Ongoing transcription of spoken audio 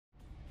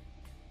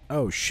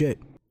Oh shit.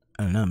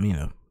 I did not mean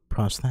to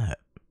press that.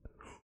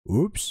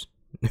 Oops.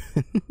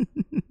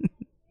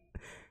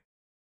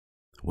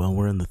 Well,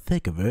 we're in the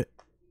thick of it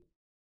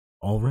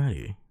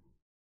already.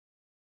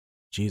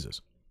 Jesus.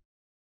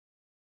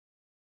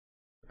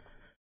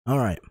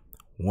 Alright.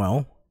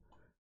 Well.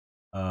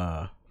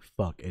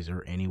 Fuck. Is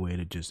there any way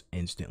to just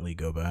instantly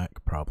go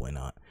back? Probably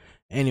not.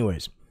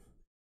 Anyways.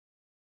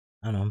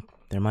 I don't know.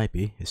 There might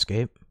be.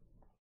 Escape?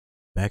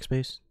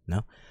 Backspace?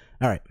 No?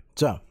 Alright.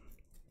 So.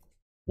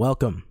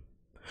 Welcome.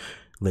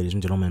 Ladies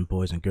and gentlemen,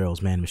 boys and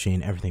girls, man,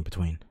 machine, everything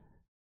between.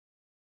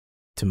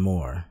 To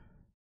more.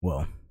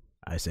 Well,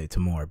 I say to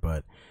more,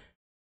 but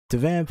to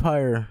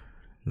Vampire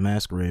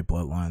Masquerade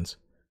Bloodlines.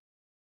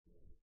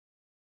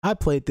 I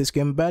played this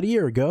game about a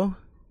year ago,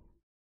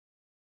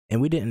 and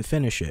we didn't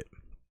finish it.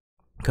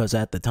 Because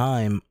at the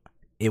time,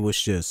 it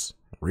was just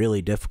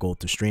really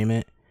difficult to stream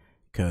it,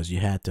 because I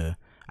had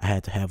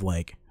to have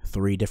like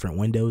 3 different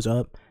windows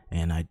up,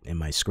 and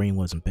my screen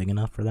wasn't big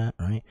enough for that,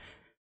 right?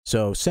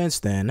 So since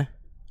then,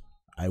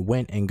 I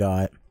went and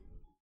got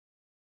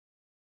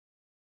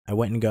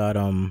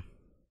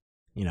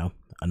you know,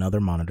 another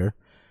monitor.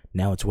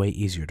 Now it's way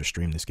easier to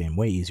stream this game,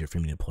 way easier for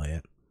me to play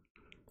it.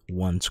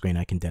 One screen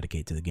I can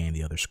dedicate to the game,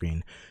 the other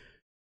screen,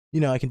 you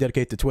know, I can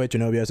dedicate to Twitch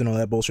and OBS and all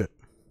that bullshit.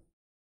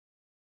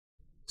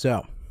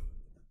 So,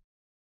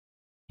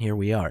 here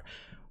we are.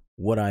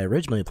 What I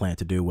originally planned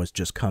to do was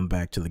just come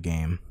back to the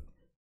game,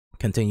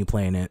 continue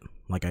playing it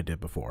like I did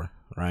before,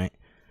 right?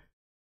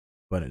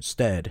 But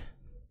instead,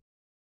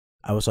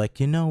 I was like,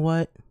 you know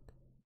what?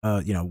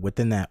 You know,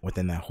 within that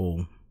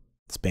whole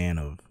span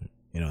of,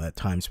 you know, that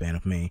time span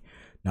of me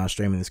not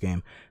streaming this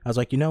game, I was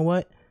like, you know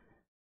what?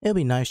 It'd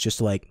be nice just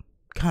to like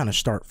kind of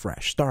start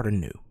fresh, start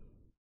anew.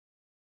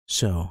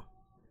 So,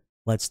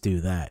 let's do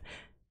that.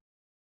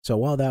 So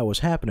while that was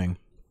happening,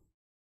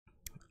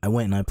 I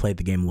went and I played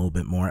the game a little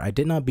bit more. I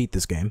did not beat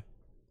this game,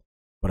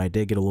 but I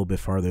did get a little bit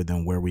farther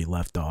than where we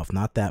left off.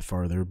 Not that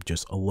farther,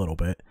 just a little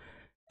bit.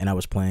 And I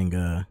was playing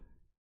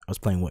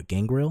what,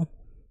 Gangrel?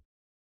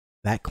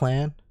 That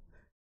clan?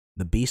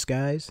 The beast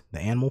guys? The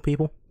animal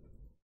people?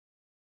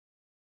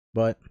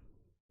 But,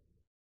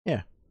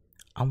 yeah.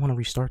 I want to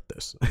restart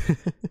this.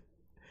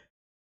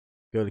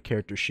 Go to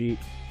character sheet.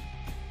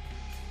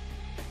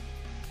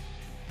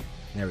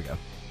 There we go.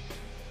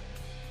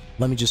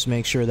 Let me just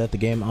make sure that the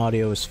game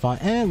audio is fine.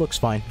 It looks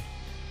fine.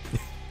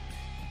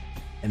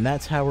 And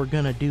that's how we're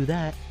gonna do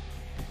that.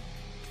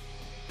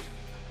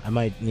 I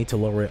might need to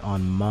lower it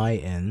on my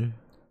end,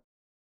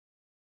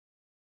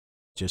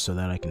 just so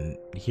that I can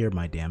hear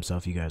my damn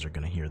self. You guys are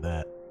gonna hear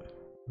that.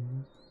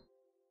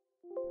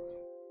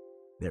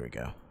 There we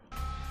go.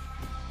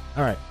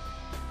 Alright.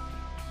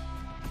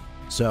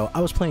 So,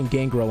 I was playing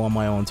Gangrel on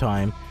my own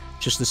time,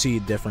 just to see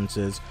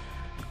differences.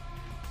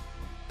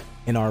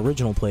 In our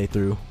original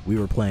playthrough, we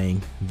were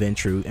playing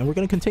Ventru, and we're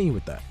gonna continue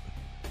with that,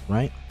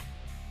 right?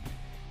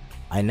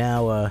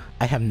 I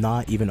have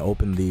not even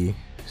opened the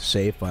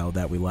save file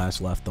that we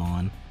last left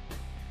on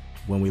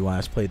when we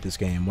last played this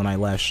game, when I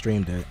last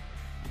streamed it.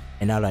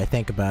 And now that I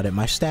think about it,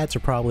 my stats are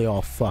probably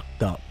all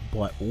fucked up,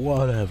 but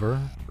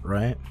whatever,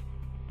 right?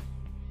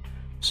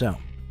 So,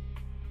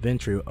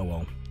 Ventru, oh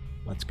well,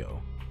 let's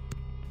go.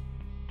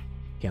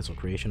 Cancel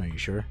creation, are you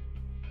sure?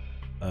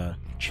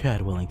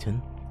 Chad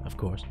Wellington, of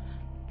course.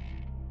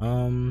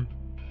 How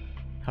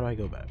do I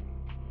go back?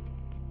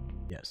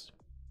 Yes.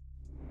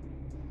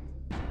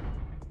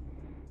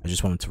 I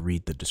just wanted to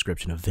read the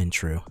description of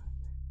Ventru,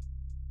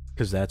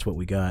 because that's what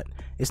we got.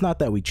 It's not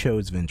that we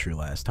chose Ventru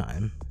last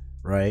time,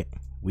 right?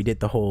 We did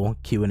the whole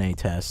Q&A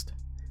test,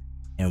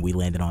 and we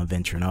landed on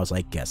Ventru, and I was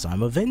like, guess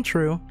I'm a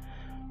Ventru.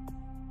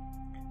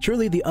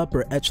 Truly the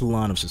upper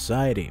echelon of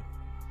society.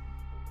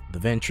 The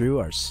Ventru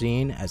are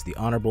seen as the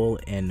honorable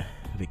and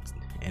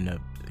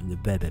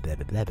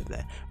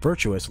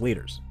virtuous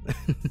leaders.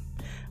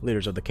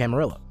 Leaders of the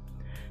Camarilla.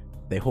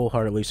 They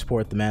wholeheartedly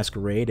support the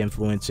Masquerade,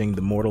 influencing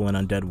the mortal and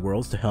undead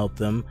worlds to help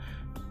them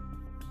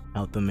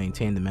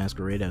maintain the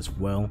Masquerade as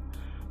well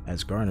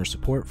as garner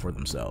support for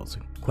themselves.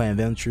 Clan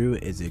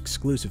Ventru is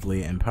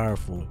exclusively and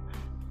powerful.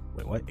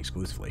 Wait, what?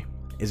 Exclusively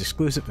is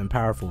exclusive and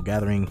powerful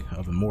gathering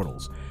of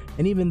immortals,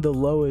 and even the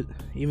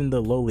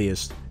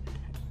lowliest.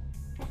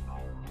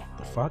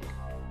 The fuck?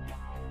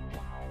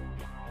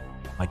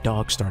 My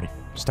dog started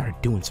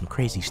doing some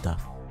crazy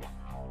stuff.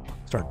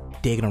 Started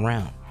digging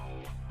around.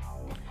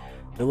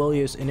 The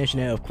lowliest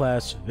initiative of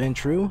class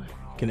Ventru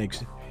can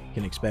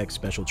expect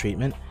special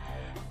treatment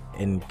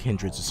in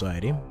kindred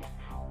society.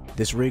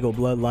 This regal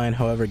bloodline,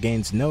 however,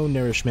 gains no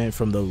nourishment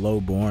from the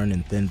low-born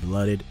and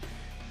thin-blooded.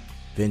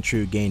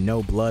 Ventru gain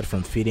no blood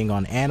from feeding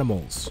on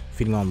animals,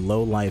 feeding on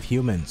low-life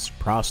humans,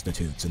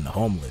 prostitutes, and the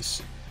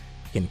homeless.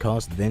 Can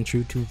cause the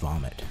Ventru to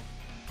vomit.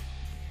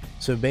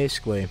 So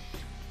basically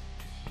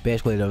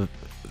the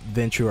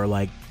Ventru are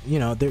like, you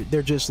know,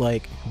 they're just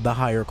like the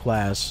higher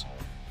class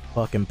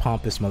fucking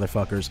pompous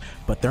motherfuckers,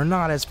 but they're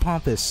not as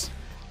pompous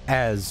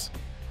as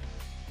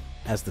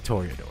the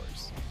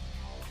Toreadors.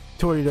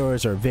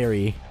 Toreadors are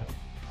very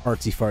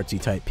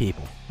artsy-fartsy type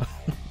people.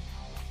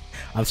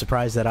 I'm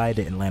surprised that I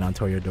didn't land on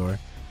Toreador.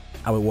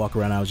 I would walk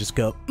around, I would just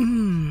go,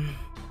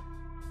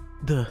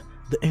 the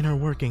inner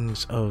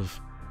workings of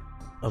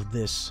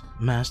this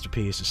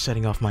masterpiece is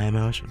setting off my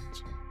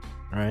emotions,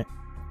 right?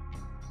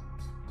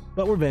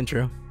 But we're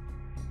Ventru,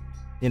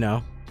 you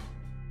know.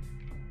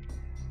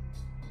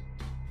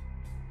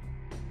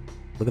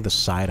 Look at the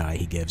side eye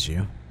he gives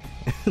you.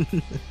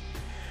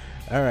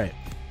 Alright.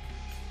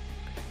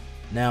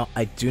 Now,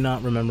 I do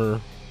not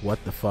remember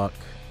what the fuck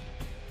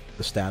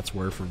the stats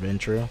were for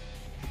Ventru.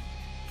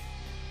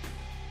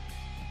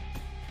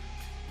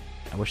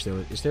 I wish there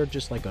was... Is there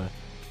just like a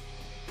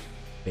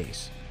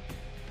base?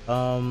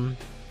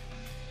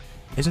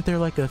 Isn't there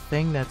like a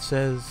thing that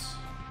says...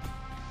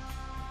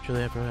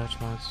 Truly after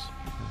response?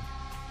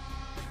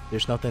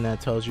 There's nothing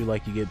that tells you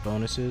like you get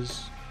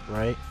bonuses,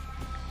 right?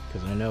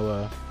 Because I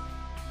know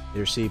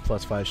there's C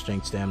 +5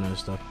 strength, stamina and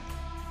stuff.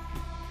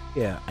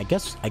 Yeah, I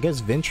guess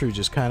Ventru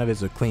just kind of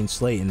is a clean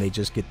slate and they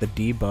just get the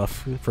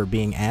debuff for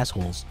being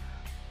assholes,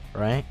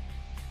 right?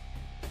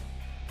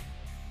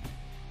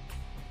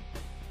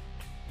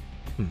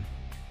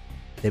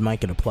 They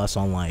might get a plus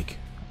on like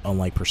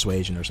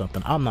persuasion or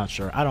something. I'm not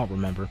sure. I don't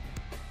remember.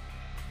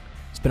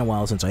 It's been a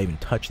while since I even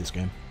touched this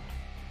game.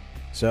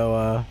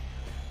 So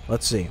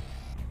let's see.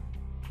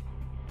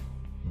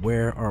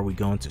 Where are we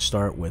going to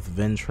start with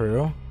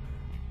Ventru?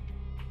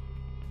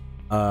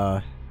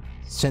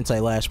 Since I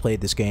last played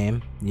this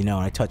game, you know,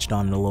 I touched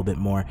on it a little bit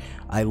more.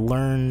 I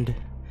learned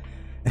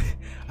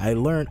I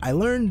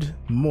learned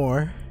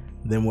more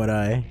than what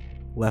I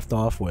left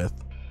off with.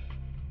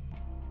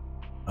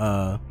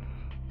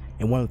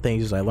 And one of the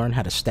things is I learned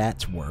how the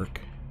stats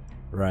work,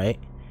 right?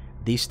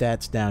 These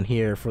stats down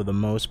here, for the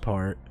most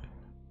part,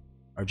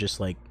 are just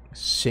like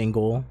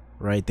single,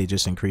 right? They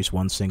just increase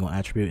one single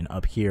attribute, and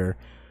up here,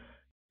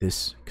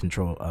 this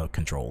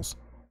controls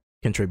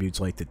contributes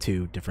like the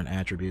 2 different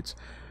attributes.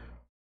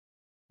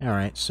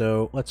 Alright,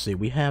 so let's see.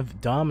 We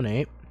have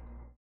Dominate,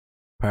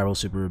 powerful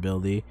super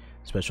ability,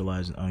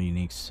 specialized in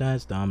unique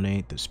sets.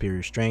 Dominate, the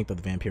superior strength of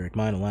the vampiric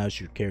mind, allows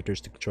your characters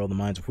to control the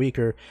minds of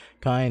weaker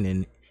kind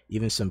and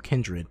even some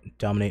kindred.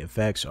 Dominate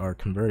effects are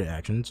convert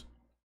actions.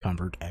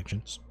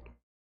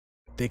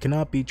 They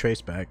cannot be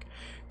traced back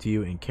to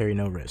you and carry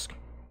no risk.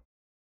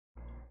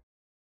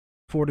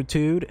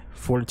 Fortitude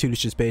is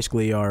just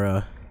basically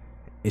our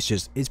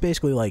it's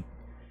basically like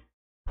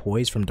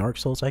Poise from Dark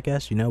Souls, I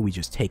guess. You know, we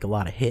just take a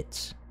lot of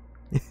hits.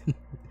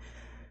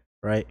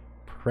 Right?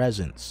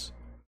 Presence.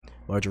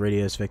 Larger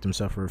radius, victims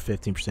suffer a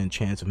 15%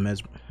 chance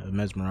of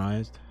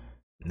mesmerized.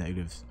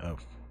 Negative. Oh.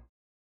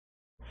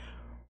 Let's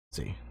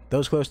see.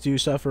 Those close to you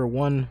suffer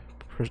 1%.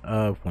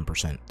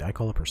 Did I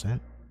call it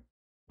percent?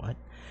 What?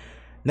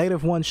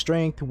 -1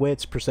 strength,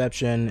 wits,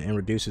 perception, and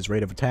reduces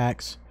rate of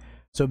attacks.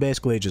 So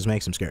basically, it just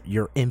makes them scared.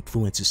 Your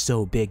influence is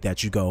so big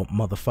that you go,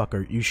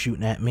 motherfucker, you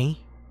shooting at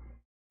me?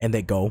 And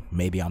they go,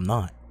 maybe I'm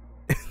not.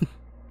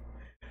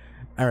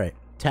 Alright.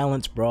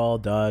 Talents, brawl,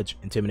 dodge,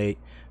 intimidate,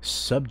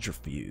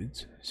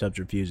 subterfuge.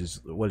 Subterfuge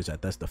is, what is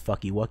that? That's the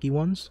fucky wucky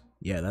ones?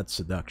 Yeah, that's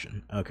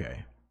seduction.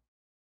 Okay.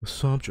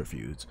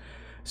 Subterfuge.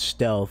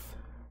 Stealth,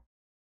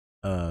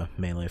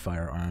 melee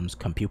firearms,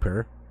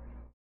 computer.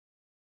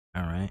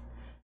 Alright.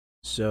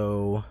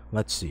 So,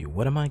 let's see.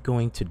 What am I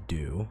going to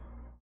do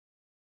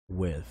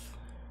with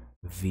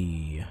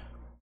the...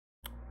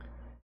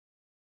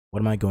 What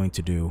am I going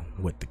to do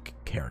with the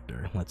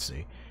character? Let's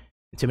see.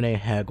 Intimidate,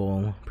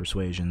 haggle,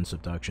 persuasion,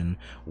 subduction.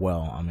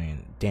 Well, I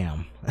mean,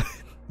 damn.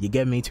 You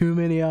give me too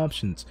many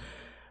options.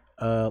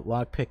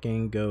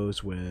 Lockpicking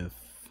goes with...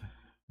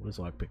 What does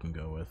lockpicking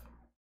go with?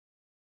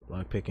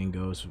 Lockpicking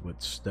goes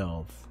with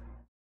stealth.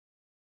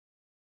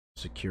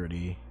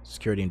 Security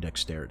and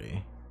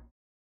dexterity.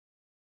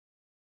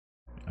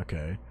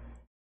 Okay.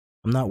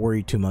 I'm not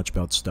worried too much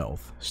about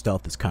stealth.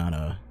 Stealth is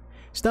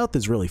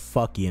really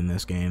fucky in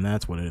this game.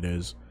 That's what it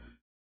is.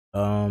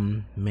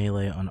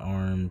 Melee,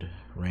 unarmed,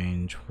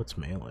 range. What's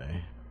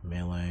melee?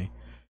 Melee.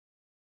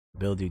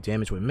 Ability to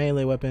damage with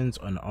melee weapons,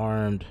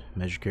 unarmed.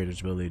 Measure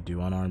character's ability to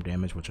do unarmed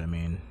damage, which I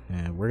mean,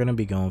 we're gonna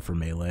be going for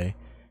melee,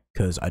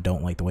 because I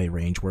don't like the way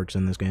range works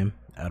in this game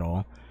at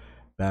all.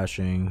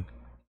 Bashing.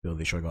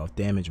 Ability to shrug off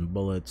damage and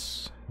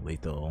bullets.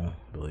 Lethal.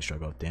 Ability to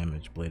shrug off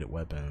damage, bladed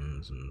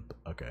weapons, and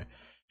okay.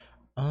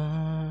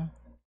 I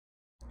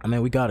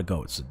mean, we gotta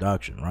go with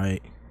seduction,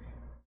 right?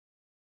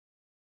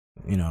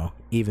 You know,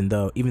 even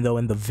though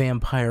in the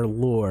vampire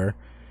lore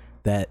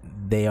that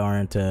they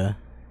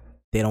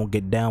don't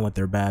get down with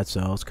their bad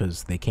selves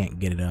because they can't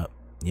get it up,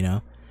 you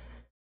know?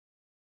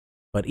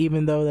 But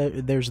even though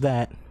there's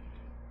that,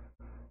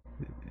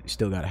 you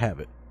still gotta have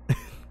it.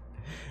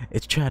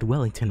 It's Chad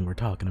Wellington we're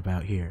talking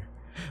about here.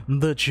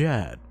 The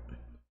Chadster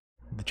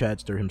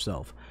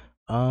himself.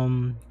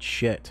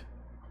 Shit.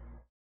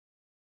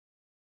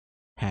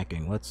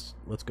 Hacking. Let's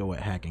go with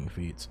hacking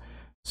feats.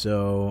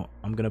 So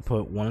I'm gonna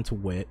put 1 into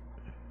wit.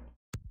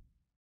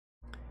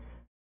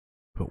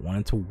 Put 1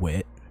 into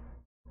wit.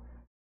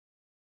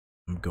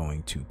 I'm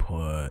going to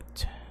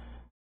put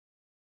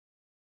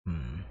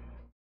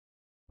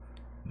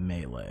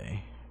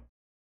melee.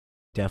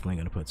 Definitely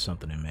gonna put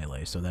something in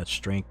melee. So that's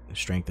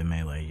strength in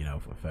melee, you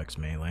know, affects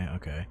melee.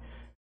 Okay.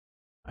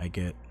 I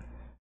get...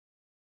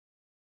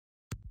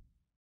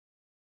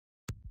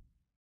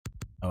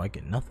 Oh, I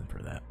get nothing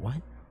for that.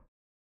 What?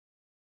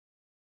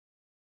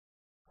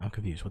 I'm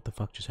confused. What the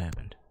fuck just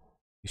happened?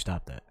 You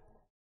stopped that.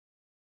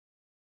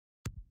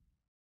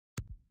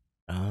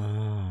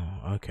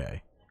 Oh,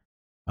 okay.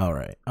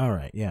 Alright,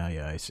 alright.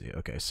 Yeah, I see.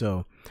 Okay,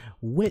 so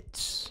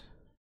wits.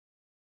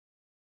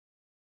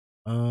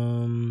 I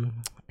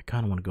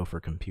kind of want to go for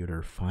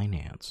computer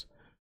finance.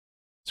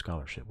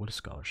 Scholarship. What does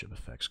scholarship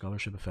affect?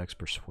 Scholarship affects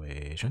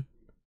persuasion.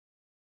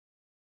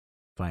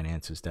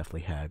 Finance is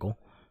definitely haggle.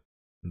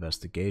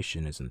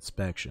 Investigation is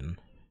inspection.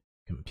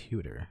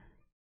 Computer.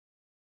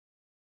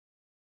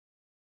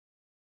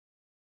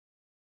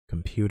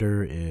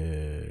 Computer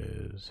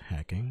is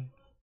hacking.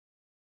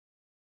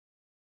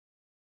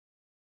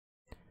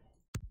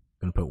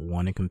 I'm gonna put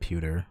 1 in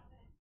computer.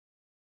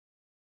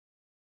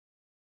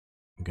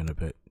 I'm gonna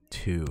put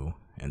 2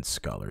 in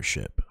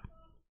scholarship.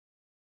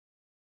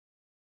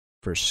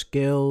 For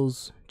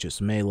skills,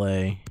 just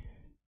melee.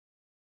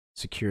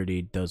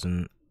 Security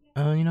doesn't...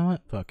 you know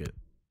what? Fuck it.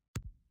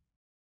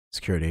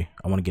 Security.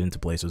 I want to get into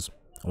places.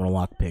 I want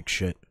to lockpick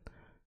shit.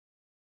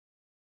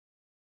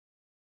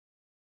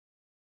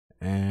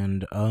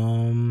 And,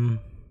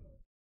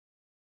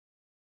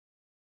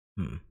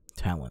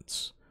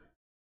 talents.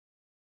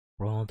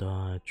 Brawl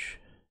dodge.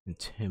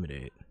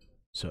 Intimidate.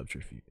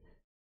 Subterfuge.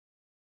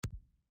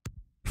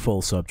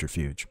 Full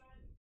subterfuge.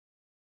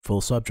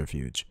 Full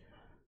subterfuge.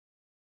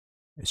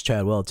 It's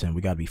Chad Wellington.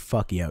 We gotta be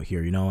fucky out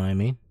here, you know what I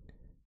mean?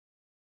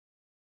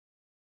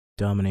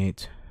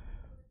 Dominate.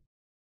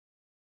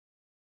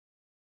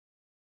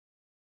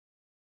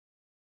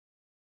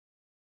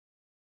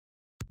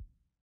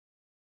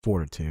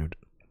 Fortitude.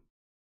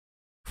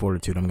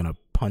 Fortitude, I'm gonna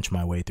punch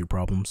my way through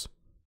problems.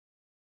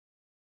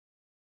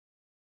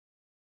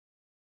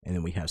 And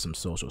then we have some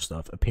social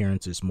stuff.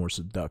 Appearance is more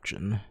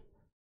seduction.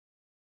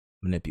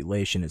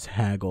 Manipulation is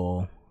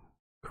haggle.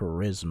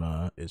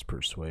 Charisma is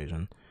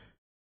persuasion.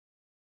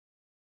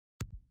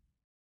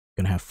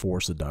 Gonna have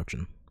 4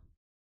 seduction.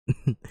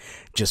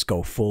 Just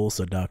go full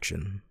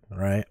seduction,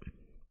 right?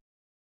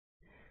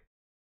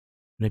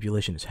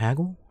 Manipulation is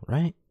haggle,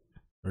 right?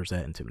 Or is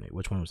that intimidate?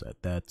 Which one was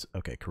that? That's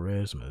okay.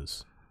 Charisma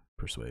is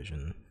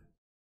persuasion.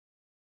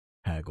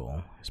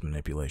 Haggle is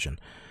manipulation.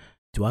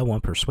 Do I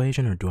want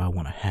persuasion or do I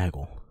want a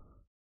haggle?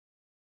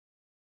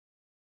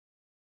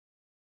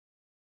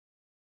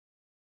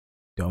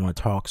 Do I want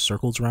to talk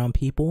circles around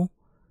people?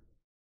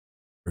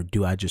 Or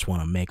do I just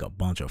want to make a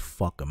bunch of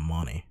fucking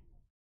money?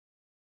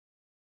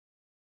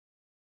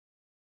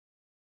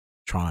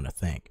 Trying to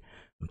think.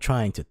 I'm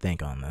trying to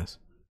think on this.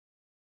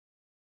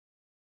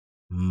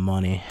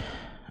 Money.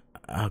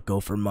 I'll go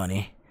for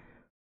money.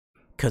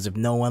 Because if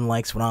no one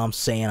likes what I'm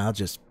saying, I'll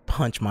just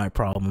punch my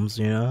problems,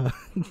 you know?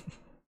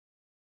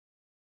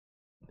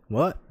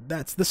 What?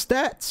 That's the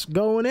stats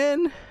going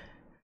in.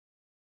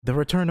 The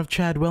return of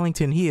Chad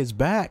Wellington. He is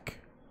back.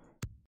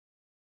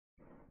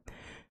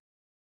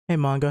 Hey,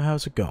 Manga,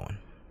 how's it going?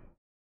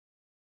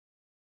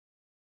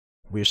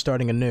 We're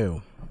starting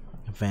anew.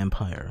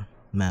 Vampire.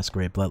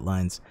 Masquerade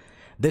Bloodlines.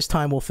 This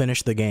time we'll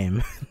finish the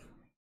game.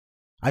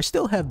 I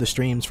still have the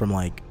streams from,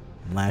 like,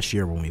 last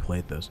year when we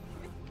played this.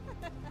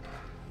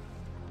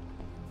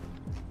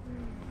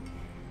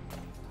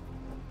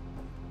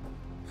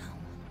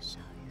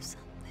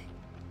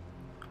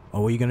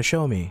 Oh, what are you gonna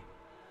show me?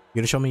 You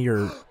gonna show me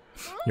your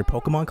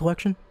Pokemon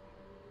collection?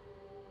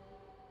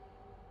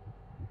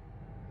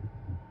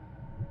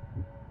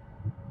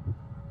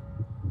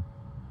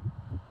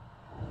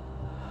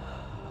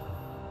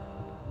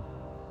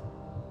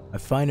 I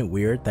find it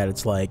weird that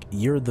it's like,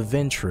 you're the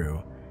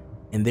Ventru,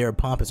 and they're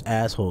pompous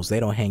assholes. They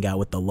don't hang out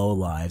with the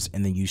lowlives,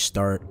 and then you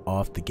start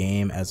off the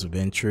game as a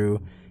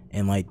Ventru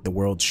in like the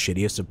world's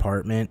shittiest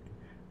apartment,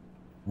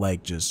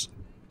 like just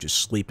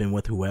sleeping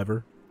with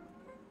whoever.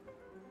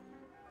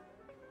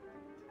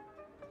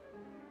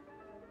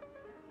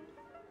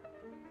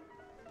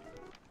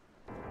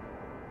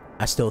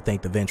 I still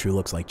think the Ventru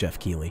looks like Jeff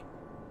Keighley.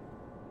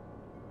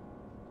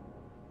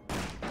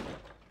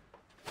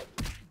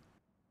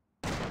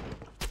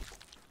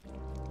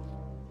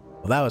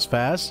 Well, that was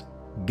fast.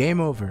 Game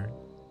over.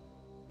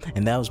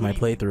 And that was my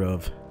playthrough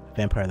of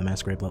Vampire the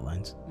Masquerade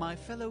Bloodlines. My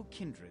fellow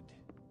kindred,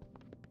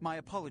 my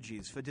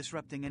apologies for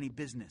disrupting any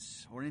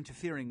business or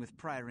interfering with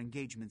prior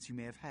engagements you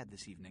may have had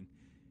this evening.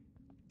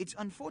 It's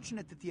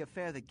unfortunate that the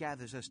affair that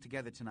gathers us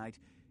together tonight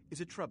is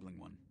a troubling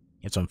one.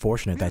 It's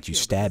unfortunate that you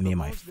stabbed me in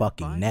my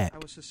fucking neck.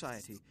 Our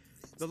society,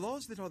 the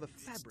laws that are the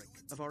fabric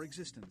of our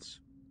existence,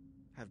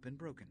 have been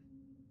broken.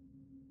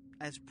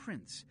 As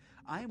prince,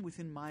 I am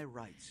within my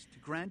rights to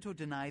grant or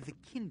deny the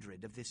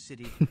kindred of this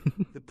city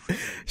the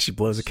privilege. She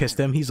blows a kiss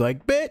to him. He's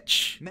like,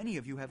 bitch! Many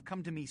of you have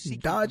come to me seeking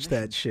dodge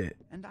permission, that shit.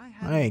 And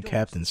I ain't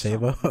Captain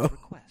Sabo.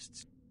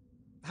 Requests.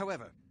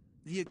 However,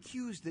 the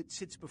accused that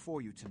sits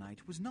before you tonight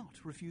was not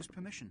refused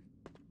permission.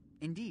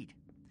 Indeed,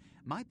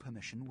 my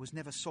permission was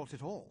never sought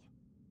at all.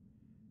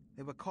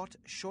 They were caught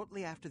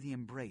shortly after the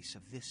embrace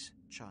of this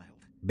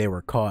child. They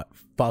were caught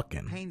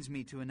fucking. It pains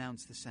me to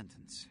announce the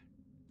sentence,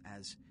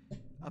 as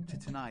up to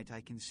tonight I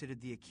considered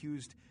the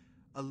accused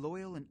a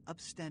loyal and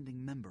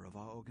upstanding member of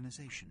our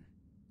organization.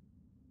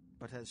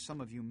 But as some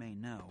of you may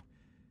know,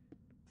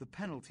 the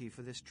penalty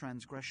for this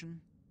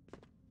transgression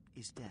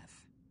is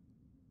death.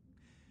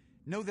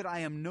 Know that I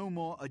am no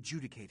more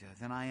adjudicator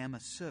than I am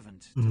a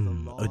servant to the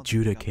law that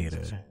governs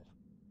us all.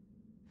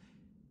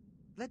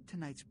 Let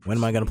tonight's when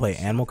am I going to play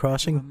Animal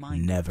Crossing?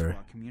 Never.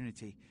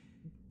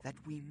 That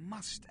we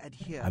must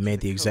adhere I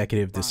made the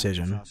executive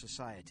decision.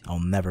 I'll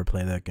never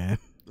play that game.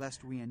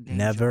 Lest we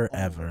never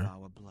ever.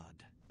 Our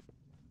blood.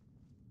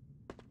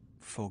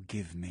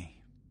 Forgive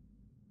me.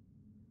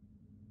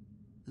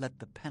 Let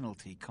the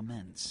penalty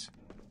commence.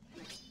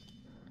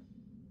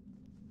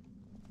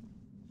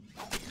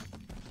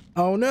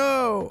 Oh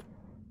no!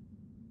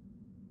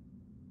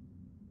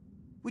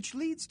 Which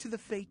leads to the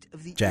fate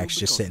of the Jack's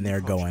just sitting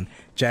there going.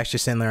 Jack's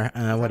just sitting there,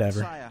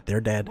 whatever.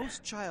 They're dead.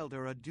 Most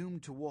children are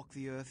doomed to walk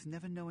the earth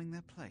never knowing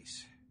their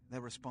place,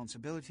 their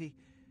responsibility,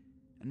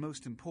 and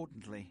most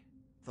importantly,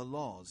 the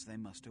laws they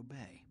must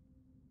obey.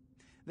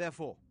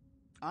 Therefore,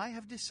 I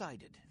have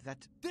decided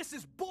that this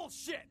is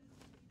bullshit!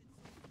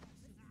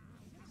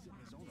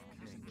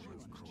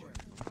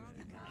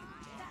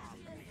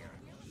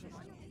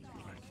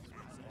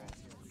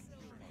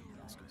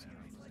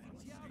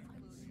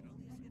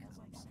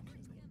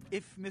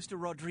 If Mr.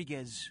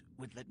 Rodriguez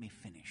would let me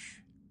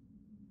finish,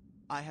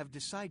 I have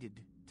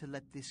decided to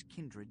let this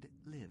kindred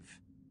live.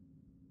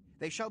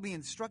 They shall be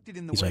instructed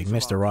in the ways of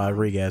Mr.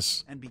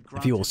 Rodriguez, and be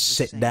if you will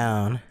sit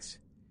down. Rights.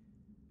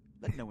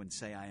 Let no one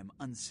say I am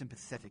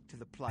unsympathetic to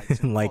the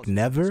plight. Like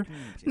never?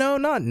 No,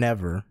 not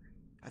never.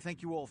 I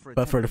thank you all for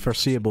but for the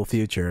foreseeable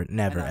future,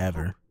 never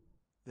ever.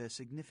 Their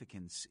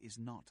significance is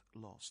not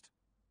lost.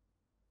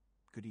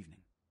 Good evening.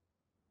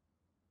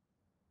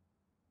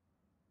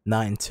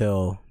 Not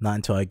until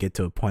I get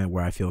to a point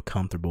where I feel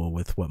comfortable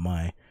with what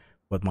my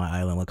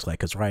island looks like.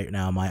 Because right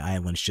now my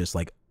island's just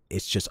like,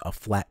 it's just a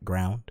flat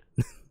ground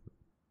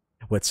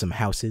with some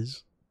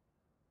houses.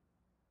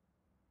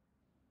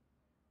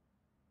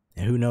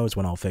 And who knows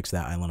when I'll fix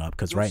that island up?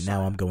 Because right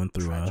now I'm going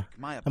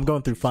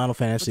through Final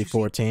Fantasy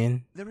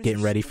 14,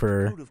 getting ready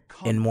for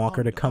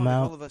Endwalker to come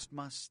out.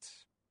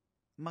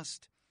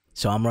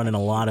 So I'm running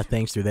a lot of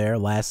things through there.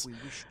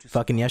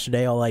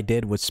 Yesterday, all I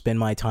did was spend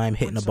my time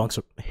hitting a bunch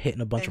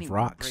of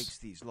rocks,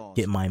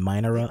 getting my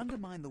miner up.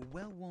 Undermine the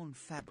well-worn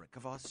fabric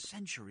of our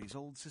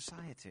centuries-old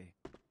society.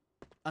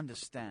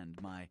 Understand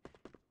my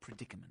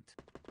predicament.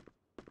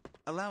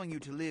 Allowing you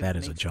to live. That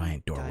is a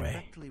giant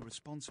doorway.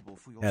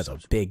 That's a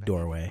big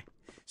doorway.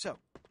 So,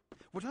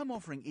 what I'm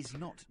offering is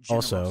not generosity.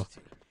 Also,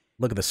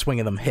 look at the swing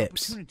of them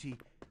hips. Opportunity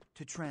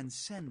to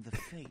transcend the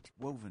fate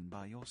woven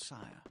by your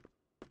sire.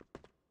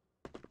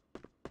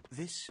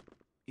 This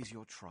is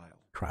your trial.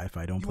 Cry if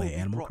I don't play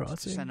Animal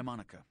Crossing. Santa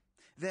Monica.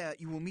 There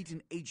you will meet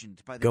an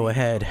agent by the Go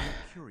ahead.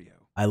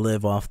 I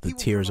live off the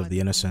tears of the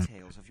innocent.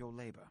 Details of your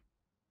labor.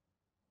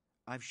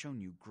 I've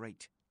shown you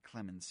great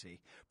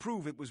clemency.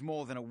 Prove it was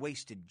more than a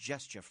wasted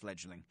gesture,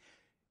 fledgling.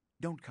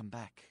 Don't come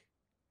back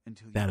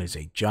until you... That is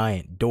a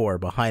giant door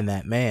behind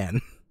that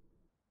man.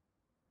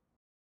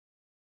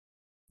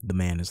 The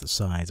man is the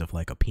size of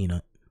like a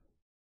peanut.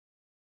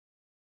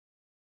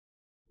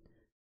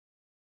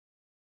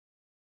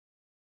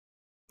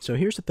 So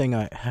here's the thing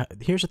I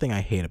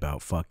hate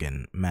about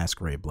fucking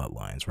Masquerade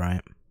Bloodlines,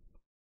 right?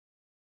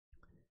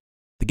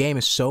 The game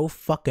is so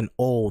fucking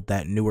old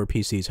that newer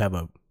PCs have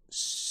a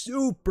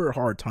super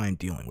hard time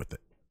dealing with it.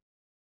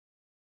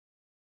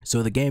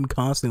 So the game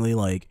constantly,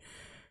 like,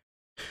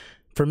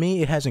 for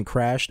me, it hasn't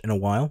crashed in a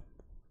while,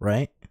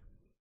 right?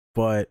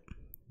 But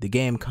the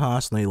game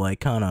constantly, like,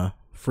 kind of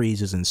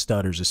freezes and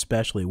stutters,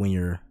 especially when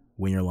you're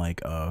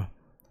like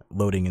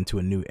loading into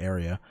a new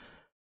area.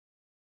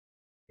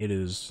 It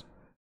is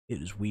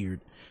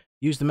weird.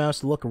 Use the mouse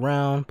to look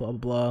around, blah blah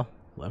blah.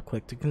 Left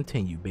click to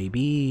continue,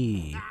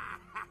 baby.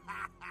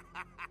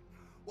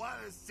 What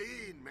a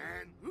scene,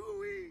 man.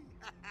 Hoo-wee.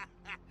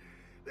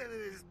 Then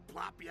it just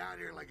plop you out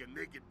here like a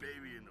naked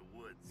baby in the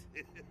woods.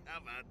 How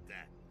about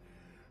that?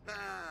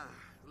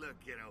 Look,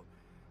 you know,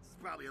 it's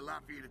probably a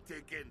lot for you to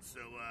take in, so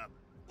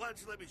why don't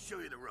you let me show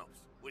you the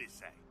ropes? What do you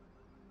say?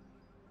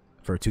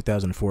 For a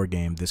 2004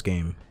 game, this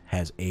game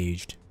has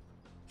aged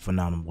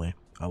phenomenally.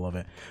 I love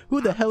it.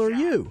 Who the hell are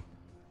you?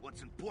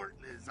 What's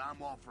important is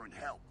I'm offering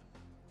help.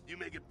 You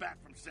make it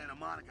back from Santa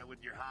Monica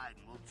with your hide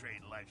and we'll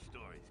trade life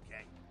stories,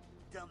 okay?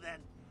 Till then,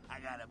 I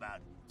got about...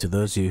 To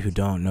those of you who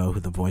don't know who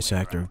the voice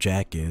actor of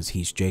Jack is,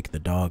 he's Jake the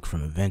dog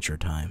from Adventure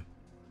Time.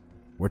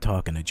 We're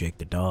talking to Jake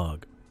the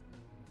dog.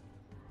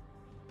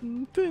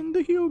 Finn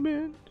the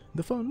human,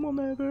 the fun will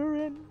never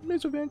end,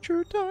 it's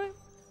Adventure Time.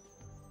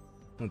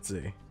 Let's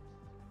see.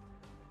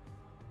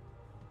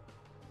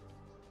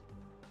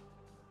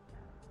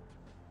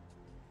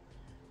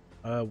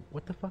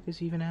 What the fuck is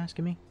he even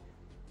asking me?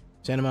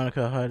 Santa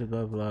Monica, HUD,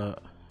 blah, blah.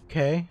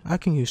 Okay, I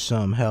can use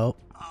some help.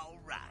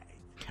 Alright.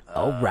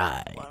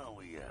 Alright. Why don't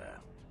we,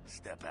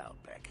 step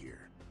out back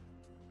here?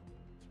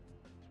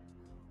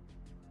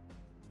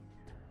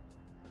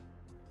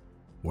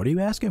 What are you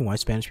asking? Why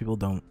Spanish people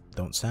don't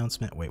sound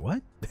Spanish? Wait,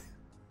 what?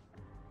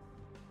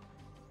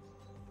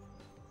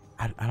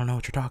 I don't know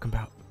what you're talking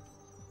about.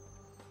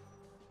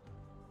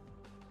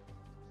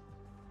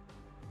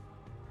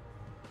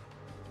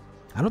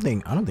 I don't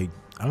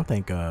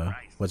think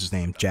what's his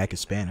name? Jack is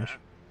Spanish.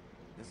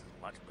 This is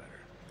much better.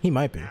 He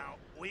might be. Now,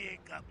 we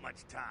ain't got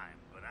much time,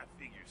 but I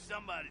figure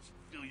somebody should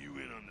fill you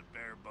in on the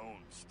bare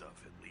bones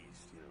stuff at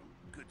least, you know.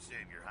 Could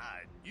save your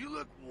hide. You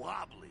look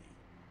wobbly.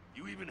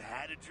 You even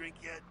had a drink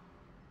yet?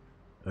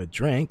 A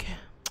drink?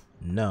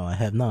 No, I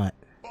have not.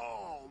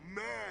 Oh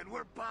man,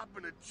 we're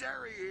popping a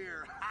cherry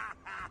here.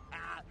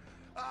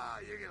 Oh,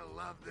 you're gonna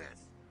love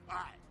this.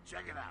 Alright,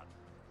 check it out.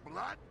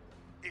 Blood?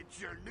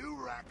 It's your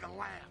new rack of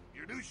lamb.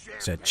 Your new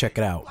champagne. Said check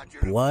it out.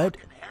 Blood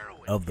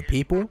of the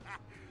people?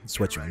 That's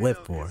what you live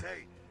for.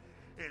 Hey,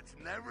 it's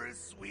never as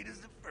sweet as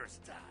the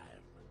first time.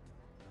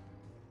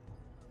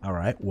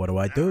 Alright, what do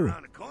I do?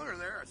 Around the corner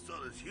there, I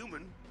saw this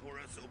human. Poor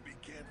SOB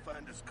can't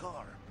find his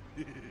car.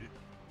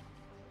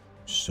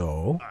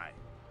 So? Alright.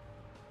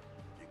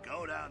 You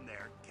go down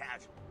there,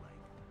 casual like.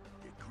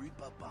 You creep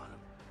up on him.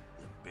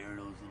 You bare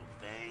those little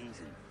fangs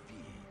and feed.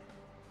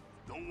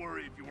 Don't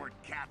worry if you weren't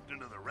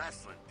captain of the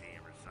wrestling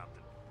team or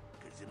something.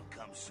 Because it'll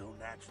come so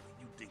naturally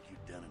you think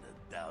you've done it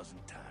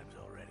 1,000 times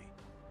already.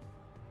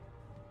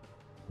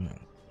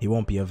 He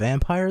won't be a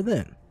vampire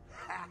then.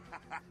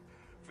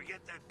 Forget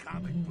that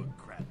comic book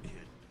crap,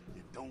 kid.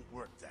 It don't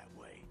work that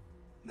way.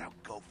 Now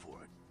go for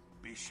it.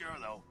 Be sure,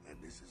 though, and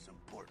this is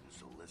important,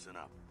 so listen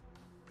up.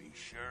 Be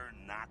sure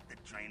not to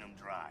drain him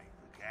dry,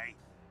 okay?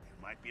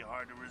 It might be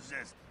hard to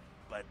resist,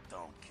 but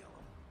don't kill him.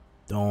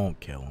 Don't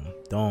kill him.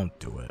 Don't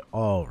do it.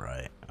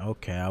 Alright.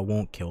 Okay, I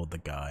won't kill the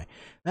guy.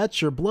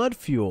 That's your blood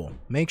fuel.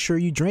 Make sure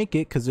you drink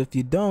it, because if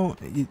you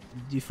don't,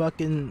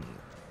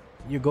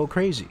 you go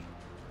crazy.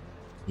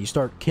 You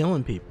start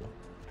killing people.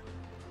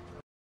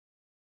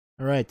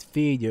 Alright, to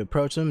feed, you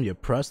approach them, you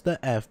press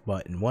the F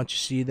button. Once you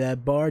see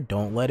that bar,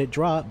 don't let it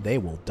drop. They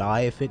will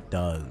die if it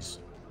does.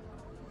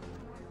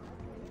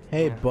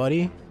 Hey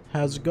buddy,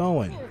 how's it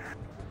going?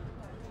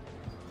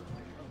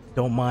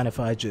 Don't mind if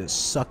I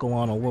just suckle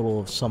on a little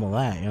of some of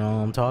that, you know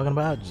what I'm talking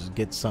about? Just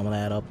get some of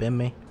that up in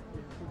me.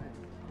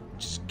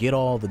 Just get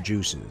all the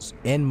juices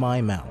in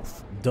my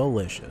mouth.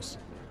 Delicious.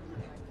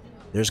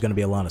 There's gonna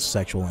be a lot of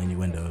sexual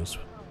innuendos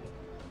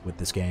with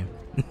this game.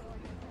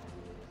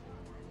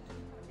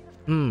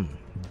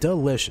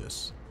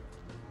 Delicious.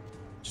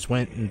 Just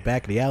went in the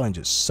back of the alley and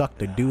just sucked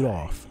the dude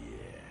off.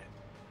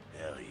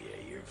 Yeah. Hell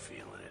yeah, you're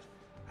feeling it.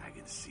 I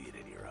can see it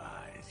in your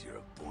eyes. You're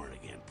a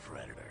born-again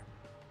predator.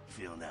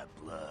 Feeling that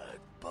blood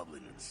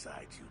bubbling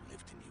inside you,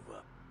 lifting you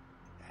up.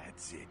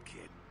 That's it,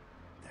 kid.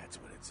 That's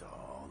what it's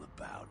all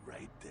about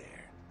right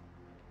there.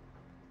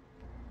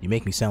 You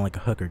make me sound like a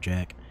hooker,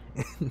 Jack.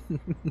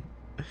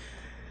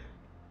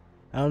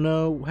 I don't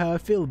know how I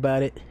feel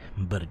about it,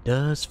 but it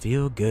does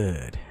feel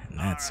good. And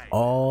that's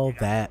all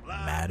that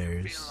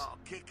matters. Feeling all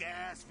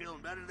kick-ass,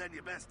 feeling better than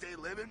your best day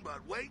living, but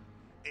wait,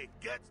 it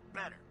gets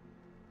better.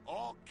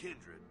 All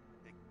kindred,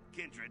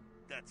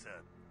 that's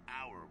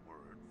our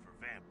word for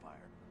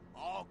vampire.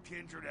 All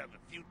kindred have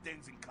a few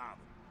things in common.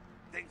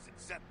 Things that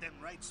set them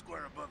right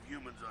square above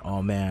humans on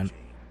oh man,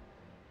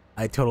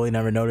 I totally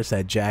never noticed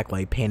that Jack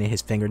like painted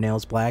his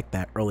fingernails black.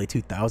 That early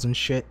 2000s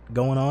shit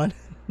going on.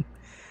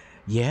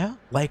 Yeah?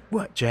 Like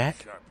what,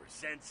 Jack? Sharper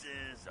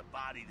senses, a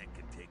body that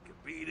can take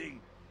a beating,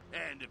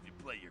 and if you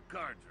play your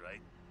cards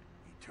right,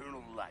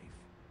 eternal life.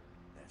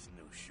 That's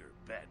no sure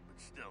bet,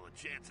 but still, a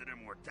chance at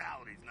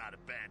immortality's not a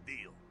bad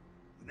deal.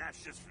 And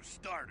that's just for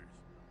starters.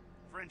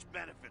 Fringe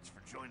benefits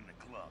for joining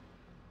the club.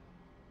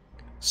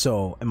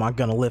 So, am I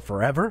gonna live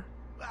forever?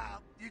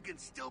 Well, you can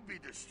still be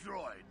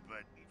destroyed,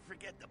 but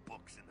forget the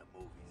books and the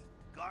movies.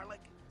 Garlic,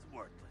 it's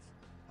worthless.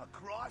 A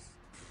cross?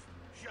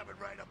 Pfft, shove it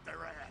right up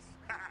their ass.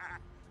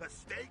 A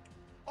stake?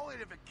 Only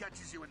if it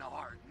catches you in the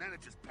heart, and then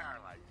it just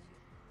paralyzes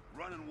you.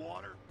 Running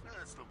water?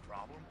 That's no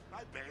problem.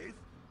 I bathe.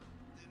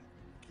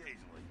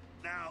 Occasionally.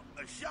 Now,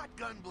 a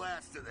shotgun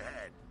blast to the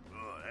head.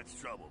 Oh, that's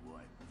trouble,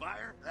 boy.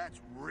 Fire?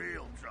 That's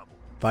real trouble.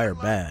 Fire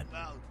bad.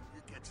 Well,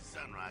 you catch a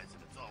sunrise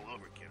and it's all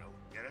over, kiddo.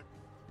 Get it?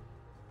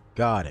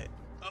 Got it.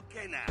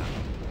 Okay, now.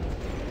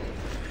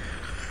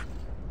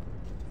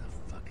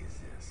 The fuck is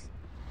this?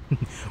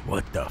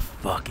 What the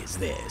fuck is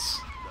this?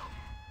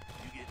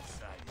 You get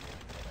inside here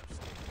and head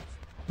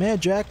upstairs. Man,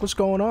 Jack, what's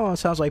going on?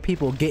 Sounds like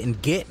people getting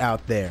get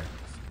out there.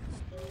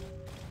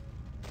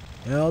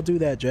 Yeah, I'll do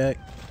that, Jack.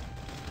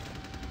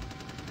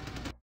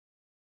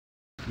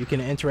 You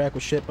can interact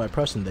with shit by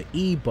pressing the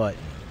E button.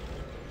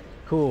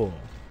 Cool.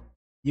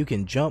 You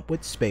can jump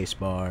with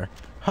spacebar.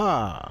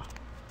 Ha!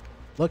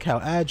 Look how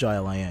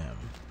agile I am.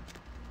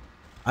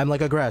 I'm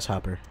like a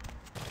grasshopper.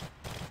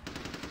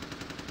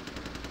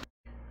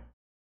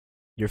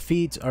 Your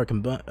feats are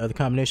the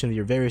combination of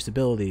your various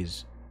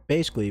abilities.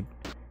 Basically,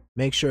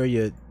 make sure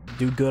you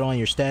do good on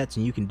your stats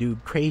and you can do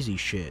crazy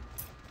shit.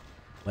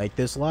 Like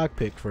this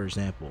lockpick, for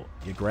example.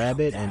 You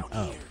grab it and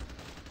oh.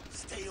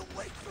 Stay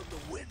away from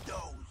the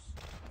windows.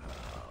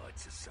 Oh,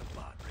 it's a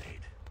Sabat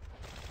raid.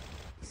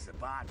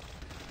 Sabat,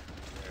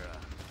 they're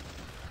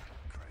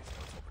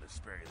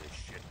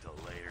shit till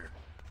later.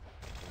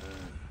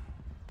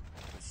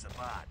 The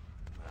Sabbat,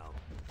 well,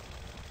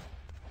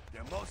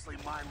 they're mostly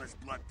mindless,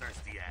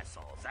 bloodthirsty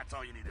assholes. That's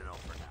all you need to know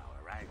for now,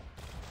 alright?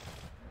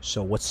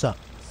 So what's up?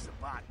 The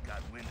Sabbat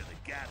got wind of the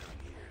gathering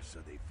here, so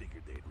they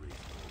figured they'd raise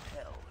a little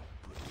hell and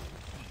put a little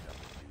heat on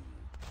the new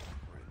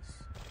prince.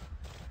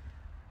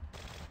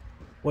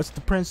 What's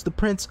the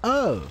prince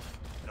of?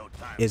 No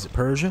time Is it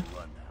Persia?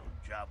 rundown.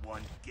 Job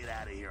one, get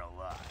out of here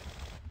alive.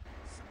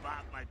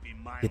 Sabbat might be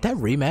mindless. Did that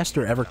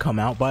remaster ever come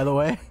out, by the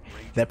way?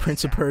 That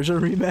Prince of Persia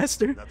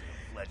remaster?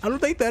 I don't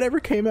think that ever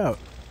came out.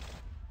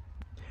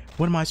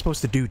 What am I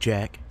supposed to do,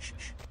 Jack? Shh,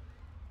 shh.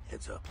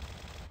 Heads up.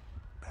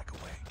 Back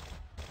away.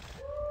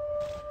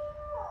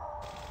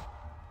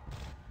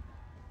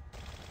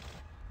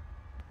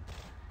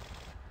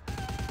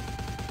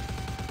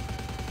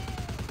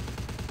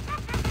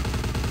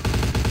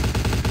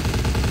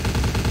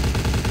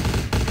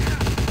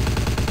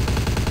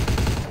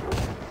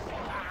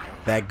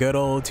 That good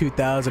old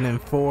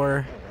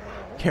 2004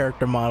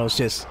 character models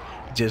just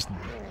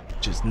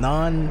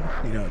non,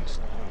 you know,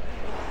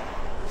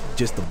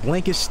 just the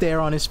blankest stare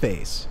on his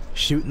face,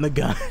 shooting the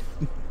gun.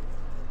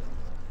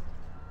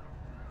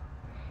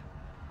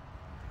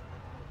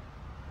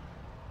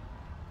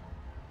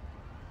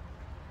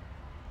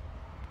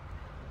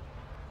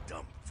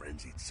 Dumb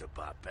frenzied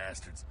Sabbat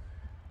bastards.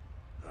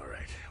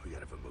 Alright, we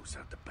gotta vamoose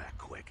out the back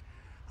quick.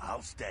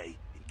 I'll stay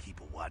and keep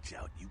a watch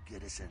out. You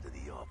get us into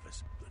the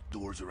office. The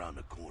door's around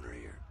the corner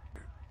here.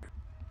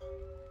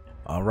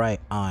 Alright,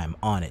 I'm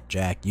on it,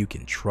 Jack. You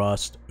can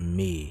trust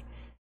me.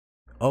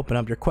 Open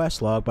up your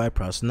quest log by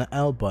pressing the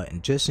L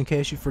button, just in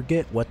case you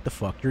forget what the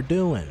fuck you're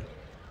doing.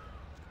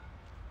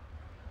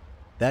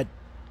 That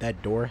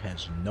door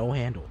has no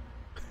handle.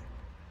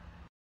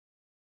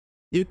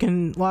 You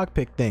can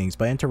lockpick things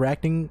by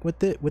interacting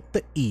with it with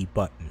the E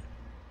button.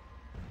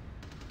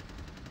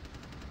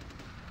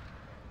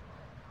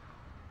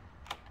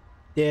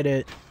 Did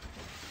it.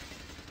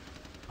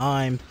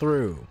 I'm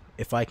through.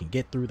 If I can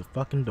get through the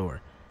fucking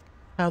door.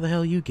 How the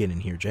hell you get in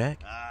here,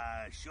 Jack?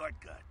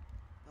 Shortcut.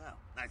 Well,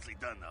 nicely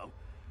done, though.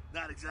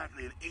 Not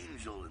exactly an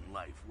angel in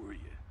life, were you?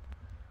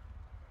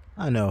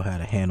 I know how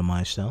to handle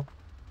myself.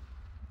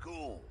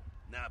 Cool.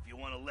 Now, if you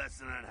want a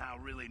lesson on how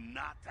really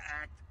not to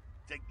act,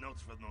 take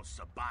notes from those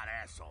Sabbat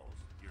assholes.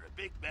 You're a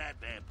big bad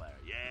vampire.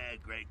 Yeah,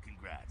 great,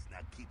 congrats. Now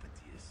keep it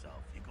to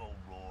yourself. You go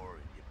roar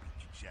and you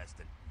beat your chest,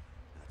 and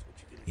that's what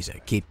you did. He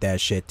said, keep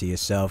that shit to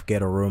yourself.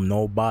 Get a room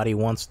nobody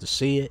wants to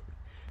see it.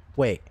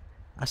 Wait,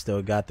 I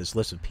still got this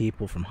list of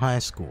people from high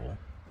school.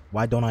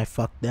 Why don't I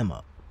fuck them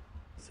up?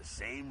 It's the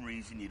same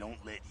reason you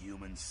don't let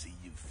humans see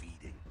you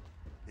feeding.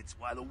 It's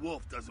why the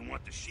wolf doesn't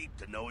want the sheep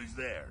to know he's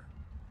there.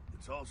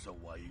 It's also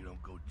why you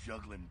don't go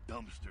juggling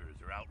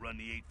dumpsters or outrun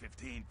the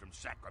 815 from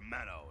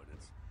Sacramento, and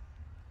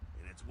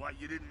it's why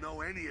you didn't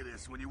know any of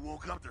this when you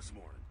woke up this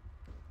morning.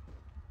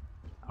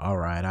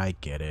 Alright, I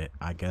get it.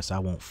 I guess I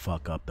won't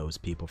fuck up those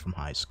people from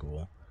high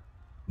school.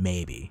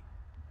 Maybe.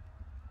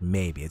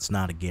 Maybe. It's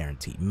not a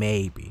guarantee.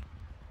 Maybe.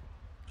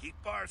 Keep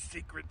our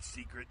secret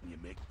secret, and you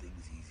make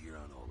things easier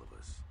on all of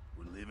us.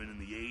 We're living in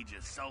the age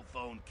of cell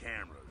phone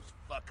cameras.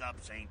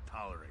 Fuck-ups ain't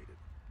tolerated.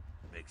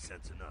 Makes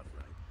sense enough,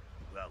 right?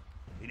 Well,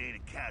 it ain't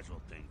a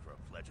casual thing for a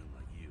fledgling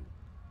like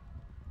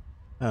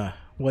you.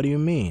 What do you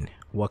mean?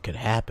 What could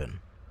happen?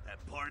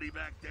 That party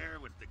back there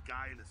with the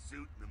guy in the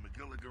suit and the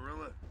McGilla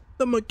gorilla?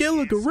 The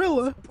McGilla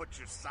gorilla? Put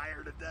your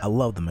sire to death? I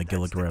love the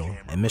McGilla gorilla.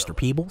 And Mr.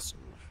 Peebles?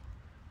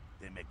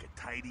 They make a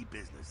tidy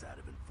business out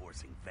of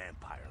enforcing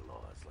vampire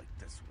laws like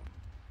this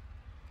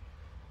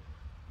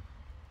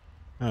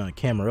one.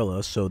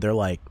 Camarilla, so they're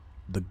like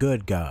the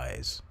good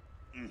guys.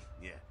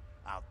 Yeah,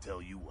 I'll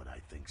tell you what I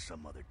think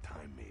some other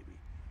time, maybe.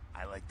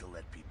 I like to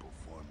let people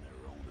form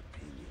their own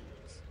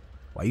opinions.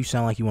 Why you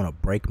sound like you want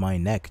to break my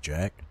neck,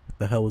 Jack? What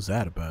the hell was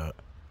that about?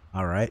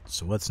 Alright,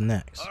 so what's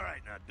next?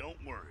 Alright, now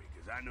don't worry,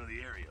 because I know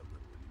the area a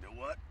little, and you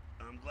know what?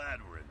 I'm glad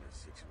we're in this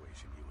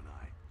situation, you and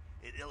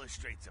I. It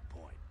illustrates a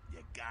point. You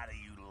gotta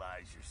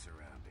utilize your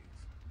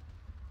surroundings.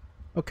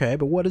 Okay,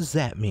 but what does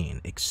that mean,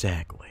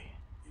 exactly?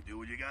 You do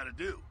what you gotta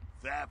do.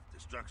 Theft,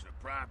 destruction of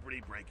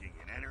property, breaking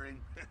and entering.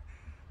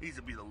 These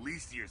will be the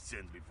least of your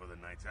sins before the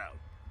night's out.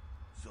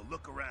 So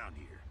look around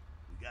here.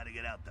 We gotta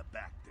get out the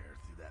back there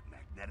through that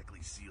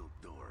magnetically sealed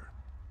door.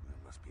 There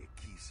must be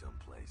a key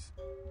someplace.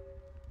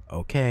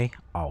 Okay,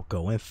 I'll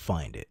go and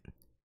find it.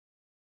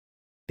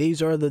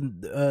 These are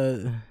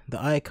the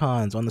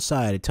icons on the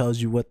side. It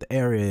tells you what the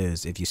area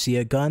is. If you see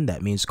a gun,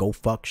 that means go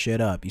fuck shit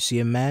up. You see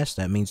a mask,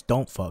 that means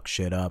don't fuck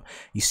shit up.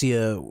 You see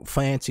a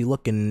fancy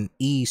looking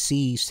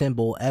EC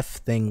symbol F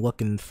thing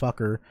looking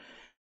fucker,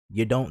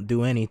 you don't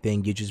do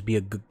anything. You just be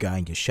a good guy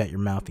and you shut your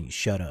mouth and you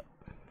shut up.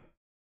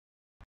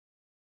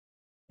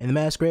 In the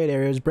Masquerade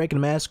areas, breaking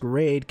a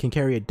Masquerade can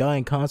carry a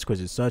dying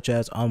consequences such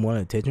as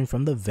unwanted attention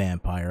from the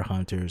vampire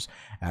hunters.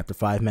 After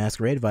 5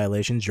 Masquerade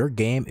violations, your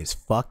game is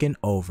fucking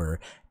over.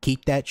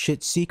 Keep that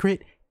shit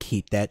secret,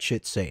 keep that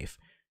shit safe.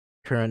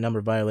 Current number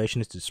of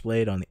violations is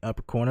displayed on the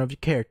upper corner of your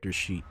character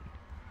sheet,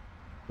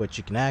 which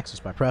you can access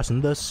by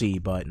pressing the C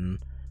button.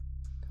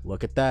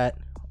 Look at that.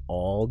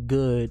 all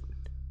good,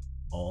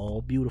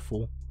 all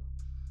beautiful.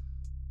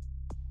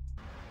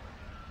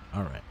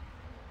 All right.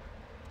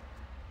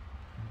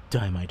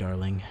 Die, my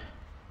darling.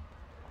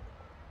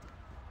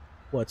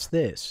 What's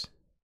this?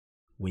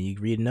 When you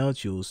read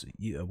notes,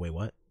 wait,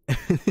 what?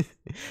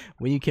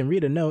 When you can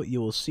read a note,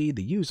 you will see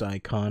the use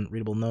icon,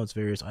 readable notes,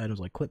 various items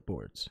like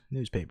clipboards,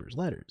 newspapers,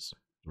 letters.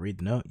 To read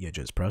the note, you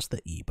just press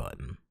the E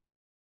button.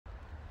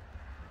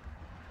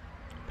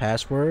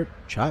 Password,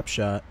 chop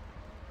shot.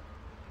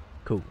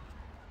 Cool.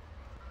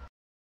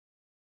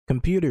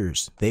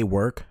 Computers, they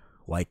work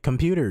like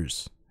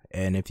computers.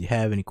 And if you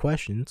have any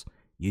questions,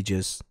 you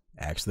just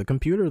ask the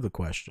computer the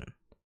question.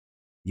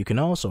 You can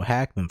also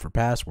hack them for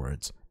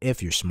passwords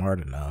if you're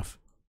smart enough.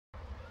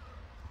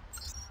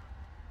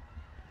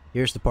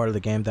 Here's the part of the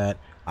game that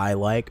I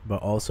like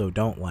but also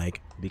don't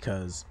like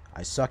because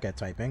I suck at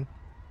typing.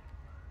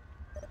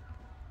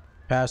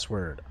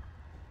 Password.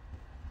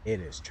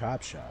 It is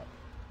chop shop.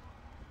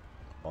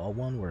 All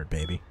one word,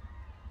 baby.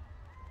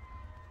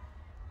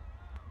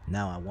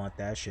 Now I want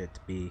that shit to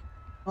be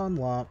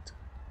unlocked.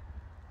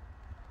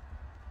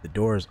 The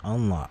door is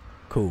unlocked.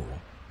 Cool.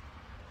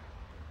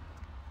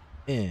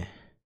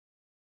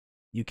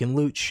 You can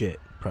loot shit.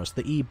 Press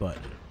the E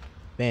button.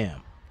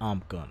 Bam.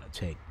 I'm gonna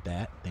take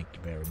that. Thank you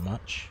very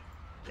much.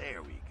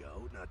 There we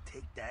go. Now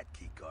take that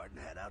keycard and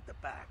head out the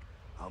back.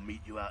 I'll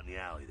meet you out in the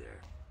alley there.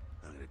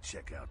 I'm gonna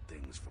check out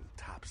things from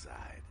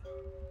topside.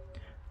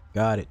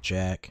 Got it,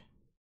 Jack.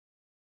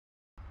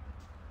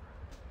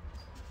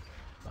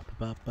 Ba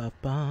ba ba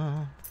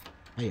ba.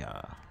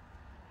 Hiya.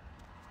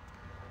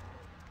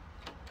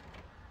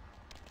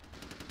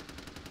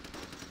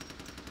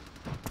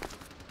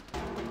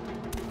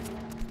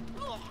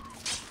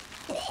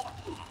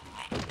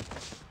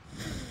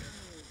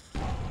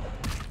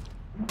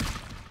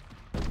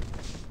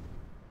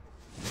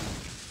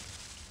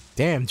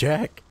 Damn,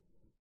 Jack.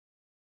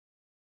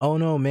 Oh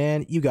no,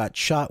 man, you got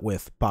shot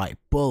with by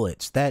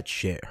bullets. That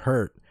shit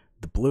hurt.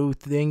 The blue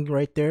thing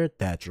right there,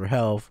 that's your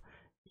health.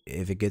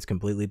 If it gets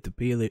completely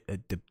depleted,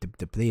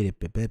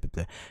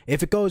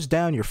 if it goes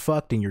down, you're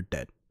fucked and you're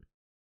dead.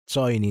 That's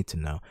all you need to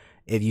know.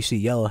 If you see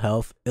yellow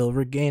health, it'll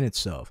regain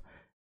itself.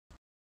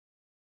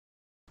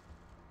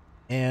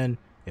 And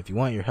if you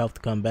want your health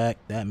to come back,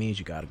 that means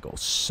you gotta go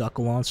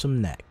suckle on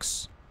some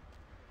necks.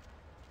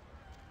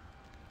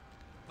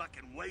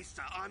 Fucking waste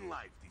of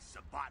unlife, these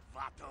Sabat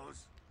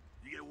Vatos.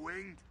 You get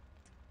winged?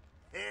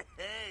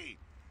 Hey,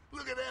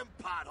 look at them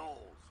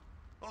potholes.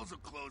 Those will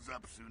close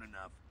up soon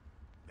enough.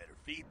 Better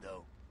feed,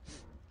 though.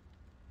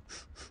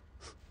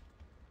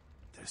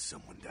 There's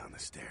someone down the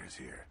stairs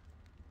here.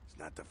 It's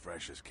not the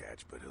freshest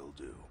catch, but he'll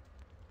do.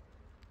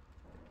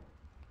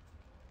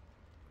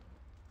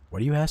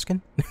 What are you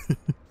asking?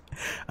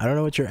 I don't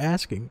know what you're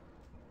asking.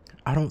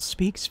 I don't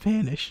speak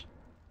Spanish.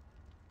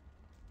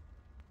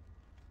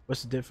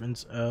 What's the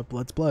difference?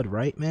 Blood's blood,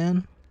 right,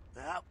 man?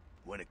 Now,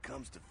 when it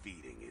comes to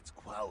feeding, it's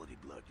quality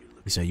blood you're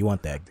looking for. So you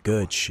want that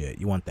good shit.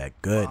 You want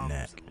that good Bombs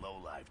neck. and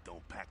lowlife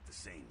don't pack the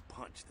same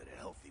punch that a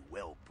healthy,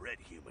 well-bred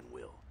human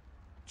will.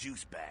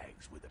 Juice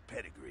bags with a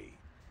pedigree.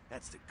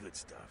 That's the good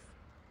stuff.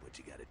 But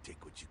you gotta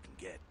take what you can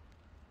get.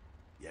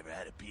 You ever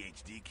had a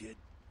PhD, kid?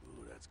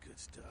 Ooh, that's good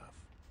stuff.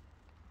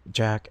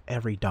 Jack,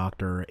 every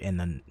doctor in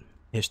the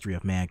history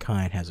of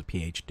mankind has a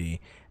PhD.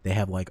 They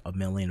have like a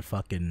million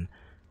fucking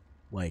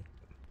like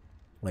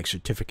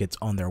certificates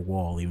on their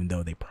wall, even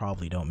though they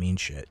probably don't mean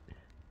shit.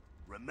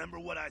 Remember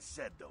what I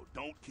said, though.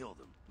 Don't kill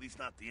them. At least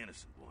not the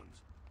innocent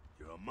ones.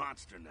 You're a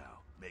monster now.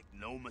 Make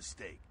no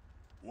mistake.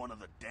 One of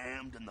the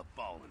damned and the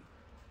fallen.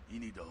 You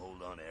need to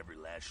hold on to every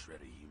last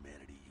shred of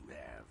humanity you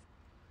have.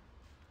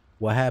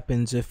 What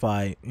happens if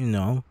I,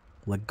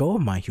 let go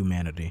of my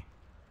humanity?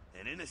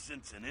 An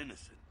innocent's an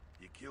innocent.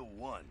 You kill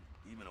one,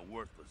 even a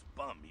worthless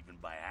bum, even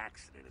by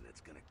accident, and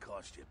it's gonna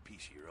cost you a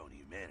piece of your own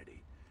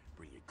humanity.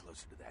 Bring you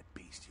closer to that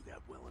beast you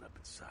got welling up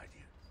inside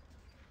you.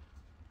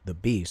 The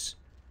beast?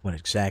 What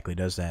exactly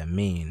does that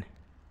mean?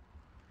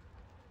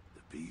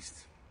 The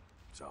beast?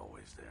 It's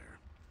always there,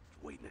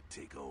 waiting to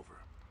take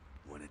over.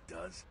 When it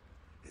does,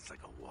 it's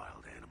like a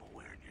wild animal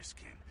wearing your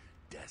skin.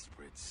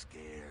 Desperate,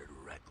 scared,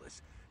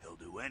 reckless. He'll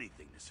do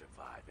anything to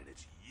survive, and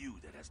it's you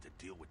that has to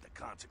deal with the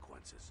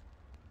consequences.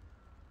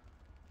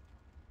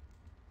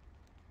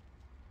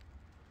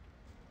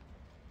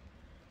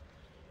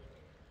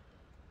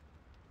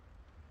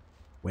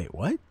 Wait,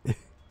 what?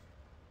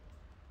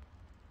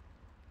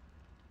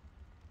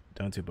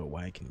 Don't do, but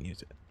why I can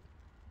use it.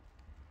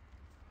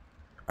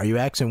 Are you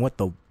asking what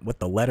the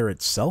letter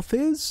itself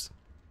is?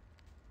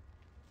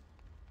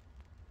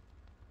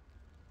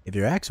 If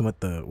you're asking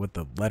what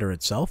the letter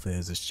itself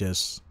is, it's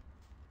just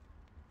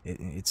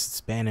it's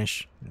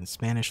Spanish. It's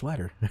Spanish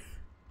letter.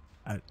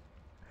 I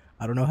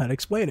don't know how to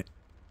explain it.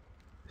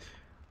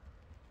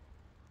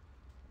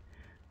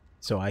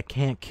 So I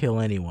can't kill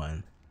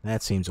anyone.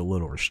 That seems a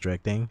little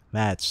restricting.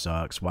 That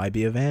sucks. Why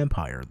be a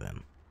vampire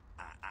then?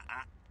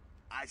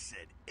 I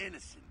said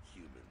innocent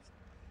humans.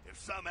 If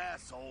some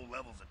asshole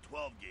levels a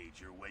 12 gauge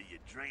your way, you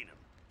drain him,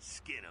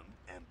 skin him,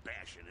 and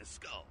bash in his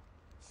skull.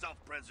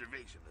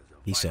 Self-preservation is a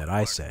He said, vital I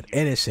part said, of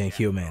human innocent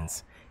after all.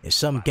 humans. If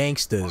some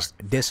gangsters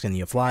dissing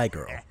your fly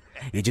girl,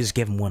 you just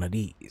give them one of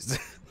these.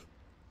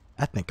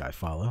 I think I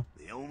follow.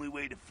 The only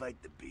way to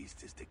fight the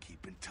beast is to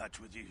keep in touch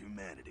with your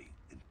humanity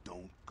and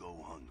don't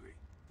go hungry.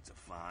 It's a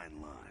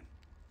fine line.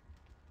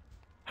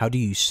 How do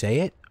you say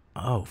it?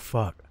 Oh,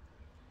 fuck.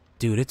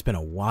 Dude, it's been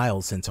a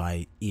while since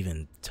I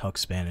even took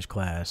Spanish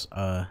class.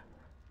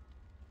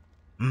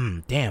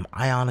 Damn,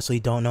 I honestly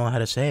don't know how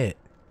to say it.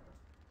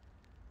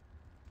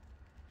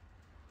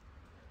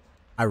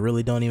 I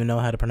really don't even know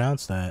how to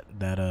pronounce that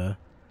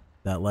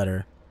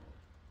letter.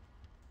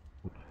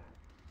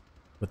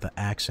 With the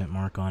accent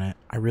mark on it.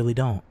 I really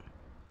don't.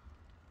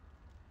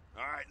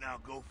 Alright, now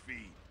go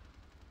feed.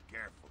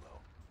 Careful,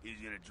 though. He's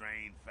gonna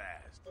drain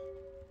fast.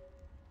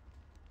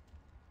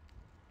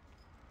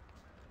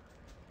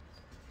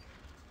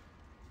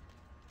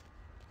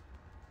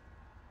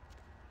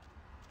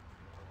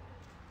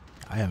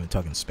 I haven't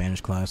taken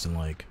Spanish class in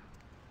like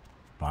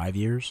 5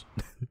 years.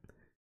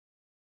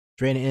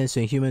 Draining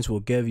innocent humans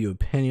will give you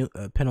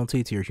a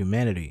penalty to your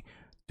humanity.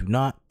 Do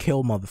not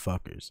kill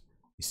motherfuckers.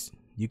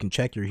 You can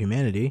check your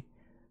humanity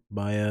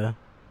by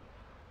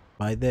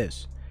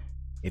this.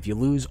 If you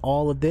lose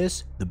all of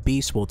this, the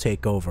beast will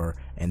take over,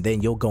 and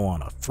then you'll go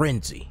on a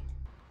frenzy.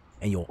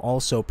 And you'll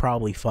also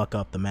probably fuck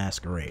up the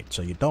Masquerade,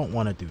 so you don't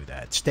want to do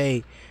that.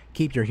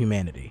 Keep your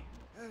humanity.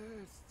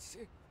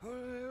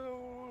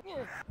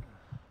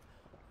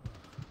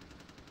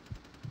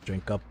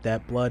 Drink up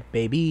that blood,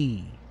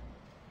 baby.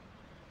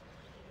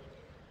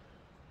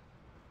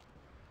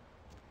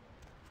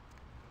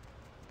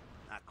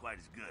 Not quite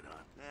as good, huh?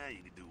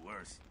 You could do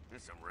worse.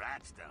 There's some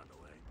rats down the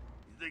way.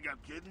 You think I'm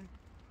kidding?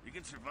 You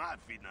can survive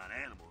feeding on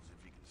animals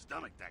if you can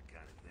stomach that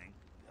kind of thing.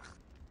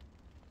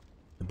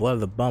 The blood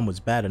of the bum was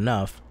bad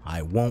enough.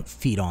 I won't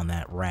feed on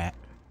that rat.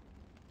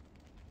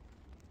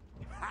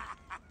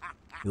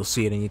 You'll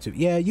see it in YouTube.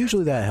 Yeah,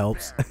 usually that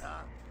helps. It's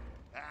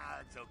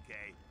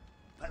okay.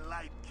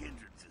 Polite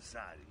kindred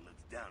society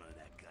looks down on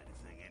that kind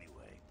of thing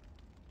anyway.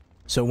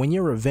 So when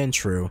you're a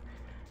Ventru,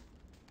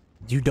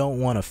 you don't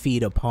want to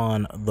feed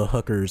upon the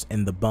hookers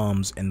and the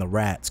bums and the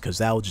rats, because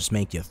that'll just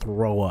make you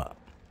throw up.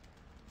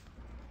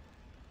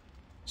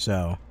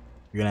 So,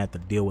 you're gonna have to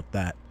deal with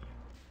that.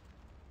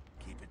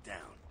 Keep it down.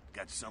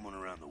 Got someone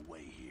around the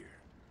way here.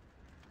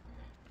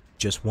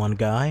 Just one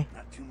guy?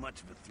 Not too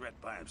much of a threat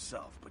by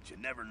himself, but you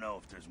never know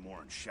if there's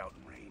more in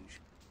shouting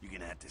range. You're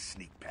gonna have to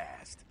sneak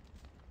past.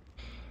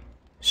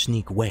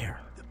 Sneak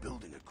where? The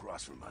building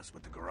across from us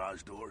with the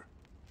garage door.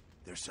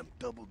 There's some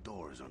double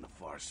doors on the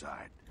far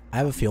side. I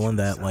have a feeling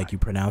that, like, you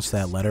pronounce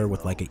that letter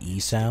with, like, an E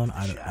sound.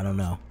 I don't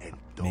know.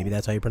 Maybe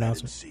that's how you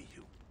pronounce it.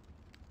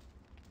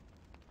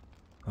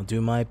 I'll do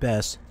my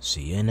best.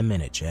 See you in a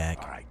minute,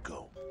 Jack. Alright,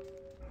 go.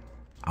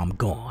 I'm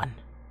gone.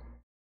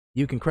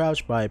 You can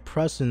crouch by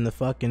pressing the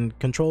fucking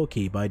control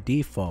key by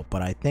default,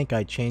 but I think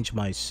I changed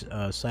my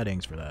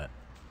settings for that,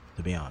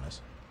 to be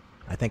honest.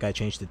 I think I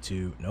changed it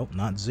to... Nope,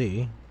 not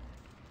Z.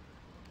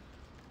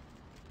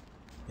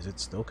 Is it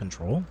still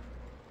control?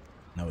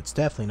 No, it's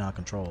definitely not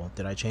control.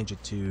 Did I change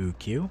it to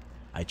Q?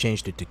 I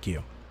changed it to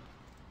Q.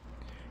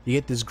 You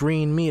get this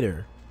green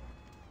meter.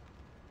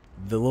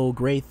 The little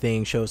gray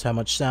thing shows how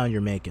much sound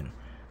you're making.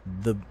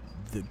 The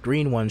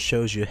green one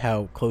shows you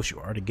how close you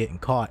are to getting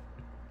caught.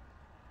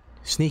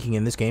 Sneaking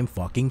in this game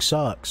fucking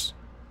sucks.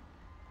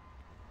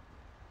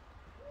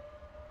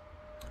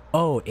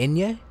 Oh,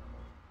 Inye?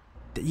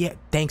 Yeah,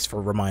 thanks for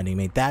reminding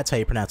me. That's how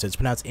you pronounce it. It's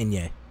pronounced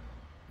Inye.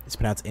 It's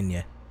pronounced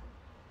Inye.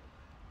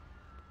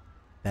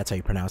 That's how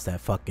you pronounce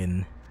that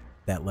fucking...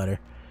 that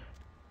letter.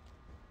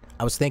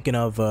 I was thinking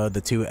of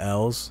the two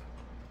L's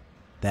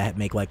that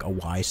make like a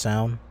Y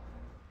sound.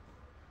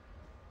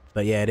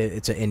 But yeah,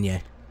 it's an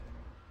Inye.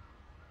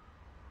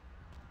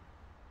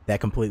 That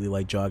completely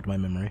like jogged my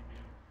memory.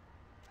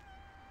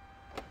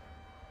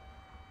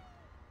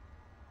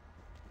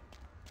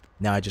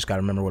 Now I just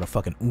gotta remember what a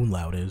fucking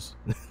umlaut is.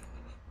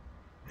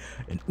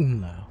 An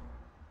umlaut.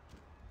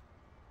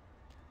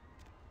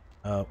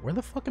 Where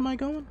the fuck am I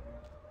going?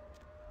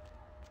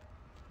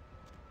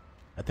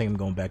 I think I'm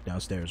going back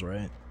downstairs,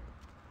 right?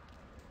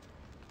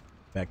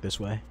 Back this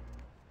way?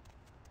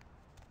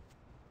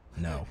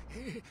 No.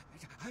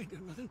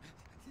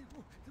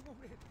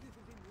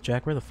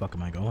 Jack, where the fuck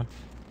am I going?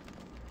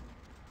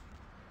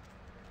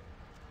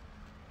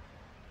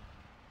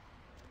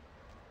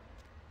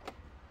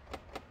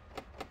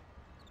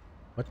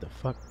 What the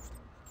fuck?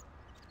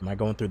 Am I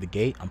going through the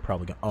gate? I'm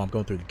probably going... Oh, I'm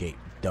going through the gate.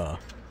 Duh.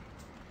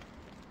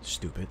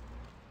 Stupid.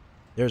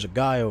 There's a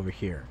guy over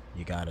here.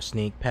 You gotta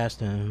sneak past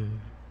him.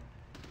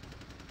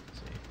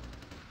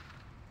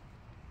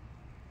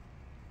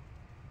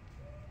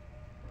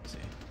 Let's see.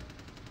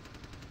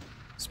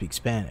 Speak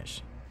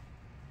Spanish.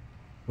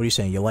 What are you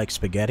saying? You like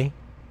spaghetti?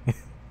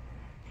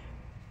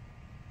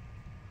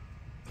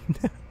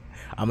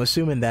 I'm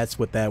assuming that's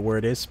what that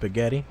word is.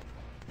 Spaghetti.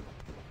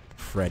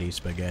 Freddy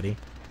Spaghetti.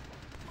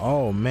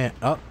 Oh man.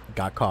 Oh,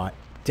 got caught.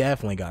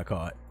 Definitely got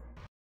caught.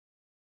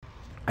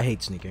 I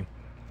hate sneaking.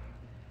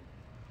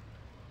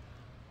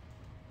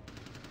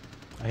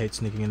 I hate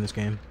sneaking in this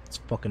game. It's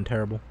fucking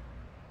terrible.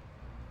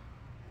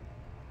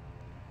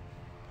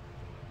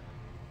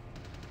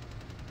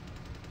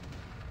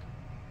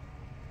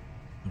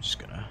 I'm just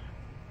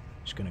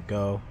gonna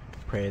go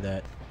pray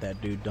that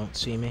that dude don't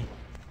see me.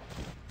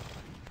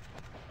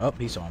 Oh,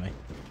 he saw me.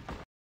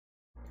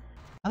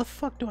 How the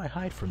fuck do I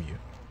hide from you?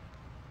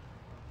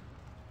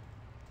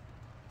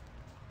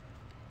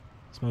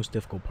 It's the most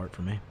difficult part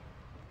for me.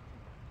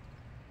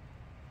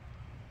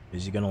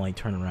 Is he gonna like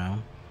turn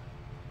around?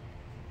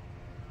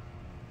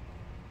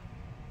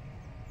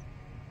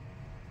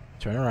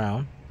 Turn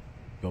around.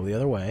 Go the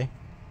other way.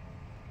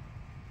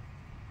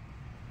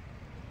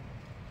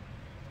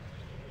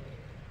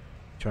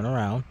 Turn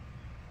around.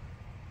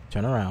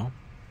 Turn around.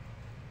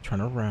 Turn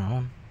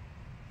around.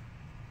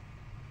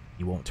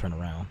 You won't turn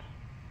around.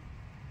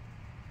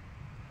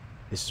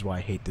 This is why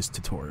I hate this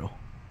tutorial.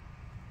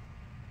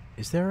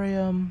 Is there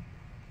a,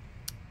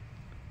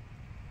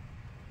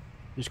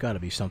 there's gotta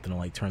be something to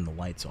like turn the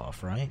lights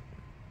off, right?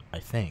 I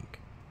think.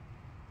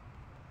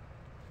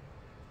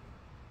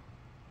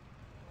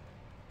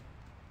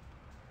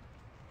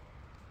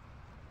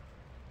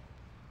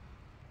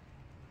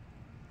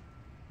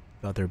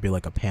 Thought there'd be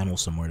like a panel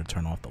somewhere to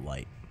turn off the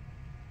light.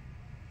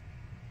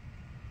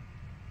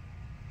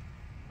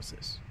 What's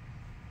this?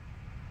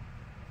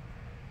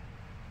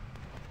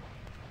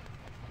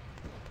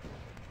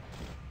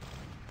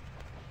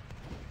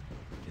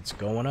 It's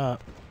going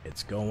up.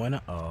 It's going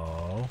up.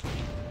 Oh.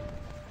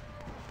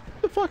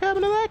 What the fuck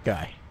happened to that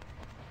guy?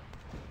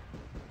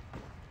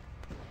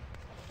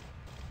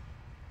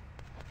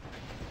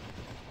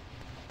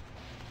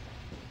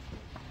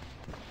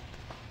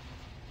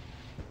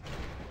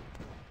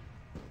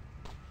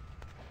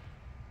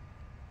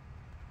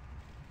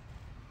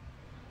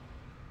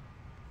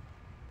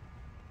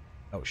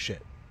 Oh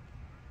shit.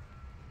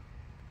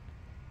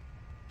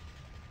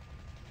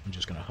 I'm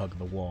just gonna hug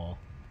the wall.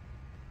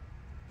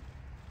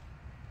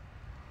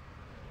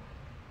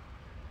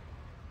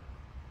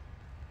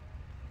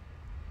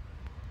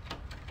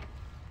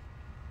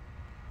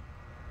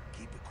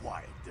 Keep it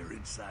quiet. They're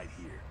inside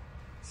here.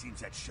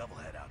 Seems that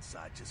shovelhead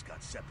outside just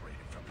got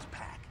separated from his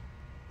pack.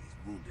 He's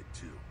wounded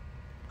too.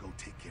 Go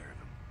take care of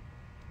him.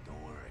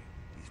 Don't worry.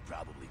 He's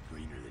probably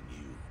greener than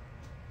you.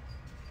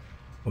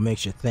 What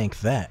makes you think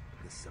that?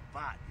 The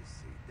Sabbat, you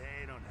see,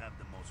 they don't have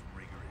the most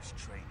rigorous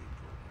training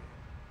program.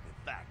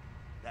 In fact,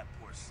 that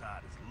poor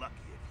sod is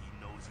lucky if he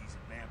knows he's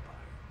a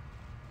vampire.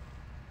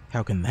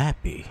 How can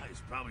that be?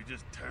 He's probably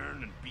just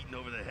turned and beaten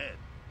over the head.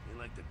 They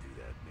like to do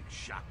that, make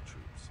shock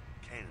troops,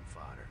 cannon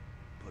fodder,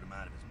 put him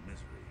out of his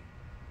misery.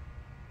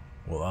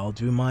 Well, I'll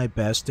do my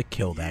best to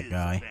kill that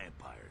guy. He is a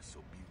vampire,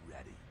 so be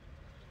ready.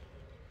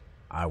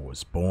 I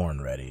was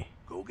born ready.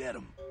 Go get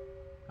him.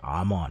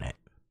 I'm on it.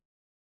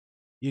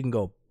 You can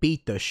go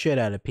beat the shit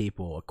out of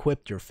people.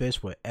 Equip your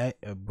fist with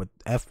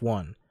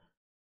F1.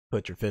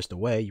 Put your fist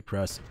away. You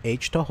press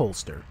H to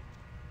holster.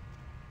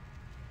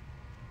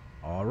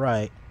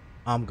 Alright.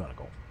 I'm gonna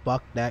go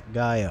fuck that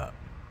guy up.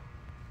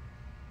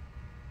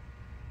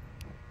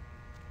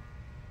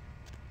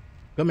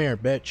 Come here,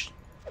 bitch.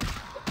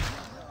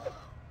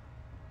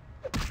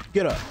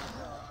 Get up.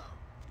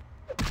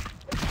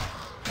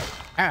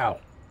 Ow.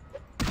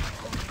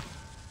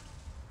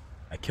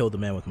 I killed the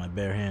man with my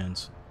bare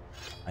hands.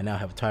 I now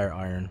have a tire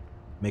iron.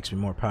 Makes me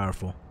more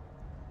powerful.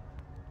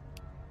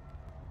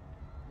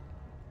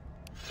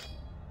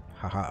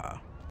 Haha.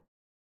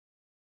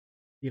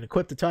 You can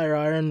equip the tire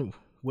iron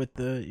with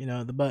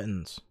the, the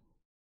buttons.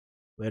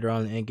 Later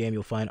on in the end game,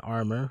 you'll find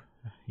armor.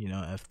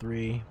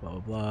 F3, blah, blah,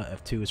 blah.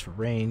 F2 is for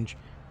range,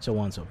 so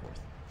on and so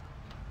forth.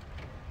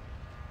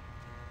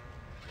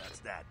 That's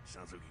that.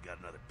 Sounds like you got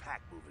another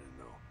pack moving in,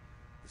 though.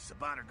 The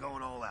Sabbat are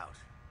going all out.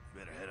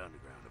 You better head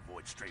underground,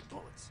 avoid stray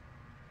bullets.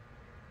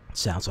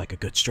 Sounds like a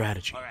good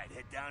strategy. All right,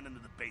 head down into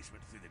the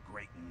basement through the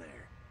grate in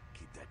there.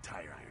 Keep that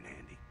tire iron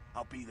handy.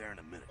 I'll be there in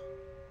a minute.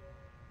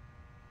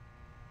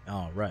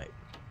 All right.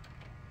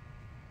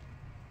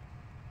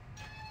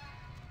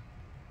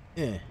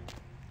 Yeah.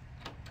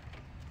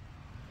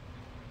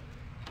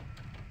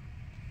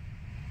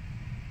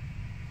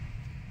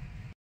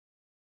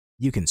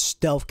 You can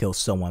stealth kill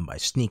someone by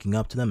sneaking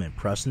up to them and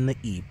pressing the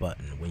E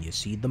button when you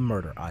see the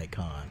murder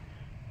icon.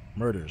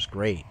 Murder's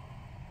great.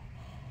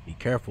 Be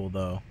careful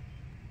though.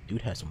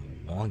 Dude has some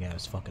long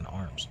ass fucking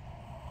arms.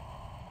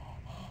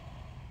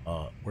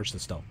 Where's the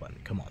stealth button?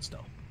 Come on,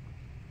 stealth.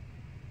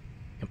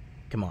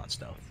 Come on,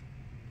 stealth.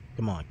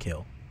 Come on,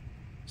 kill.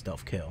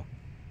 Stealth kill.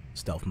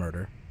 Stealth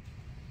murder.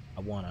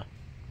 I wanna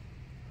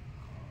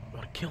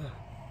kill him.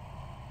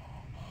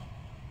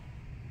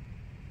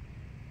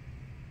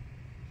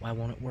 Why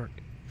won't it work?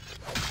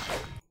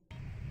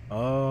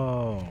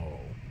 Oh.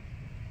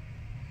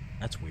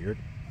 That's weird.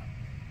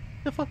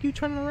 What the fuck are you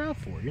turning around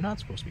for? You're not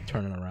supposed to be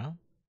turning around.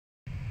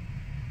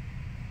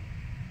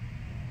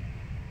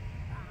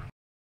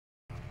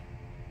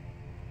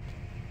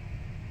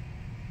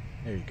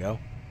 There you go.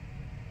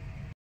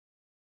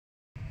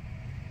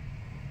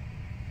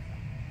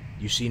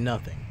 You see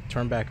nothing.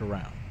 Turn back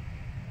around.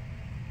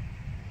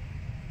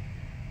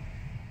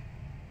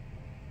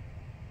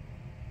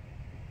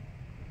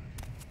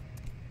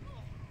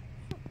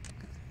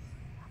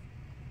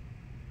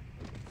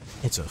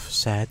 It's a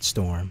sad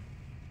storm.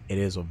 It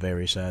is a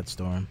very sad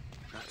storm.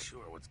 Not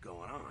sure what's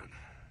going on.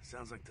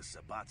 Sounds like the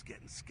Sabbat's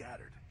getting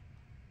scattered.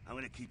 I'm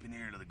gonna keep an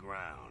ear to the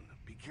ground.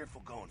 Be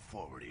careful going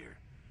forward here.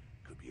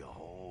 Could be a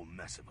whole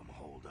mess of them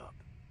holed up.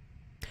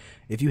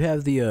 If you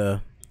have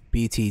the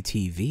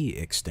BTTV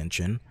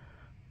extension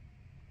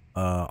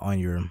on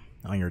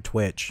your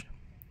Twitch,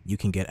 you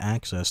can get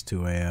access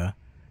to a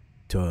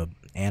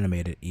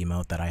animated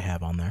emote that I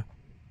have on there.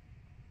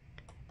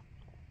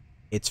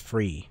 It's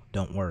free,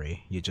 don't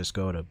worry. You just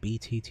go to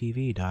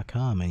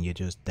bttv.com and you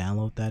just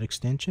download that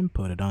extension,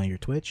 put it on your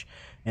Twitch,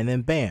 and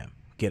then bam,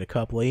 get a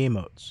couple of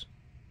emotes.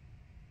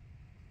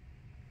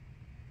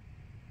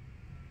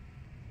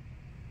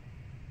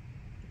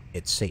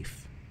 It's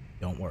safe.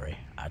 Don't worry.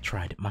 I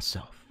tried it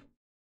myself.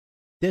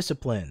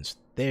 Disciplines.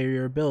 They're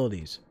your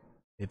abilities.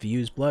 If you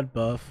use blood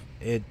buff,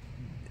 it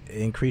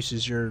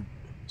increases your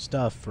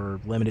stuff for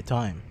limited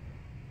time.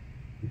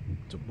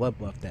 So blood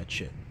buff that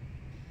shit.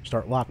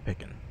 Start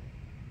lockpicking.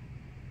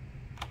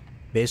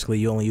 Basically,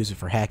 you only use it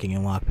for hacking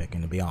and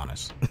lockpicking, to be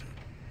honest.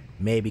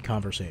 Maybe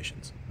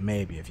conversations.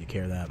 Maybe, if you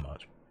care that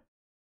much.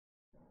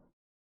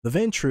 The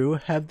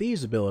Ventru have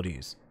these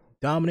abilities.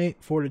 Dominate,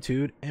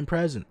 Fortitude, and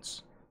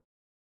Presence.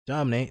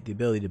 Dominate, the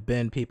ability to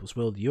bend people's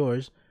will to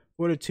yours.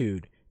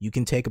 Fortitude, you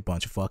can take a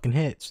bunch of fucking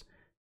hits.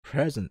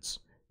 Presence,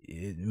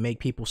 make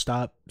people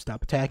stop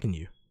attacking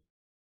you.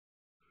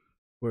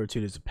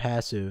 Fortitude is a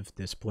passive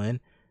discipline.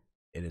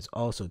 It is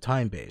also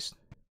time-based.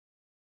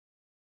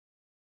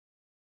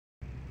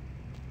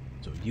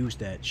 So use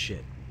that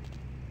shit.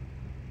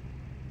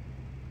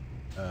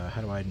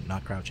 How do I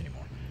not crouch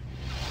anymore?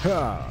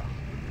 Ha!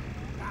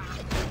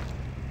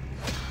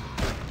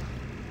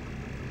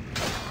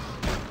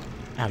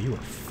 Ow, you were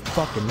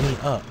fucking me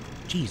up.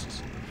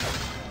 Jesus.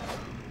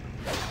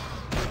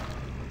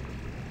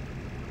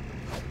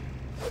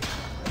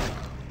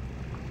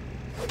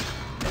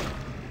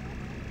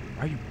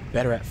 Are you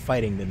better at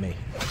fighting than me?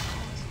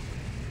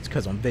 It's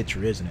because I'm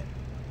Vitcher, isn't it?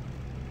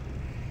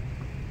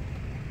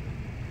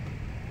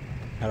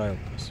 How do I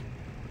open this?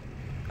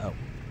 Oh.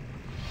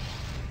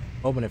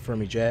 Open it for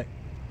me, Jack.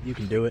 You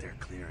can do it. They're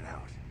clearing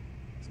out.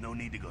 There's no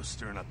need to go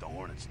stirring up the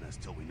hornet's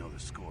nest till we know the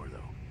score, though.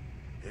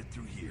 Head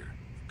through here.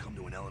 Come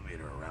to an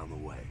elevator around the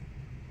way.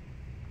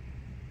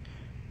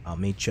 I'll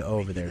meet you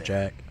over there,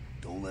 Jack.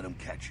 Don't let them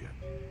catch you.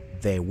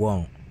 They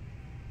won't.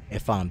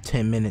 If I'm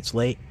 10 minutes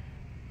late,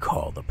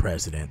 call the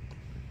president.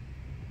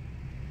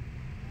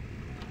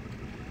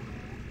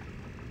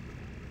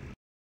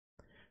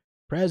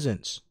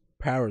 Presence.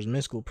 Powers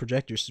mystical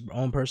project your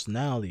own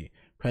personality.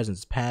 Presence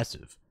is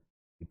passive.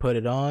 You put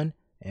it on,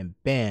 and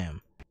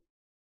bam.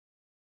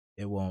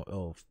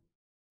 It'll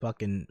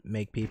fucking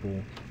make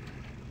people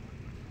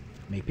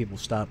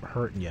stop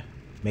hurting you.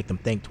 Make them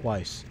think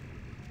twice.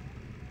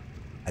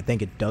 I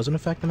think it doesn't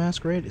affect the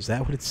Masquerade. Is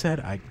that what it said?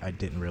 I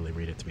didn't really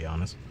read it, to be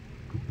honest.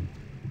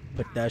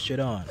 Put that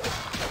shit on.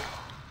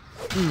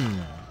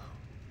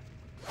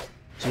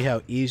 See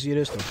how easy it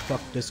is to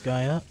fuck this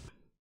guy up?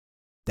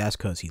 That's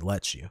because he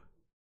lets you.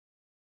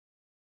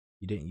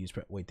 You didn't use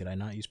wait, did I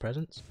not use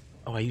presence?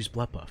 Oh, I used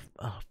blood buff.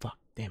 Oh, fuck.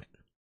 Damn it.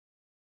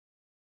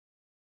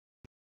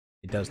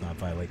 It does not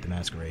violate the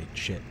Masquerade.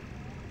 Shit.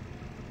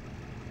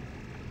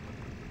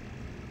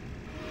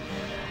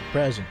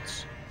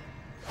 Presence.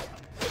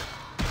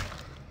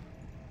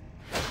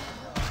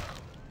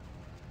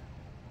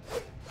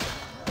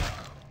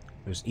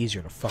 It was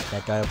easier to fuck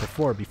that guy up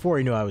before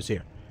he knew I was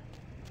here.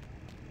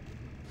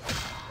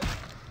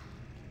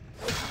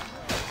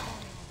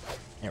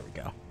 There we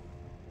go.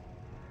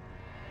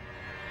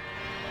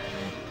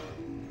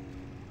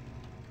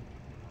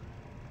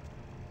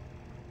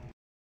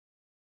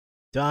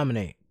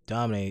 Dominate.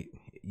 Dominate,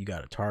 you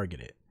gotta target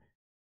it.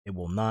 It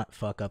will not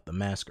fuck up the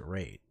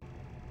Masquerade.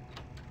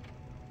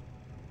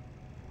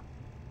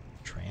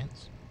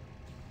 Trance?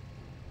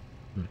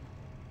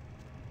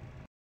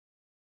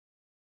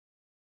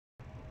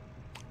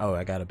 Oh,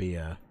 I gotta be,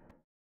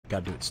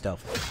 gotta do it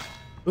stealthily.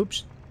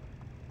 Oops.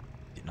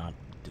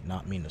 Did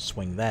not mean to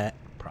swing that.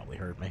 Probably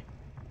hurt me.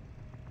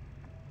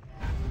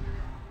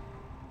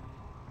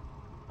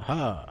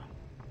 Aha!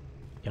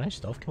 Can I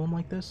stealth kill him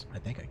like this? I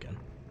think I can.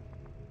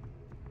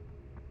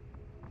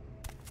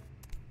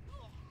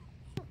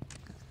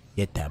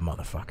 Get that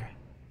motherfucker.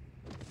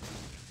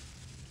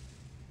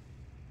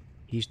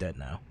 He's dead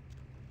now.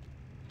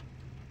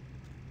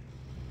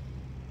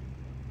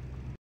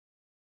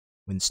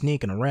 When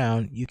sneaking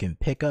around, you can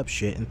pick up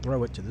shit and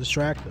throw it to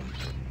distract them.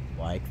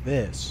 Like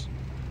this.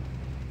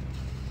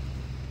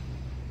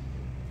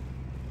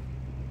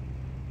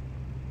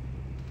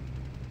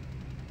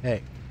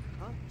 Hey.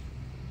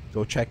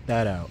 Go check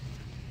that out.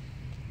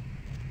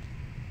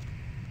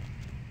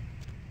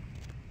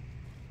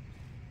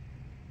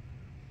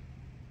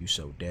 You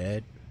so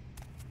dead.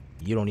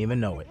 You don't even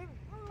know it.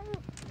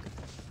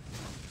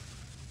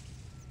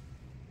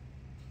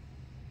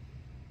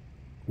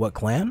 What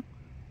clan?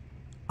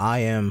 I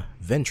am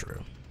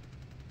Ventru.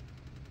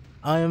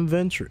 I am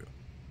Ventru.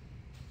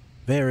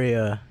 Very,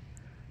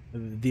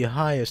 the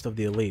highest of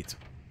the elite.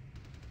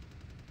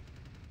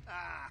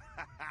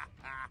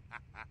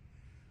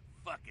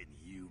 fucking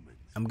humans.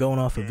 I'm going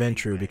off of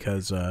Ventru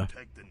because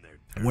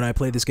when I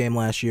played this game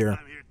last year,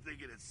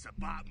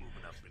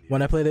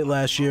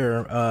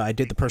 I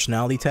did the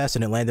personality test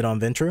and it landed on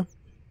Ventru.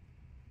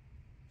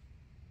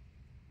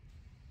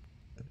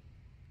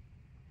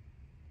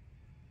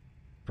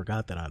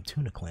 Forgot that I'm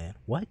Tuna Clan.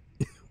 What?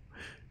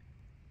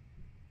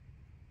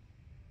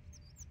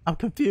 I'm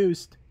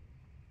confused.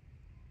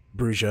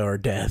 Bruja or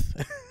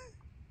death.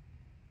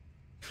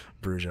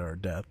 Bruja or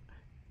death.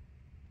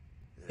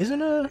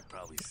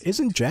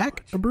 Isn't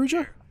Jack a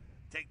Bruja?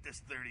 Take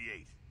this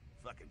 38.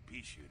 Fucking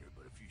pea shooter,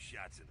 but a few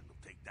shots in it will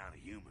take down a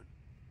human.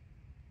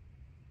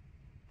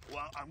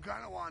 Well, I'm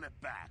gonna want it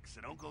back,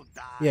 so don't go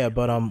die. Yeah,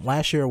 but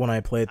last year when I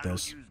played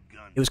this,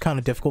 it was kind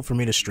of difficult for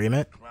me to stream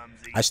it.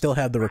 I still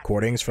have the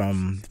recordings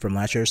from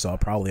last year, so I'll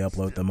probably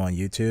upload them on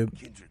YouTube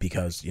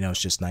because, you know, it's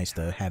just nice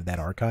to have that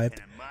archived.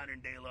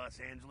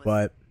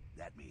 But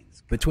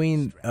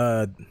between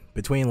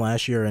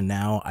last year and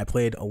now, I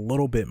played a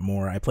little bit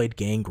more. I played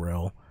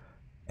Gangrel,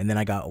 and then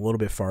I got a little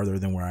bit farther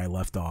than where I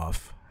left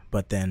off.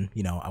 But then,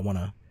 you know, I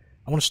wanna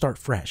start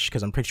fresh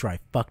because I'm pretty sure I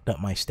fucked up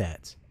my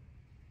stats.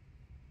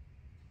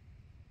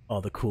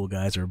 All the cool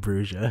guys are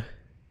Bruja.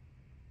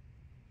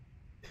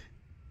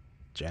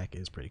 Jack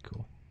is pretty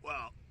cool.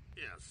 Well,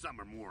 yeah, some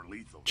are more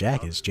lethal.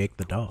 Jack is Jake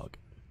the dog.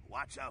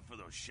 Watch out for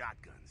those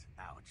shotguns.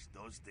 Ouch,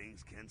 those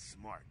things can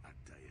smart, I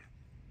tell you.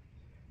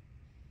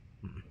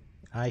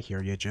 I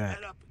hear you, Jack.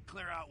 Head up and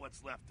clear out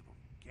what's left of them.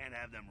 Can't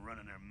have them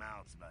running their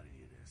mouths about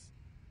any of this.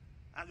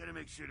 I'm gonna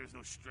make sure there's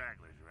no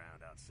stragglers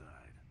around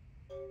outside.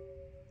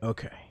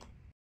 Okay.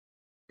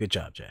 Good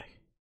job, Jack.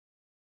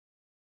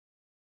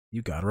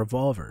 You got a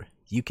revolver.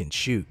 You can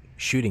shoot.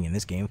 Shooting in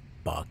this game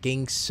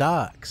fucking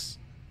sucks.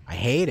 I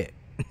hate it.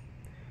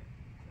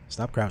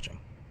 Stop crouching.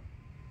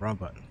 Wrong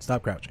button.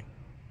 Stop crouching.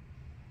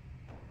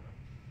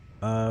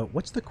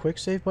 What's the quick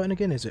save button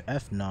again? Is it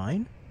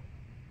F9?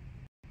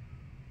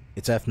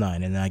 It's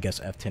F9, and then I guess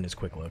F10 is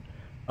quick load.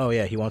 Oh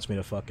yeah, he wants me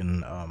to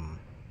fucking,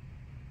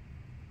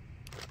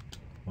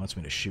 wants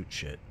me to shoot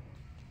shit.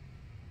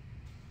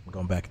 I'm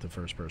going back to the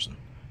first person.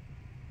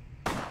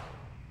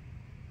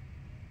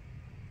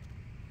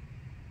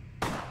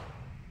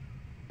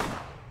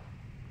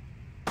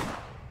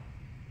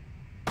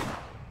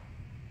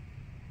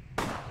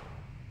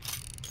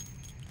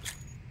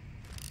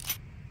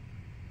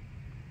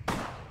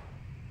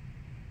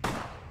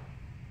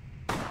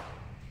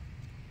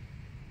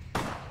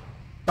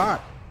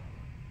 Fuck.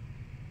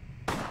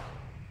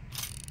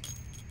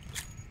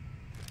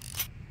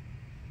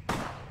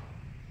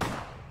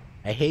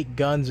 I hate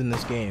guns in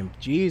this game.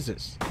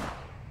 Jesus.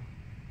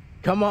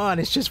 Come on,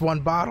 it's just one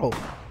bottle.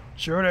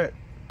 Shoot it.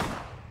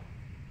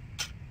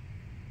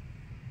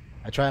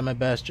 I tried my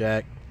best,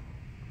 Jack.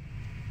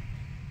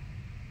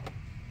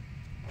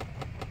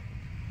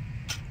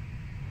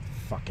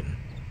 Fucking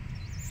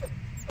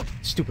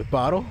stupid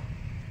bottle.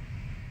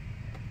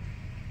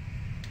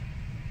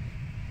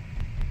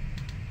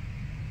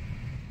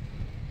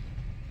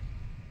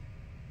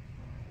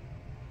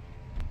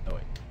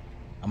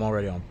 I'm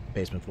already on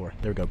basement floor.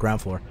 There we go, ground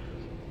floor.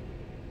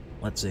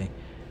 Let's see.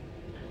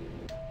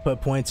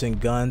 Put points in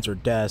guns or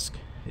desk.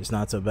 It's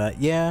not so bad.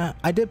 Yeah,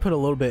 I did put a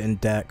little bit in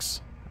dex.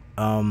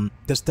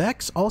 Does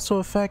dex also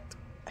affect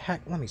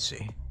hack? Let me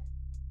see.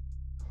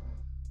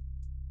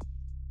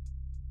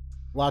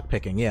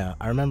 Lockpicking, yeah.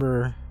 I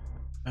remember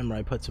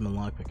I put some in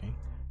lockpicking.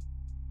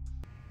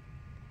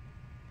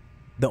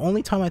 The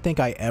only time I think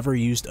I ever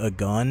used a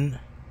gun,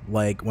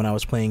 like when I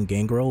was playing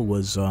Gangrel,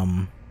 was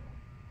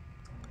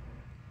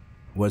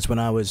when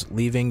I was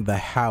leaving the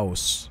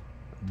house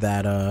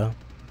that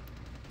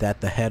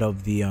the head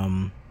of the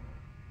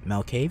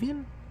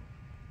Malkavian?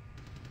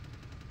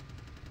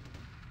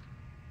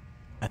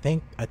 I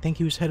think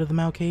he was head of the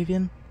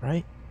Malkavian,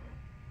 right?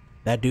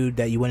 That dude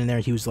that you went in there,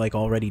 he was like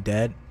already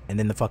dead, and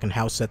then the fucking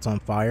house sets on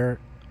fire.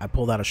 I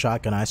pulled out a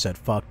shotgun, I said,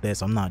 fuck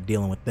this, I'm not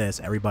dealing with this.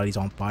 Everybody's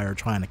on fire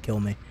trying to kill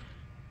me.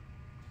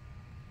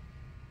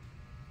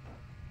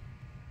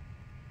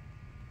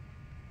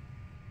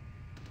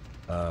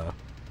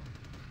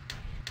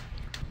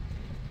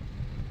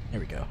 There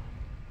we go.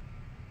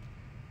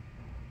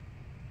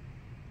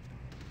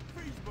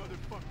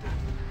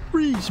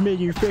 Freeze,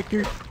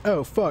 motherfucker!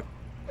 Oh, fuck.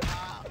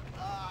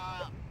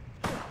 Oh,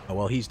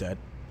 well, he's dead.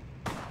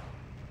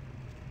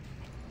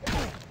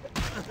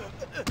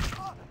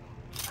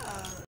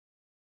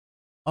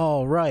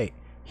 Alright,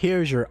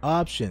 here's your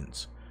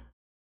options.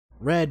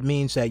 Red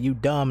means that you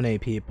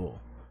dominate people.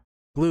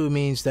 Blue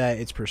means that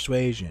it's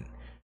persuasion.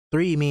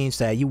 3 means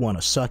that you want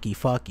a sucky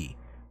fucky.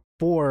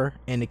 4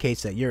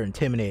 indicates that you're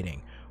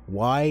intimidating.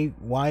 Why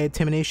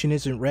intimidation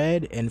isn't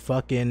red and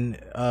fucking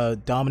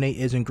dominate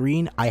isn't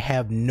green, I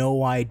have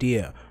no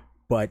idea.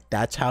 But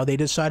that's how they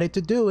decided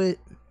to do it.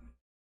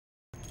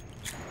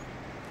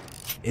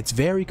 It's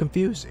very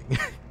confusing.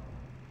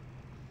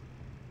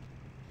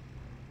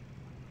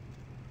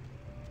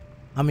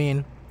 I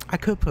mean, I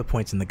could put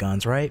points in the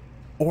guns, right?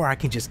 Or I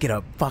can just get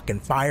a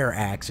fucking fire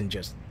axe and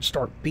just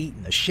start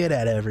beating the shit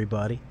out of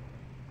everybody.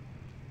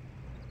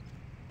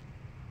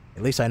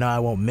 At least I know I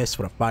won't miss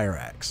with a fire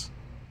axe.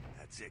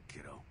 That's it,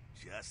 kiddo.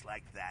 Just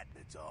like that,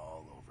 and it's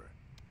all over.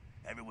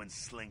 Everyone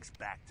slinks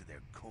back to their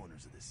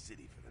corners of the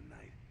city for the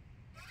night.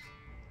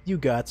 You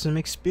got some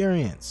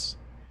experience.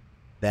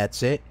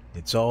 That's it?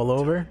 It's all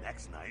over? The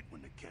next night,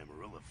 when the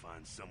Camarilla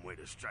finds some way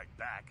to strike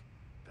back,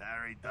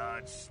 parry,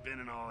 dodge, spin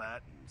and all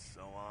that, and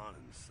so on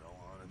and so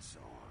on and so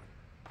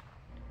on.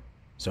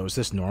 So is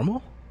this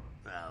normal?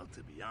 Well,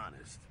 to be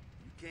honest,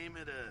 you came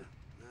at an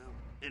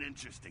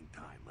interesting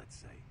time, let's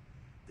say.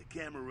 The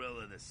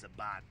Camarilla, the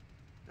Sabbat.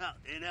 Now,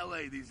 in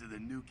LA, these are the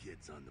new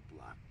kids on the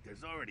block.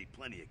 There's already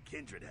plenty of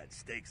kindred had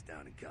stakes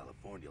down in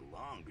California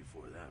long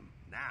before them.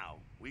 Now,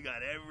 we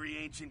got every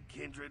ancient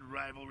kindred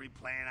rivalry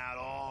playing out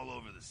all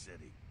over the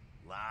city.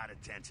 A lot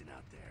of tension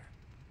out there.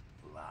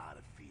 A lot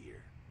of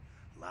fear.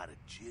 A lot of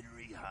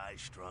jittery,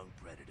 high-strung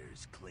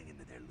predators clinging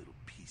to their little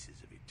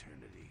pieces of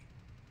eternity.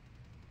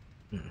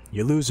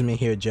 You're losing me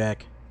here,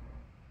 Jack.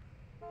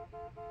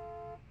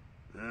 Oh,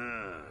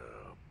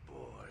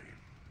 boy.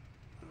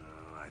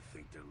 Oh, I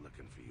think they're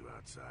looking for you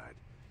outside.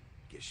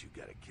 Guess you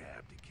got a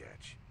cab to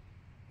catch.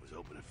 Was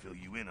hoping to fill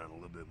you in on a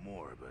little bit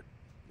more, but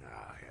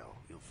hell,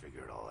 you'll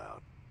figure it all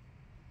out.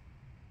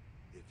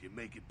 If you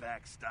make it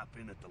back, stop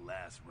in at the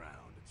last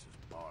round. It's this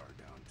bar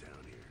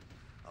downtown here.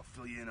 I'll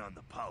fill you in on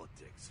the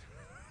politics.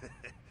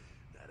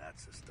 Now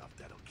that's the stuff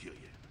that'll kill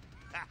you.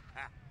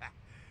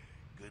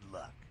 Good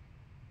luck.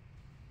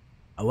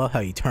 I love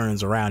how he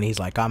turns around. He's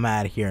like, I'm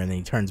out of here. And then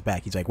he turns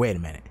back. He's like, wait a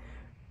minute.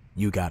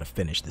 You gotta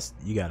finish this.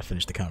 You gotta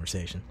finish the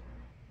conversation.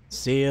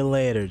 See you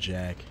later,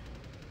 Jack.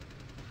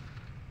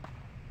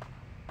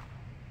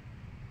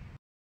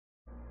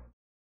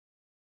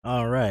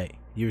 Alright.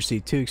 You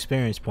received 2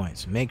 experience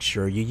points. Make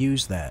sure you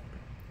use that.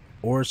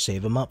 Or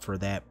save them up for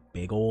that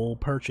big ol'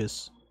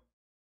 purchase.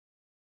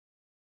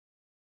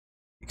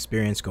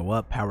 Experience go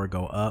up. Power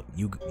go up.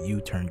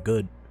 You turn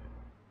good.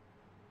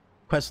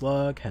 Quest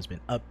log has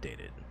been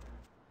updated.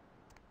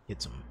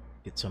 Get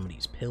some of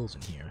these pills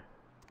in here.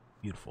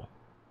 Beautiful.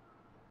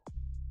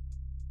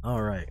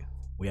 Alright,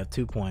 we have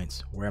 2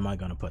 points. Where am I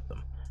gonna put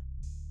them?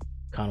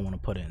 Kinda wanna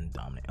put it in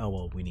Dominate. Oh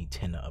well, we need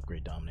 10 to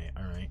upgrade Dominate.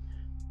 Alright.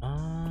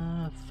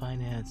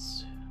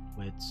 Finance,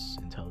 Wits,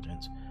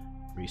 Intelligence,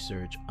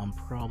 Research. I'm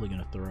probably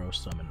gonna throw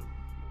some in.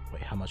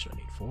 Wait, how much do I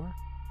need? 4?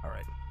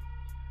 Alright.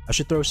 I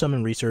should throw some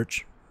in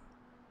Research.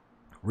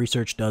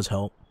 Research does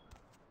help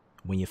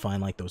when you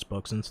find like those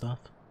books and stuff.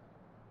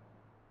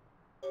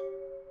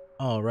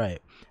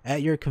 Alright.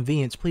 At your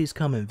convenience, please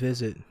come and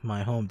visit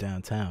my home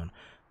downtown.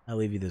 I'll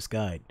leave you this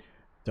guide.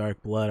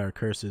 Dark blood are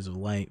curses of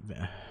light.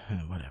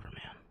 Whatever,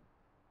 man.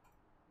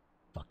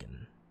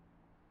 Fucking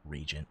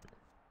Regent.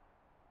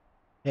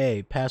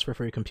 Hey, password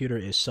for your computer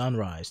is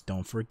Sunrise.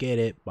 Don't forget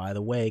it. By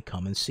the way,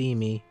 come and see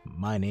me.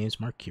 My name's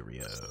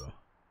Mercurio.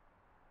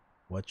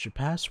 What's your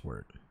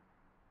password?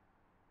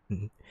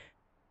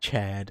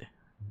 Chad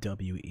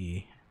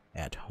WE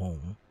at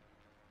home.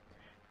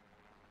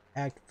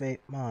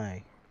 Activate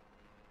my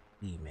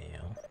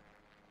email.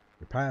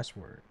 Your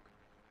password.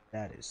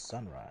 That is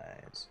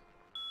Sunrise.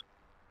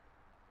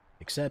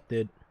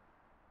 Accepted.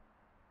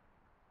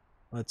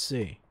 Let's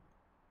see.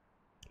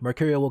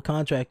 Mercurio will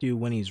contact you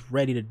when he's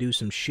ready to do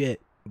some shit.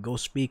 Go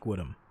speak with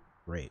him.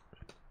 Great.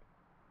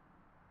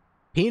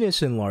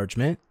 Penis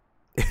enlargement.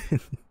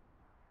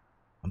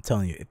 I'm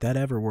telling you, if that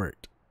ever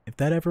worked,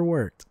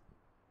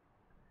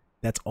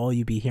 that's all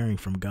you'd be hearing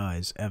from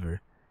guys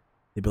ever.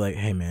 They'd be like,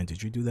 hey man,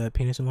 did you do that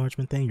penis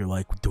enlargement thing? You're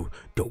like,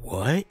 the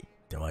what?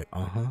 They're like,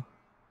 uh-huh.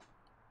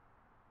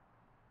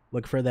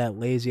 Look for that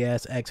lazy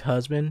ass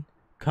ex-husband?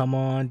 Come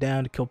on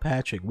down to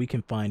Kilpatrick. We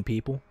can find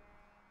people.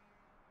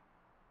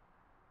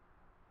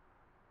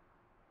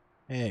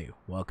 Hey,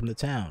 welcome to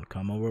town.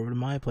 Come over to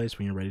my place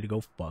when you're ready to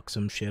go fuck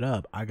some shit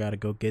up. I gotta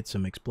go get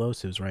some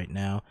explosives right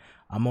now.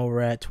 I'm over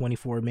at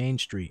 24 Main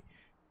Street.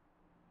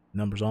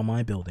 Numbers on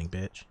my building,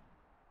 bitch.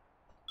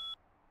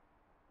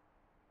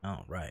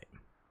 Alright.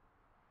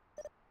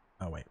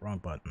 Oh wait, wrong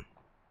button.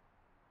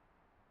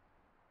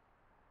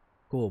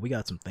 Cool, we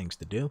got some things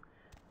to do.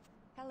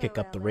 Hello, Kick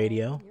up the LA.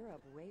 radio. You're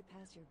up way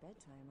past your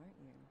bedtime, aren't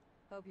you?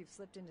 Hope you've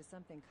slipped into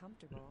something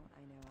comfortable. I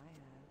know I have.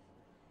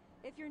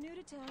 If you're new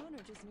to town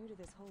or just new to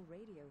this whole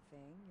radio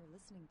thing, you're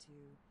listening to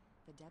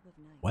The Depth of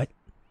Night. What?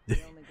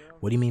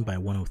 What do you mean by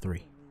 103?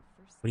 What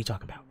are you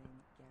talking about?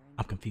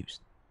 I'm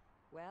confused.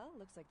 Well,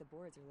 looks like the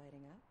boards are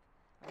lighting up.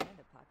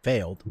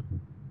 Failed.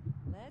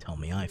 Tell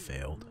me I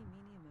failed.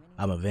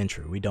 I'm a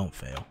venture. We don't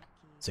fail.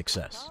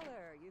 Success.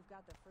 Caller, you've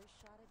got the first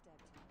shot at dead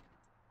time.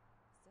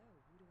 So,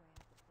 who do I have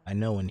to play? I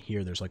know in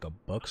here there's like a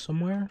book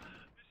somewhere.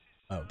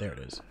 Oh, there it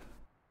is.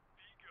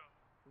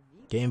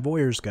 Game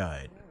Voyeurs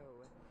Guide.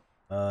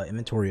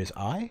 Inventory is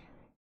I?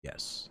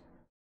 Yes.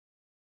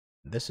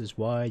 This is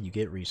why you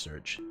get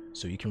research,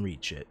 so you can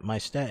read shit. My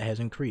stat has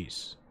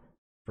increased.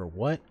 For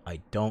what? I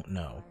don't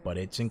know, but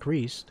it's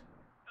increased.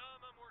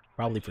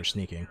 Probably for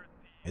sneaking.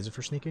 Is it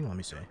for sneaking? Let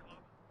me see.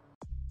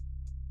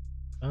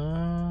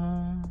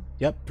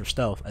 Yep, for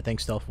stealth. I think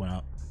stealth went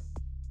up.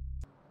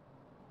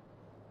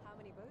 How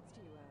many boats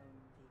do you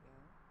own, Vigo?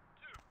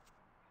 2.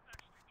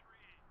 Actually 3.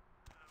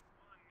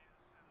 One is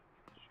in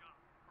the shop.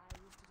 I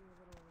used to do a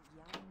little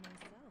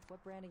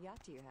What brand of yacht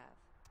do you have?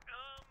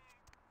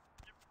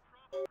 You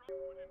probably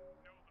wouldn't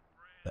know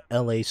the brand.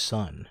 The LA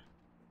Sun.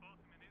 Bought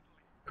them in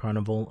Italy.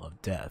 Carnival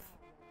of Death.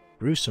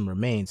 Gruesome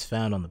remains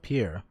found on the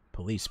pier.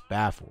 Police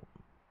baffled.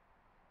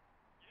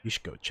 You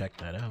should go check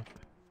that out.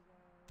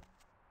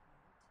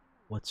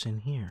 What's in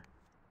here?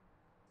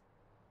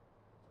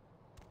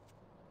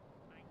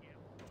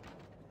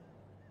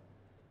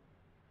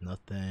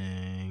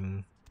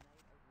 Nothing.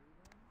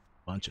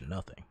 Bunch of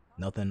nothing.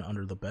 Nothing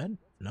under the bed?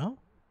 No?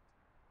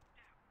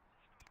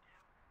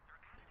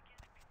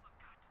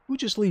 Who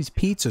just leaves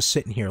pizza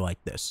sitting here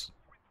like this?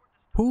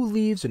 Who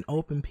leaves an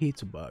open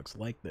pizza box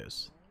like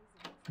this?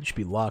 You should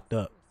be locked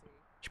up. You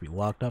should be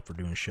locked up for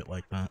doing shit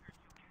like that.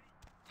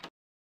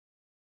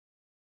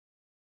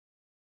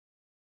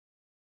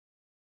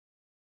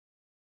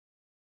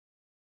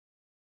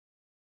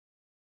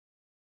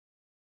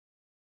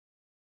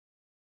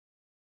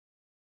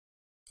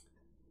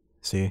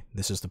 See,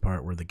 this is the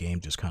part where the game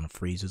just kind of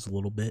freezes a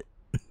little bit.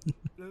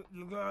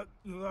 You got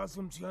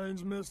some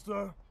change,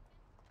 mister?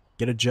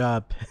 Get a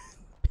job,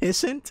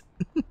 pissant.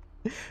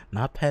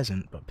 Not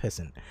peasant, but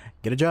pissant.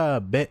 Get a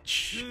job, bitch.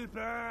 Cheap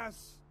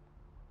ass.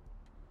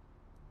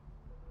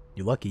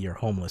 You're lucky you're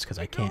homeless, because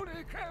I can't.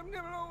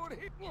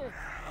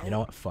 You know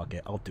what? Fuck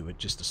it. I'll do it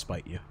just to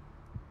spite you.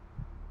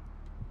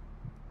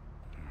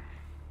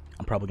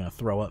 I'm probably gonna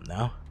throw up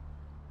now.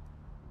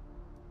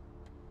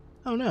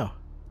 Oh no.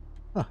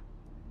 Huh.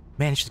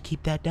 Managed to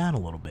keep that down a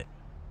little bit.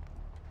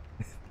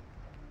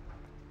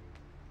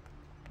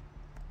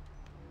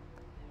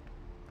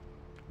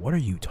 What are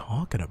you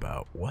talking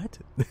about? What?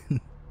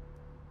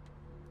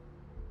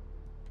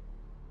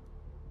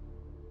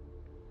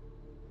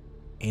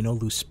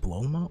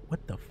 Anolusploma?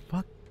 What the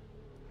fuck?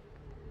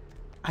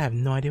 I have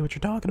no idea what you're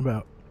talking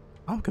about.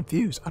 I'm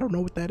confused. I don't know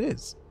what that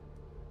is.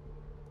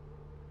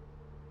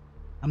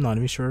 I'm not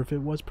even sure if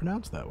it was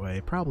pronounced that way.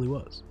 It probably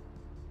was.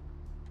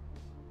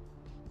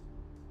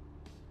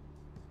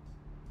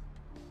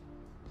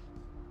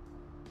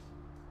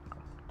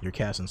 You're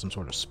casting some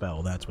sort of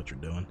spell. That's what you're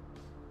doing.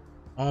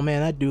 Oh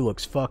man, that dude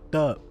looks fucked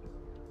up.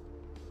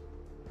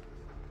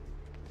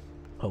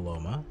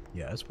 Paloma?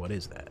 Yes, what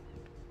is that?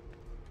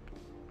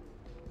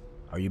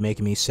 Are you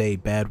making me say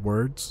bad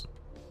words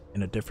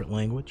in a different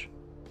language?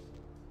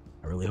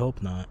 I really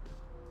hope not.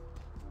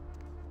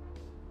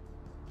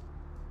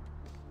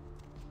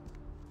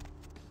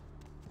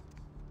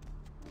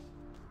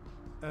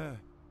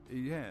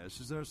 Yes,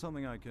 is there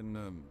something I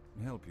can,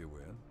 help you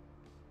with?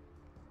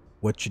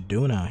 What you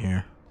doing out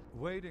here?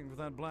 Waiting for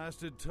that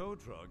blasted tow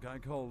truck I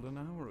called an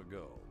hour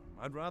ago.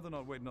 I'd rather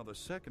not wait another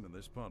second in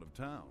this part of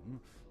town,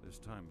 this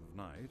time of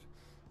night.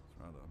 It's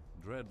rather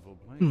dreadful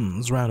place.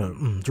 It's rather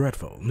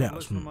dreadful. Yes.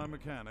 Listen to my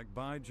mechanic,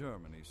 by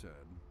German, he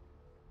said.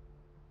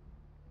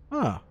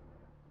 Huh.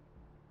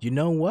 You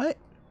know what?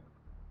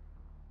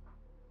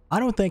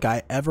 I don't think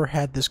I ever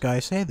had this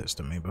guy say this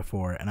to me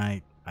before, and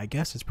I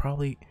guess it's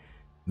probably...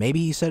 Maybe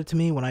he said it to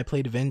me when I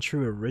played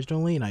Ventrue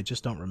originally, and I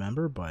just don't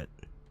remember, but...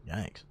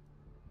 Yikes.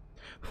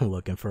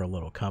 Looking for a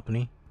little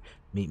company?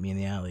 Meet me in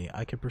the alley.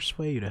 I could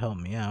persuade you to help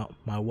me out.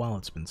 My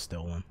wallet's been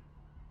stolen.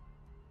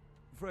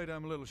 Afraid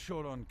I'm a little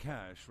short on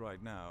cash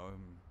right now.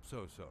 I'm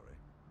so sorry.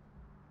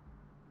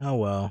 Oh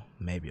well,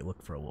 maybe you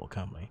look for a little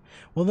company.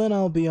 Well then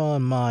I'll be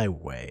on my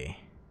way.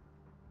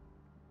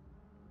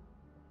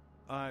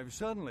 I've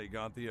suddenly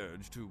got the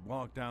urge to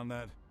walk down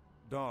that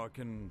dark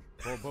and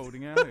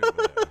foreboding alley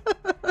over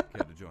there.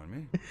 Care to join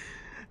me?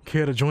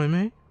 Care to join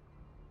me?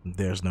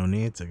 There's no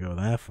need to go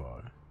that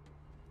far.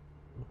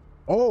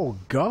 Oh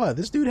god,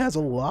 this dude has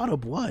a lot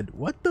of blood.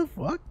 What the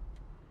fuck?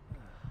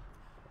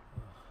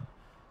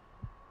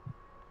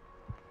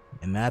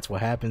 And that's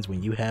what happens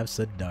when you have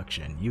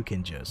seduction. You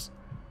can just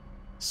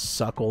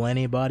suckle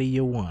anybody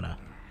you wanna.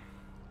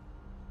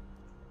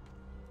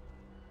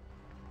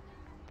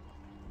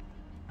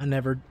 I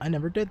never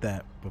did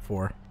that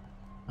before.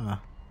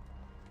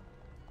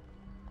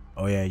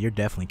 Oh yeah, you're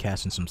definitely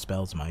casting some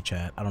spells in my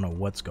chat. I don't know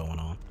what's going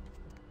on.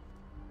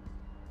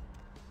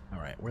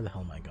 Alright, where the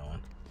hell am I going?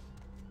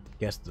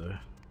 Guess the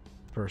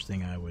first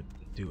thing I would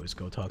do is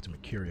go talk to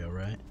Mercurio,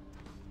 right?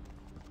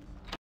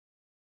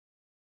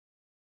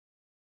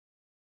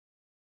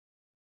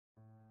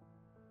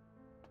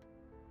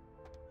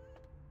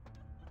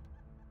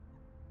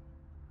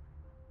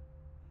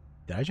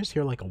 Did I just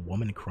hear like a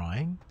woman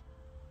crying?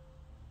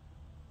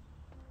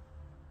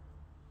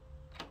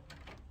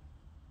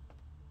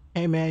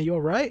 Hey man, you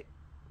alright?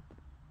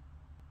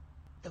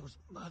 Those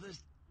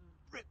mothers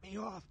ripped me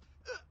off.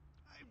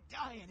 I'm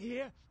dying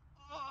here.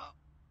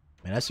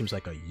 Man, that seems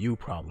like a you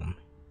problem.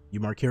 You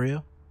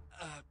Mercurio?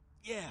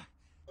 Yeah.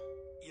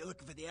 You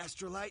looking for the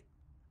astrolite?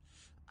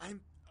 I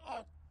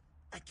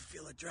can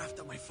feel a draft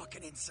on my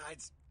fucking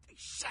insides. They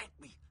shanked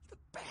me, the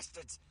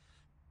bastards.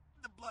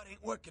 The blood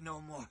ain't working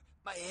no more.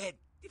 My head,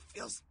 it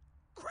feels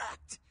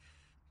cracked.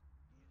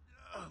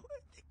 I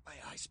think my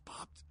eyes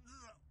popped.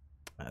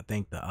 I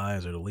think the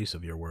eyes are the least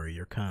of your worry.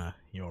 You're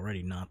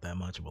already not that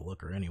much of a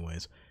looker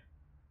anyways.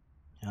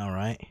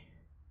 Alright.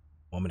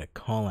 Want me to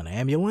call an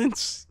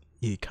ambulance?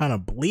 You're kind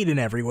of bleeding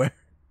everywhere.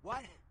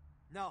 What?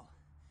 No.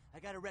 I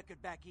got a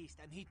record back east.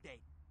 I'm heat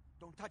bait.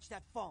 Don't touch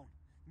that phone.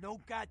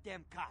 No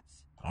goddamn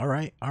cops.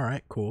 Alright,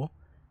 cool.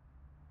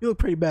 You look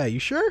pretty bad, you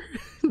sure?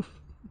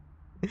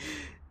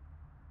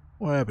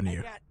 What happened to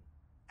you?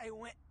 I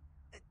went...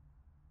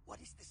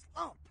 what is this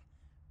lump?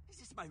 Is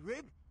this my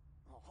rib?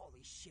 Oh, holy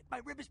shit.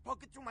 My rib is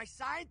poking through my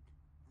side?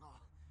 Oh,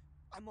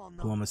 I'm all numb.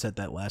 Paloma said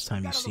that last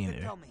time you seen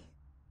it. Tell me.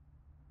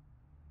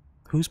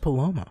 Who's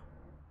Paloma?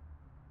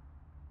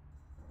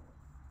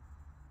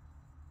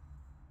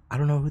 I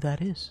don't know who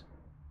that is.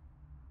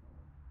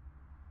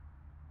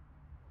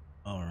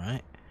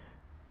 Alright.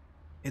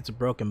 It's a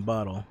broken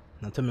bottle.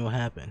 Now tell me what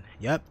happened.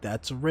 Yep,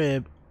 that's a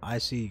rib. I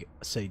see.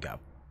 So you got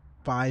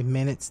 5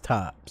 minutes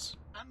tops.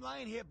 I'm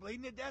lying here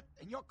bleeding to death,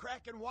 and you're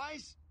cracking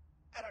wise?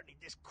 I don't need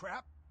this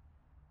crap.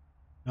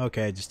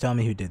 Okay, just tell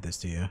me who did this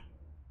to you.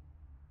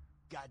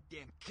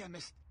 Goddamn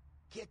chemist.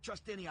 Can't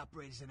trust any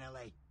operators in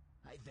L.A.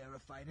 I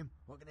verified him.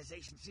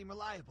 Organization seem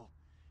reliable.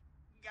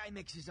 Guy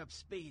mixes up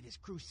speed. His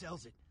crew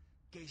sells it.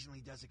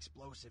 Occasionally does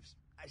explosives.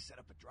 I set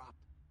up a drop.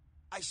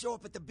 I show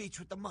up at the beach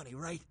with the money,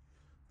 right?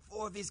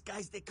 4 of these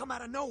guys, they come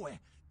out of nowhere.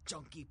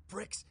 Junky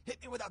pricks.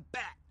 Hit me with a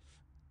bat.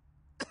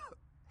 It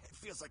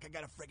feels like I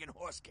got a friggin'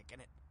 horse kicking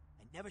it.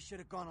 I never should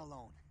have gone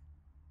alone.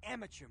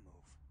 Amateur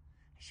move.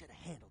 I should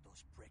have handled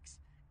those pricks.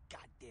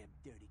 Goddamn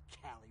dirty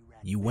Cali rat.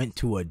 You went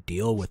to a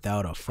deal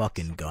without a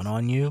fucking gun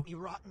on you?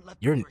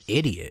 You're an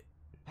idiot.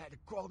 Had to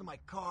crawl to my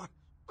car,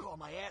 crawl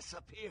my ass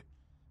up here.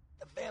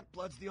 The vamp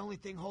blood's the only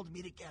thing holding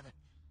me together.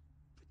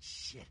 But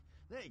shit,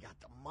 they got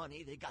the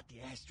money, they got the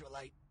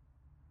astrolite.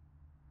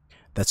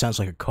 That sounds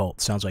like a cult.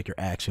 Sounds like you're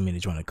asking me to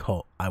join a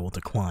cult. I will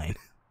decline.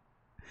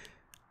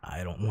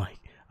 I don't want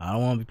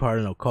to be part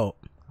of no cult.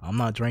 I'm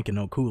not drinking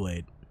no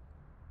Kool-Aid.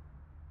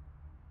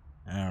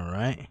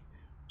 Alright.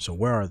 So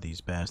where are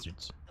these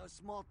bastards? Those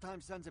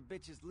small-time sons of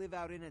bitches live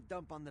out in a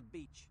dump on the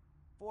beach.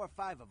 4 or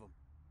 5 of them.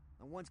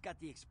 The one's got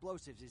the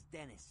explosives is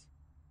Dennis.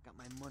 Got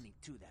my money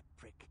too, that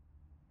prick.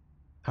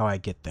 How I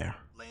get there?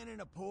 Laying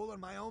in a pool in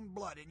my own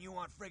blood and you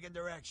want friggin'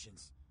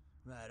 directions.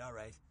 Right,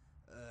 alright.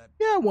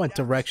 Yeah, I want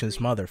directions,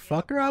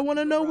 motherfucker. I want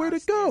to know where to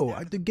go. I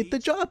have to get the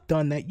job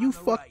done that you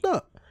fucked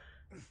up.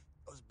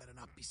 Those better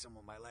not be some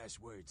of my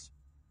last words.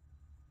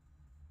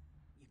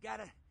 You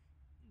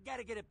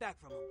gotta get it back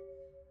from him.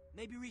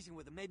 Maybe reason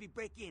with him, maybe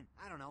break in.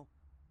 I don't know.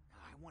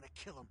 I want to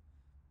kill him.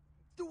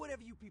 Do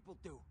whatever you people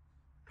do.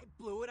 I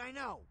blew it, I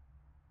know.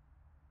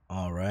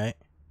 Alright.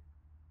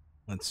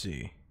 Let's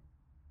see.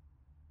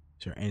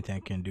 Is there anything I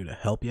can do to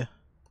help you?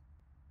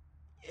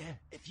 Yeah,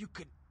 if you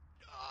could...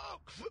 Oh,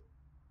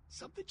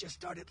 something just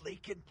started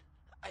leaking.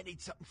 I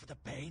need something for the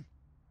pain.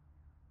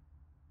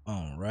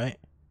 Alright.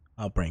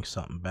 I'll bring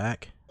something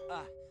back.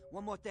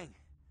 One more thing.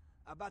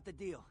 About the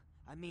deal.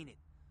 I mean it.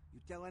 You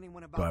tell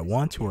anyone about Do I this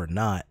want to or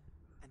not?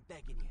 I'm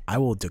begging you. I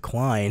will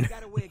decline. I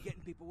got a way of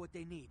getting people what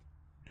they need.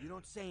 You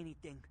don't say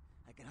anything,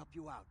 I can help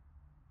you out.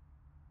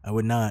 I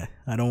would not.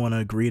 I don't want to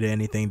agree to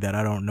anything that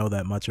I don't know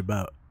that much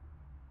about.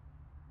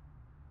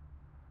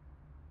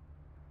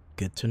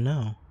 Good to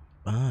know.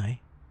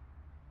 Bye.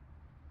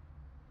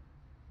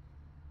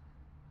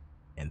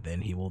 And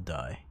then he will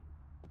die.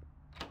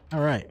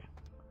 Alright.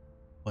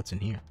 What's in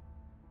here?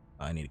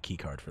 I need a key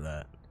card for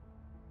that.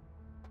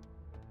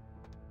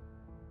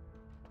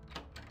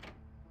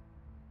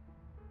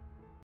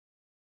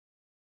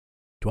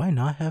 Do I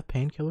not have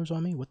painkillers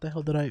on me? What the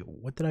hell did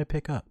I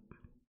pick up?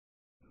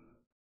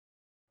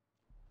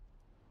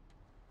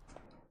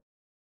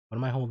 What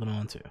am I holding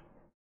on to?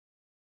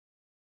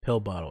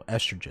 Pill bottle,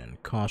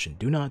 estrogen, caution.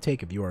 Do not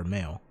take if you are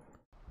male.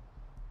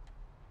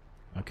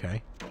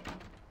 Okay.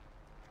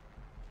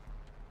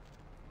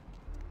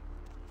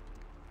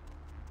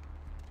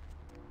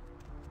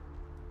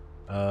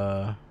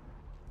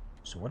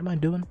 So what am I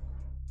doing?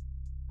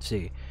 Let's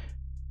see.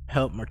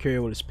 Help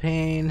Mercurio with his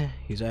pain.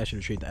 He's asked you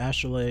to treat the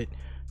astrolate.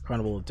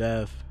 Carnival of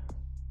Death.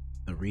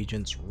 The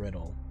Regent's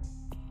Riddle.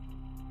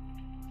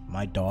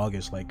 My dog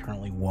is like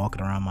currently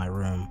walking around my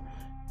room.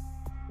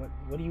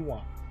 What do you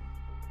want?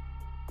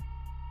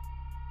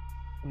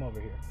 Come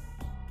over here.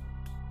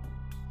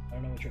 I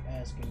don't know what you're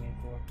asking me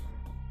for.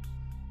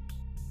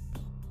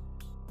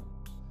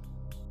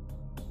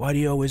 Why do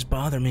you always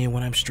bother me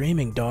when I'm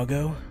streaming,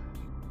 doggo?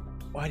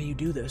 Why do you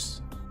do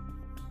this?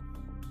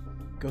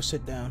 Go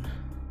sit down.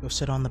 Go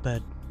sit on the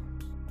bed.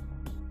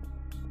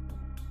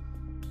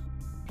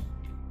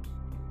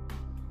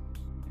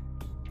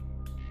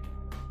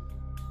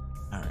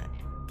 Alright.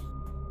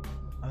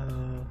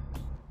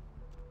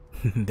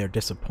 They're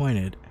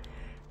disappointed.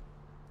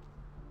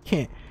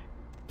 Can't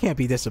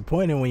be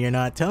disappointed when you're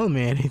not telling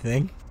me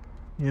anything.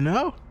 You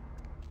know?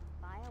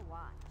 Buy a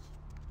watch.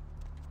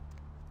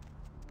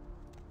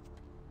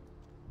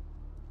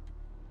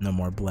 No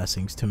more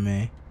blessings to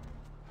me.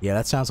 Yeah,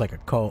 that sounds like a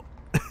cult.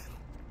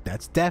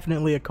 That's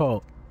definitely a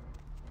cult.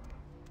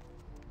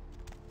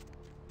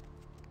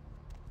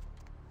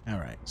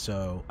 Alright,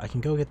 so I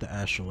can go get the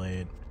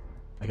astrolabe.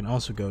 I can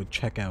also go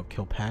check out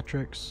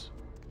Kilpatrick's.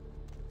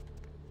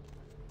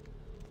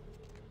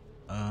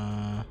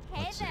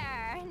 Hey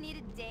there, need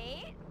a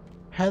date?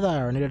 Hey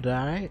there, need a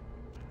date?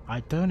 I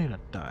don't need to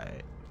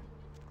die.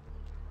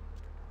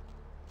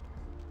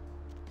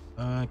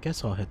 I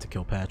guess I'll head to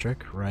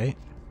Kilpatrick, right?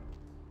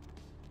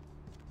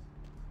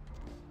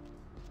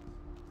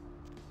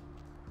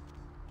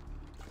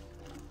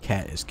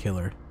 Cat is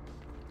killer.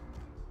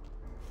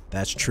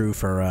 That's true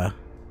for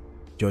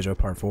JoJo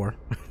Part 4.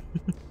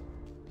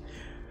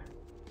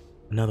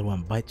 Another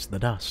one bites the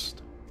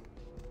dust.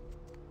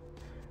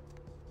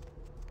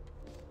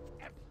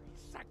 Every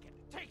second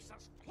takes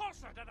us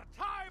closer to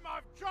the time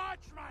of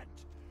judgment.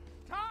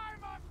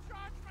 Time of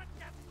judgment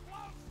gets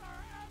closer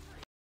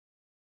every.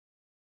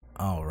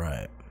 All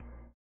right.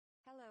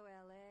 Hello,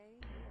 LA.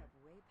 You have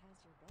way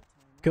past your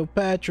bedtime.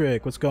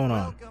 Kilpatrick, what's going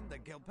on? Welcome to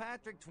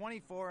Kilpatrick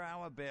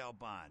 24-hour bail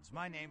bonds.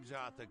 My name's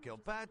Arthur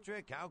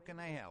Kilpatrick. How can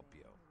I help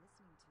you?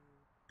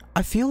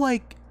 I feel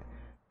like...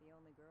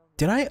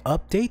 Did I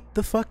update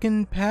the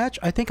fucking patch?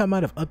 I think I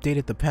might have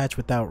updated the patch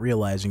without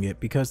realizing it,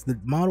 because the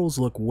models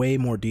look way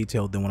more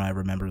detailed than what I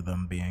remember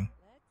them being.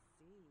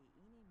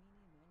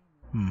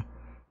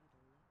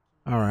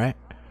 Alright.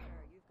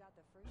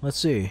 Let's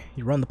see.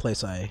 You run the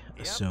place, I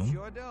assume. Yep,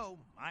 sure do.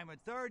 I'm a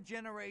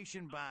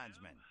third-generation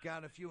bondsman.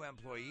 Got a few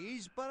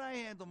employees, but I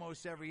handle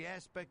most every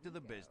aspect of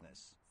the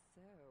business.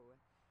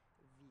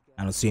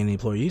 I don't see any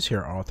employees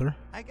here, Arthur.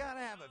 I gotta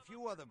have a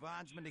few other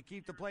bondsmen to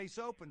keep the place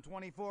open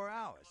 24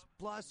 hours,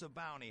 plus a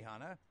bounty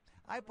hunter.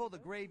 I pull the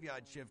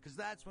graveyard shift because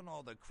that's when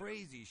all the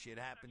crazy shit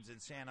happens in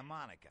Santa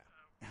Monica.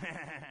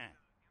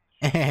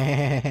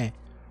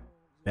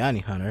 Bounty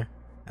hunter?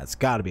 That's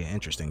gotta be an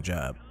interesting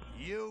job.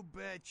 You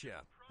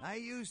betcha. I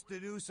used to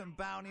do some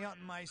bounty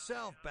hunting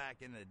myself back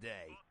in the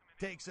day.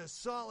 Takes a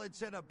solid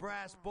set of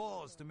brass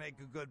balls to make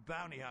a good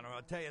bounty hunter,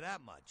 I'll tell you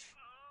that much.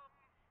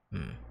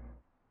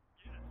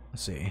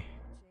 Let's see.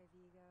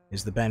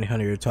 Is the bounty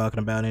hunter you're talking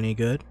about any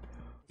good?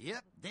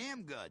 Yep,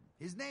 damn good.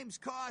 His name's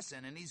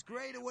Carson, and he's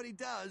great at what he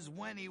does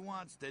when he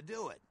wants to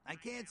do it. I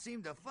can't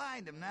seem to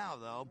find him now,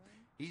 though.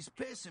 He's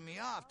pissing me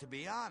off, to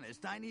be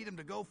honest. I need him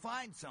to go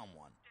find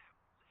someone.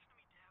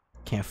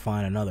 Can't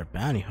find another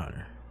bounty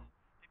hunter.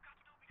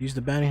 Use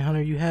the bounty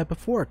hunter you had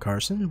before,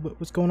 Carson.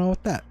 What's going on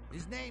with that?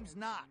 His name's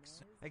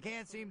Knox. I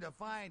can't seem to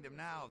find him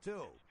now,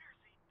 too.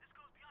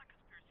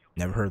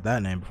 Never heard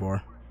that name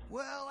before.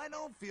 Well, I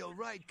don't feel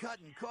right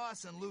cutting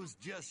Carson loose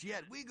just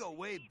yet. We go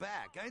way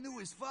back. I knew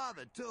his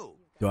father, too.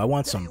 Do I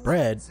want some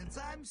bread? What, since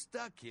I'm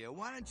stuck here,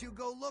 why don't you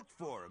go look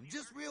for him?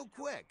 Just real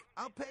quick.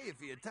 I'll pay you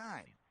for your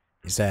time.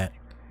 Is that...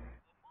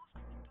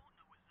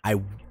 I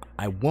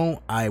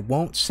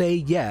won't say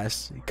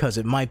yes, because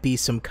it might be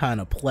some kind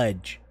of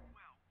pledge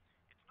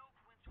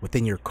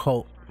within your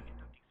cult.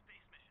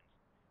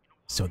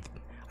 So,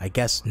 I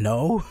guess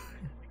no?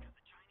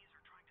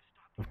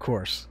 Of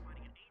course.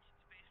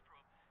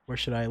 Where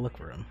should I look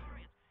for him?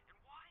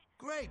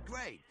 Great,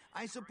 great.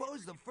 I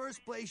suppose the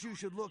first place you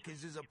should look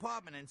is his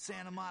apartment in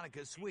Santa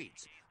Monica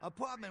Suites.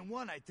 Apartment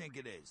 1, I think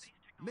it is.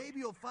 Maybe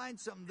you'll find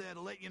something there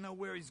to let you know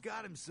where he's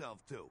got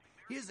himself to.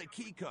 Here's a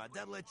key card.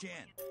 That'll let you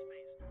in.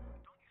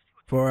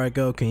 Before I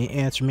go, can you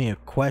answer me a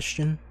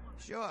question?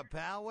 Sure,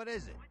 pal. What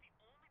is it?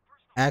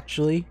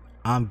 Actually,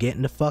 I'm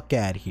getting the fuck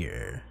out of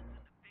here.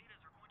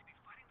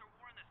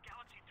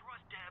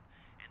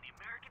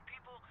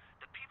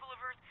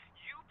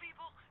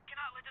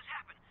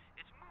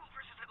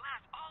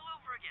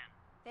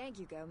 Thank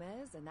you,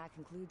 Gomez, and that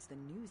concludes the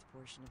news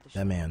portion of the show.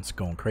 That man's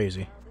going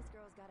crazy. Well, this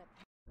girl's got a...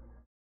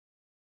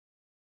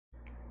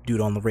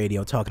 Dude on the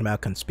radio talking about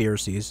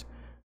conspiracies.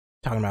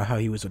 Talking about how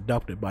he was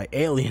abducted by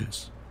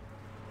aliens.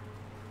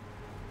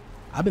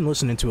 I've been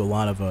listening to a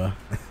lot of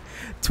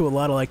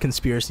like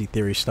conspiracy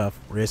theory stuff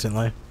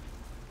recently.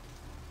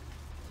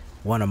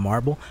 Want a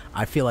marble?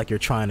 I feel like you're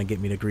trying to get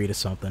me to agree to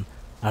something.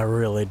 I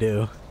really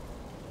do.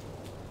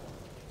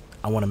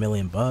 I want $1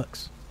 million.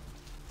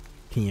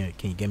 Can you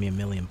give me $1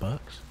 million?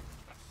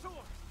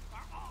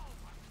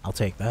 I'll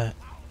take that.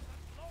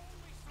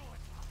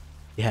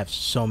 You have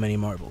so many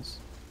marbles.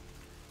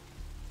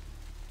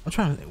 I'm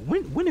trying to...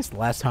 When is the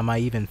last time I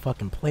even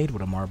fucking played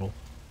with a marble?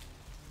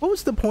 What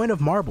was the point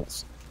of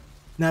marbles?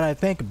 Now that I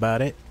think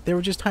about it, they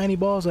were just tiny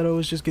balls that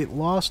always just get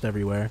lost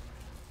everywhere.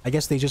 I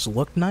guess they just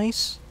looked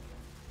nice?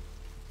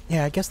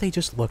 Yeah, I guess they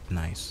just looked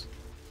nice.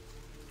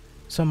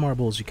 Some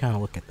marbles, you kind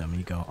of look at them and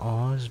you go,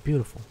 oh, this is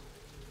beautiful.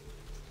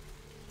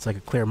 It's like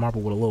a clear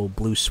marble with a little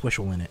blue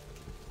swishel in it.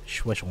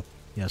 Swishel.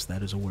 Yes,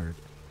 that is a word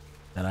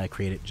that I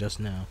created just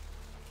now.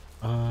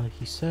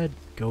 He said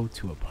go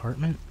to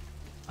apartment?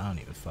 I don't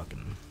even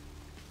fucking...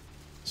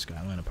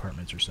 Skyline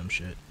Apartments or some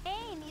shit.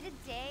 Hey, need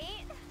a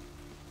date?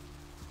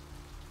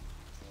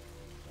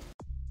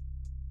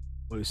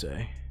 What do you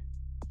say?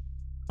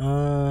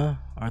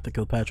 Arthur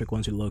Kilpatrick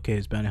wants you to locate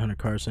his bounty hunter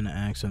Carson and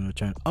ask him to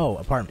return. Oh,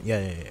 apartment.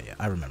 Yeah.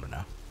 I remember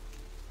now.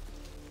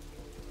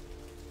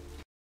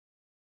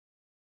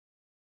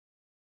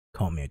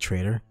 Call me a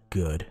traitor?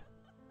 Good.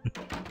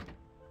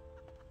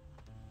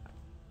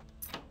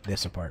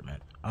 This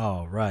apartment.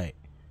 All right.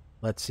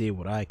 Let's see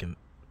what I can...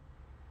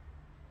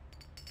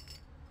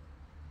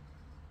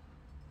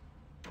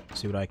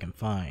 See what I can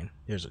find.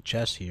 There's a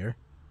chest here.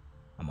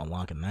 I'm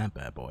unlocking that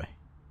bad boy.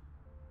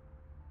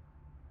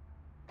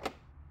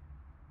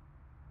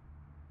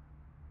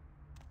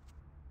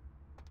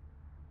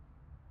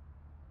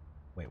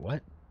 Wait,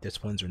 what?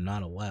 Disciplines are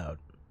not allowed.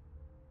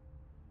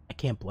 I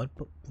can't blood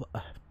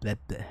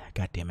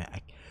God damn it.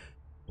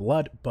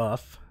 Blood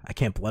buff. I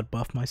can't blood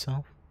buff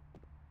myself?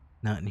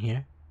 Not in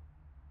here?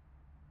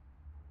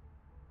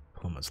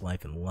 Pluma's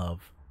life and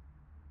love.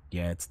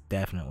 Yeah, it's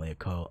definitely a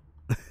cult.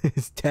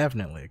 It's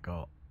definitely a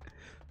cult.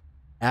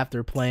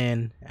 After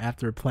playing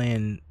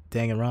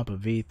Danganronpa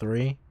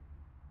V3,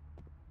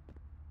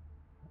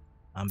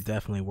 I'm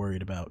definitely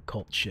worried about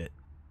cult shit.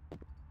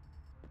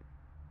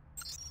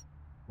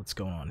 What's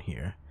going on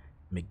here?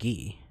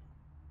 McGee.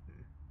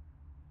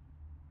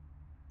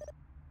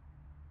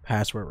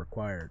 Password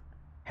required.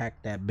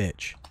 Hack that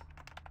bitch.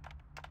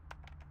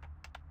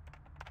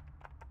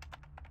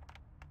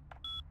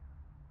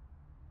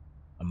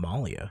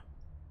 Amalia.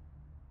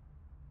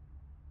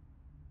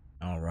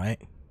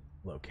 Alright.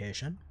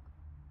 Location.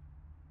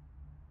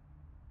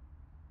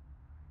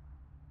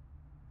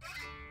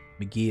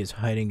 McGee is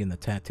hiding in the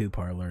tattoo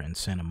parlor in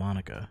Santa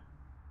Monica.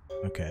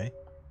 Okay.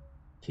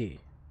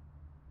 Key.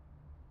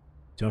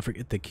 Don't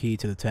forget the key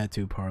to the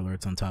tattoo parlor.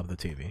 It's on top of the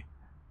TV.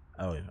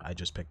 Oh, I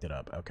just picked it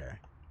up. Okay.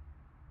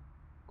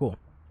 Cool.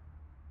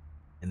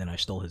 And then I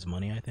stole his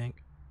money, I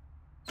think.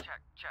 Check.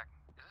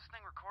 Is this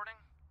thing recording?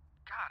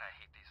 God, I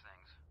hate these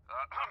things.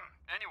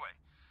 Anyway,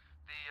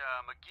 the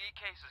McGee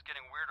case is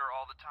getting weirder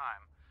all the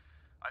time.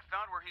 I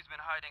found where he's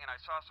been hiding and I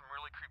saw some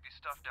really creepy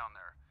stuff down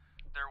there.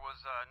 There was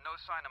no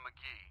sign of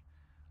McGee.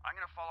 I'm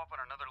gonna follow up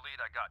on another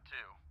lead I got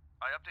too.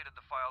 I updated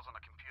the files on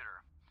the computer.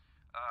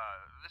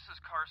 This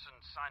is Carson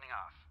signing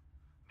off.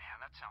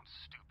 Man, that sounds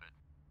stupid.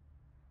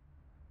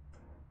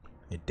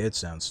 It did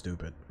sound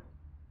stupid.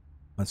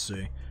 Let's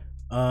see.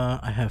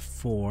 I have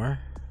 4.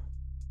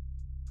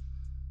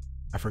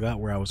 I forgot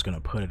where I was gonna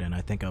put it in.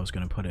 I think I was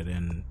gonna put it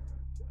in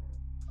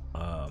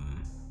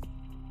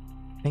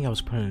I think I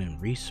was putting it in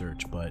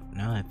research, but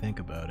now that I think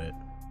about it,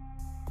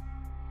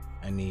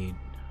 I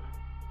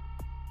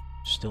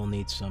still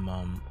need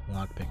some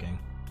lockpicking.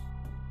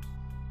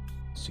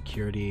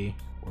 Security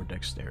or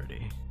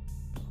dexterity.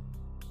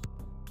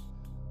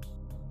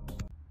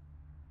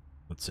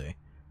 Let's see.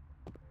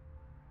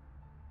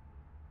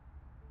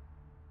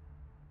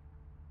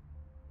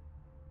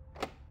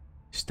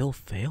 Still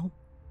fail?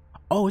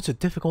 Oh, it's a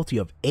difficulty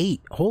of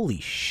 8. Holy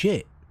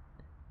shit.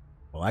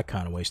 Well, I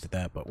kind of wasted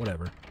that, but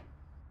whatever.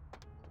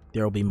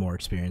 There will be more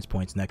experience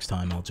points next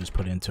time. I'll just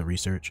put it into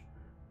research.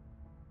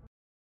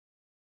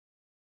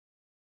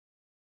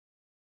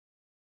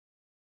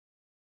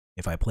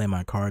 If I play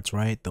my cards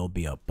right, there'll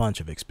be a bunch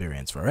of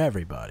experience for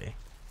everybody.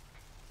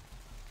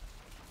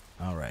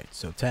 Alright,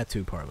 so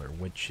tattoo parlor,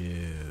 which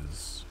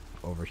is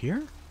over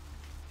here?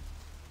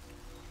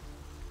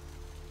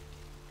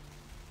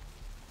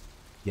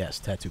 Yes,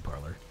 tattoo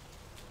parlor.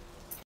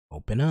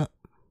 Open up.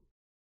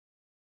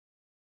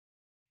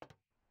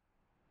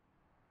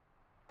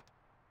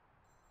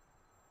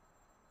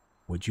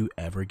 Would you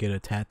ever get a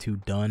tattoo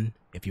done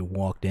if you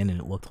walked in and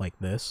it looked like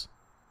this?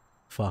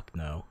 Fuck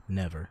no,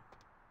 never.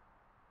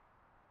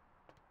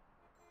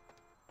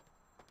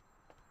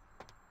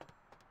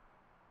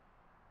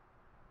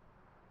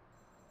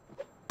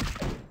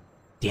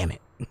 Damn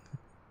it.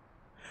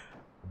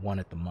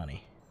 Wanted the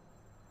money.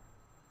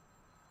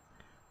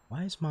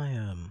 Why is my,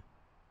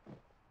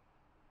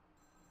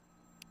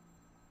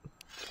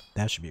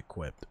 that should be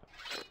equipped.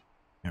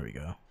 There we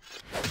go.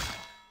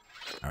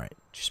 Alright,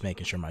 just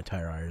making sure my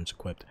tire iron's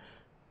equipped.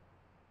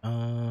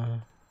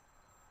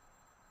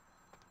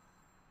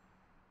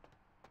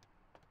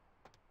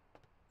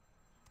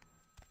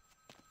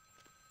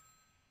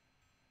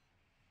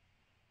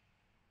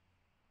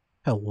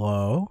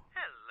 Hello?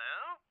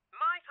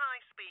 Might I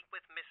speak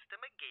with Mr.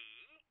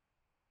 McGee?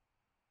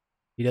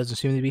 He doesn't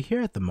seem to be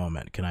here at the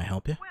moment. Can I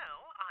help you?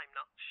 Well, I'm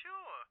not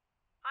sure.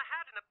 I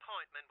had an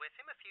appointment with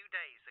him a few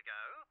days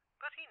ago,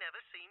 but he never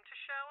seemed to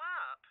show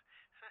up.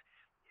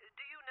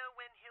 Do you know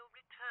when he'll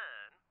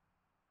return?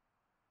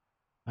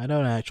 I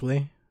don't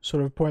actually. What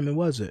sort of appointment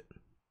was it?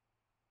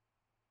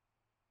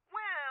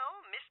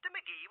 Well, Mr.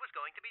 McGee was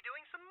going to be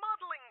doing some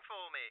modeling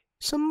for me.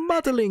 Some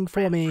modeling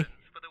for me.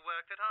 For the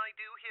work that I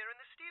do here in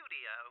the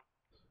studio.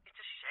 It's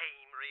a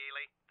shame,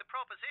 really. The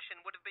proposition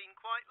would have been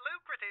quite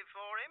lucrative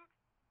for him.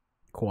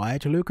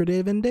 Quite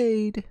lucrative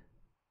indeed.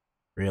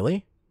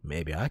 Really?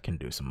 Maybe I can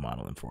do some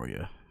modeling for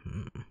you.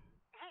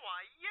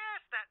 Why,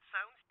 yes, that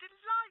sounds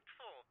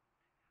delightful.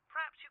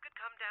 Perhaps you could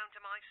come down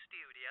to my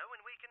studio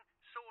and we can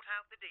sort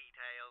out the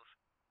details.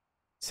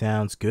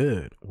 Sounds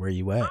good. Where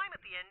you at? I'm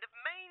at the end of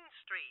Main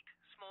Street,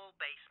 small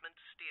basement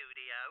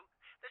studio.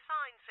 The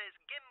sign says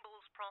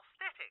Gimbel's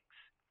Prosthetics.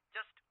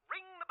 Just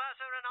ring the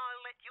buzzer and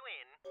I'll let you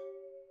in.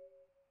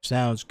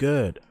 Sounds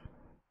good.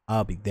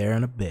 I'll be there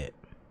in a bit.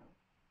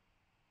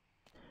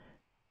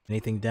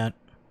 Anything down?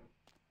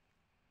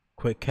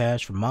 Quick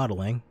cash for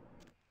modeling.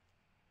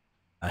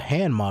 A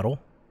hand model.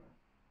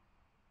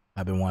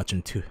 I've been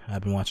watching too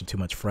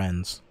much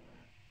Friends.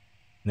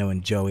 You know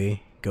when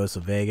Joey goes to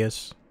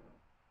Vegas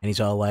and he's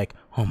all like,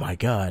 "Oh my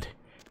god,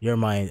 you're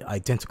my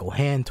identical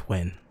hand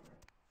twin."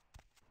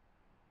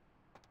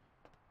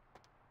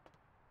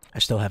 I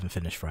still haven't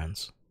finished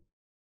Friends.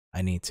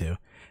 I need to.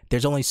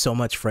 There's only so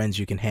much friends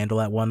you can handle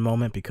at one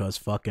moment because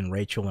fucking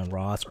Rachel and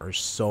Ross are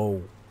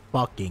so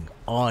fucking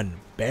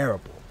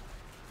unbearable.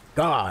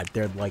 God,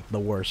 they're like the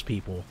worst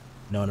people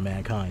known to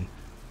mankind.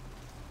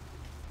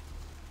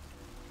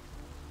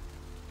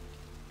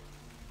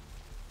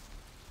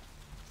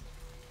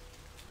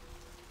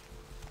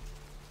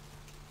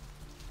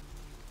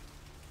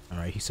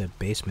 Alright, he said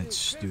basement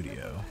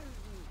studio.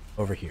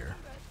 Over here.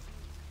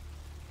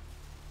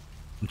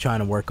 I'm trying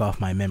to work off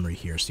my memory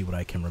here, see what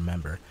I can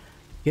remember.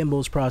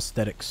 Gimbal's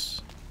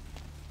prosthetics.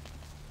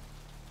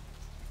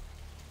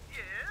 Yes?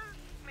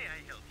 May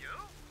I help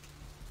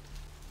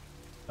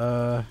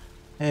you?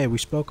 Hey, we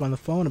spoke on the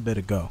phone a bit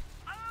ago.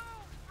 Oh,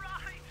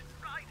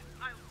 right.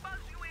 I'll buzz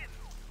you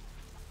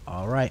in.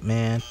 Alright,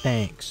 man,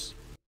 thanks.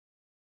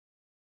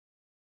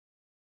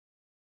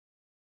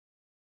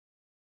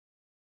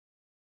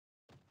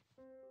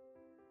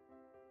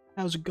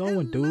 How's it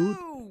going, dude?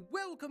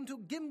 Welcome to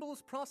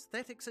Gimbal's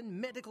Prosthetics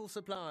and Medical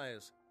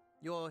Supplies.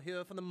 You're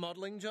here for the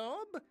modeling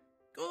job?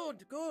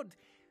 Good.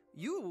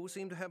 You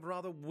seem to have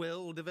rather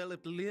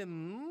well-developed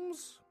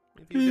limbs.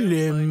 If you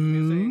don't mind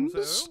me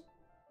saying so.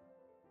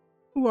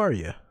 Who are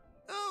you?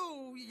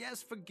 Oh,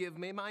 yes, forgive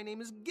me. My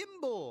name is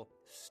Gimbal.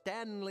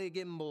 Stanley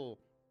Gimbal.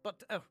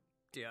 But, oh,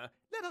 dear,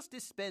 let us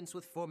dispense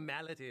with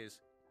formalities.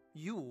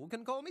 You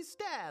can call me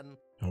Stan.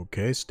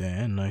 Okay,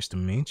 Stan. Nice to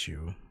meet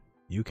you.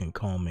 You can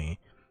call me...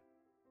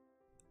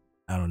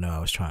 I don't know, I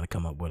was trying to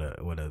come up with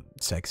a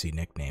sexy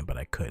nickname, but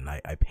I couldn't.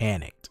 I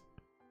panicked.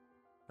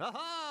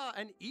 Aha!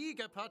 An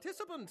eager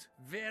participant.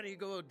 Very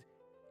good.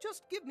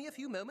 Just give me a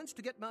few moments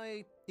to get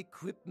my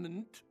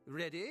equipment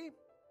ready,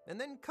 and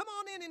then come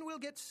on in and we'll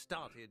get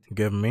started.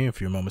 Give me a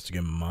few moments to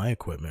get my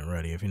equipment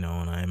ready, if you know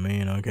what I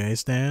mean. Okay,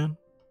 Stan?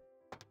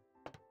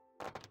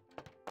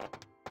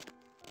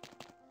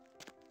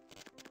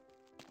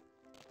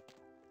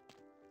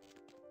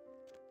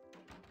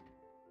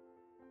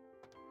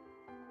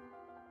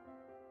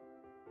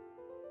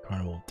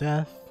 Carnival of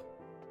Death.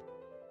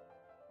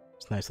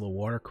 It's a nice little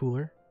water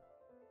cooler.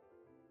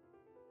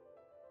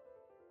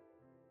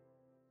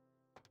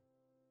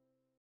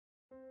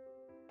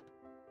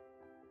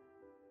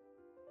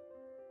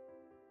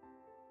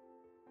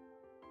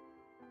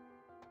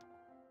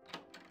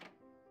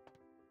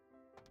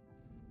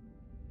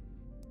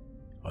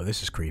 Oh,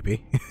 this is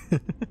creepy.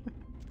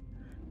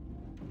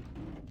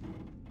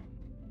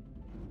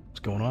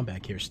 What's going on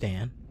back here,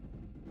 Stan?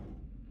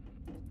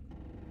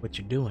 What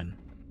you doing?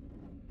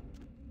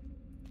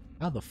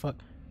 How the fuck?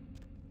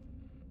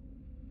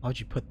 How'd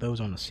you put those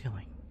on the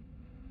ceiling?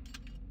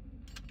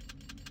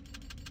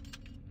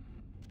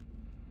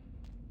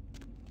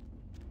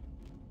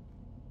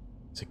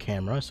 It's a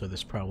camera, so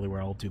this is probably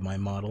where I'll do my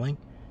modeling.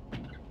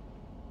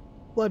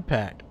 Blood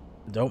pack.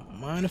 Don't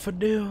mind if I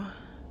do.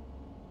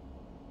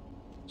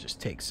 Just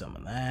take some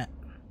of that.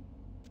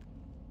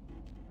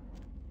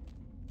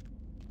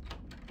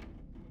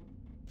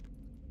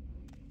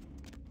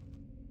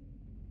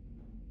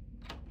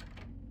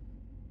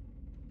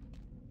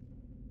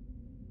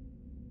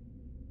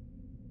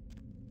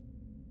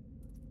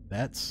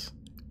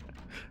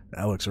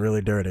 That looks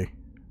really dirty.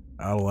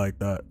 I don't like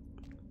that.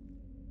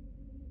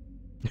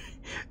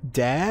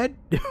 Dad?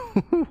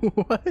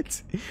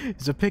 What?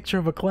 It's a picture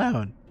of a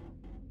clown.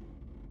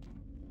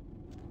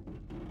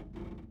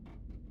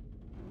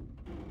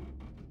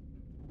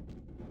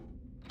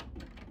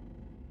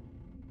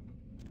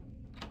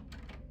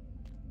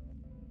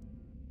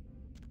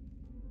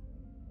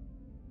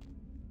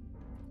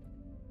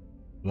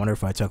 Wonder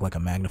if I took like a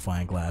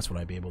magnifying glass, would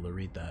I be able to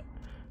read that?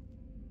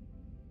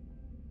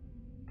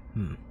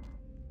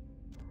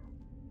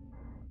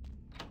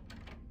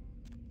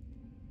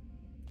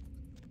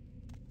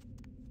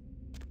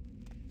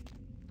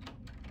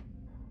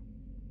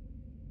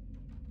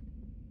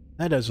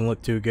 That doesn't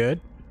look too good.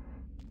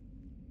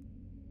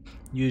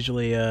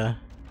 Usually, when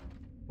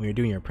you're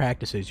doing your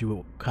practices,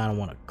 you kind of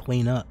want to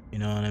clean up, you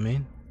know what I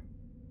mean?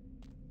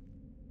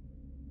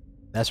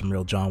 That's some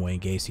real John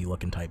Wayne Gacy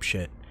looking type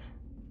shit.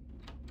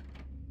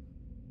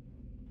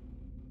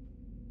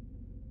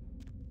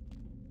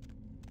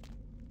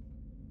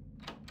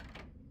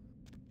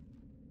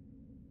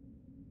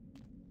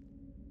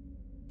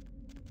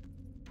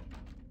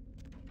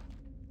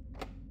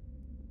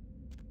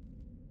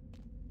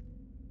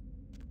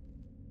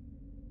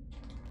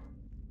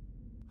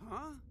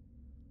 Huh?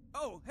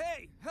 Oh,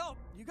 hey, help!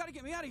 You gotta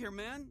get me out of here,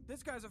 man.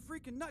 This guy's a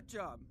freaking nut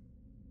job.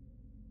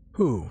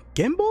 Who?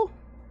 Gimbal?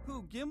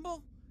 Who,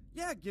 Gimbal?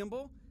 Yeah,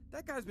 Gimbal.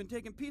 That guy's been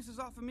taking pieces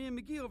off of me and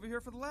McGee over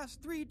here for the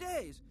last 3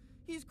 days.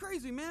 He's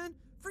crazy, man.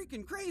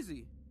 Freaking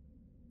crazy.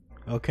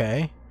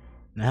 Okay.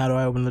 Now how do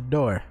I open the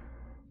door?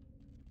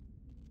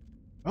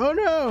 Oh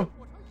no!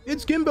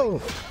 It's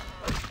Gimbal!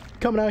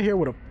 Coming out here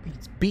with a...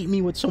 He's beating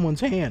me with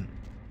someone's hand.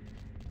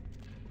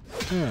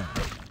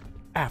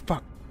 Ah,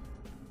 fuck.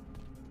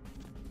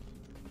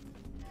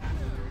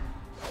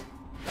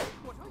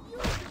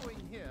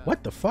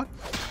 What the fuck?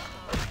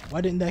 Why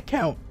didn't that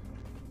count?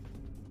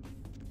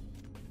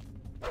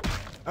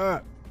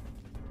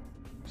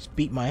 Just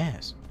beat my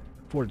ass.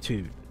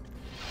 Fortitude.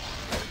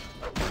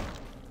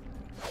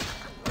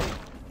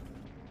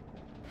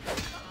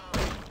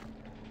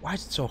 Why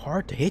is it so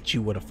hard to hit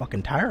you with a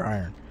fucking tire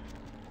iron?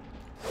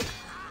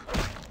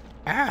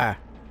 Ah!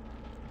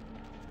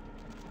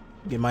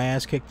 Get my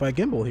ass kicked by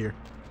Gimbal here.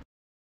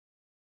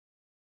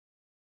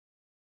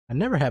 I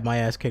never had my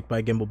ass kicked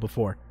by Gimbal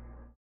before.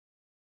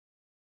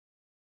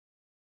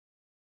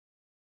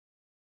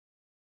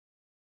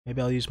 Maybe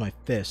I'll use my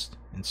fist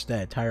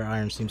instead. Tire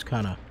iron seems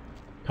kinda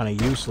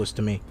useless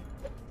to me.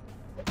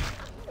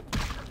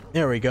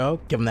 There we go.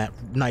 Give him that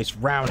nice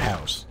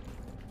roundhouse.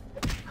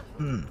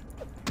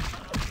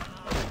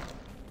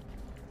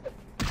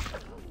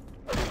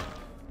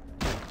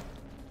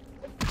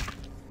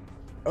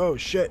 Oh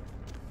shit.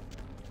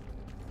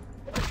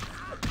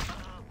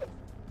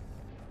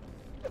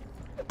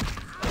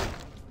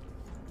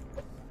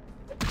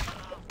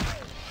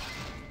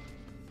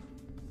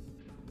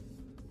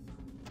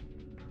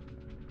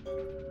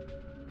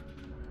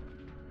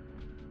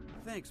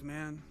 Thanks,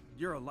 man.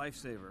 You're a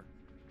lifesaver.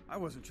 I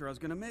wasn't sure I was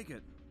gonna make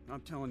it.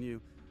 I'm telling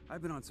you,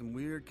 I've been on some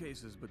weird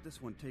cases, but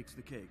this one takes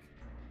the cake.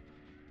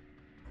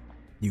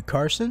 You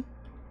Carson?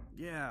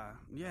 Yeah,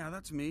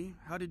 that's me.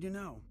 How did you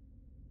know?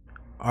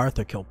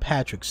 Arthur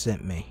Kilpatrick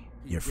sent me.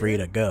 You're free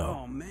to go.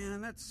 Oh man,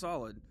 that's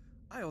solid.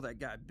 I owe that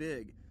guy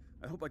big.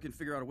 I hope I can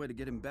figure out a way to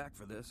get him back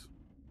for this.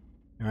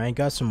 I ain't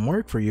got some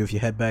work for you if you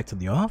head back to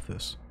the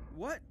office.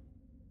 What?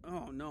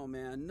 Oh no,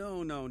 man.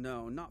 No.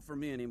 Not for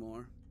me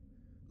anymore.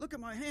 Look at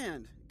my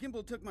hand.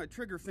 Gimbal took my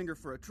trigger finger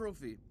for a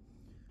trophy.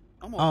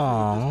 I'm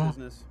all through with this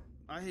business.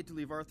 I hate to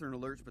leave Arthur in a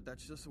lurch, but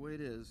that's just the way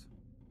it is.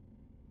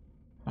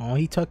 Oh,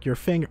 he took your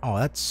finger. Oh,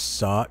 that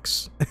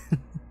sucks.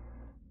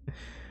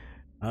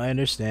 I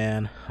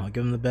understand. I'll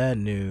give him the bad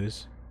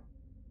news.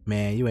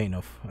 Man, you ain't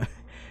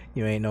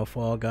no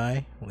fall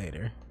guy.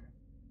 Later.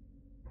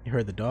 You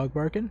heard the dog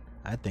barking?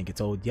 I think it's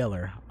old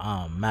Yeller.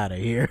 I'm outta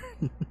here.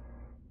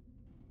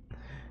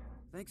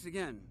 Thanks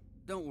again.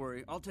 Don't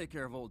worry, I'll take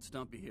care of old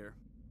Stumpy here.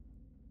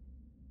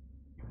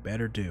 You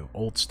better do.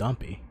 Old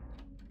Stumpy.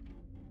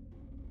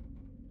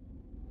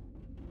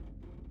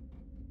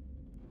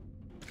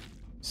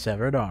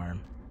 Severed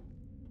arm.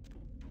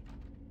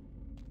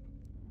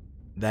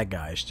 That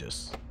guy's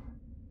just...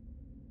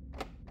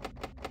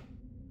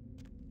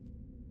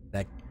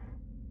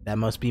 That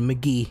must be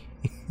McGee.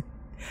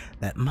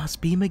 That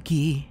must be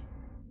McGee.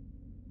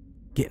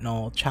 Getting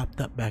all chopped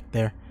up back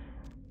there.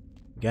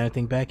 Got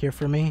anything back here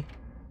for me?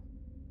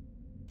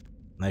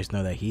 Nice to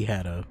know that he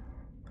had a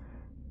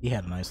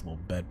nice little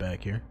bed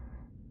back here.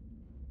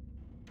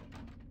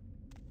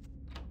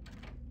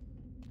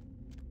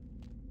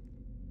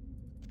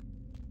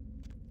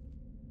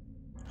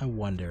 I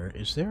wonder,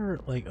 is there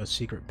like a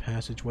secret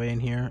passageway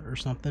in here or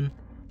something?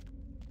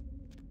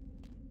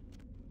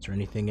 Is there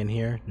anything in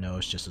here? No,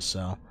 it's just a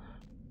cell.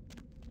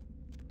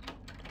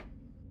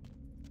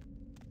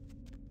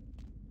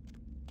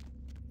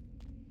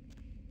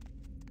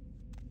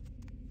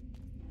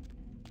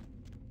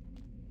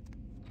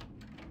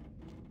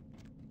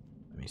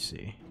 Let me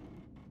see.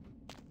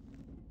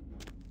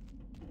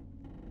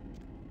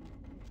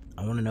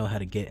 I want to know how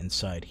to get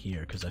inside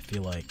here because I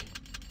feel like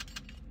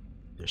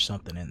there's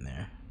something in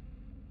there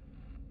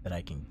that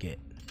I can get,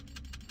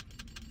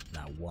 and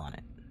I want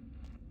it.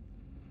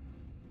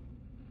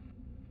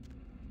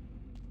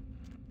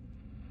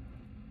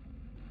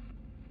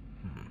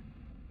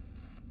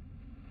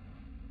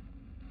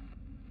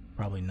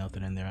 Probably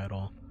nothing in there at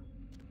all.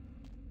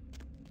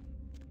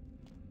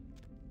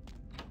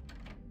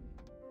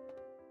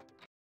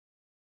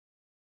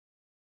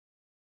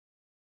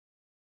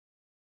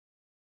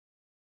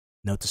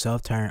 Note to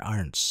self, tire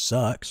iron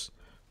sucks,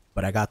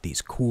 but I got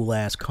these cool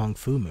ass kung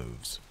fu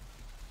moves.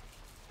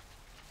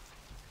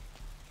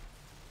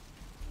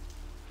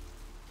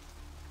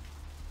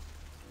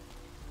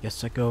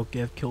 Guess I go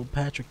give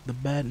Kilpatrick the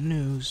bad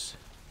news.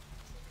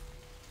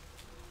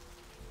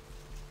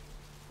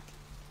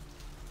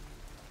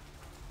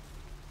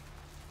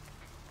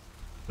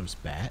 Those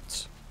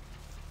bats.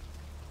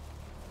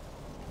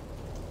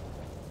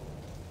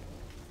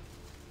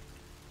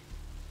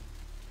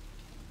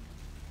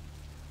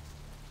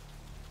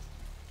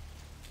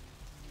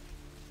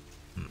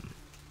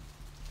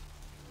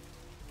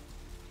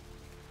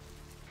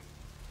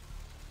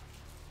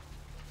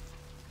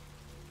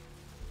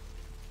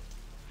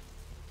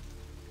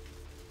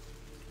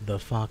 The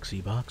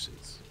Foxy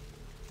Boxes.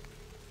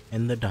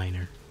 In the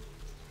diner.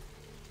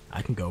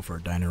 I can go for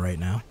a diner right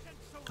now.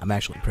 I'm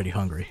actually pretty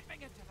hungry.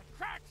 Into the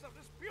cracks of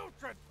this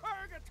putrid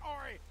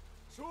purgatory.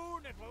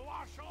 Soon it will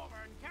wash over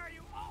and carry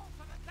you all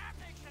to the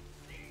damnation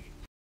sea.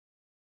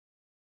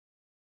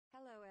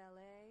 Hello,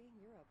 LA.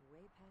 You're up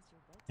way past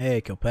your bedtime.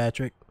 Hey,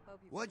 Kilpatrick.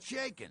 What's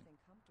shaking?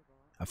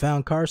 I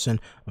found Carson.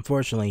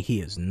 Unfortunately, he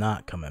is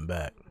not coming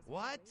back.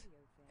 What?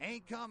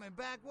 Ain't coming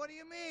back? What do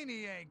you mean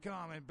he ain't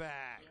coming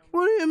back?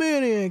 What do you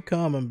mean he ain't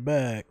coming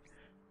back?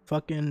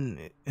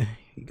 Fucking,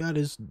 he got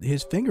his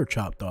finger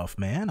chopped off,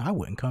 man. I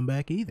wouldn't come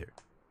back either.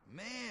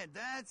 Man,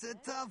 that's a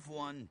tough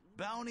one.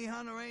 Bounty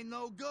hunter ain't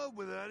no good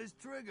without his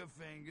trigger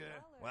finger.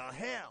 Well,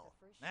 hell,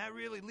 that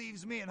really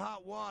leaves me in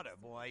hot water,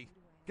 boy.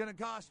 Gonna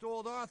cost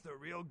old Arthur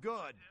real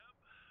good.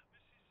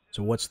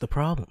 So what's the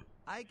problem?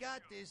 I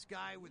got this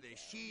guy with a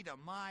sheet a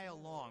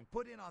mile long,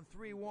 put in on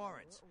 3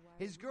 warrants.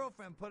 His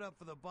girlfriend put up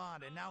for the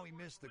bond, and now he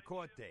missed the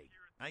court date.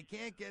 I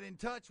can't get in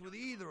touch with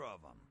either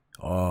of them.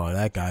 Oh,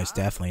 that guy's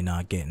definitely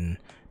not getting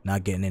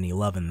any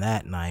loving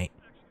that night.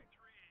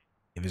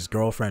 If his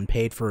girlfriend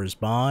paid for his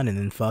bond and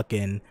then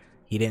fucking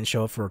he didn't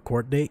show up for a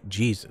court date,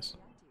 Jesus.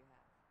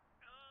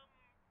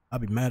 I'll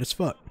be mad as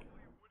fuck.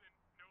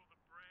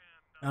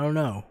 I don't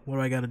know. What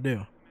do I gotta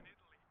do?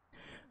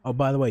 Oh,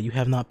 by the way, you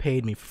have not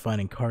paid me for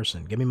finding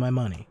Carson. Give me my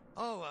money.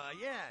 Oh,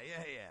 yeah.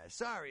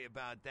 Sorry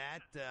about that.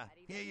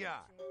 Here you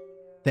are.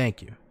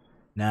 Thank you.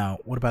 Now,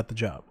 what about the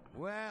job?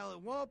 Well,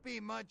 it won't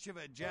be much of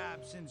a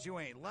job since you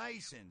ain't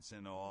licensed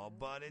and all,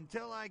 but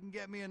until I can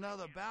get me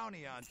another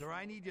bounty hunter,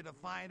 I need you to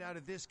find out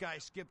if this guy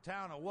skipped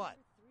town or what.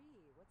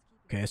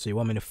 Okay, so you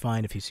want me to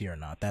find if he's here or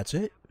not. That's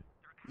it?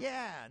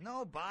 Yeah,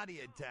 no body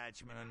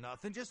attachment or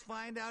nothing. Just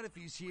find out if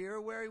he's here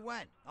or where he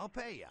went. I'll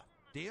pay you.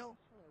 Deal?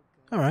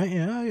 Alright,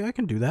 yeah, I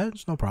can do that.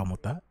 There's no problem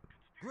with that.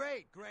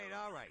 Great,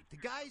 all right. The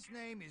guy's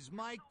name is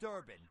Mike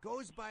Durbin.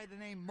 Goes by the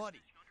name Muddy.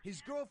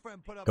 His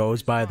girlfriend put up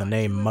Goes by the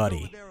name She lives Muddy.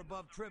 over there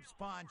above Tripp's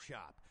pawn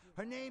shop.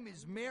 Her name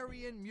is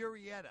Marion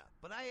Murrieta,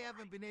 but I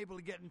haven't been able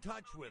to get in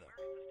touch with her.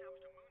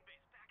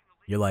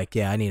 You're like,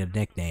 yeah, I need a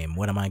nickname.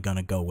 What am I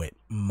gonna go with?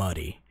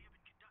 Muddy.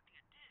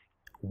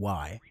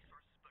 Why?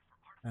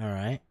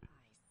 Alright.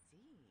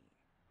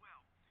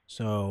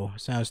 So,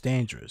 sounds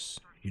dangerous.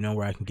 You know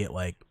where I can get,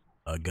 like,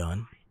 a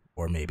gun?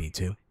 Or maybe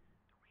 2?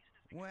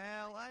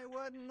 Well, I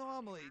wouldn't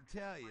normally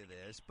tell you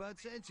this, but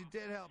since you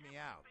did help me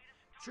out,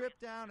 Trip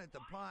down at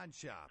the pawn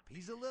shop.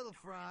 He's a little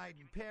fried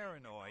and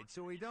paranoid,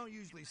 so he don't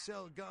usually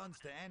sell guns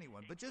to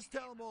anyone, but just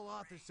tell him old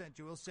Arthur sent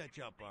you. He'll set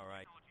you up all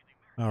right.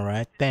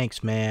 Alright,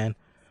 thanks, man.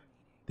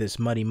 This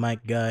Muddy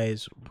Mike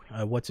guy's,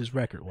 what's his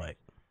record like?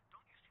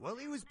 Well,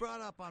 he was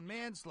brought up on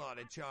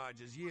manslaughter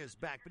charges years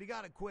back, but he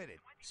got acquitted.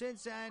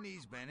 Since then,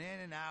 he's been in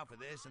and out for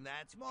this and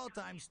that,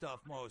 small-time stuff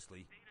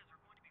mostly.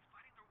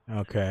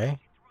 Okay,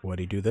 what'd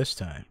he do this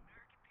time?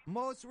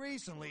 Most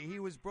recently, he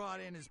was brought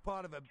in as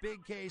part of a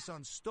big case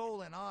on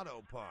stolen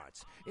auto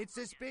parts. It's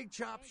this big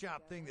chop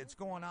shop thing that's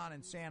going on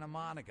in Santa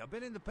Monica.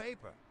 Been in the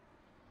paper.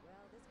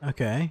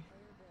 Okay,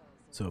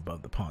 so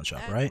above the pawn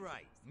shop, right? That's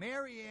right.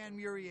 Marianne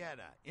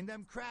Murrieta, in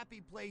them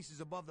crappy places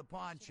above the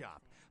pawn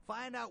shop.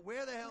 Find out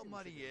where the hell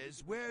Muddy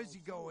is, where is he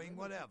going,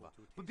 whatever.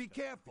 But be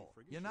careful.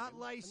 You're not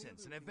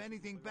licensed, and if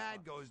anything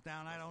bad goes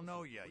down, I don't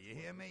know you. You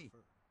hear me?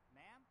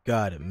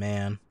 Got it,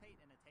 man.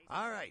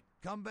 All right.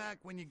 Come back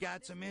when you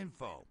got some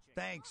info.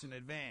 Thanks in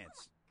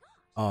advance.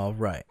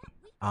 Alright.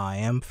 I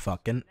am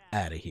fucking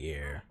out of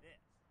here.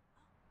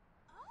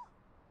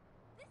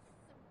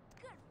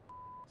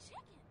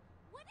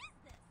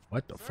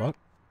 What the fuck?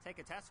 Take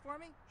a test for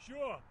me?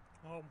 Sure.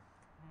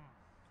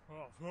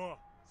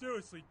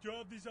 Seriously, do you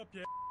have these up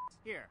your ass?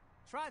 Here,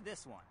 try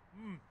this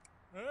one.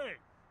 Hey.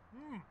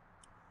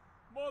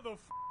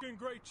 Motherfucking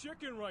great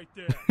chicken right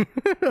there.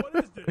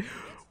 What is this?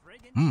 It's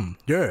friggin'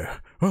 Yeah.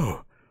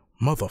 Oh,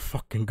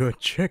 motherfucking good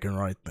chicken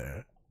right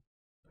there.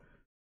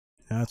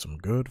 That's some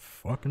good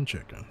fucking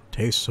chicken.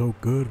 Tastes so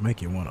good,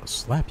 make you want to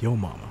slap your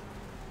mama.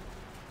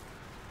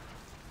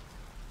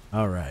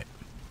 Alright.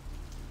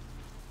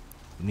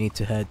 We need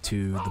to head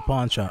to the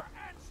pawn shop.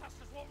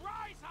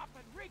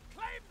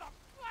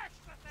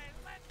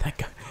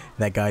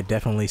 That guy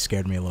definitely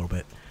scared me a little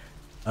bit.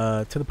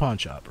 To the pawn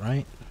shop,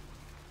 right?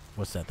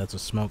 What's that? That's a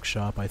smoke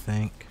shop, I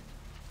think.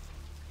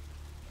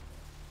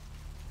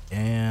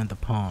 And the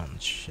pawn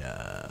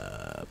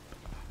shop.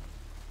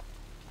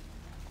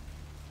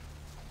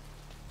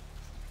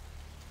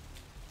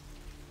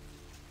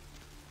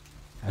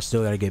 I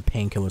still gotta get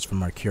painkillers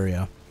from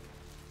Mercurio.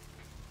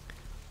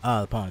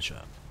 Ah, the pawn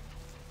shop.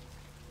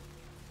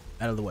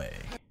 Out of the way.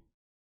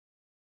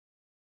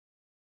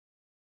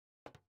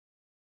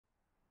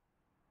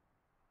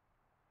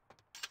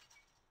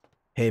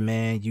 Hey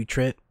man, you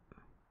Trit?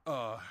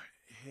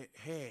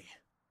 Hey.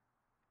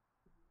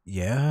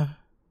 Yeah?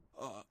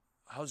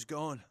 How's it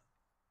going?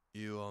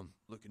 You,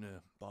 looking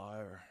to buy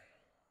or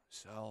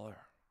sell or?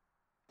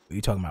 Are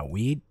you talking about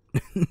weed?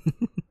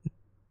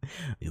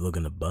 You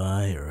looking to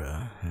buy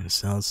or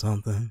sell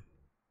something?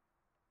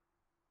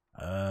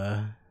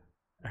 I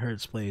heard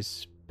this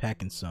place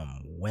packing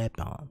some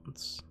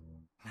weapons.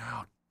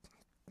 No.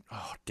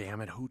 Oh, damn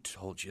it, who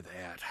told you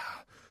that?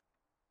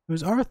 It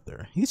was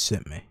Arthur. He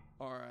sent me.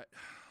 Alright,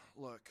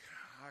 look,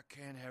 I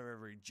can't have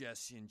every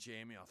Jesse and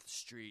Jamie off the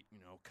street,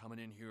 coming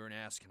in here and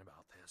asking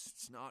about this.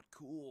 It's not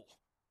cool.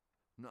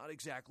 I'm not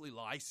exactly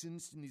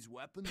licensed, and these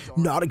weapons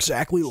are not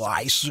exactly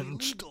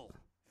licensed. Illegal,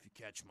 if you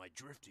catch my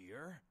drift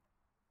here.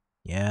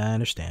 Yeah, I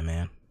understand,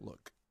 man.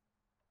 Look,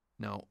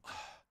 now,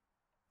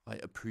 I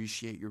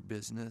appreciate your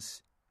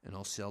business, and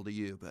I'll sell to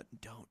you, but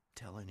don't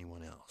tell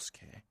anyone else,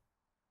 okay?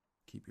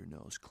 Keep your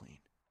nose clean.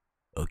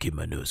 I'll keep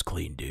my nose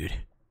clean, dude.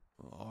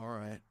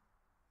 Alright.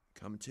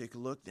 Come take a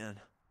look,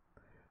 then.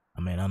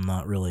 I mean, I'm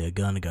not really a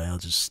gun guy. I'll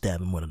just stab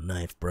him with a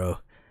knife, bro.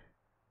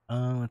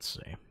 Let's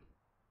see.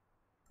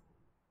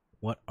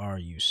 What are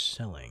you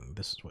selling?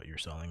 This is what you're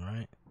selling,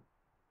 right?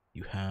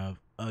 You have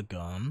a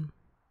gun.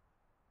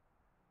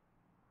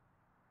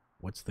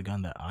 What's the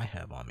gun that I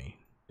have on me?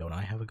 Don't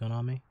I have a gun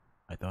on me?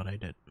 I thought I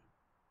did.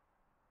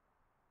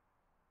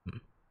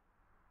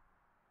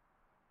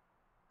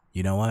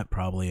 You know what?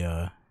 Probably,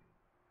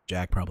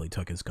 Jack probably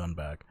took his gun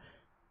back.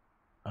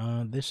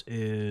 This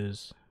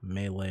is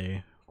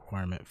melee,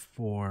 requirement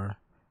 4.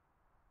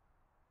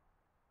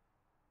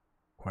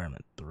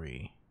 Requirement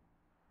 3.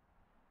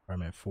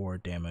 Requirement 4,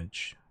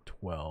 damage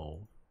 12,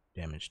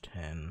 damage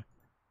 10.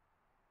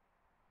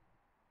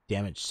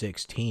 Damage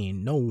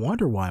 16. No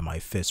wonder why my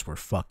fists were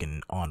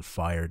fucking on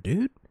fire,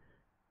 dude.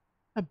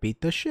 I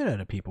beat the shit out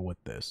of people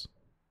with this.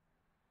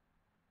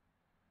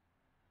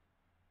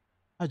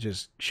 I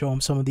just show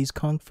them some of these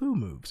kung fu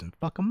moves and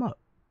fuck them up.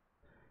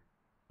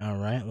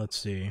 Alright, let's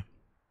see.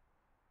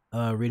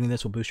 Reading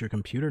this will boost your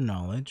computer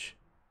knowledge.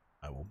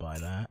 I will buy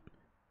that.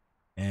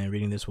 And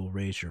reading this will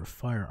raise your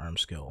firearm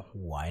skill.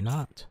 Why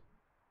not?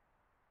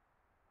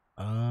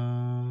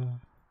 Can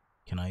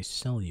I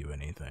sell you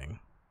anything?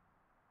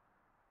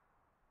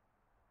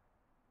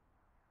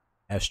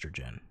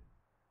 Estrogen.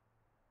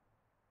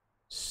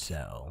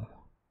 Sell.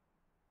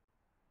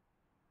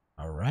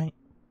 Alright.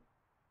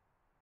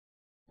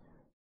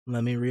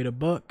 Let me read a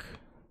book.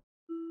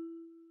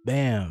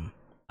 Bam.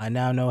 I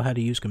now know how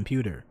to use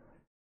computer.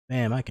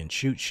 Bam, I can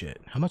shoot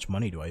shit. How much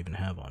money do I even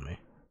have on me?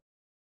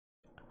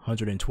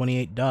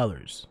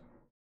 $128.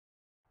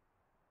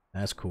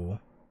 That's cool.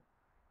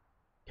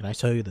 Can I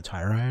tell you the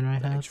tire iron I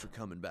have? Thanks for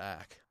coming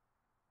back.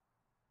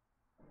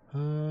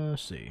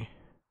 Let's see.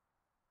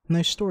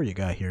 Nice store you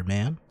got here,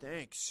 man.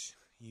 Thanks.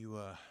 You,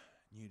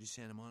 new to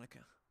Santa Monica?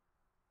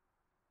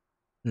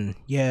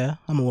 Yeah,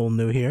 I'm a little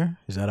new here.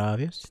 Is that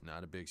obvious? It's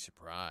not a big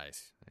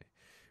surprise.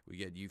 We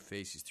get you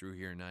faces through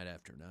here night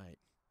after night.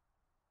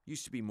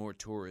 Used to be more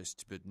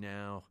tourists, but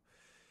now,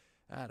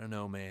 I don't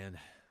know, man.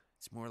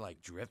 It's more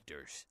like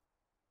drifters.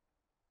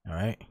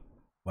 Alright.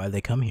 Why'd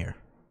they come here?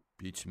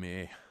 Beats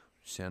me.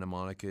 Santa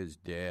Monica is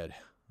dead.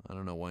 I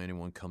don't know why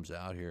anyone comes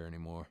out here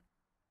anymore.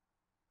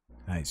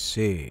 I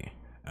see.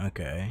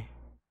 Okay.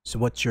 So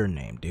what's your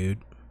name, dude?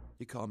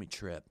 They call me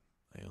Trip.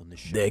 I own the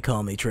shop. They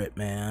call me Trip,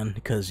 man,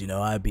 because, you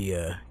know, I be,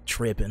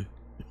 tripping.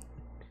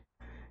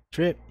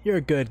 Trip, you're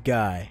a good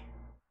guy.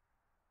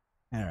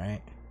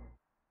 Alright.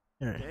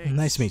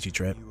 Nice to meet you,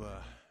 Trip. You,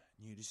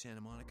 new to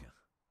Santa Monica?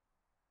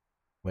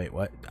 Wait,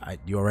 what?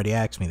 You already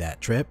asked me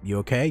that. Trip, you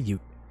okay?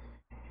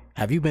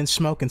 Have you been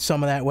smoking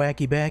some of that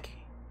wacky back?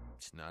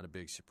 It's not a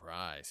big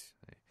surprise.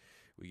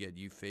 We get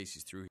you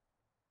faces through here.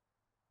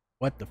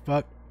 What the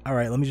fuck?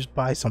 Alright, let me just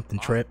buy something,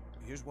 Trip.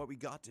 Here's what we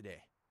got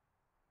today.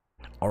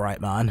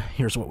 Alright, man.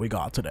 Here's what we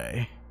got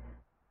today.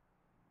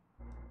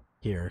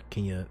 Here,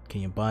 can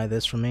you buy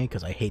this for me?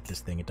 Because I hate this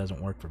thing. It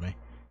doesn't work for me.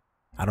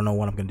 I don't know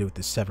what I'm going to do with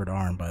this severed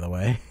arm, by the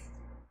way.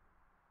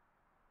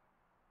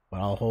 But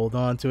I'll hold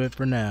on to it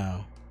for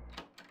now.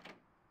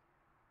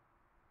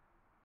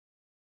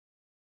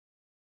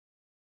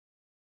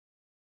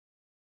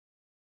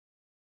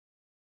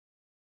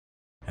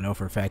 I know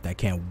for a fact I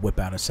can't whip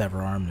out a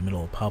severed arm in the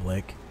middle of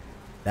public.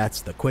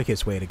 That's the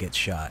quickest way to get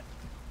shot.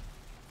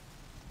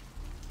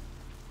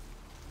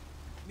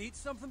 Need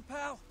something,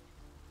 pal?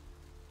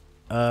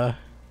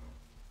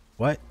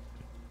 What?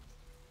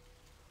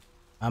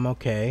 I'm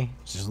okay.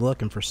 Just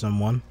looking for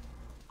someone.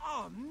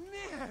 Oh,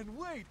 man,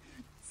 wait.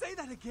 Say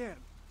that again.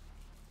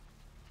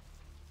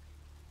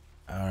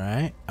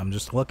 Alright, I'm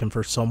just looking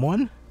for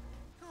someone.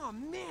 Oh,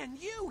 man,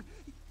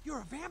 you're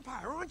a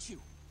vampire, aren't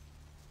you?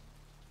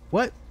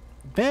 What?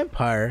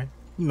 Vampire?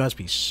 You must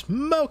be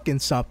smoking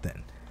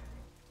something.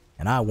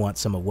 And I want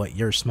some of what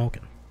you're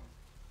smoking.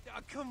 Oh,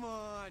 come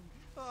on.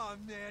 Oh,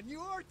 man, you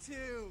are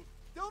too.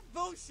 Don't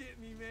bullshit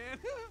me, man.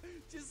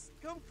 Just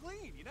come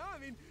clean, you know? I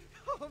mean,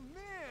 oh,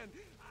 man.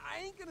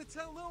 I ain't gonna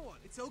tell no one.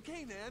 It's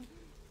okay, man.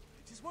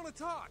 I just want to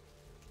talk.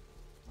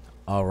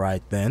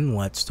 Alright then,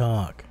 let's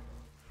talk.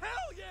 Hell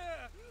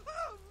yeah!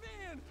 Oh,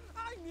 man.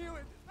 I knew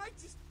it.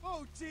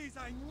 Oh, jeez,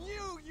 I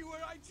knew you were.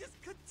 I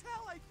just could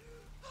tell.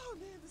 Oh,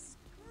 man, this is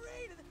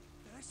great. And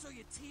I saw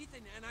your teeth,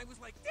 and I was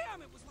like,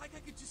 damn, it was like I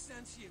could just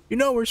sense you. You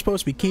know we're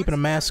supposed to be keeping a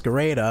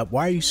masquerade up.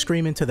 Why are you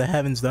screaming to the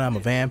heavens that I'm a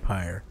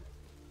vampire?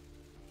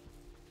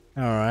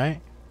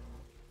 Alright.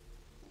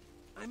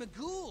 I'm a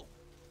ghoul.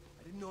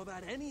 I didn't know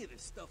about any of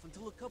this stuff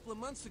until a couple of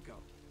months ago.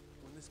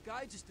 When this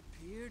guy just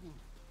appeared and,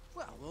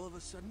 well, all of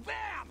a sudden,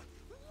 BAM!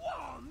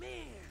 Whoa,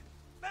 man!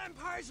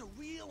 Vampires are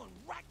real and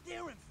right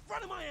there in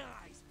front of my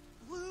eyes.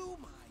 Blew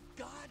my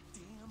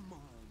goddamn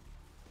mind.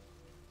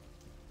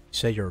 You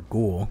say you're a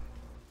ghoul.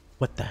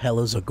 What the hell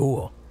is a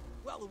ghoul?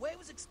 Well, the way it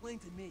was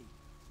explained to me,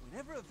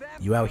 whenever a vampire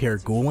You out here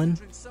ghouling?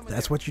 drinks some of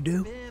That's their what you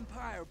do?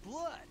 Vampire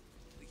blood.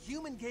 The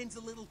human gains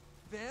a little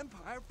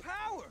vampire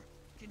power.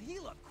 Can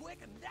heal up quick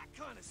and that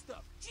kind of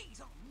stuff.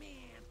 Jeez, oh man.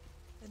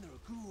 And they're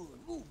a ghoul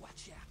and ooh,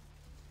 watch out.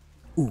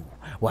 Ooh,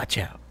 watch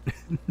out.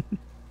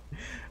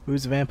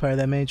 Who's the vampire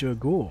that made you a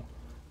ghoul?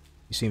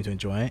 You seem to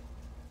enjoy it.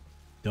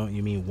 Don't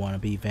you mean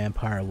wannabe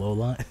vampire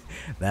Lola?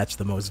 That's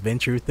the most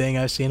venture thing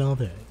I've seen all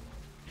day.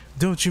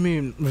 Don't you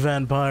mean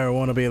vampire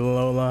wannabe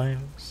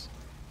lowlives?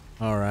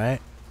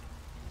 Alright.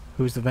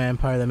 Who's the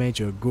vampire that made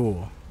you a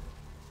ghoul?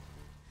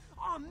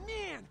 Oh man,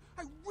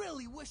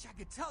 wish I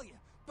could tell you,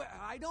 but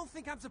I don't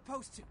think I'm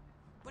supposed to.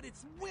 But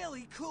it's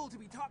really cool to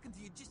be talking to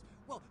you just,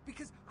 well,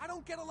 because I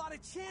don't get a lot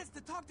of chance to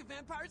talk to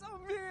vampires. Oh,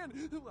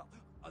 man! Well,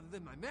 other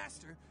than my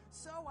master.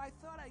 So I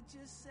thought I'd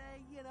just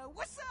say, you know,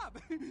 what's up?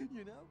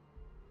 You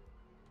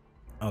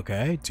know?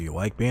 Okay, do you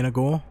like being a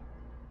ghoul?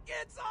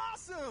 It's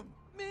awesome!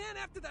 Man,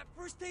 after that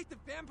first taste of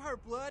vampire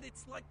blood,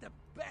 it's like the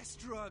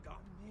best drug. Oh,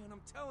 man,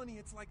 I'm telling you,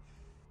 it's like...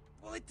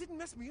 Well, it didn't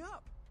mess me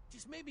up.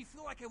 Just made me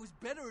feel like I was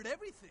better at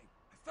everything.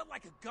 I felt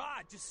like a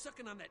god just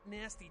sucking on that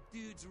nasty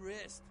dude's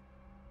wrist.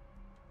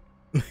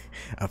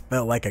 I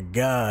felt like a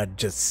god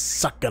just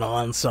sucking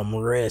on some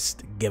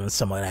wrist, giving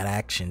some of that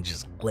action,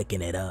 just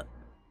licking it up.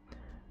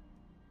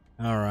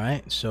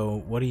 Alright, so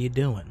what are you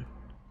doing?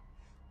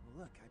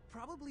 Look, I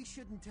probably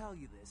shouldn't tell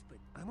you this, but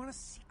I'm on a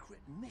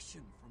secret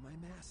mission for my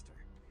master.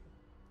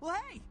 Well,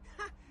 hey!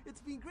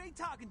 It's been great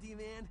talking to you,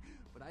 man.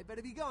 But I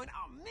better be going.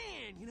 Oh,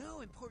 man, you know,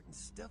 important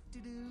stuff to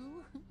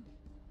do.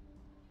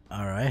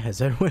 Alright,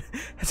 has anyone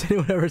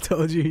ever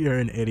told you you're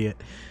an idiot?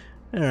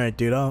 Alright,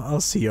 dude,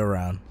 I'll see you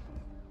around.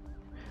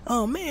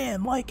 Oh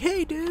man, like,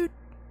 hey dude.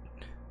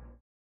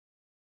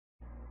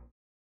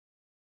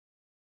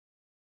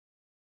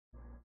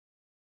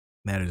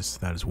 That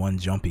is one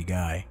jumpy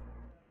guy.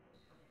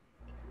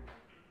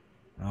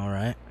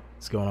 Alright,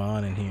 what's going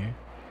on in here?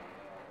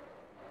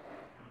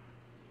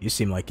 You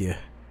seem like you're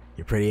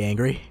pretty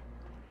angry.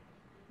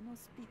 No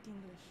speak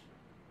English.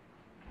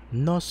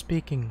 No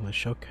speak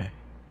English, okay.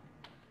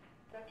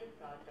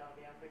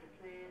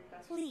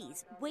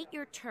 Please, wait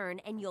your turn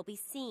and you'll be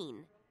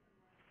seen.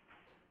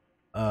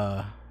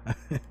 I'm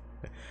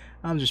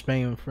just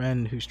bringing a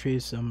friend who's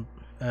treated some,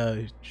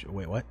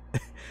 wait, what?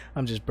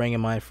 I'm just bringing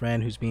my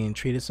friend who's being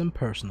treated some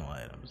personal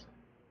items.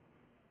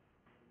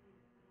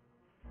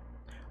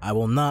 I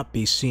will not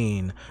be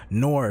seen,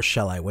 nor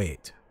shall I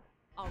wait.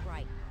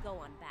 Alright, go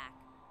on back.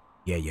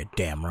 Yeah, you're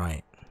damn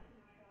right.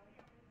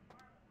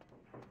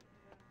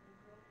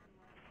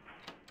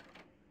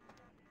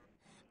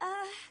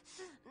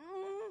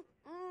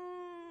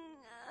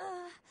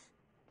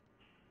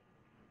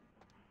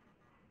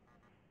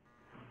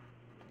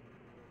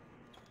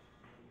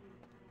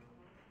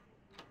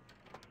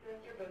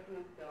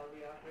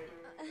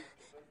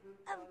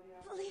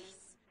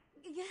 Please,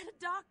 get a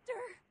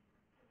doctor.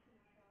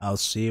 I'll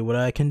see what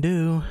I can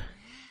do.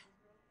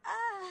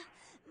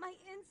 My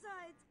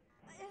insides.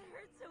 It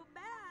hurts so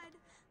bad.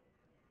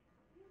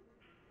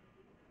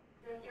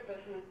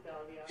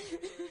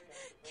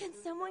 Can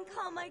someone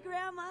call my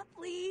grandma,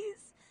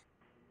 please?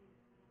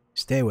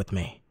 Stay with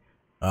me.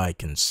 I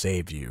can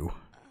save you.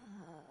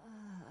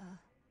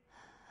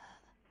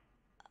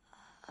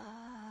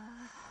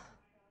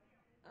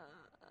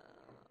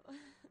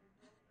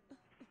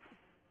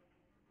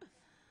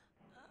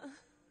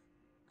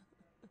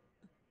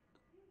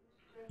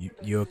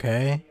 You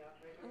okay?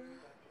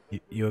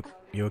 You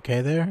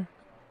okay there?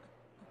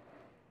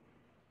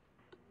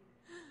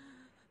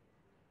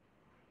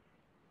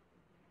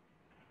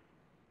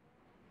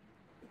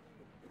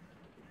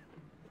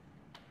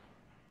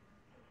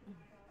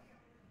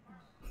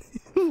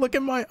 Look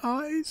at my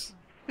eyes.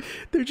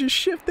 They're just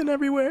shifting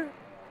everywhere.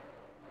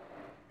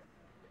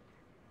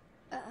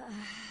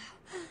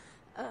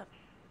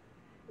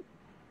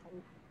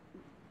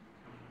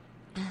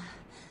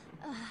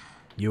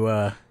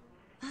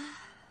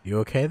 You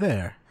okay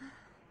there?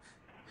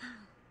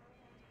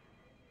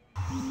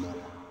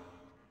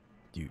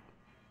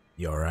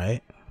 You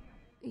alright?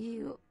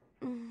 You...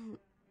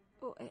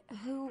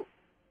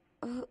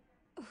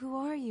 Who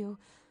are you?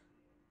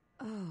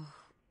 Oh,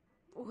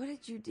 what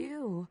did you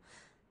do?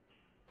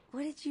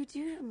 What did you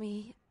do to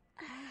me?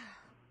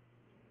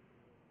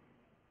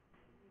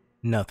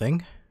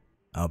 Nothing.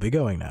 I'll be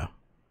going now.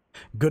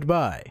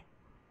 Goodbye.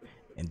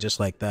 And just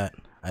like that,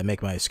 I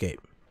make my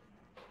escape.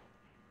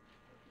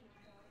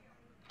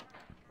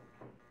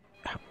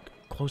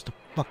 Close the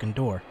fucking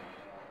door.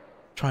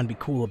 Try and be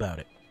cool about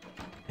it.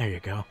 There you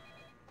go.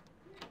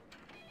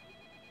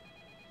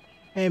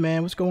 Hey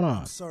man, what's going on?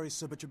 I'm sorry,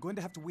 sir, but you're going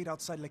to have to wait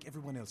outside like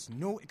everyone else.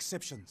 No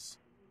exceptions.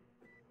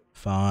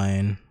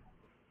 Fine.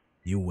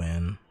 You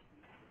win.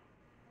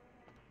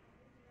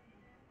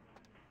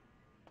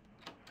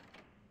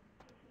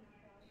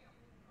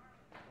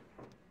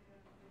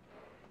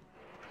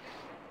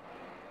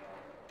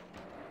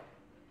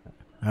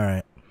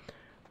 Alright.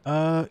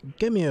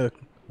 Give me a...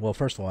 Well,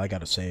 first of all, I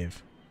gotta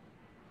save.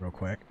 Real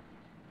quick.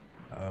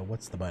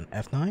 What's the button?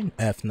 F9?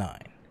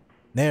 F9.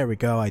 There we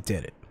go, I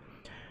did it.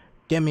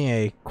 Give me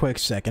a quick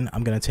second.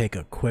 I'm gonna take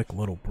a quick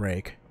little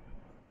break.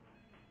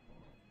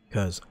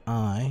 Because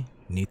I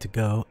need to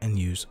go and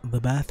use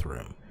the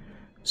bathroom.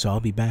 So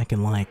I'll be back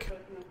in like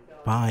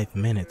 5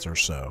 minutes or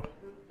so.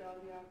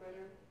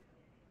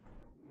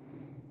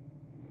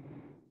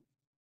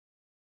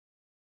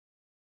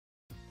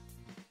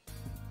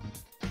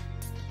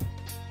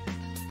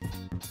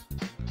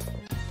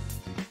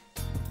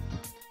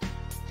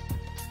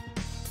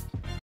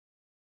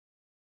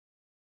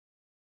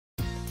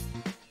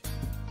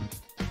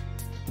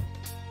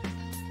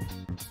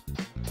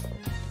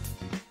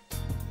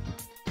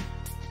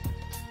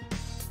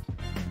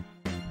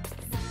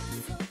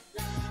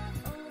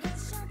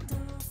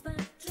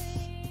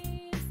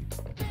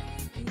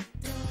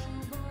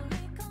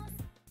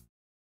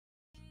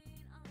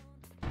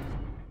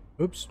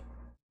 Oops.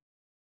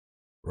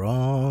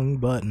 Wrong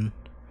button.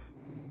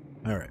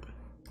 Alright.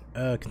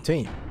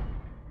 Continue.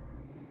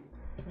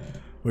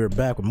 We're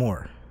back with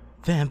more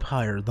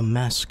Vampire the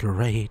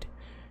Masquerade.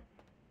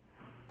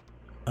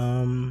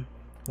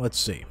 Let's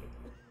see.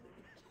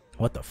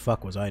 What the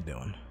fuck was I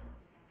doing?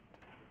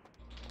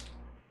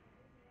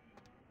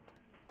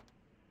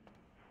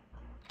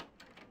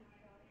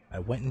 I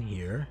went in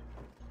here.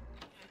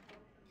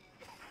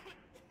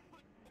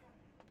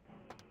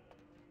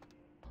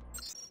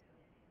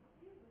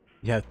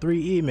 You have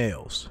 3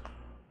 emails.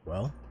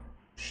 Well,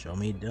 show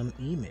me them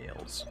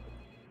emails.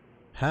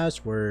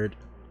 Password.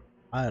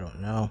 I don't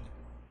know.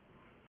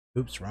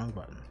 Oops, wrong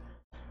button.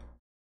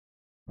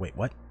 Wait,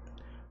 what?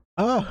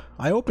 Ah,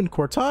 I opened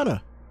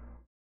Cortana.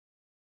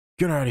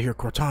 Get out of here,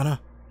 Cortana.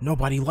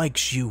 Nobody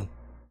likes you.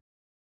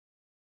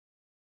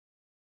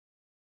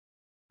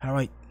 How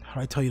do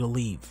I tell you to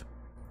leave?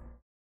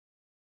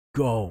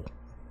 Go.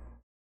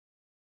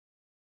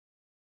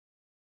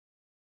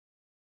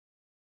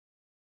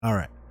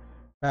 Alright.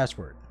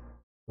 Password.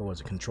 What was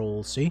it?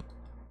 Control C?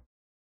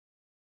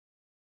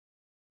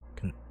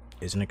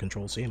 Isn't it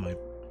Control C? Am I...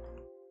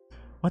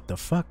 What the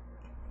fuck?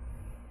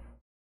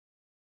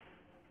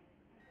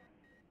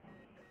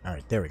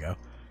 Alright, there we go.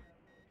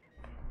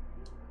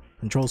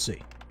 Control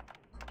C.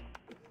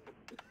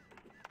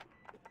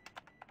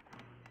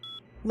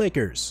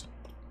 Lakers.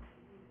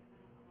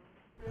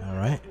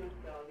 Alright.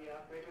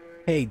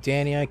 Hey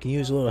Danny, I can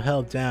use a little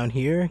help down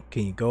here.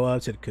 Can you go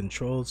out to the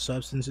controlled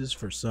substances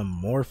for some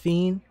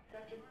morphine?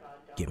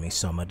 Give me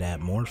some of that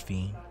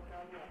morphine.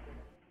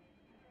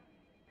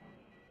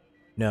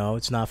 No,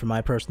 it's not for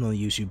my personal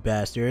use, you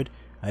bastard.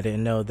 I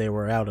didn't know they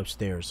were out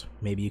upstairs.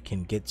 Maybe you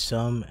can get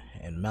some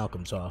in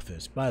Malcolm's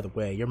office. By the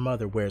way, your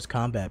mother wears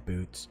combat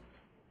boots.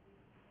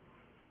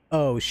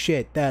 Oh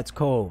shit, that's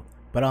cold.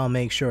 But I'll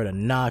make sure to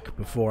knock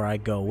before I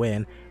go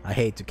in. I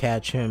hate to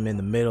catch him in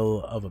the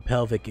middle of a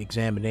pelvic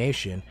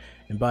examination.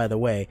 And by the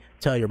way,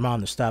 tell your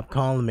mom to stop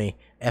calling me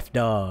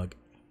F-dog.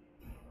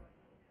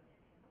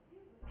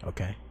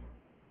 Okay.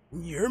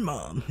 Your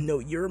mom. No,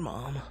 your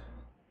mom.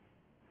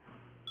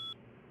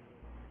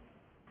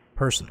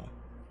 Personal.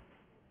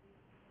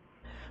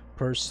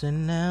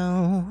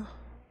 Personnel.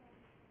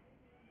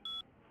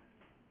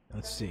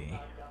 Let's see.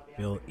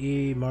 Bill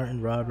E.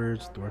 Martin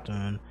Roberts.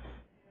 Thornton.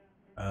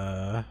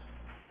 I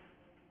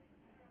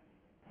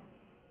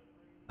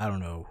don't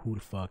know who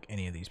the fuck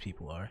any of these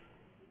people are.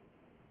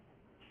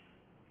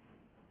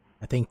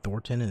 I think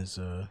Thornton is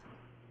the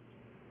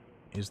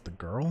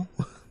girl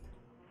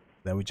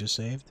that we just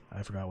saved.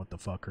 I forgot what the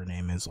fuck her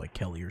name is, like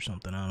Kelly or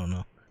something. I don't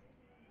know.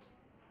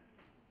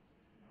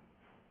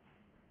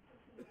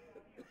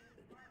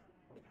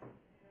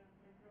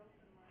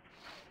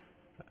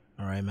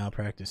 Alright,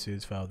 malpractice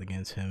suits filed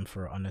against him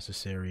for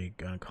unnecessary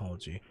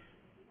gynecology.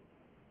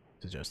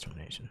 Suggest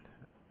termination.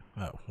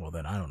 Oh, well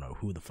then I don't know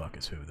who the fuck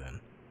is who then.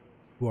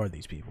 Who are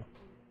these people?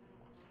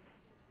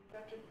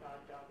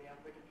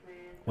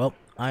 Well,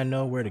 I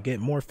know where to get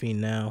morphine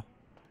now.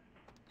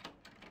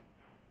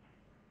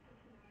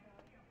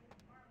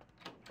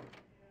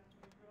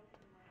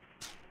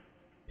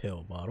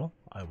 Pill bottle.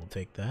 I will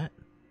take that.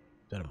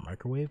 Is that a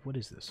microwave? What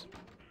is this?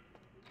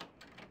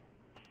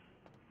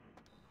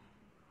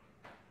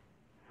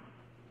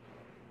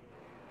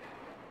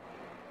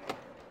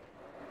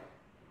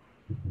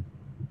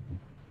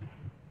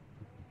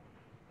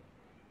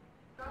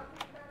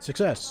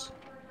 Success.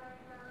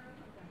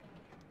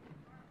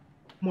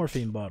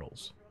 Morphine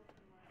bottles.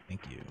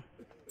 Thank you.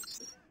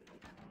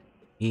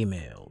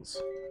 Emails.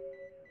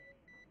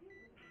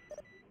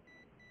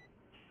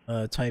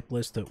 Type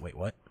list of... Wait,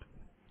 what?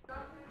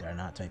 Did I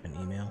not type an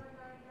email?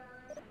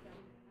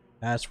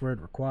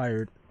 Password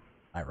required.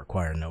 I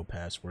require no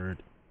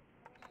password.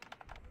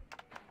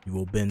 You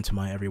will bend to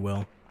my every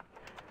will.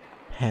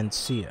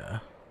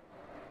 Panacea.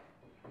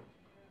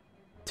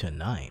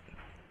 Tonight.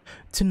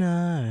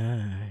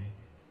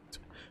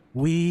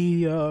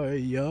 We are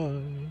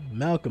young.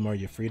 Malcolm, are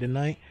you free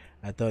tonight?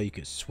 I thought you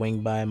could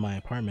swing by my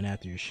apartment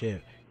after your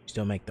shift. You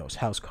still make those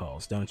house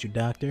calls, don't you,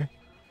 Doctor?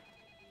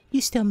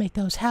 You still make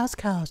those house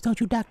calls,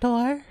 don't you,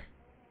 Doctor?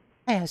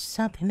 I have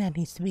something that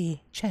needs to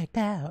be checked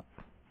out.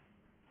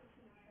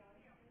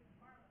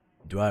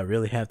 Do I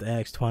really have to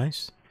ask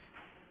twice?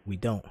 We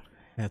don't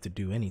have to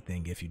do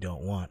anything if you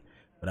don't want,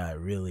 but I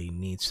really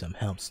need some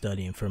help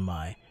studying for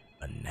my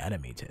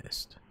anatomy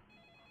test.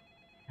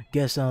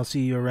 Guess I'll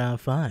see you around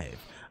 5.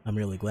 I'm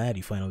really glad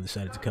you finally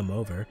decided to come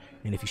over,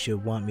 and if you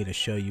should want me to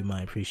show you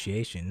my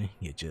appreciation,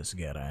 you just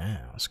gotta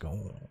ask.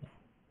 Oh.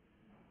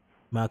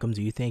 Malcolm,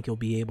 do you think you'll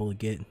be able to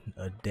get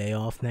a day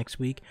off next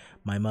week?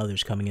 My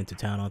mother's coming into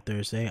town on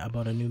Thursday. I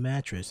bought a new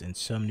mattress and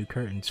some new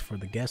curtains for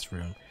the guest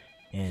room.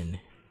 And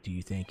do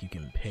you think you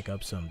can pick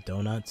up some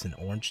donuts and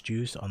orange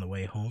juice on the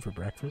way home for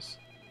breakfast?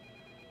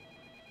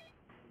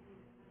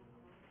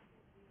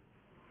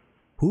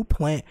 Who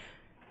planned...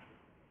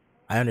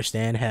 I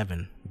understand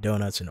having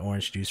donuts and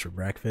orange juice for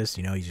breakfast,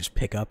 you know, you just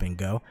pick up and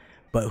go.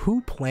 But who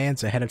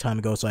plans ahead of time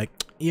and goes like,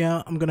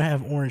 yeah, I'm gonna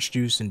have orange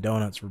juice and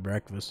donuts for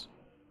breakfast?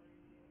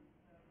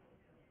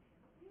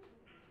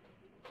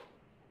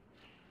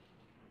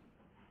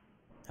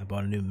 I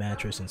bought a new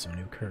mattress and some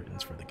new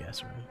curtains for the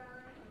guest room.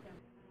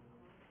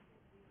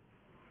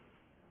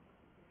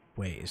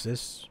 Wait, is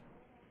this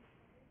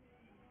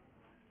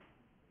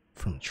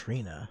from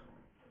Trina?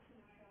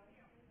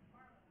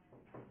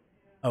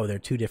 Oh, they're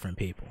two different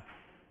people.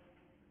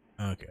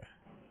 Okay.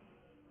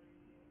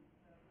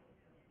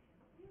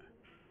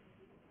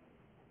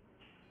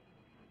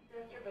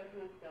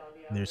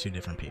 They're two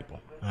different people.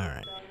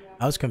 Alright.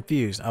 I was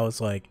confused. I was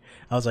like,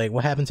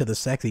 what happened to the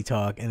sexy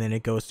talk? And then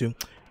it goes to,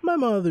 my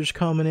mother's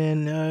coming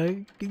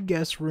in,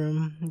 guest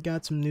room,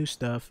 got some new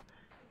stuff.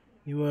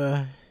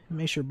 You,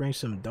 make sure to bring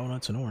some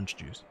donuts and orange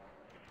juice.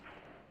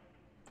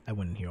 I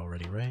went in here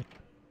already, right?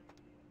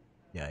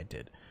 Yeah, I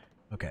did.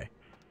 Okay.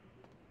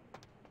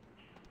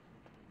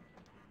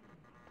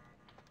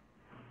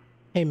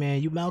 Hey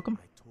man, you Malcolm?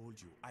 I told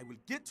you, I will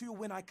get to you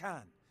when I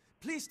can.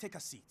 Please take a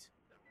seat.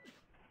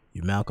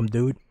 You Malcolm,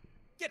 dude?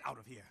 Get out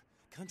of here.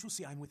 Can't you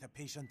see I'm with a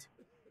patient?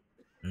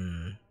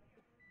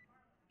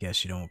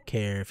 Guess you don't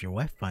care if your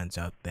wife finds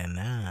out then,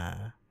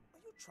 Are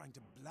you trying to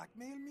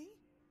blackmail me?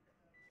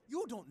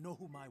 You don't know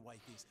who my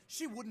wife is.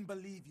 She wouldn't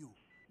believe you.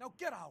 Now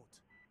get out.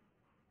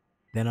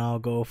 Then I'll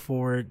go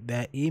forward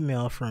that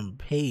email from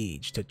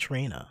Paige to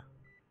Trina.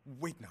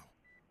 Wait now.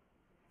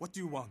 What do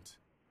you want?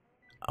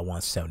 I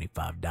want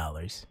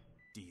 $75.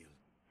 Deal.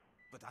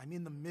 But I'm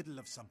in the middle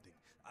of something.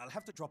 I'll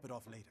have to drop it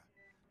off later.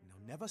 Now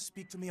never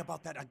speak to me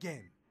about that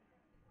again.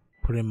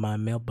 Put it in my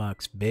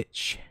mailbox,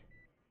 bitch.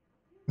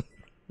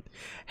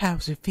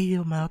 How's it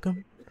feel,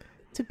 Malcolm?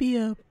 To be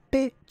a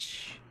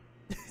bitch.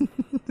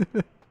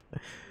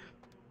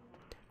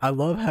 I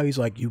love how he's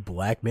like, you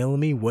blackmailing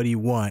me? What do you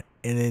want?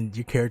 And then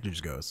your character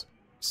just goes,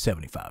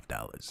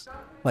 $75.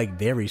 Like,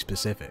 very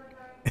specific.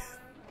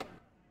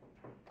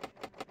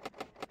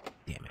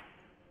 Damn it.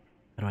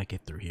 How do I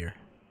get through here?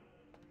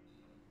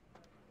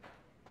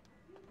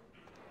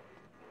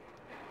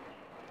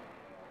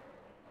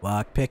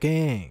 Lock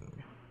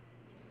picking.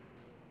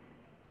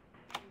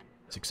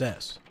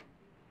 Success.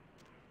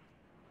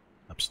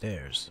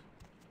 Upstairs.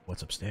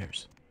 What's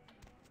upstairs?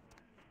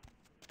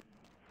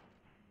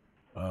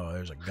 Oh,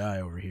 there's a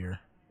guy over here.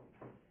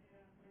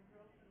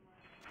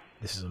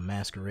 This is a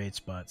masquerade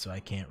spot, so I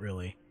can't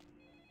really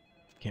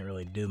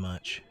do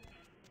much.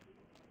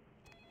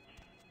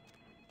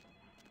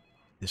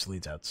 This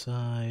leads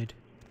outside.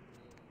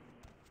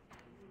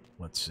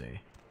 Let's see.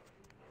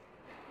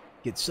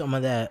 Get some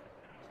of that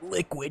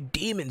liquid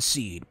demon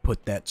seed.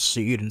 Put that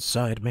seed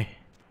inside me.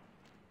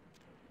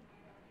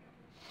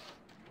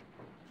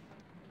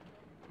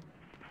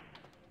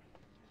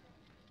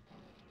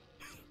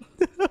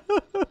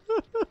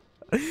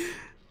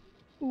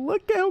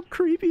 Look how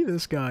creepy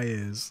this guy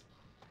is.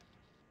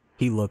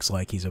 He looks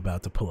like he's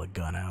about to pull a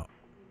gun out.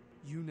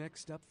 You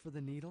next up for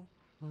the needle?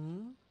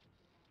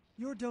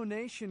 Your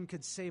donation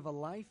could save a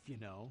life, you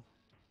know.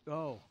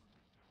 Oh,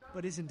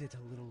 but isn't it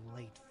a little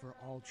late for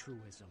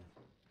altruism?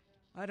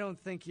 I don't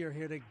think you're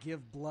here to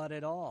give blood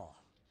at all.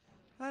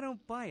 I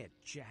don't buy it,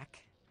 Jack.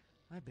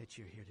 I bet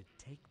you're here to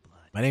take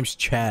blood. My name's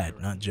Chad,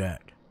 not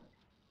Jack.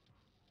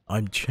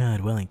 I'm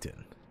Chad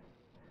Wellington.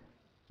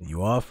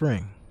 You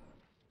offering?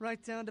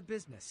 Right down to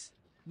business.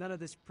 None of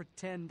this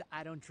pretend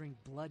I don't drink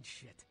blood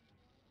shit.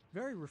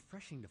 Very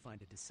refreshing to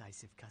find a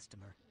decisive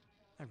customer.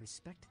 I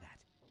respect that.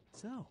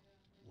 So,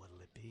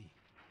 what'll it be?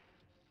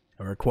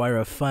 I require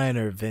a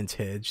finer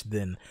vintage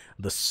than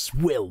the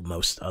swill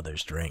most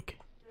others drink.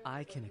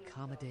 I can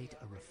accommodate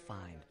a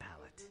refined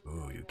palate.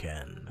 Ooh, you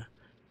can.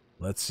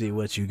 Let's see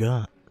what you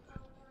got.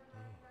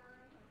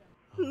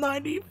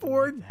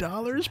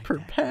 $94 per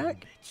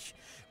pack?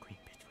 Queen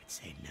bitch would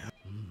say no.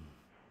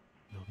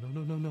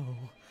 No.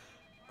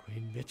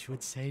 Queen bitch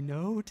would say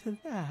no to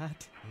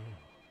that.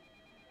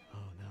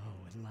 Oh no,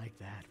 wouldn't like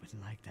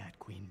that,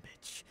 Queen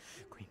bitch.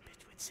 Queen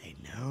bitch would say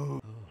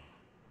no.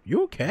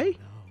 You okay?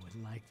 No,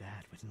 wouldn't like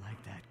that,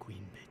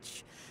 Queen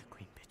bitch.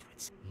 Queen bitch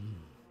would say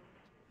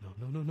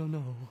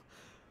No.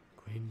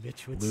 Queen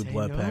bitch would Blue say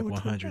blood no pack to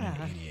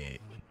 188.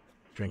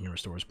 Drinking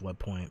restores blood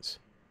points.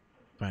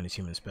 Find a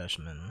human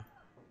specimen.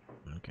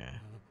 Okay.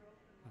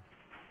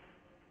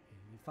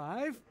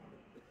 5?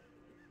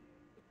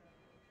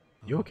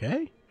 You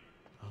okay?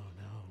 Oh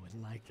no,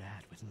 wouldn't like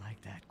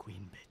that,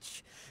 Queen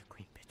bitch.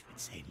 Queen bitch would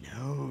say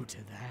no to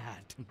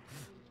that.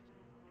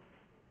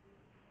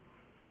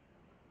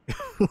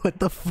 What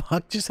the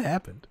fuck just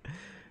happened?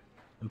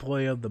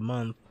 Employee of the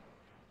month.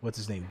 What's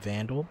his name?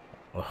 Vandal?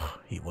 Ugh,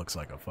 he looks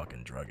like a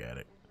fucking drug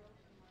addict.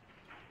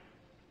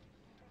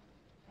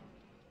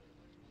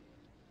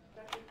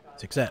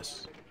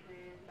 Success.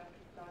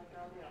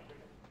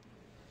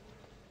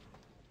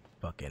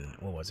 Fucking,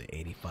 what was it,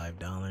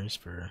 $85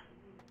 for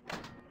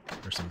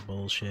some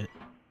bullshit?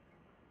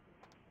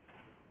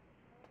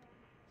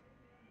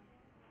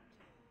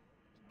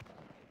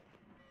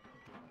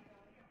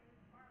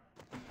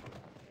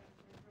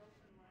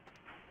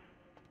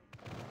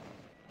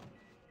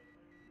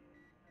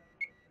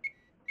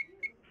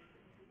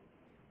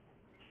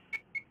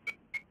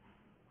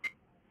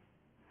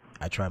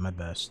 I tried my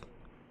best.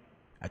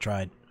 I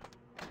tried.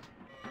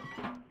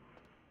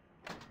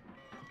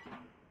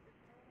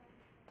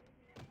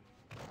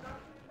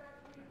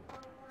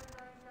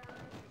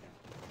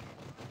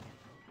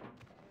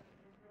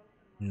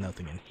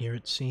 Nothing in here,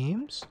 it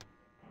seems.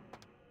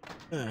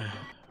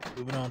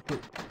 Moving on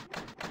through.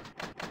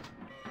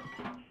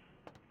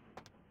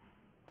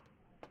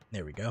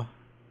 There we go.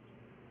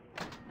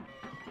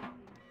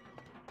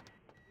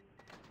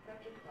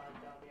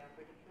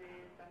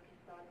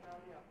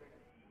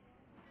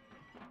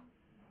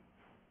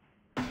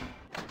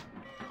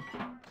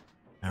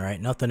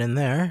 Alright, nothing in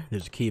there.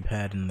 There's a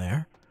keypad in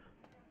there.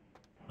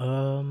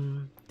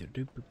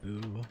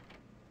 Doo-doo-boo-boo.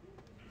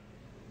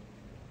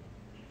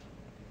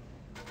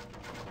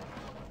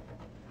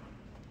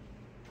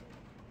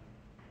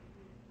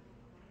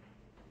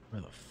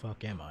 Where the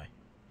fuck am I?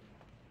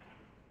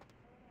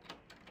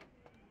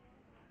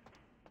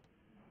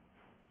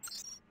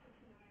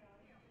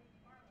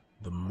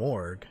 The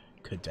morgue.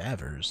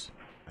 Cadavers.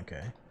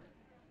 Okay.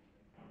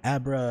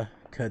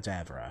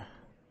 Abracadabra.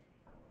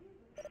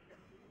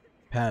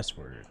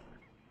 Password.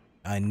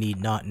 I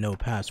need not know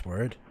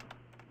password.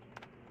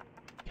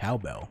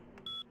 Cowbell.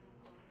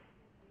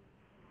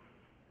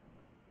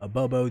 A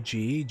Bobo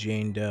G.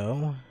 Jane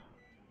Doe.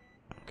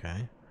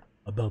 Okay.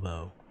 A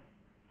Bobo.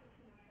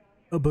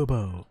 A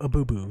Bobo. A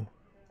Boo-Boo.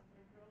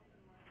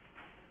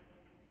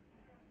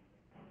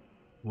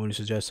 Wounded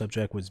suggest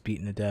subject was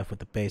beaten to death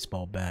with a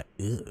baseball bat.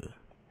 Ugh.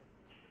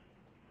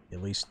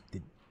 At least,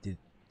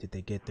 did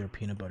they get their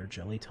peanut butter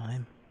jelly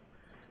time?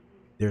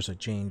 There's a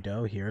Jane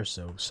Doe here,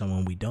 so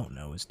someone we don't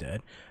know is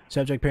dead.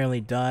 Subject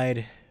apparently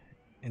died.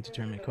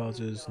 Indeterminate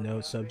causes.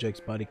 No, subject's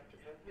body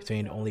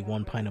contained only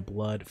 1 pint of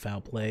blood.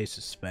 Foul play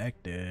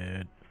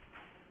suspected.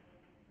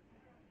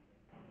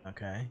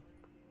 Okay.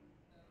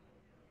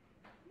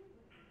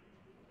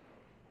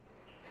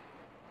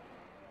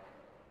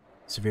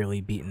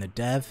 Severely beaten to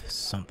death.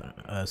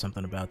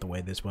 Something about the way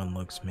this one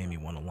looks made me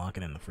want to lock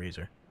it in the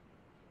freezer.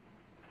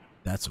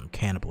 That's some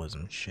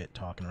cannibalism shit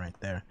talking right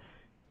there.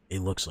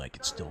 It looks like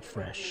it's still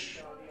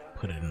fresh.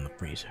 Put it in the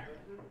freezer.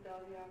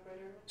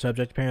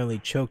 Subject apparently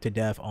choked to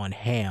death on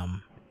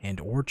ham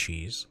and or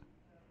cheese.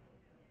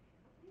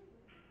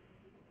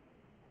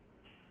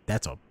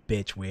 That's a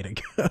bitch way to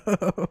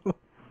go.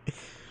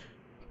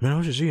 Man, I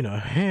was just eating a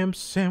ham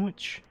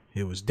sandwich.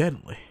 It was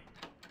deadly.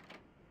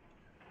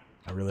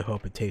 I really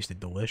hope it tasted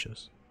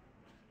delicious.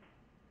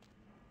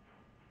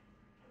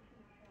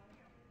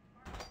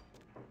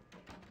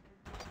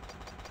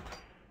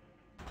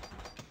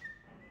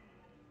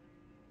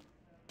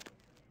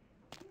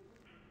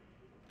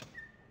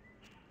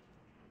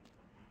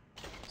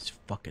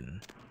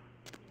 Fucking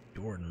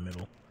door in the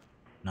middle.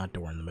 Not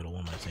door in the middle,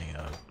 what am I saying?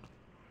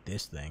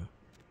 This thing.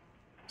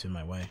 It's in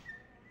my way.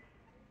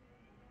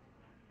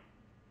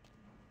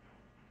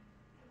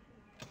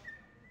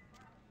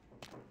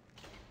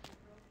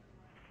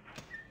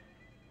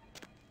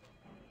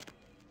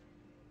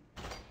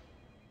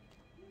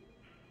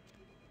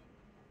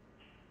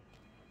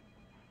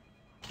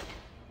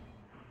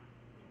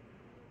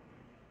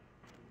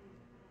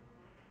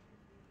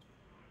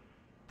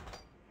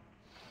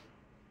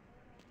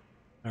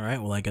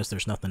 Alright, well I guess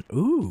there's nothing.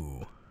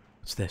 Ooh!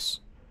 What's this?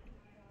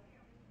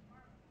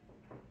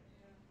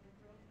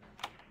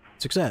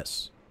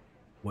 Success!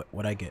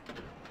 What'd I get?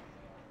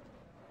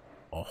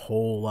 A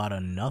whole lot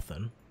of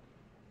nothing.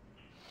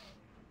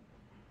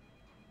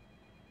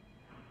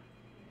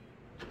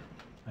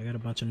 I got a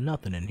bunch of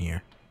nothing in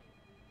here.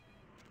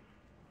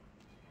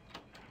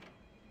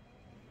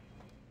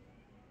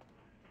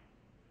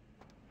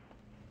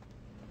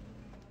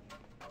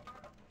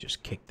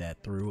 Just kick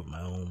that through with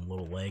my own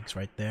little legs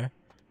right there.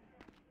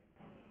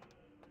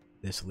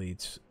 This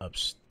leads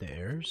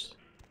upstairs.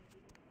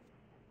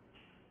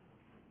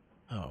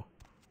 Oh.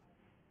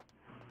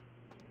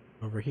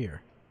 Over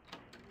here.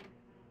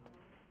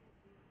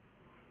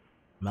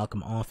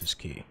 Malcolm office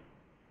key.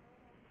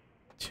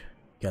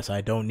 Guess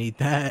I don't need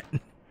that.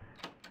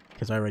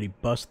 Because I already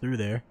bust through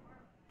there.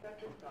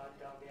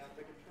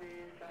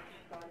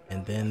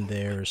 And then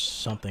there's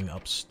something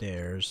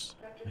upstairs.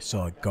 I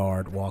saw a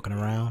guard walking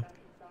around.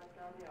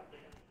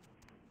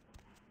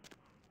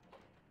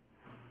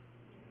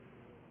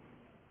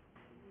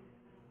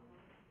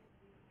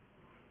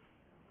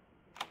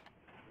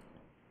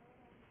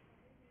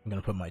 I'm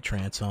gonna put my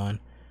trance on.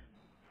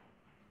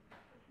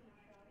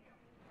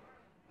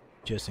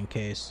 Just in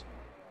case.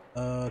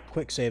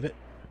 Quick save it.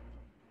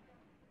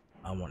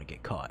 I want to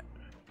get caught.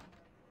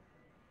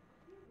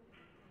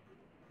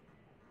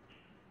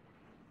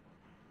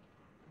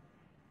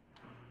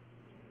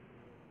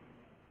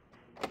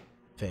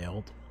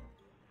 Failed.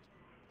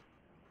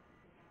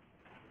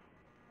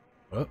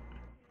 Oh,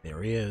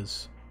 there he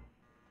is.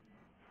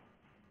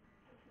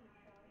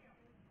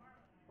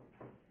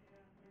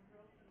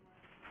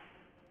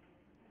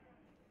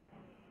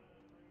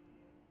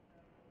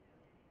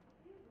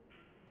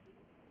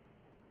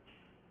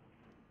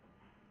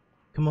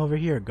 Come over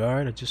here,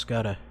 guard. I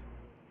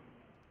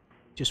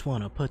just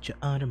wanna put you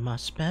under my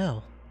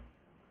spell.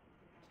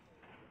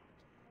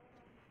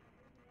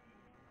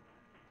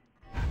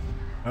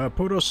 I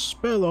put a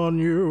spell on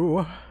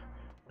you,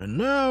 and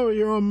now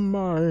you're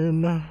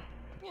mine.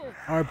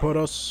 I put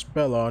a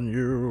spell on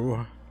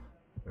you,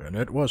 and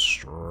it was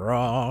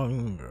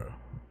strong.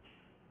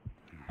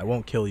 I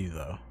won't kill you,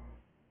 though.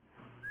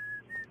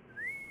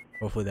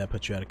 Hopefully that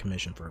puts you out of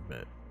commission for a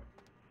bit.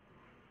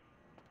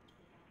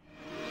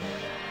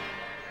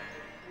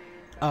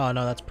 Oh,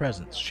 no, that's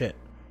presents. Shit.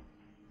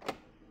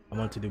 I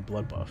wanted to do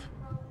blood buff.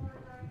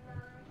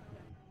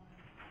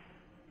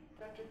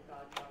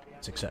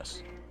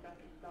 Success.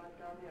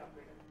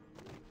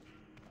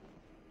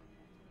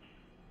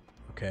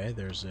 Okay,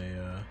 there's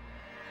a,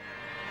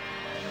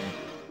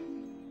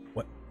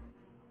 What?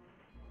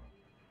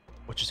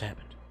 What just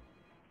happened?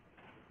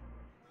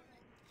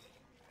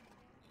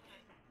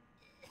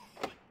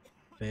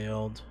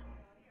 Failed.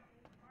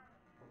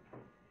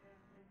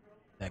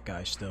 That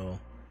guy's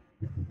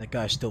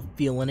still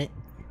feeling it.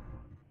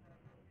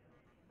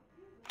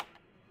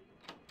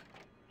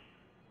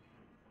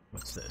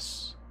 What's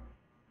this?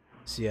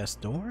 CS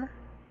door?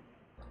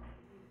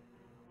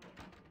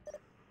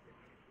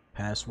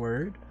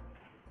 Password?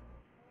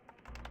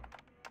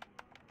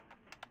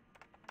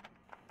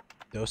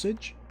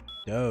 Dosage?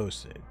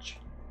 Dosage.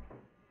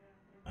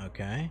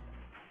 Okay.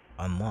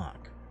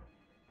 Unlock.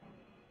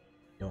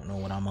 Don't know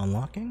what I'm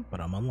unlocking, but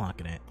I'm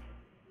unlocking it.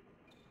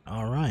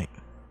 Alright.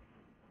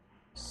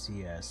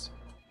 CS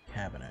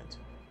cabinet.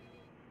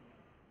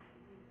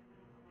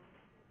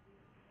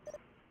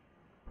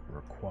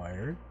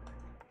 Required.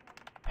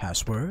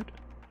 Password.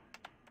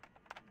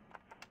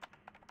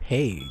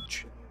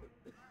 Page.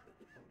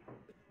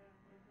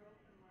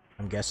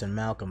 I'm guessing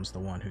Malcolm's the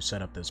one who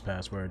set up this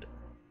password.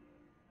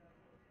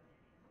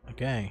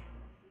 Okay.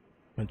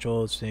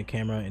 Control stand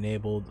camera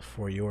enabled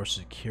for your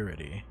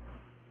security.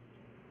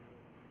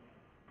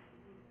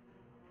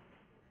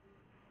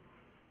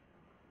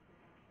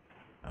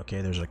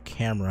 Okay, there's a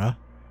camera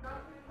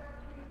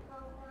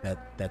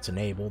that's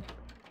enabled.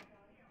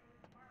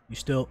 You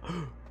still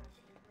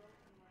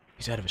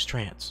He's out of his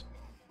trance.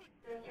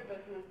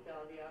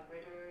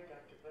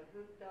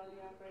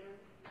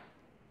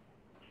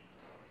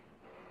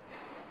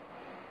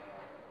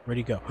 Where'd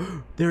he go?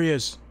 There he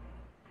is.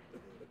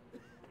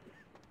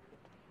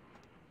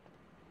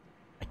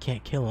 I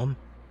can't kill him.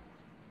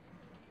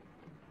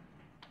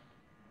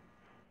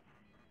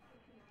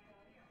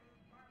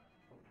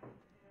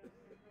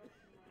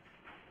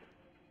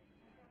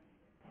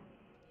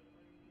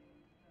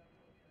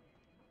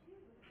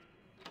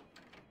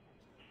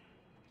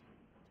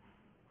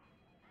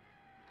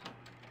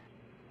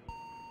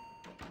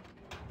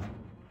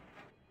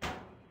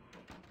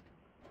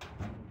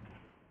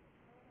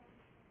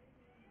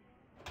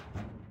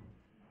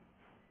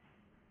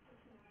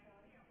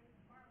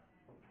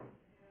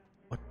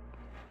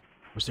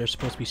 Was there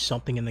supposed to be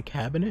something in the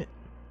cabinet?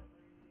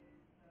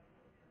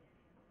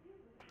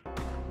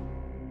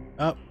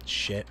 Oh,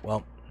 shit.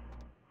 Well,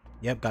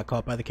 yep, got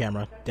caught by the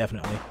camera.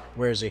 Definitely.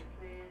 Where is he?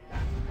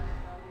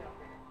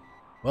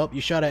 Well,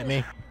 you shot at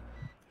me.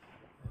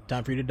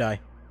 Time for you to die.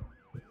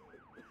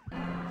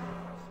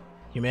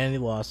 Humanity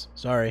lost.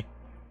 Sorry.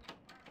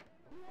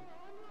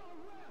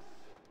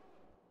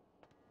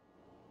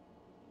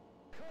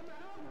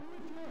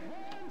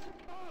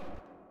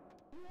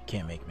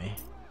 Can't make me.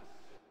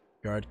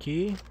 Guard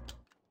key.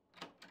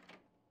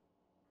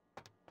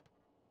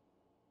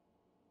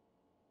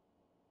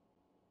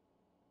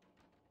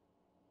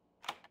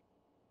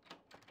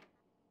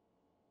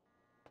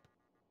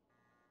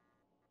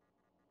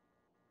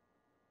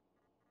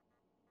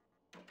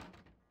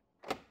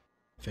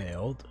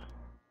 Failed.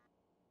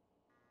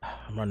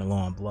 I'm running low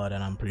on blood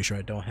and I'm pretty sure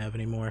I don't have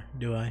any more,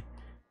 do I?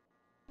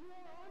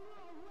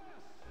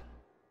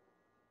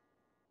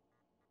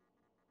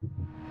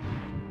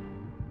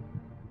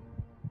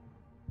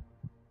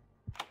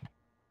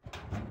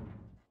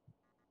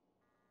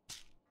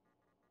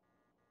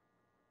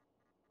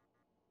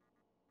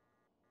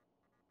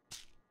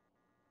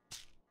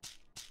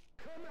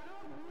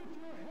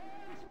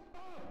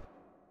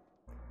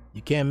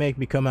 You can't make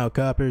me come out,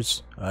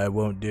 coppers. I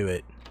won't do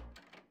it.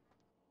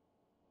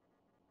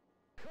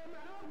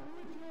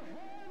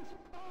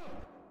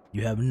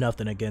 You have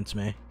nothing against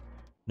me.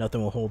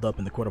 Nothing will hold up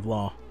in the court of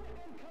law.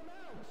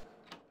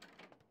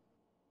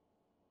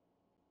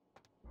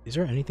 Is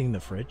there anything in the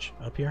fridge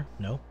up here?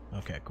 No?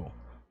 Okay, cool.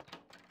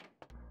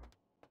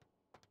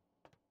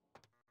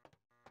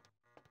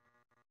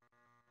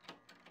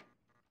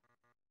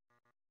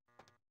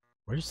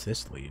 Where does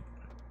this lead?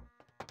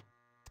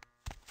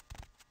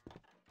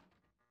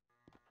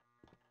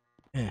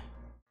 Eh.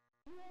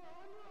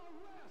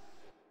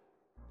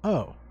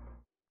 Oh.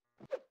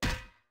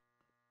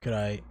 Could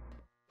I...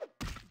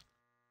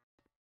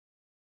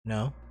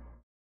 No?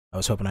 I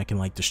was hoping I can,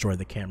 like, destroy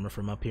the camera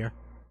from up here.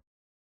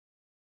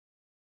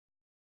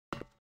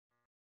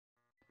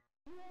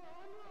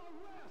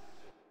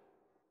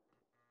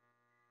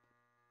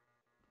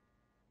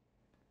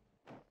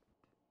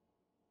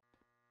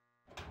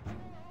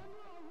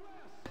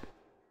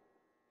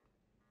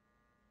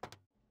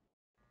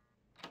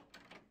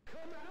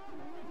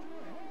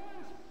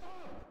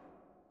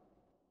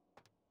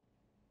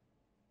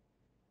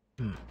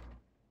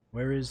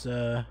 Where is,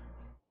 I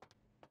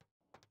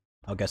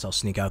guess I'll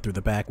sneak out through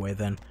the back way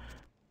then.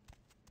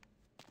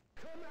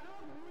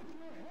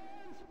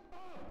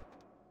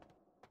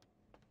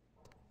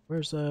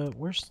 Where's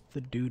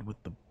the dude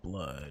with the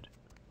blood?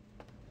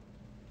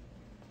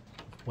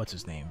 What's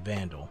his name?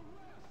 Vandal.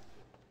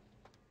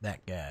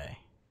 That guy.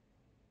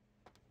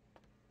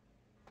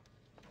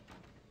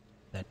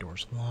 That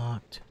door's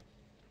locked.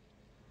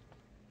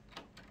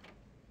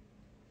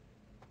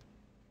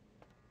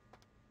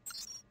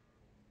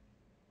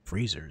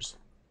 Freezers.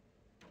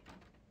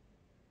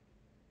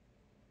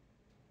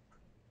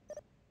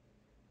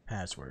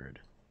 Password.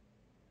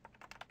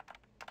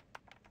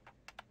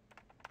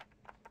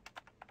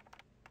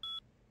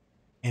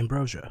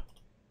 Ambrosia.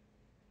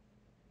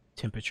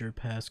 Temperature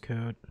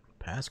passcode.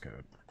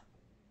 Passcode.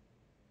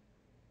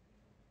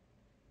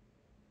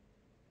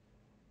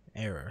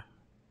 Error.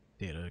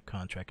 Data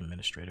contract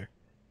administrator.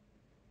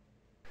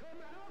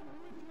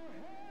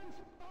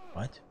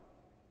 What?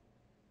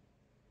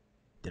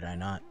 Did I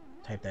not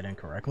type that in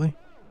correctly?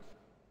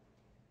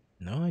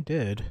 No, I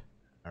did.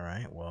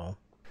 Alright, well.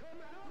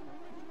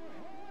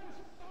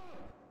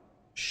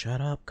 Shut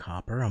up,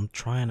 Copper. I'm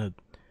trying to...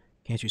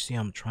 Can't you see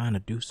I'm trying to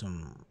do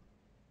some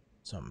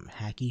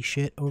hacky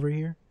shit over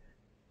here?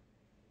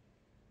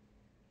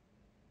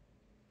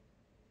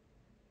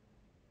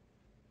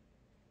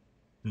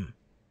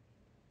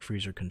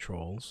 Freezer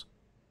controls.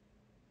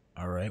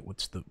 Alright,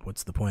 what's the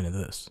point of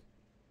this?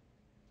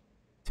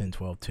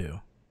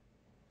 10-12-2.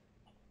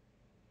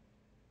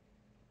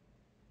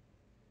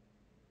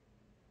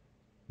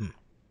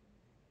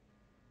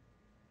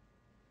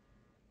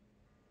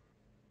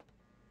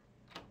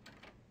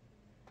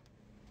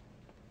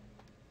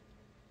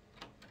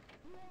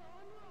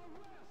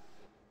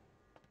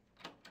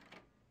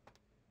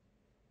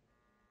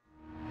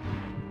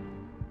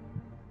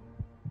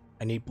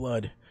 I need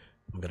blood.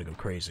 I'm gonna go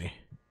crazy.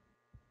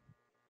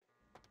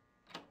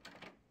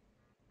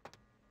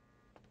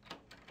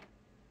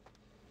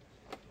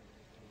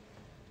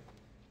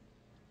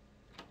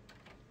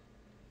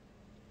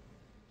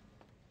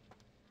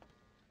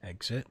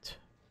 Exit.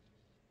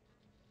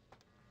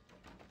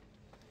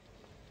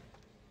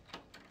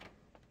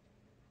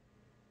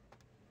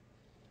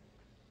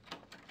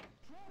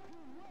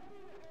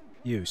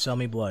 You, sell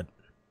me blood.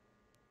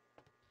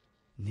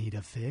 Need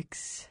a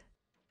fix?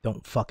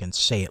 Don't fucking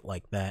say it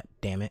like that,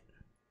 damn it.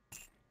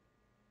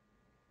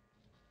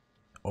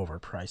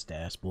 Overpriced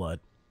ass blood.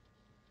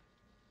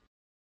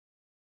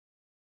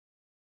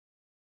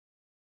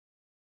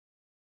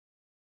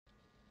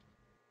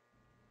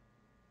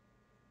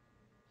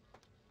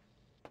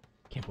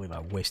 Can't believe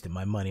I wasted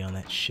my money on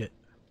that shit.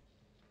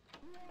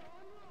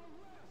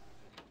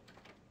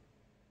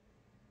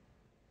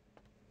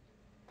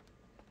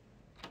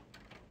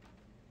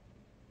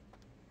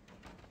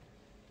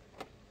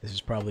 This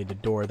is probably the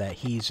door that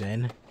he's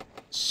in.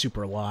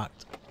 Super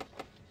locked.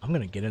 I'm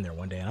gonna get in there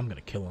one day and I'm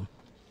gonna kill him.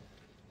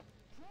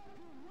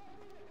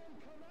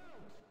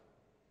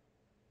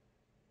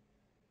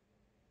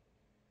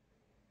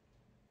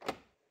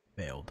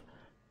 Failed.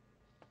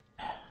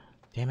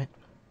 Damn it.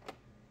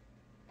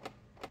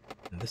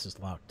 And this is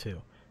locked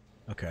too.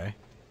 Okay.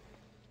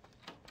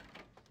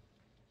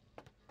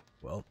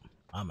 Well,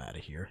 I'm out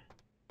of here.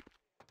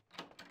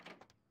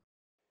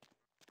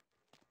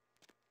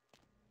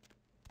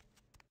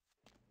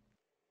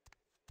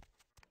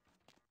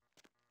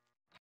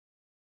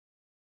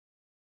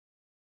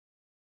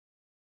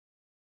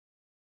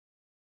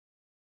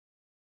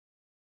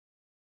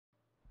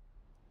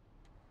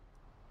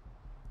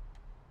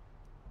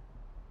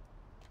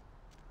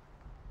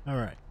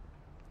 Alright.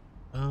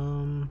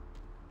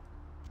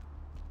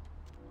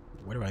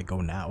 Where do I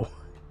go now?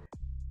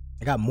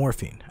 I got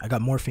morphine. I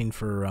got morphine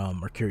for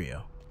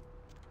Mercurio.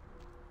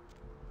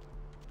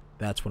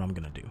 That's what I'm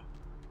gonna do.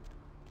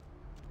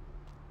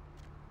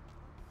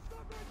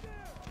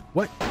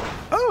 What?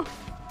 Oh!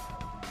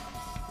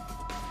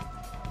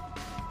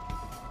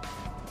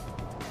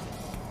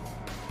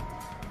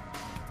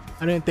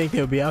 I didn't think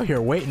they would be out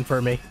here waiting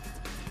for me.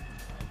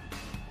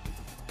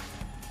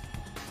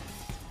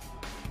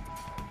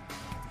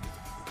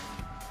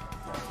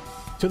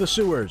 To the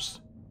sewers.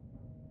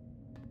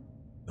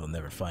 They'll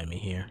never find me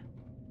here.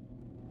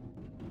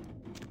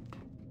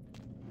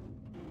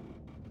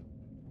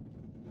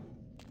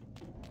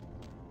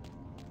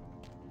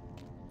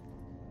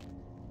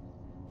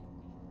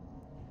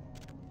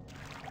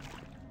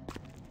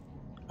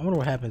 I wonder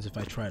what happens if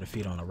I try to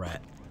feed on a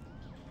rat.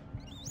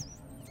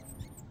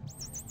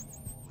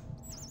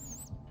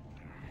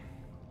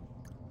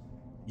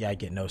 Yeah, I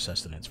get no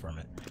sustenance from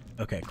it.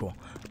 Okay, cool.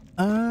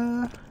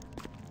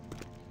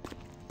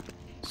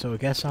 So I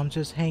guess I'm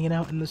just hanging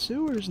out in the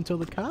sewers until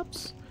the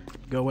cops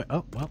go away.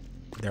 Oh, well,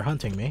 they're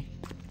hunting me.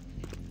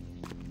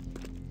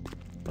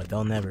 But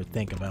they'll never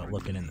think about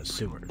looking in the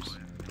sewers.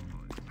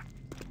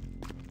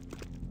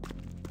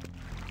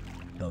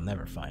 They'll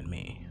never find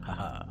me.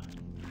 Haha.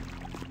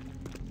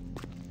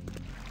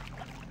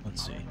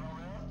 Let's see.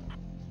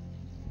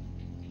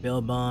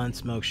 Bail bond,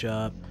 smoke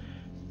shop,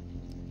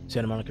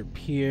 Santa Monica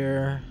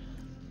Pier.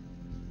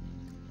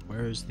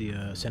 Where's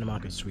the Santa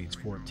Monica Suites?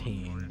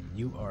 14.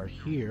 You are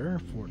here.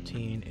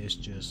 14 is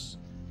just...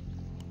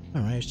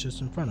 Alright, it's just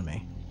in front of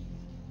me.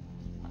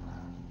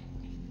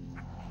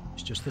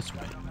 It's just this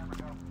way.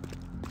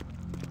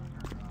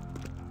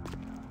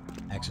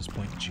 Access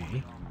point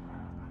G.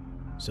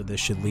 So this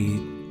should lead...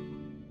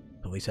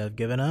 Police have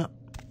given up?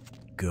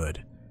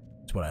 Good.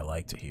 That's what I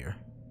like to hear.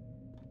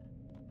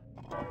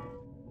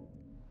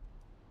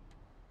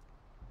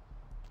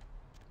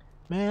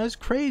 Man, that's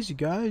crazy,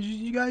 guys.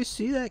 You guys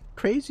see that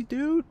crazy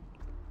dude?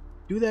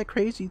 Do that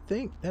crazy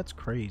thing? That's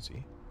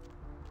crazy.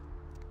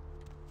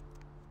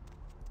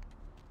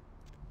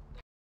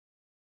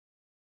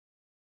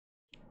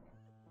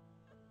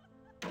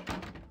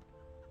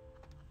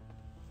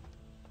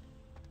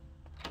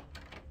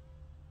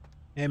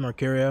 Hey,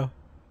 Mercurio.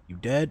 You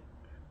dead?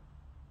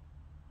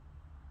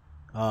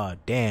 Aw,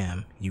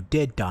 damn. You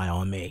did die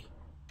on me.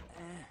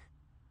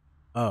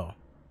 Oh.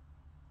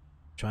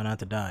 Try not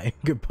to die.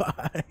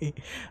 Goodbye. I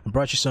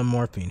brought you some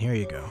morphine. Here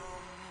you go.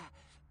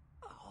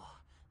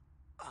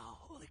 Oh,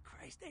 holy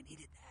Christ, I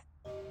needed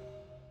that.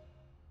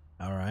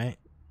 Alright.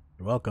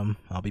 You're welcome.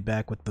 I'll be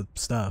back with the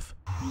stuff.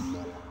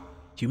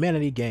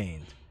 Humanity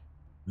gained.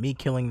 Me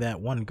killing that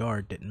one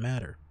guard didn't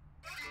matter.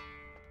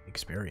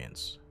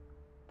 Experience.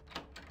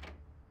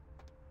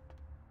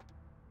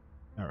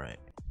 Alright.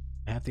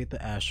 I have to get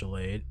the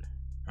astrolabe.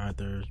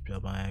 Arthur's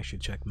build my actually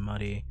check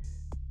muddy.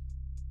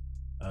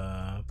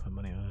 Put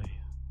money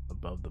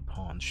above the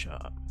pawn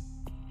shop.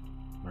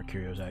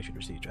 Mercurio's actually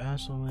received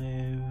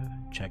astrolabe.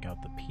 Check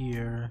out the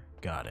pier.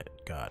 Got it,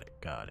 got it,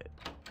 got it.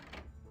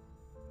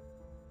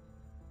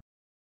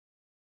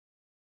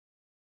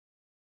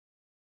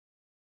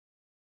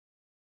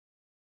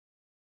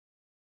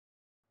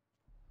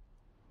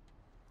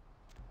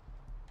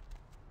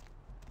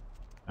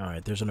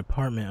 Alright, there's an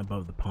apartment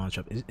above the pawn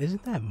shop.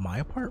 Isn't that my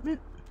apartment?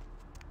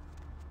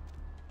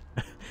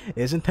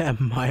 Isn't that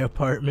my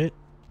apartment?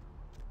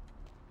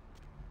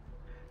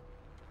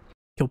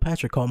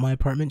 Kilpatrick called my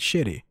apartment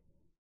shitty.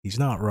 He's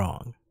not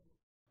wrong.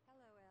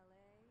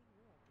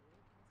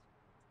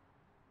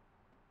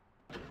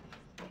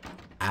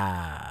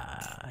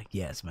 Ah,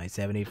 yes, my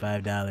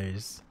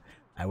 $75.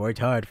 I worked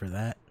hard for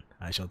that.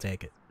 I shall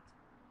take it.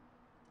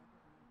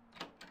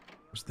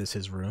 Was this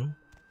his room?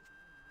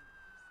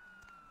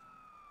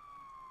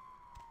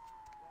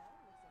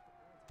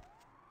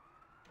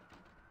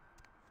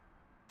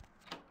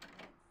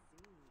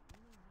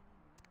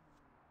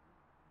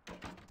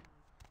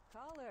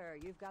 Caller,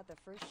 you've got the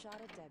first shot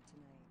at Deb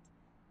tonight.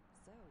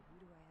 So, who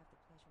do I have the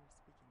pleasure of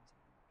speaking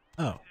to?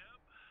 Oh.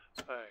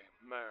 Hey,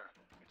 Mayor,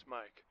 it's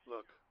Mike.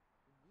 Look,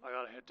 I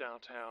gotta head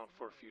downtown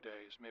for a few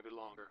days, maybe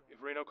longer.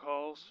 If Reno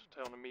calls,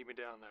 tell him to meet me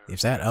down there.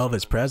 Is that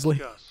Elvis Presley?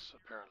 Discuss,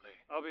 apparently.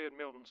 I'll be at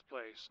Milton's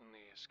place in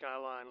the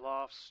Skyline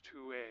Lofts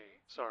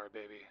 2A. Sorry,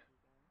 baby.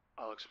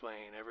 I'll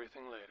explain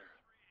everything later.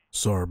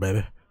 Sorry,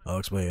 baby. I'll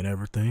explain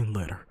everything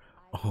later.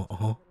 Uh-huh.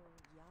 What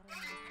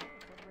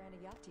brand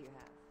of yacht do you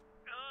have?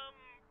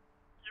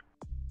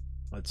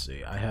 Let's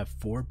see. I have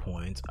 4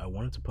 points. I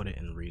wanted to put it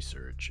in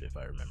research, if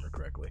I remember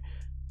correctly.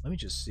 Let me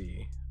just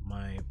see.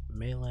 My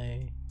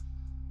melee,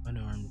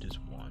 unarmed is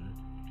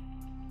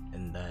 1.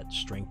 And that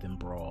strength and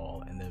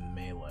brawl, and then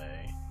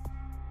melee.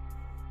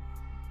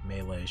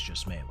 Melee is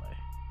just melee.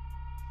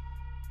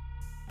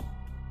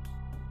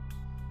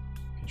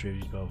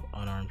 Contributes both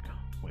unarmed.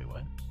 Wait,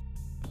 what?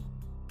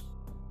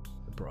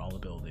 The brawl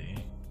ability.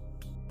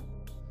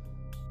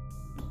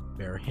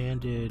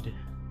 Barehanded.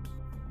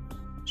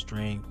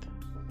 Strength.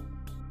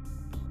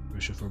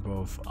 Crucial for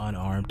both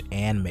unarmed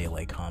and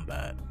melee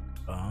combat.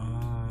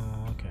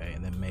 Oh, okay.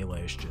 And then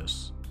melee is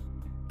just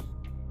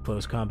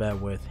close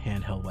combat with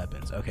handheld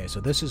weapons. Okay,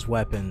 so this is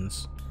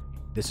weapons.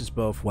 This is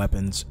both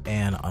weapons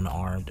and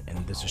unarmed,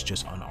 and this is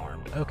just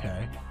unarmed.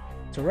 Okay.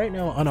 So right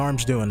now,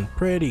 unarmed's doing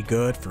pretty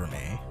good for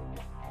me.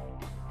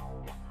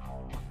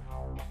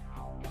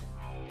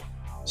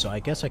 So I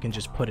guess I can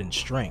just put in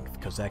strength,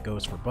 because that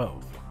goes for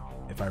both,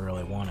 if I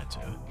really wanted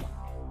to.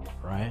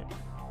 Right?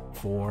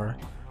 4.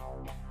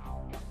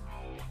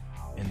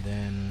 And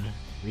then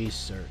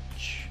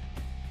research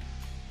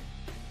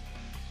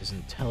is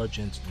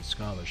intelligence and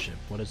scholarship.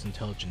 What does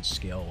intelligence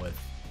scale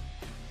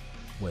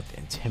with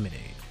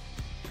intimidate?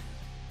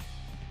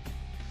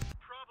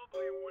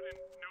 Probably wouldn't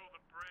know the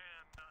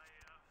brand.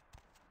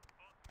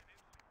 Bought them in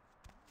Italy.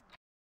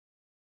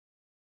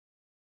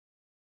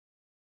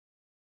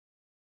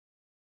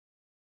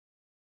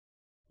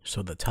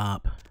 So the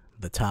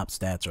top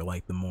stats are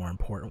like the more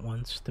important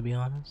ones, to be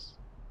honest.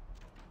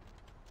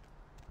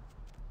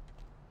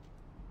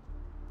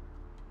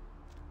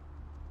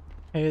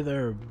 Hey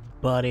there,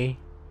 buddy.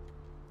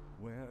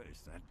 Where is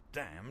that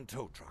damn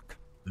tow truck?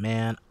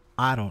 Man,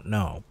 I don't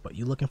know, but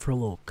you looking for a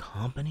little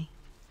company?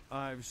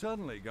 I've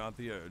suddenly got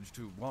the urge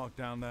to walk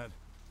down that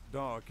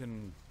dark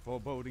and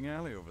foreboding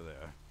alley over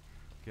there.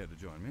 Care to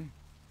join me?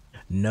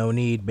 No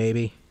need,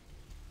 baby.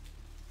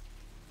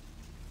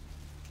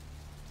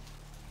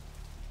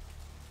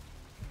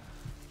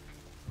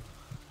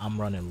 I'm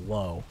running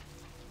low.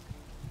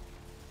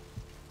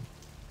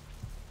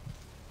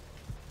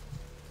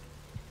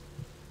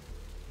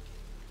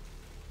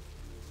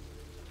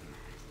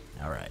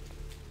 Alright.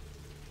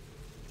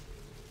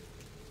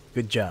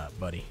 Good job,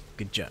 buddy.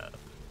 Good job.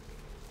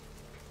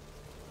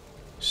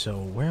 So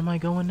where am I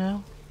going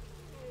now?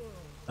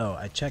 Oh,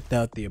 I checked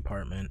out the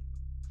apartment.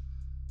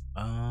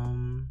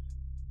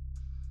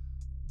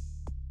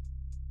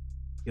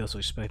 He also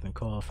expecting a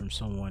call from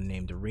someone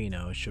named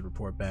Reno. Should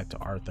report back to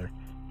Arthur.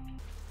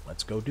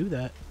 Let's go do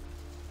that.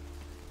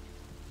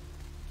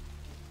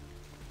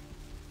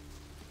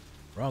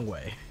 Wrong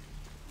way.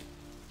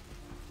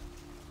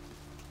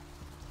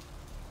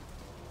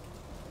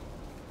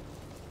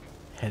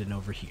 Heading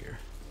over here.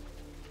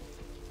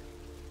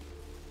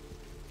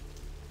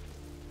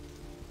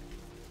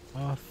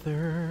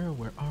 Arthur,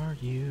 where are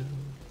you?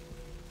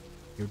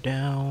 You're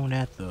down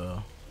at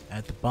the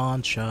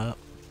bond shop.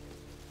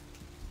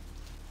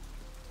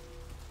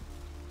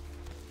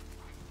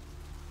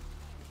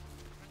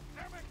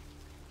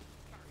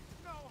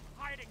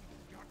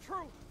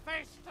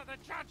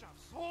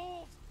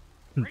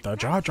 The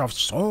Judge of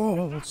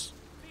Souls.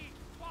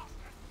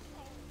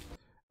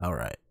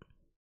 Alright.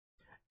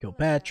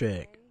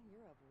 Kilpatrick.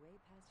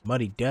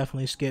 Muddy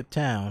definitely skipped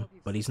town,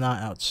 but he's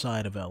not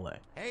outside of LA.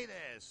 Hey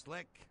there,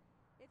 Slick.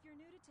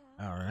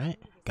 Alright.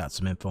 Got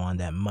some info on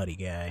that Muddy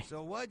guy.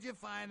 So what'd you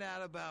find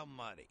out about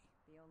Muddy?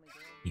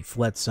 He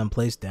fled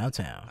someplace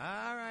downtown.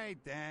 Alright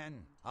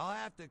then. I'll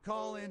have to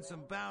call in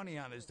some bounty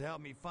hunters to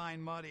help me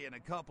find Muddy and a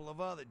couple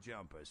of other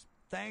jumpers.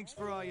 Thanks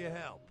for all your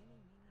help.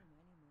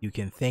 You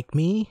can thank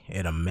me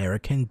in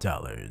American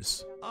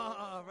dollars.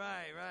 Oh,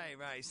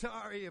 right.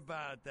 Sorry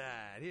about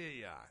that. Here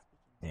you are.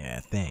 Yeah,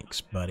 thanks,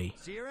 buddy.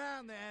 See you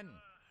around then.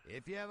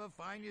 If you ever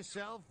find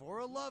yourself or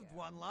a loved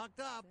one locked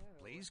up,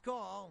 please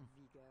call.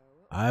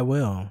 I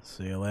will.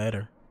 See you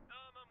later.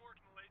 I'm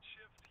working a late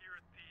shift here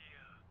at the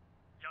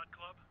yacht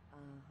club.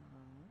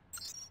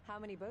 How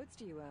many boats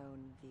do you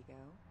own, Vigo?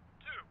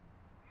 2.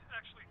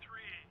 Actually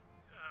 3.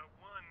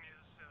 One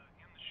is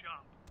in the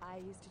shop. I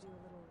used to do a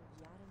little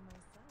yachting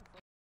myself.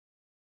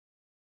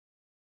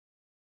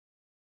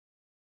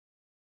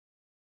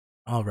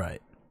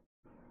 Alright.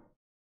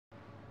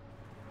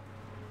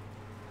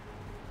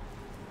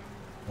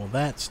 Well,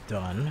 that's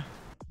done.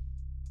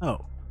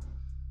 Oh.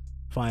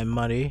 Find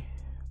Muddy.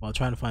 While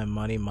trying to find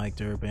Muddy, Mike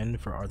Durbin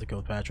for Arthur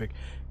Kilpatrick,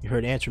 you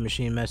heard an answer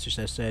machine message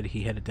that said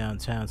he headed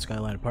downtown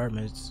Skyline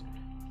Apartments.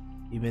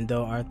 Even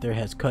though Arthur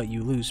has cut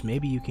you loose,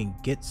 maybe you can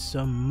get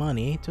some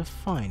money to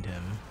find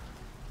him.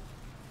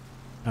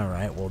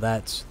 Alright, well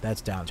that's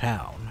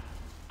downtown.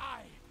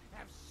 I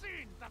have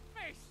seen the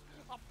face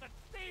of the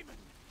demon.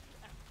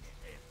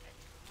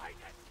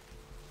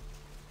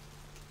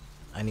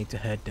 I need to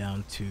head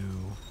down to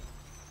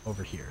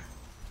over here.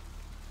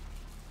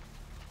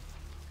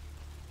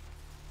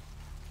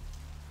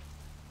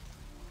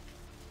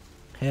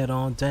 Head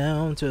on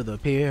down to the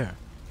pier.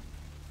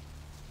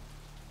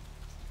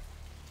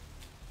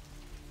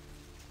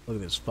 Look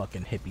at this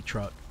fucking hippie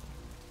truck.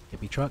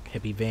 Hippie truck,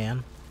 hippie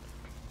van.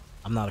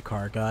 I'm not a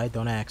car guy,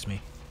 don't ask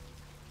me.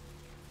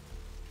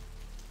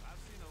 I've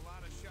seen a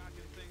lot of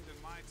shocking things in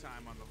my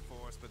time on the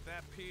force, but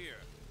that pier,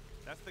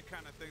 that's the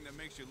kind of thing that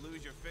makes you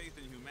lose your faith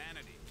in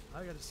humanity.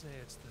 I gotta say,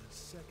 it's the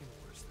second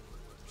worst thing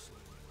I've ever seen.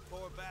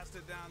 Poor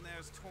bastard down there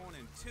is torn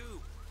in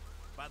two.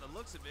 By the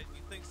looks of it,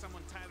 you think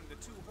someone tied him to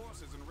 2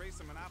 horses and raced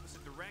them in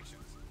opposite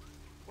directions.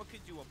 What could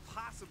you have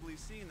possibly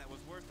seen that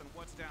was worse than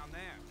what's down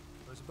there?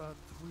 It was about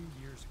 3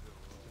 years ago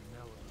up in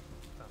Malibu.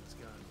 Found this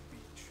guy on the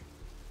beach.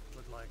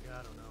 Looked like, I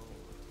don't know,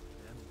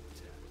 an animal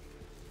attack.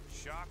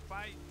 Shark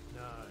bite?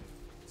 Nah,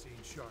 I've seen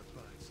shark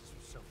bites. This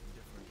was something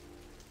different.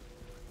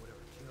 Like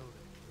whatever killed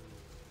him.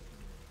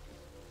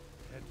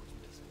 The head was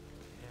missing,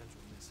 the hands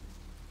were missing.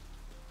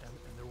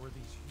 And there were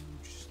these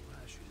huge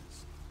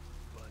slashes.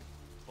 But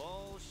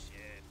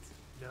bullshit.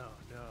 No.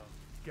 The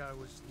guy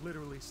was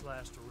literally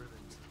slashed to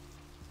ribbons.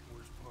 The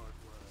worst part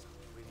was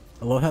waiting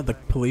for I love how the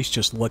police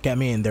just look at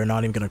me and they're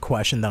not even gonna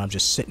question that I'm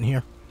just sitting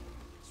here. I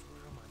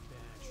swear on my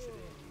badge today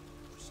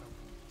or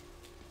something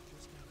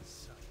just out of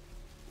sight.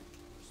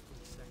 For a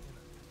split second,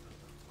 I thought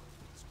the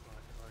fucking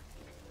squad car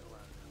getting the hell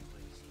out of that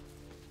place. To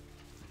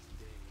this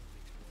day, it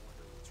makes me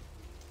wonder what's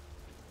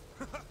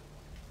real.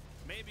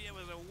 Maybe it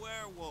was a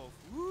werewolf.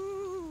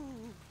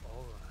 Woo!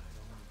 Alright.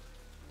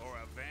 Or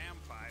a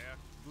vampire.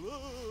 Get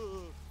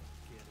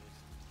it.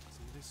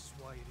 See, this is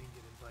why you didn't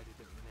get invited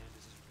to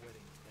Hernandez's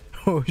wedding,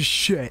 Ted. Oh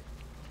shit.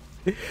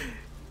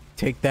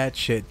 Take that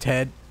shit,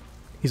 Ted.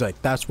 He's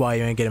like, that's why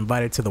you ain't get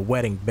invited to the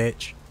wedding,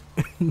 bitch.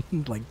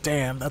 Like,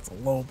 damn, that's a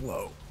low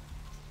blow.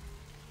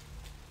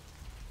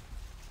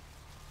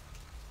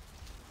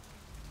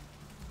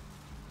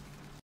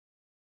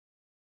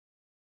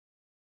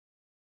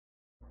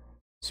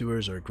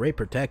 Sewers are great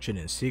protection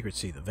and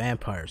secrecy the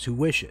vampires who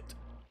wish it.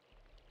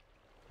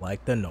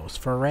 Like the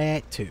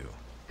Nosferatu,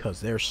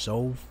 cause they're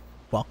so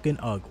fucking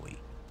ugly.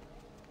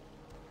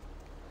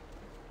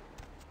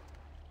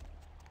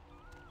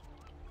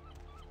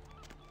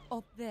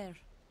 Up there.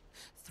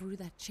 Through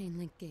that chain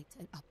link gate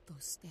and up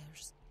those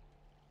stairs.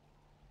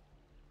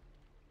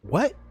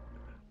 What?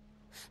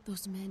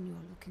 Those men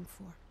you're looking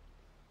for.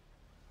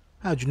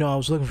 How'd you know I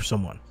was looking for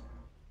someone?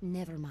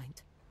 Never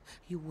mind.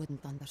 You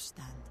wouldn't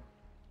understand.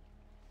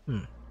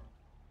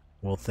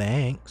 Well,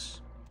 thanks.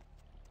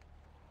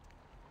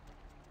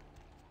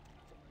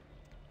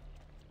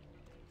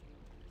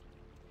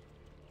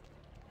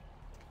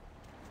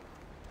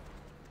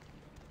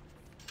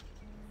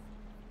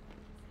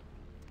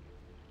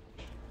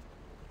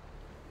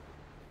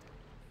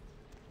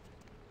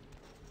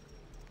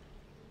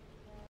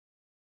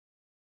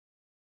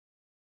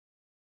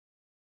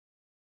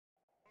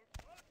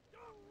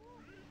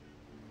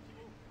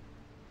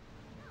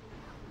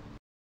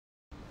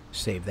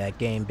 Save that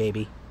game,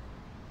 baby.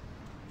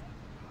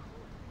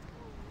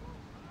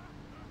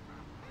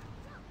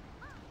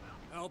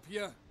 Help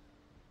ya?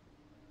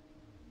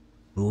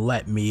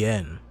 Let me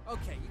in.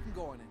 Okay, you can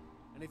go on in.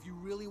 And if you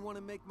really want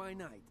to make my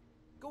night,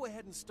 go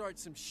ahead and start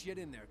some shit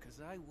in there,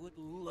 because I would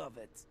love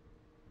it.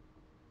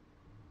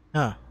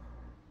 Huh.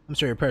 I'm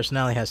sure your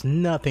personality has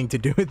nothing to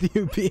do with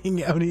you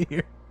being out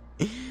here.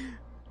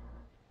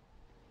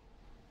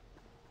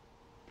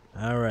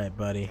 Alright,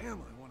 buddy.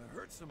 Damn, I want to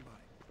hurt somebody.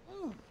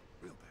 Ooh,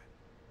 real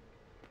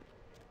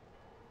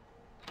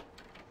bad.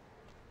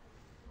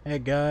 Hey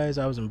guys,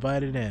 I was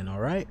invited in,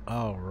 alright?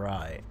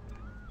 Alright.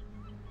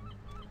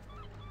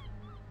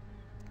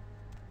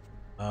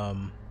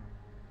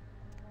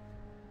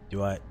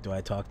 Do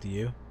I talk to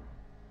you?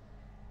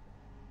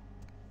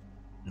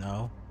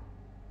 No?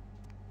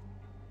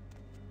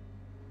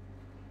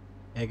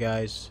 Hey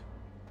guys.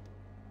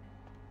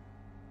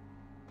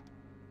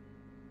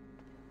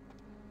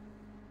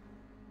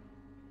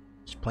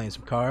 Just playing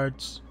some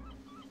cards.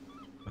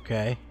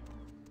 Okay.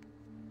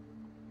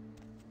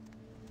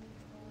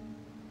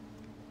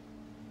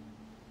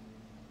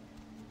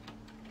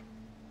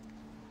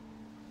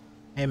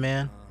 Hey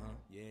man.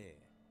 Yeah,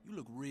 you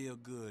look real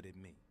good at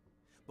me.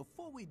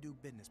 Before we do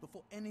business,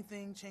 before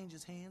anything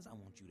changes hands, I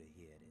want you to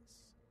hear this.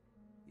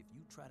 If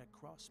you try to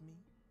cross me,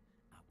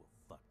 I will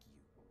fuck you.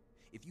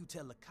 If you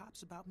tell the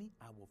cops about me,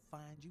 I will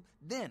find you,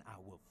 then I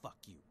will fuck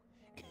you.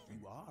 And if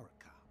you are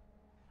a cop,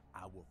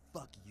 I will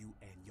fuck you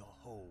and your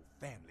whole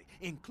family,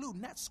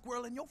 including that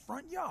squirrel in your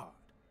front yard.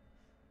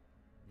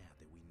 Now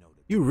that we know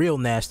that You real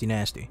nasty.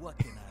 what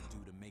can I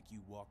do to make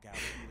you walk out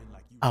feeling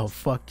like you I'll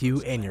fuck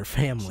you and your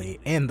family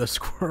and the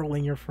squirrel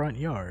in your front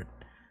yard.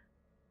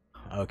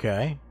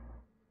 Okay.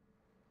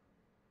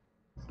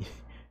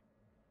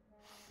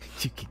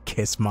 You can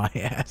kiss my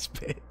ass,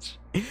 bitch.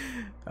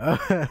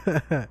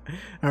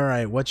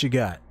 Alright, what you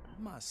got?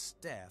 My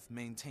staff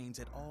maintains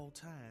at all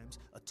times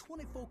a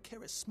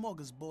 24-karat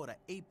smorgasbord of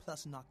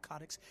A-plus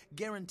narcotics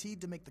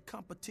guaranteed to make the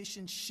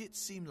competition shit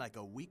seem like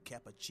a weak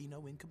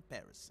cappuccino in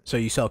comparison. So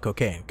you sell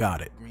cocaine,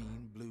 got it.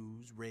 Green,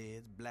 blues,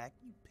 reds, black,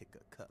 you pick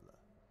a color.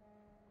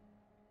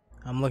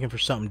 I'm looking for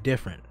something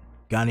different.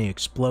 Got any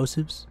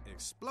explosives?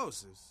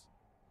 Explosives?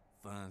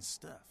 Fun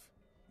stuff.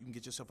 You can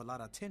get yourself a lot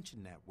of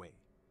attention that way.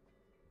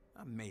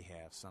 I may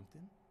have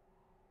something.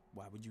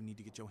 Why would you need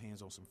to get your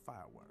hands on some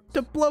fireworks?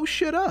 To blow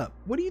shit up.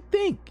 What do you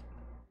think?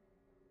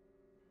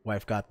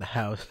 Wife got the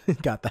house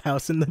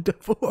in the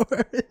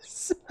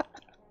divorce.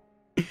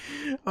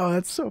 Oh,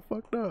 that's so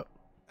fucked up.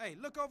 Hey,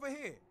 look over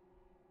here.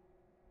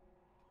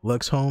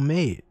 Looks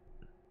homemade.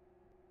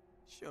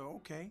 Sure,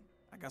 okay.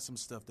 I got some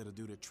stuff that'll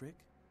do the trick.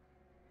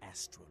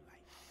 Astrolight.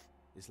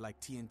 It's like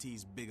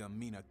TNT's bigger,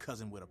 meaner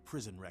cousin with a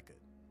prison record.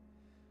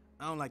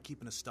 I don't like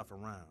keeping the stuff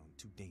around.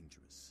 Too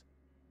dangerous.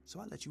 So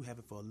I let you have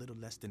it for a little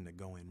less than the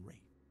going rate.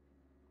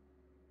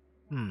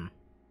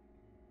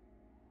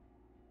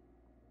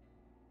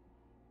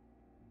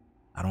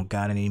 I don't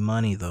got any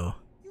money though.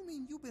 You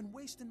mean you've been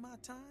wasting my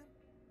time?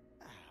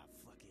 I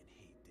fucking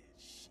hate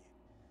that shit.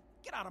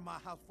 Get out of my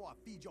house before I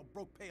feed your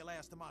broke pale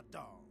ass to my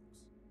dogs.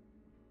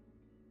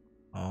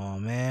 Oh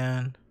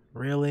man,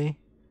 really?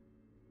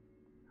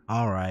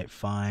 Alright,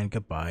 fine.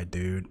 Goodbye,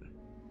 dude.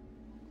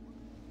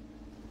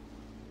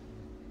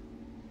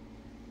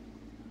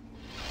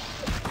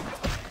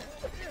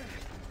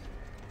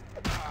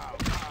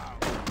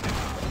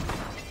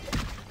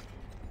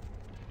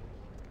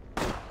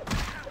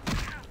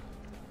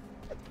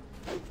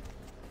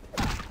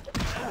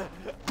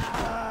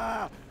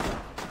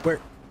 Where?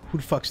 Who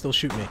the fuck still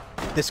shoot me?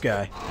 This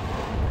guy.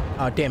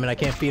 Oh damn it, I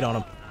can't feed on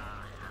him.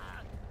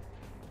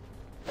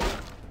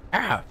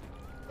 Ah!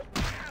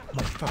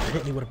 Motherfucker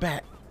hit me with a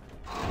bat.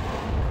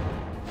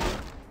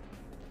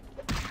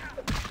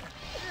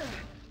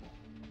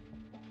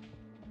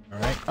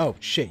 Alright. Oh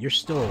shit, you're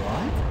still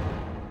alive?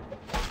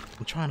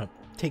 I'm trying to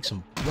take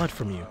some blood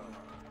from you.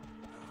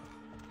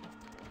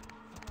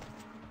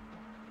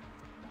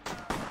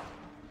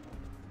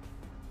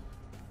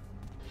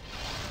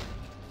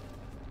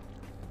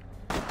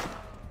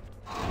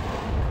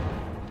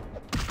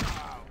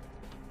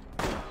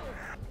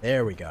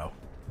 There we go.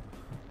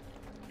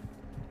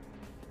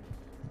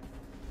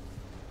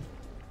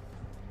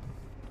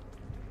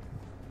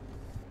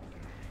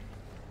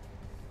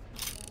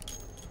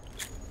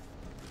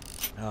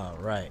 All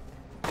right.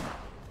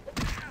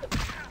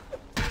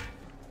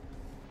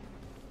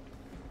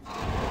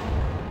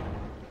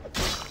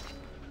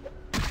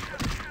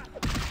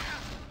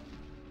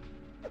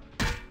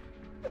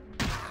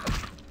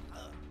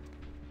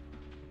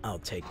 I'll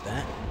take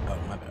that. Oh,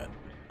 my bad.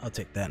 I'll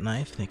take that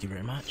knife. Thank you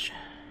very much.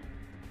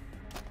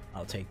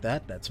 I'll take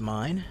that. That's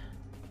mine.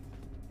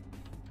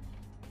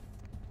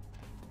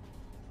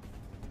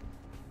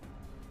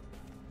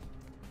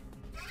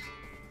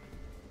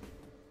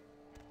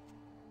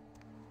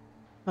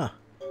 Huh.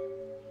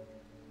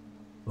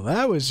 Well,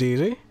 that was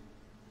easy.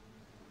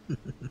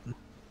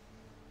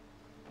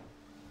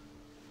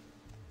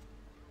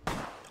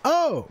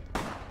 Oh!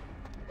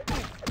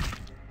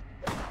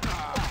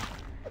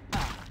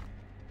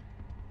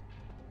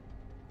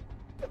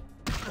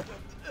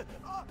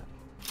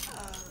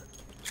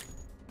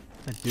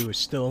 That dude is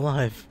still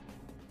alive.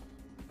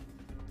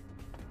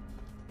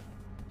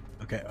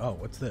 Okay, oh,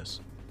 what's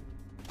this?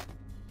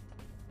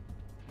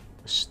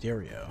 A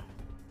stereo.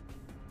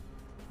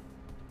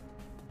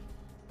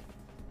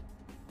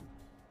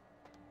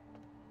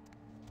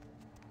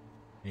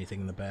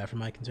 Anything in the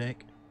bathroom I can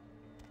take?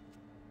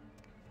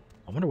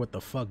 I wonder what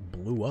the fuck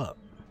blew up.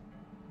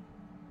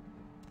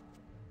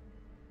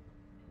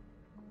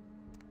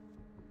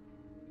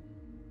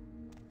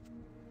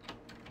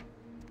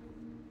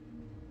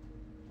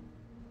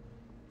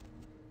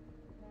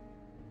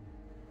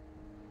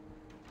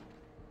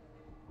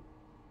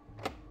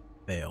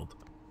 Failed.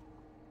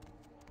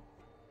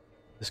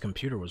 This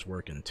computer was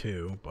working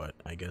too, but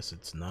I guess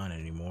it's not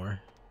anymore.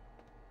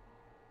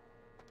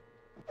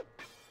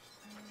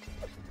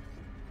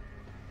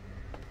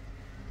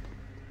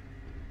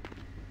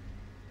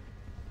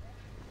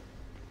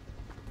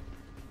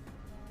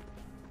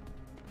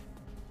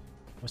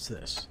 What's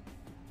this?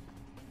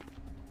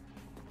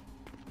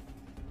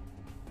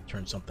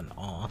 Turn something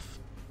off.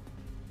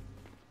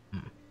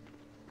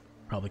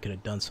 Probably could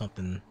have done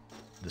something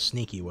the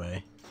sneaky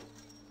way.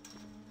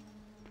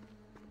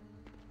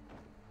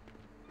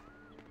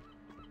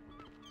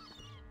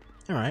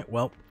 Alright,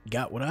 well,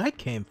 got what I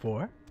came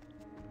for.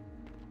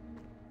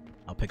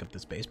 I'll pick up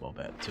this baseball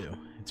bat too.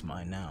 It's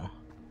mine now.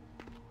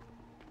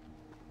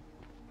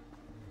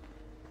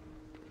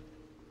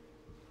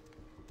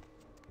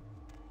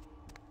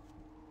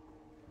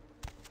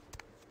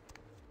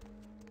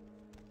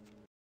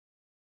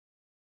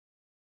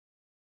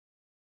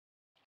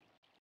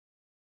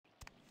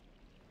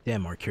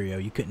 Damn,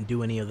 Mercurio, you couldn't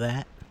do any of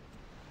that?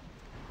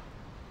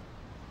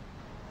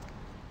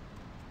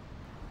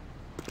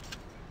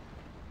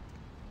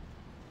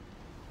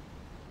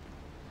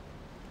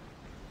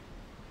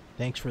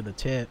 Thanks for the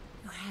tip.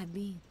 You have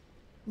been.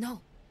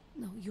 No,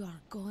 you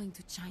are going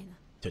to China.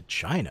 To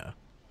China?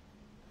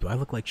 Do I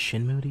look like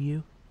Shinmu to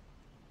you?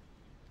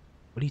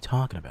 What are you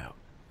talking about?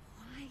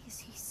 Why is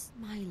he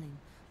smiling?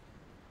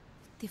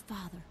 The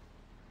father.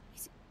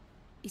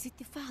 Is it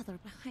the father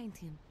behind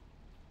him?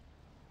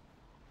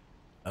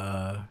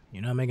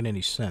 You're not making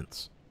any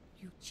sense.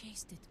 You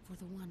chased it for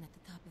the one at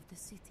the top of the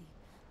city.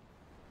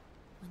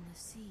 On the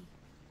sea.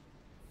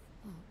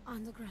 Oh,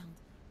 on the ground.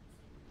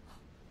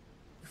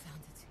 You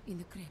found it in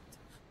the crypt.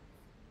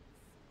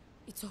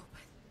 It's open.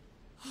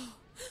 Oh,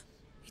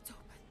 it's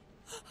open.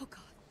 Oh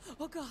God.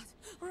 Oh God.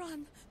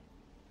 Run.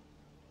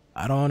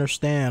 I don't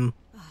understand.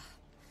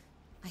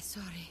 I'm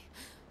sorry.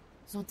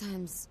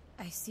 Sometimes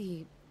I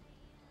see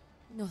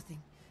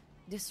nothing.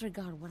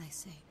 Disregard what I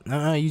say.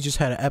 You just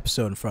had an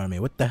episode in front of me.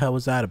 What the hell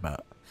was that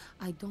about?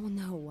 I don't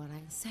know what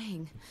I'm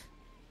saying.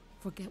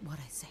 Forget what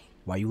I say.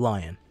 Why you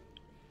lying?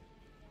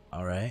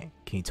 Alright,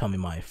 can you tell me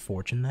my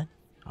fortune then?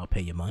 I'll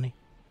pay you money.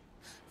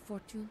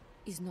 Fortune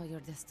is not your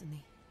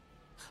destiny.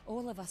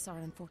 All of us are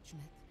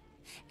unfortunate.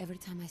 Every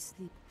time I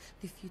sleep,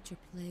 the future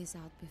plays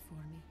out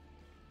before me.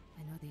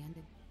 I know the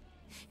ending.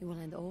 It will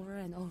end over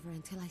and over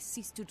until I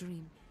cease to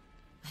dream.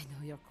 I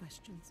know your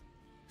questions.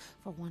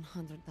 For $100,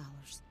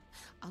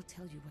 I'll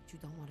tell you what you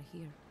don't want to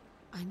hear.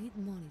 I need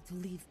money to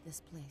leave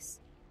this place.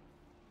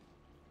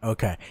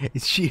 Okay,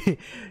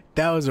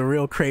 that was a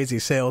real crazy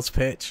sales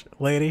pitch,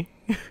 lady.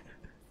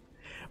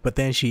 But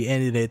then she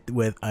ended it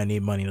with, I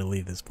need money to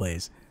leave this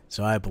place.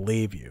 So I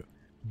believe you.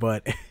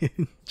 But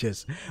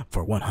just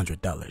for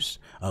 $100,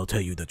 I'll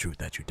tell you the truth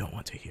that you don't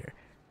want to hear.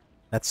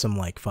 That's some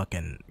like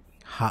fucking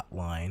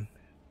hotline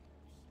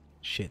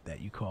shit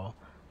that you call.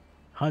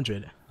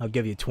 100, I'll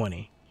give you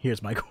 20.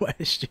 Here's my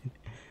question.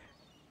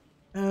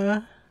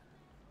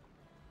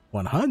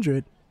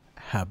 100?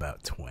 How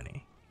about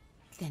 20?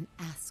 Then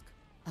ask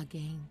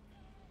again.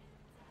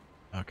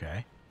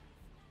 Okay.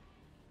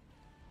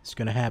 It's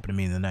gonna happen to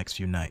me in the next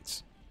few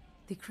nights.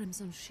 The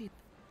Crimson Ship.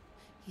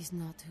 He's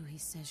not who he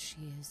says she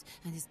is,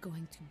 and is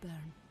going to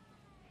burn.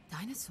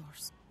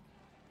 Dinosaurs.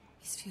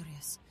 He's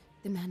furious.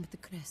 The man with the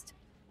crest.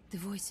 The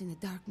voice in the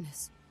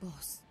darkness.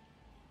 Boss.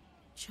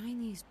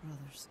 Chinese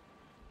brothers.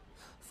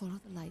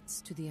 Follow the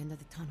lights to the end of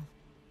the tunnel.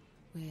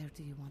 Where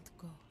do you want to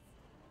go?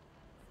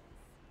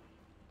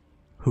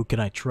 Who can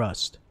I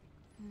trust?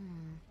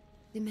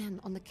 The man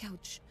on the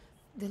couch.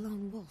 The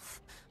lone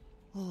wolf.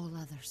 All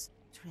others,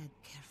 tread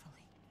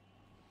carefully.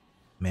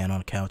 Man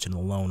on a couch and the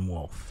lone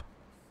wolf.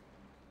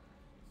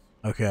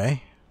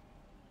 Okay.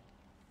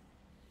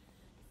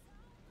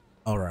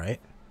 Alright.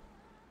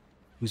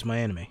 Who's my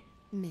enemy?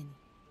 Many.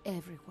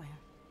 Everywhere.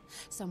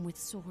 Some with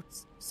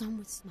swords, some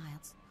with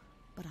smiles.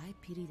 But I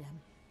pity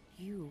them.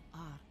 You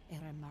are a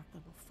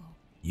remarkable foe.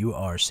 You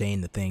are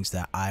saying the things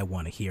that I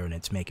want to hear, and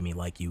it's making me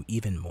like you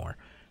even more.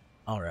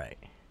 Alright.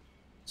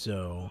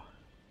 So,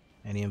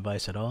 any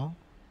advice at all?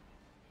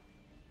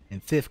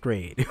 In 5th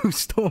grade, who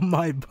stole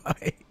my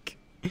bike?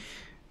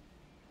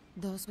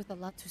 Those with a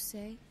lot to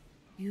say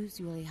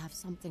usually have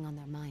something on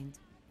their mind.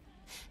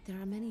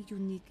 There are many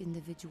unique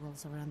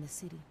individuals around the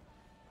city.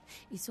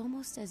 It's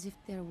almost as if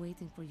they're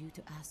waiting for you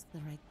to ask the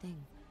right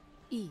thing.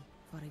 E,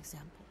 for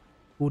example.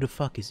 Who the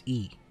fuck is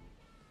E?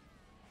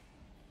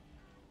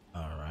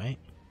 Alright.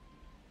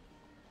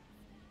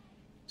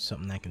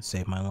 something that can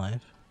save my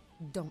life.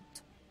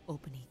 Don't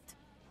open it.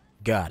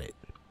 Got it.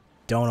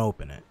 Don't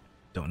open it.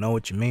 Don't know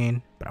what you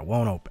mean, but I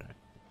won't open it.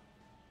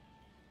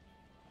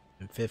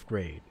 In 5th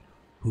grade,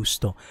 who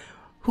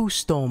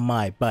stole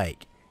my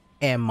bike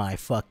and my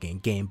fucking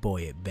Game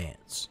Boy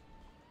Advance?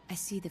 I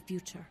see the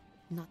future,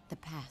 not the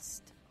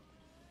past.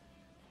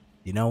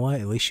 You know what?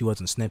 At least she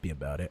wasn't snippy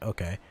about it.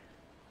 Okay.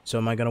 So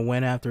am I gonna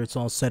win after it's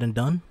all said and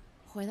done?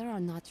 Whether or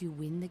not you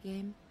win the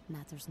game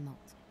matters not.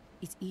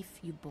 It's if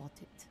you bought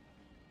it.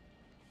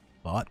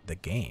 Bought the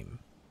game.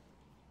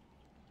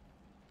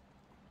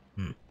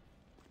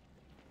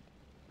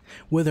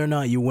 Whether or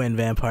not you win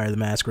Vampire the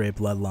Masquerade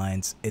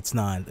Bloodlines, it's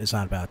not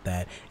about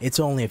that. It's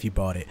only if you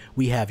bought it.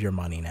 We have your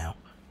money now.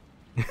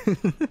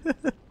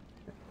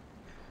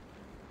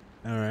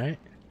 Alright.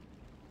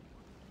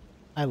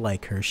 I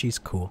like her, she's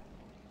cool.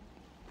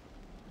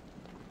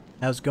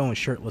 How's it going,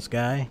 shirtless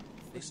guy?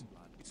 Listen,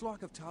 it's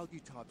like I've told you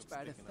types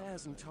about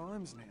 1,000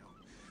 times now.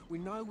 We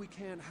know we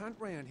can't hunt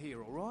round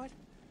here, alright?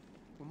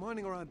 We're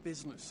minding our own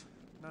business.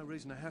 No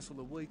reason to hassle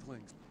the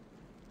weaklings.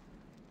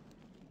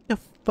 The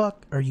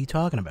fuck are you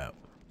talking about?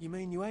 You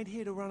mean you ain't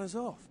here to run us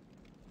off?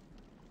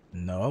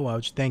 No, why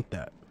would you think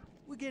that?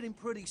 We're getting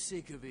pretty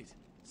sick of it.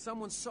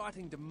 Someone's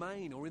sighting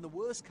domain, or in the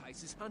worst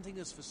cases, hunting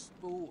us for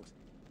sport.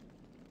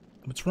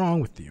 What's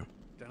wrong with you?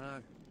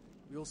 Dunno.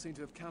 We all seem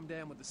to have come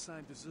down with the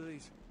same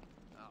disease.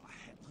 Oh,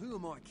 hell, who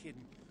am I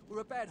kidding?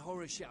 We're a bad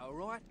horror show,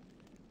 alright?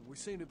 We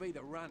seem to be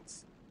the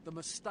runts, the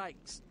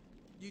mistakes.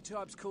 You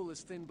types call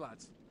us thin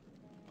bloods.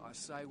 I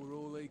say we're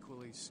all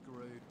equally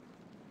screwed.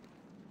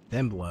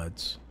 Thin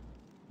bloods?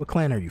 What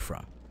clan are you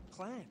from?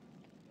 Clan?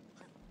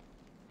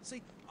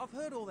 See, I've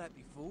heard all that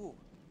before,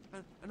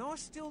 and I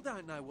still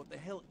don't know what the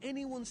hell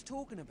anyone's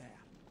talking about.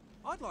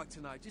 I'd like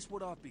to know just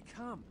what I've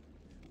become.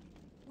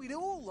 We'd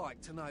all like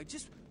to know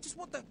just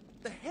what the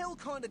hell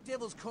kind of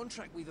devil's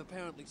contract we've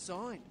apparently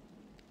signed.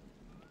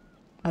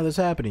 How'd this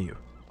happen to you?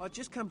 I'd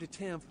just come to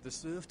town for the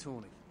surf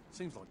tourney.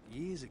 Seems like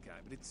years ago,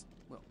 but it's,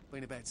 well,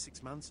 been about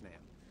 6 months now.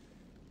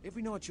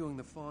 Every night during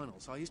the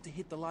finals, I used to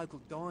hit the local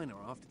diner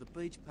after the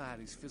beach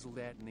parties fizzled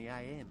out in the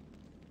AM.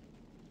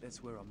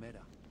 That's where I met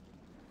her.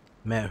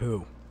 Met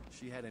who?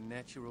 She had a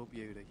natural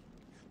beauty.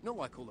 Not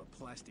like all the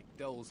plastic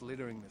dolls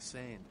littering the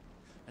sand.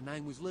 Her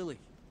name was Lily.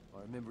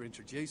 I remember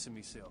introducing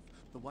myself,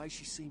 the way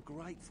she seemed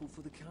grateful for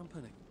the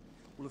company.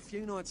 Well, a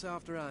few nights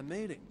after our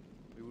meeting,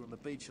 we were on the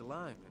beach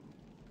alone.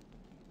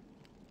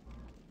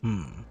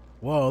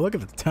 Whoa, look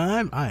at the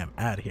time. I am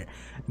out of here.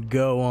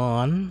 Go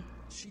on.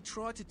 She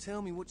tried to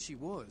tell me what she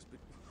was, but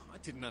I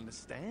didn't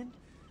understand.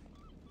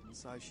 And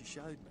so she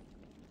showed me.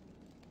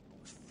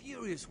 I was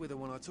furious with her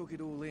when I took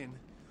it all in.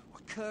 I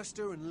cursed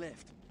her and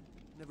left,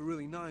 never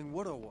really knowing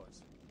what I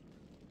was.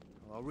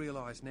 Well, I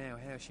realise now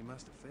how she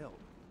must have felt.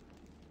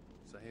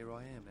 So here I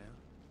am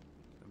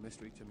now, a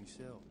mystery to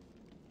myself.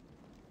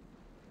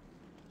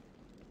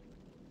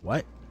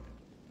 What?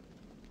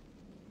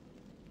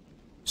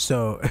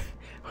 So,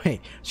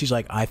 wait, she's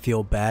like, I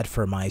feel bad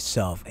for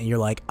myself. And you're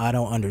like, I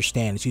don't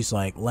understand. She's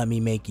like, let me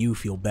make you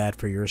feel bad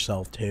for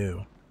yourself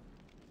too.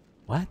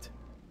 What?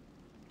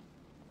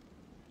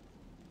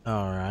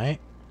 Alright.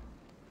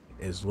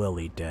 Is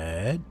Lily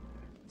dead?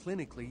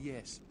 Clinically,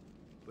 yes.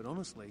 But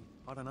honestly,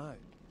 I don't know.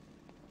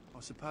 I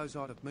suppose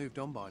I'd have moved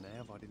on by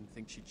now if I didn't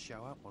think she'd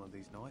show up one of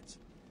these nights.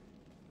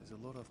 There's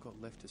a lot I've got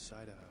left to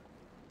say to her.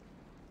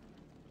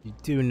 You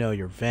do know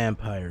you're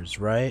vampires,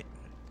 right?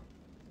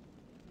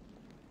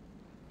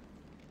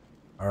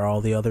 Are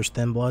all the others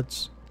thin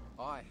bloods?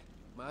 Aye.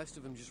 Most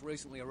of them just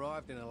recently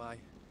arrived in LA.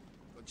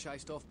 Got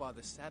chased off by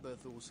the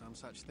Sabbath or some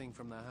such thing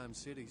from their home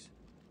cities.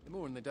 They're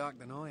more in the dark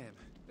than I am.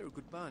 They're a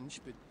good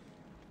bunch, but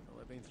well,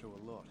 they've been through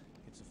a lot.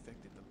 It's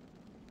affected them.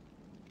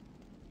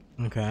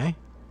 Okay.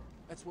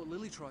 That's what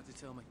Lily tried to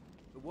tell me.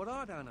 But what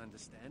I don't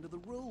understand are the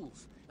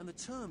rules, and the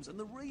terms, and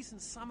the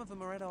reasons some of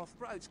them are at our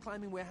throats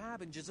claiming we're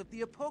harbingers of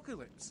the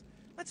apocalypse.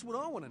 That's what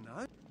I want to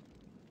know.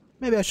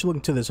 Maybe I should look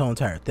into this whole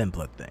entire thin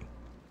blood thing.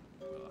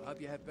 Well, I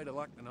hope you have better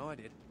luck than I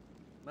did.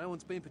 No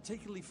one's been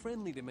particularly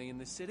friendly to me in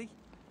this city.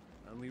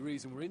 Only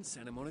reason we're in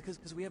Santa Monica is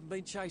because we haven't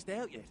been chased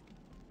out yet.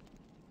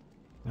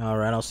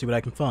 Alright, I'll see what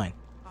I can find.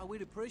 Oh,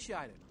 we'd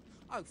appreciate it.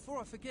 Oh,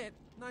 before I forget,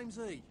 name's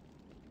E.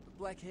 The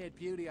black-haired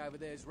beauty over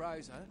there's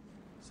Rosa.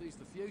 Sees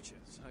the future,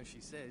 so she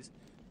says.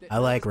 I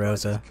like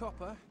Rosa.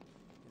 Copper,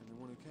 and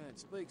the one who can't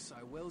speak so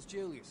well's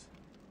Julius.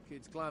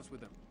 Kids' gloves with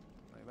them.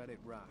 They've had it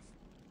rough.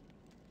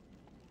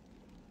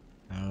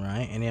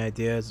 Alright, any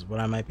ideas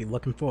what I might be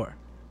looking for?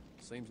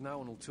 Seems no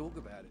one will talk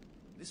about it.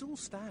 This all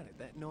started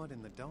that night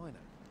in the diner.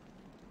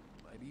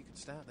 Maybe you could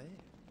start there.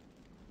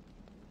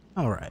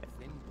 Alright.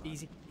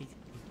 Easy.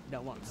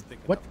 No one.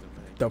 What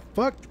the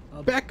fuck?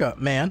 Back up,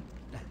 man.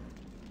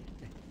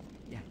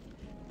 Yeah.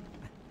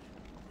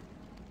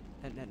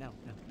 No.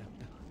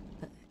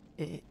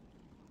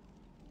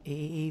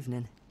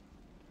 Evening.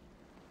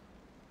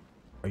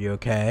 Are you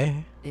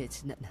okay?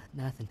 It's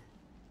nothing.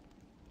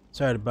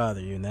 Sorry to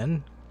bother you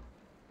then.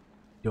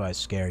 Do I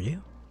scare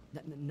you?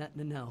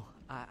 No.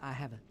 I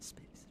have a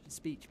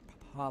speech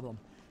problem.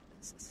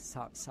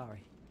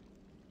 Sorry.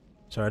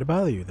 Sorry to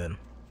bother you then.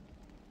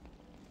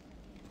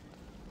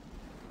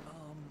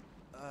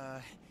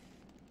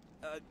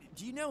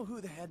 Do you know who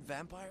the head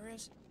vampire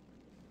is?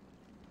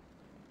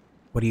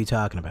 What are you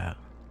talking about?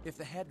 If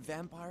the head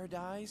vampire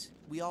dies,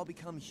 we all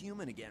become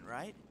human again,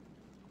 right?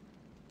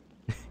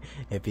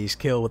 If he's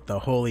killed with the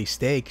holy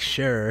stake,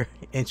 sure.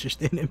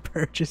 Interested in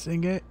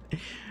purchasing it?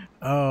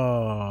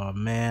 Oh,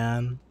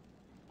 man.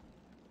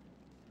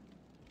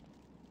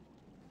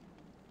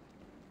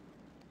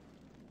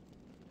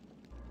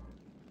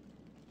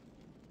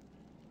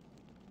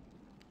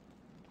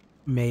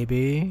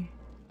 Maybe.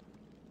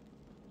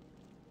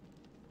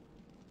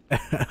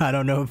 I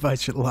don't know if I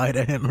should lie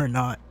to him or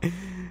not.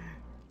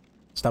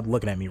 Stop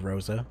looking at me,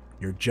 Rosa.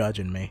 You're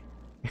judging me.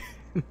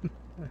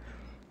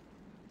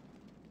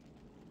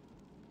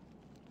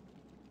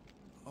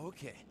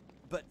 Okay,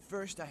 but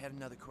first I had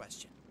another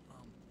question.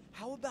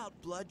 How about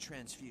blood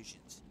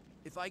transfusions?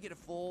 If I get a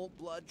full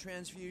blood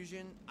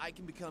transfusion, I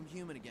can become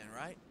human again,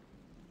 right?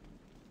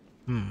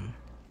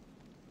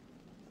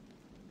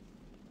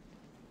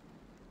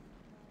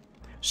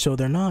 So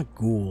they're not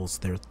ghouls,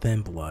 they're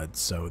thin bloods,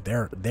 so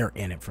they're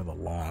in it for the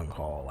long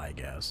haul, I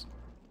guess.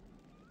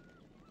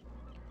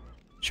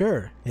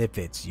 Sure, if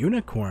it's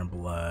unicorn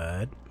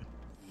blood.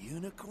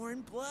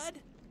 Unicorn blood?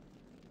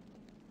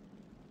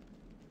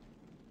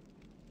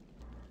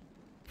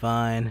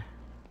 Fine.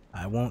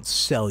 I won't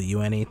sell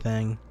you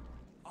anything.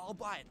 I'll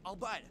buy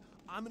it.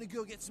 I'm gonna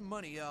go get some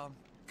money.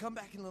 Come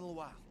back in a little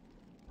while.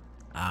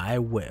 I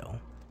will.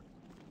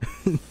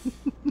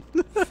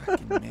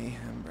 Fucking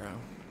mayhem, bro.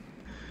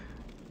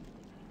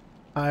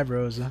 Hi,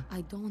 Rosa.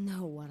 I don't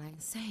know what I'm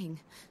saying.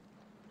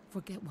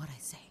 Forget what I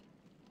say.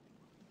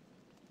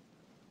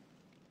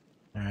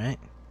 Alright.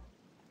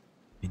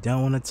 If you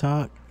don't want to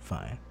talk,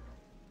 fine.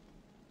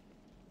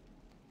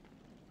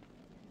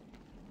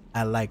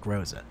 I like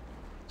Rosa.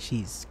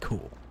 She's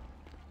cool.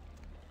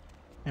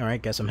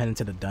 Alright, guess I'm heading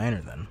to the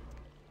diner then.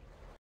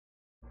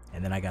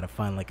 And then I gotta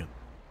find like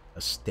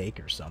a steak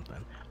or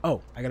something.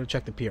 Oh, I gotta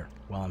check the pier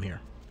while I'm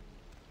here.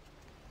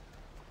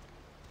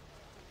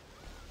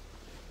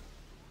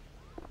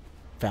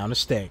 Found a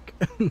steak.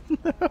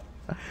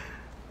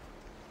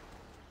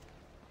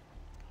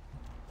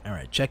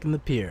 Alright, checking the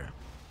pier.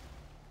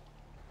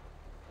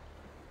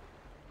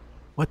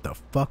 What the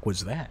fuck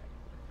was that?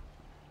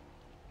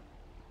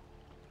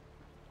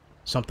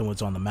 Something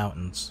was on the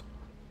mountains.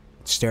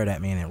 It stared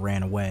at me and it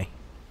ran away.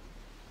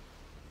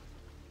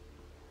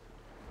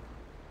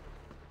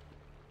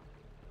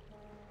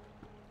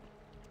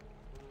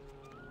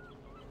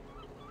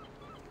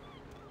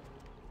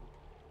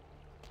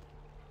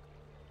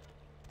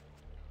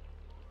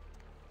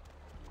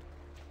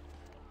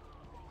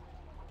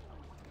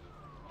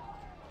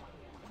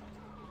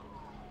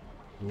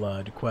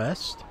 Blood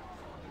Quest,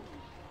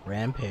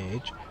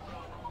 Rampage,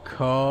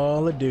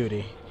 Call of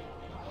Duty,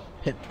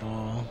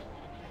 Pitfall.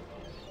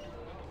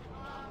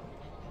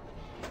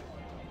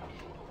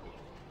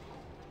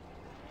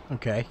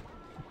 Okay.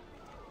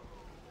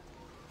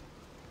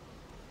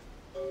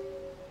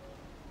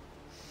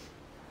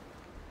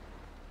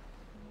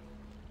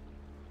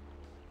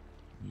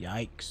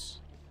 Yikes.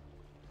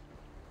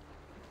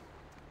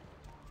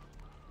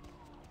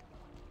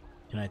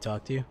 Can I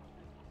talk to you?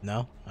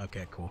 No?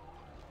 Okay, cool.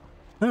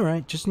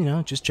 Alright, just,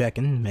 just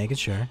checking, making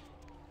sure.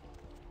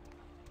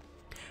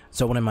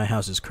 Someone in my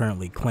house is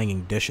currently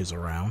clanging dishes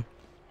around.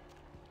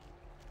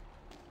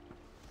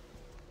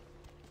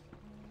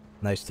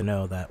 Nice to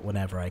know that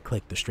whenever I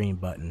click the stream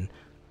button,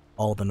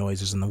 all the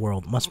noises in the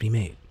world must be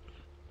made.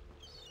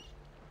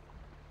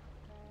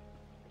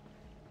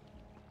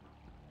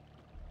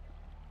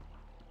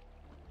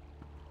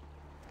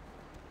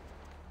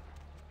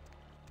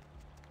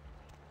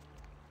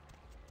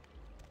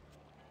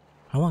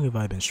 How long have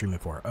I been streaming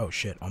for? Oh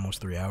shit,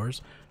 almost 3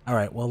 hours.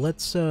 Alright, well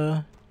let's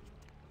head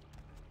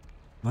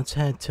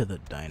to the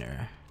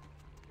diner.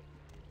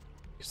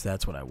 Because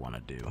that's what I want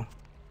to do.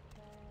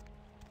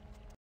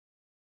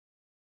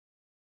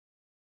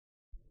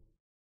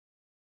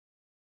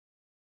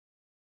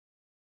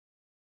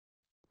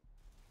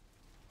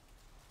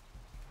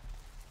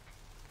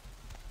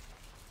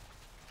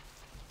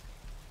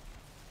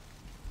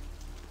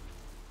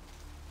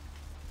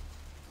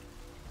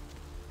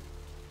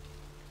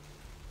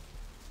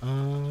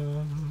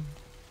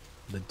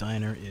 The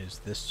diner is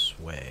this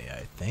way,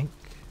 I think.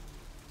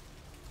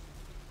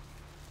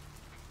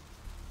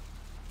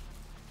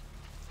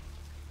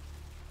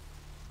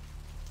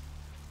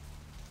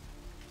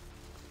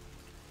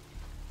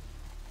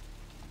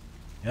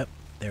 Yep,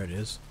 there it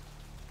is.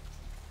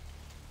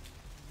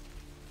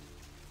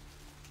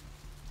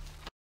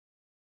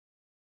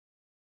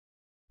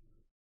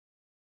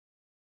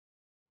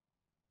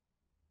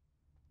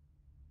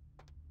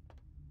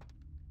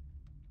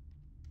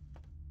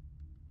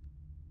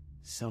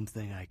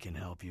 Something I can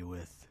help you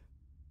with.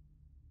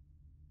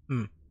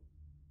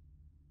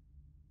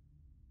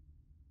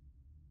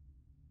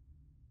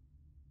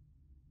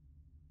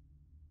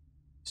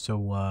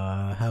 So,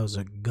 how's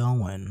it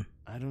going?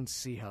 I don't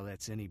see how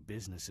that's any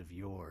business of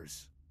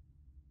yours.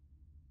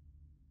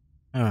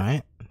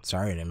 Alright,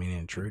 Sorry, I didn't mean to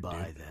intrude,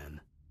 Goodbye, dude.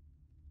 then.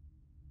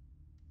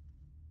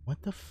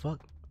 What the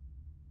fuck?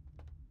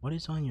 What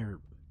is on your...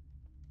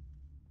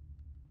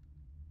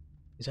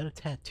 Is that a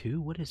tattoo?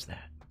 What is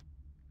that?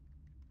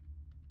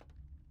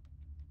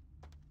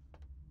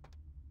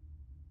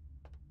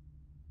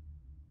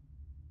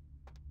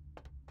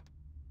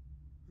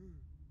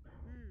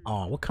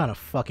 Oh, what kind of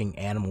fucking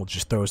animal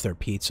just throws their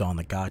pizza on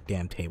the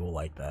goddamn table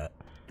like that?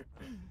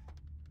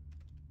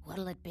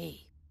 What'll it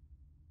be?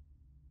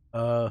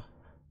 The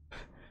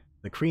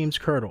cream's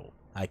curdle.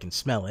 I can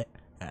smell it,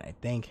 and I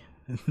think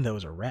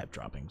those are rat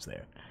droppings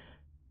there.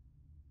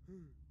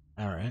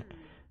 Alright.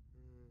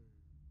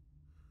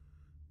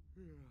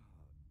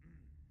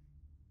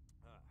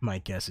 My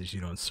guess is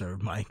you don't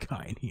serve my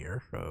kind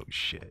here. Oh,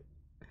 shit.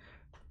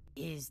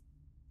 Is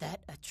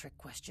that a trick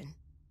question?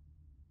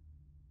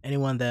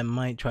 Anyone that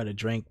might try to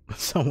drink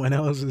someone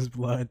else's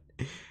blood.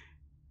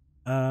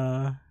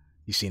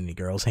 You see any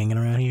girls hanging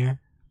around here?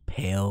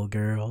 Pale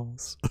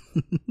girls.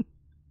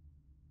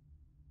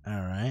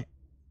 Alright.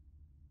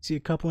 See a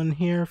couple in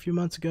here a few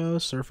months ago.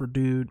 Surfer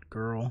dude,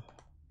 girl.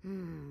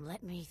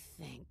 Let me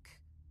think.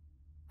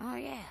 Oh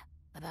yeah,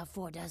 about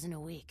 4 dozen a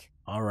week.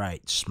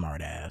 Alright,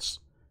 smartass.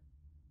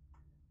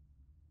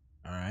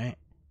 Alright.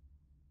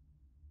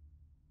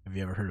 Have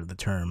you ever heard of the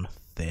term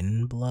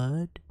thin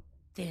blood?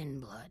 Thin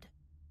blood.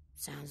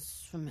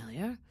 Sounds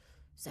familiar.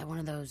 Is that one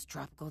of those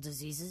tropical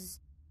diseases?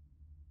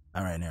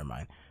 Alright, never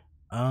mind.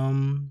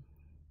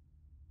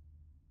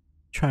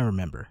 Try and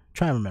remember.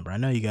 I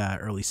know you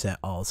got early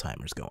set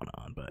Alzheimer's going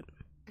on, but...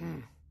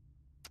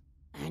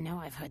 I know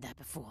I've heard that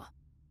before.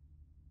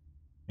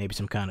 Maybe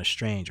some kind of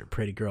strange or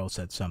pretty girl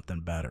said something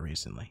about it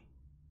recently.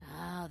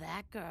 Oh,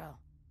 that girl.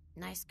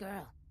 Nice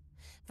girl.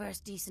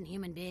 First decent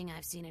human being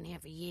I've seen in here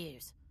for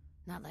years.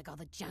 Not like all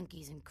the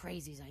junkies and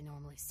crazies I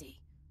normally see.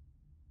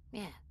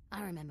 Yeah,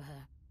 I remember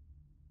her.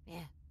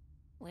 Yeah,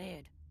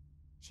 weird.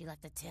 She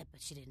left a tip,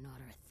 but she didn't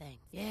order a thing.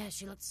 Yeah,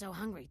 she looked so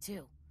hungry,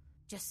 too.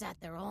 Just sat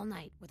there all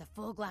night with a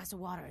full glass of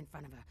water in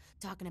front of her,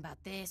 talking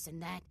about this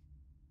and that.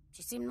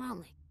 She seemed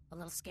lonely, a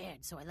little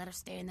scared, so I let her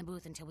stay in the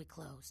booth until we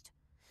closed.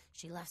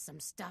 She left some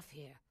stuff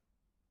here.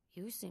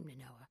 You seem to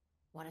know her.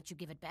 Why don't you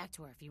give it back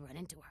to her if you run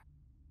into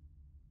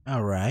her?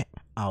 Alright,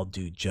 I'll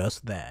do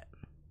just that.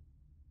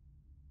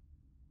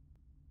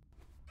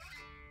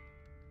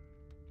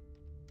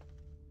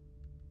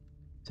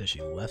 So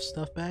she left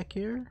stuff back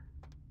here?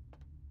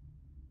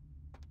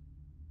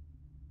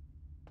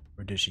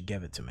 Or did she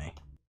give it to me?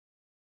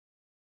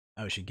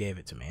 Oh, she gave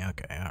it to me.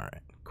 Okay,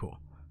 alright, cool.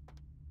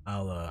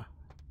 I'll,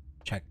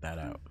 check that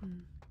out.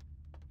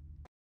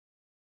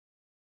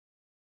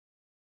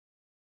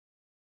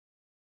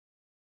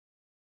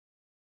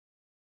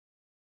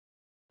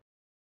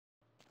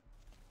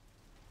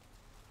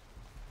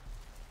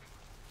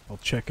 I'll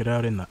check it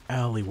out in the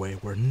alleyway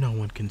where no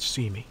one can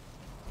see me.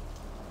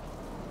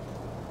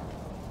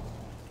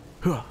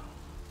 Huh.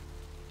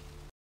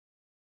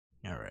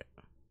 Alright.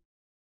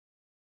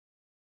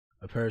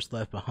 A purse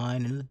left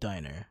behind in the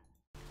diner.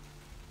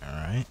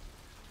 Alright.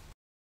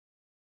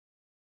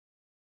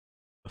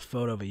 A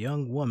photo of a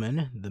young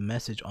woman. The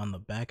message on the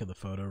back of the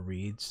photo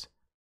reads,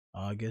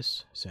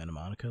 August, Santa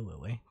Monica,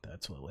 Lily.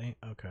 That's Lily.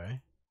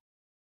 Okay.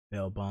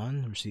 Bail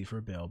bond. Receipt for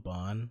bail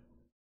bond.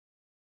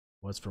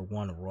 Was for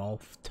one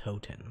Rolf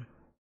Toten.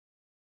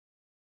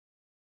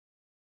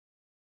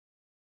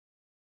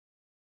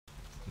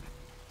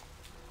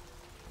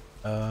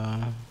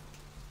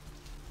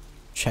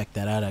 Check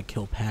that out at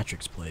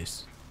Kilpatrick's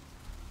place.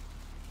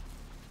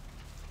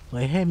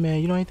 Like, hey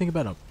man, you know anything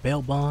about a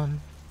bail bond?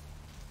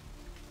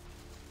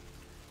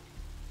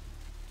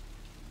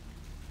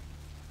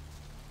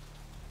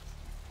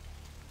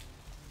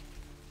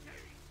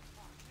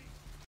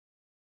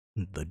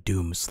 The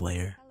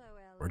Doomslayer.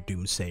 Or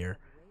Doomsayer.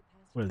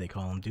 What do they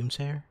call him?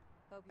 Doomsayer?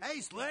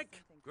 Hey,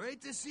 Slick!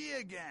 Great to see you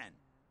again.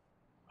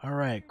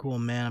 Alright, cool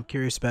man. I'm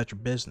curious about your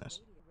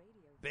business.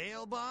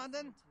 Bail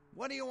bonding?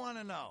 What do you want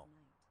to know?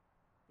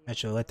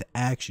 Actually, I'd like to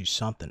ask you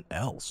something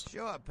else.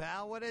 Sure,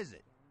 pal. What is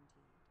it?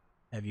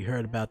 Have you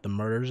heard about the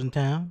murders in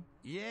town?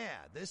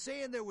 Yeah, they're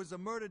saying there was a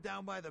murder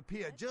down by the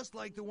pier, just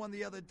like the one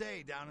the other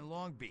day down in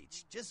Long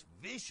Beach. Just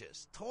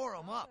vicious. Tore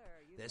 'em up.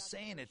 They're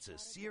saying it's a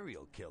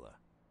serial killer.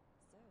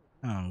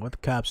 Oh, what the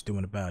cops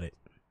doing about it?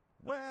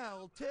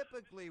 Well,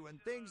 typically when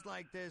things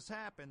like this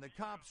happen, the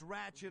cops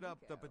ratchet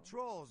up the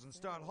patrols and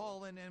start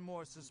hauling in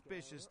more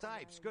suspicious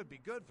types. Could be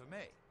good for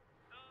me.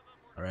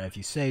 Alright, if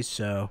you say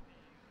so.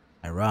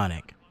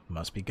 Ironic.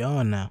 Must be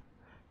going now.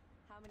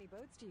 How many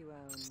boats do you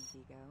own,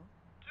 Vigo?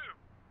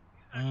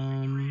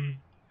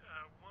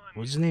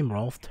 What's his name?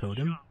 Rolf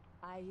Totem?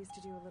 I used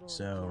to do a little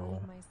So,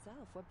 yachting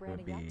myself. What brand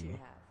would of yacht be do you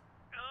have?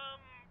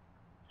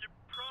 You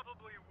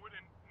probably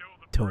wouldn't know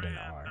the Totem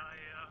brand. R. I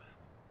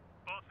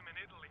bought them in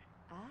Italy.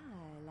 Ah,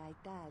 la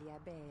Italia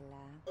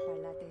bella.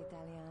 Parlate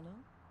italiano?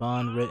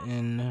 Bond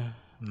written,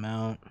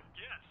 mount,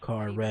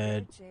 car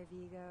red.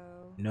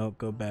 Nope,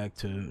 go back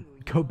to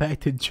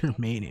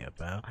Germania,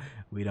 pal.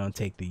 We don't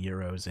take the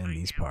euros in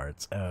these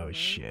parts. Oh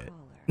shit.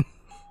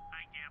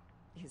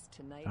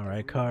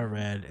 Alright, car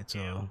red. It's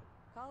a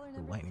Caller The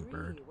number lightning 3,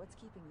 bird. what's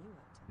keeping you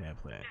up? Yeah,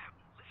 play it.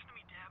 Listen to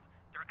me, Deb.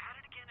 They're at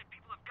it again, and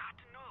people have got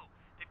to know.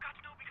 They've got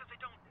to know because they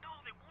don't know.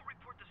 They won't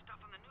report the stuff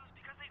on the news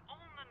because they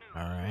own the news.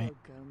 All right.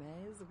 Oh,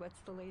 Gomez,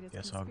 what's the latest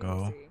Guess conspiracy? I'll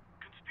go.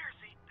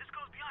 Conspiracy? This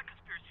goes beyond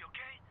conspiracy,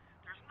 okay?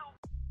 There's no...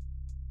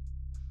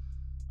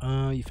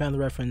 You found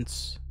the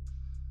reference.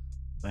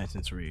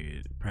 License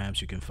read.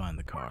 Perhaps you can find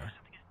the car.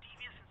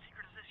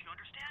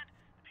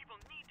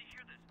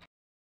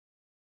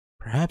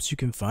 Perhaps you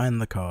can find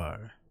the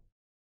car.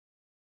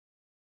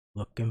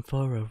 Looking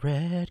for a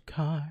red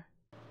car.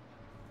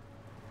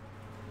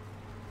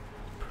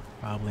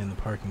 Probably in the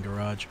parking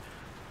garage.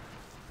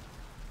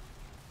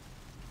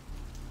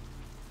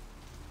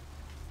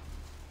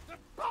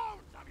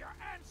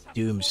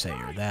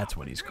 Doomsayer, that's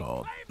what he's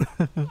called.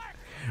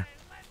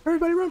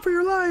 Everybody run for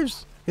your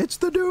lives! It's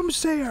the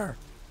Doomsayer!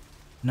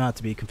 Not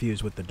to be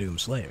confused with the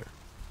Doomslayer.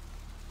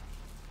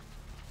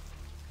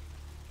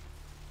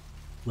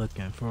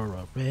 Looking for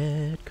a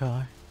red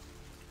car.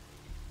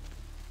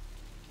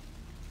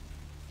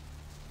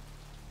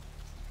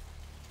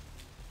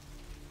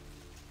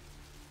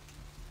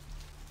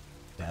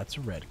 That's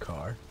a red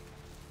car.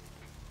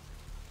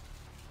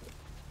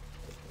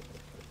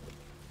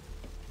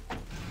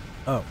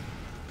 Oh.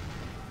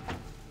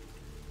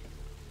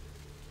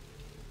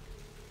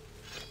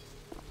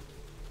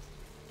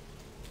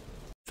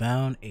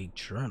 Found a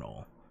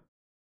journal.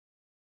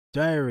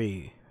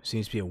 Diary.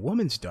 Seems to be a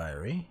woman's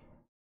diary.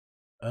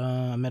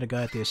 I met a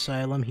guy at the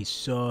asylum. He's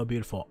so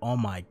beautiful. Oh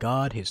my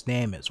god, his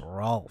name is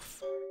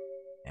Rolf.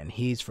 And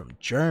he's from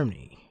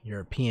Germany.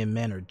 European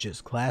men are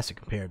just classic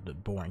compared to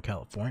boring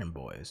Californian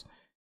boys.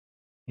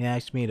 He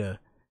asked to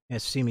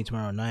see me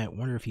tomorrow night.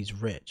 Wonder if he's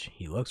rich.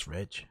 He looks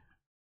rich.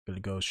 Gonna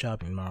go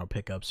shopping tomorrow,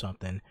 pick up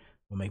something.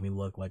 Will make me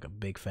look like a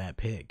big fat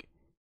pig.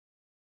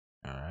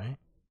 Alright.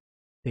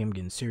 Think I'm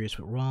getting serious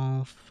with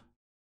Rolf.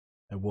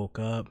 I woke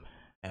up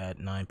at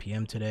 9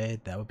 p.m. today.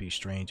 That would be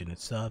strange in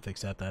itself,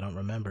 except I don't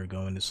remember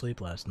going to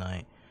sleep last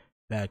night.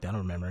 In fact, I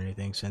don't remember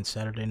anything since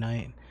Saturday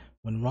night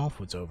when Rolf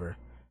was over.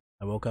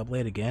 I woke up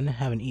late again,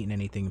 haven't eaten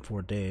anything in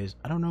 4 days.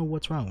 I don't know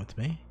what's wrong with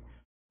me.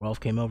 Rolf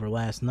came over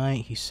last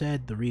night. He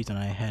said the reason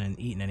I hadn't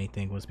eaten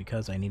anything was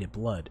because I needed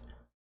blood.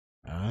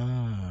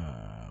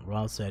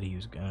 Rolf said he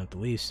was gonna have to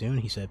leave soon.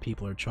 He said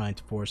people are trying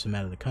to force him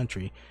out of the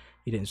country.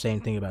 He didn't say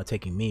anything about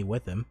taking me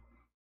with him.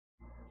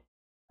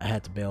 I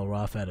had to bail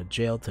Rolf out of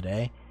jail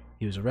today.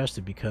 He was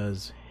arrested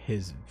because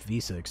his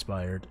visa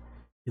expired.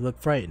 He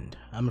looked frightened.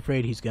 I'm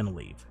afraid he's gonna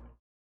leave.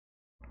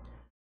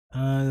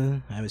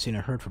 I haven't seen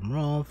or heard from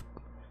Rolf.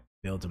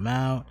 Bailed him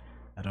out.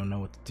 I don't know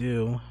what to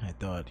do. I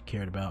thought he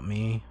cared about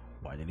me.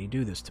 Why did he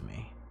do this to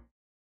me?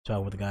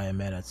 Talked with the guy I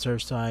met at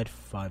Surfside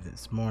 5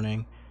 this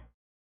morning.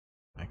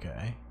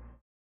 Okay.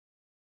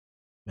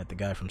 Met the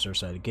guy from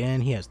Surfside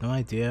again. He has no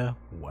idea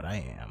what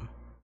I am.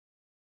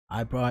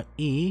 I brought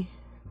E,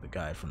 the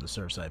guy from the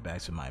Surfside, back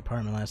to my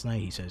apartment last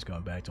night. He says he's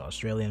going back to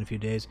Australia in a few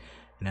days.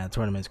 And now the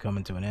tournament's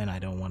coming to an end. I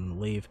don't want him to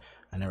leave.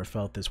 I never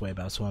felt this way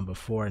about someone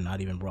before,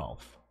 not even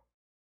Rolf.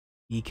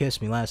 He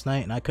kissed me last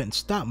night and I couldn't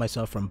stop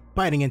myself from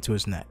biting into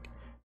his neck.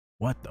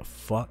 What the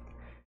fuck?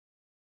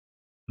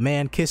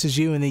 Man kisses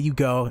you and then you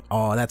go,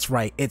 oh, that's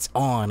right, it's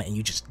on, and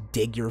you just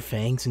dig your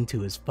fangs into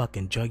his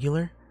fucking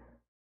jugular?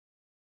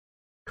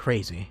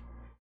 Crazy.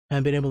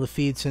 Haven't been able to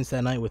feed since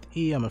that night with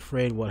E. I'm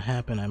afraid what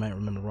happened. I might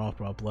remember Rolf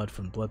brought blood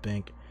from the blood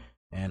bank.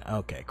 And,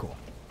 okay, cool.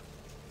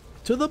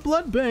 To the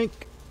blood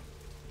bank!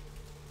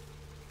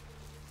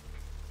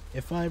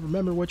 If I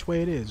remember which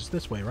way it is, it's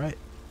this way, right?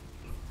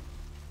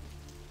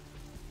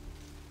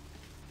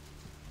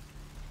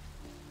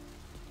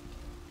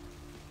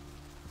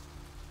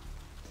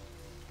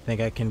 I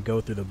think I can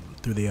go through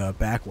the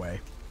back way.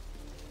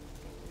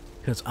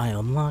 Because I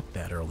unlocked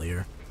that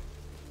earlier.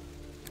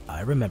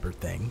 I remember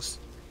things.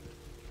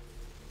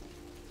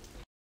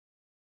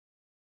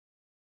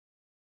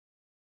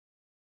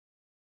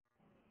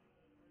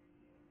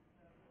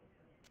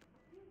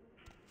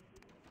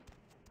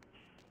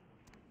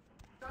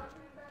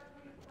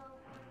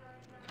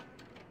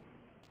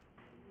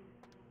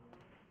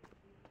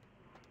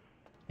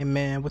 Hey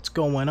man, what's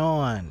going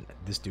on?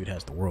 This dude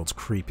has the world's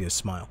creepiest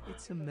smile.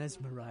 It's a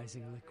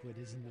mesmerizing liquid,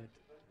 isn't it?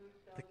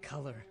 The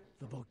color,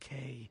 the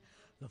bouquet,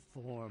 the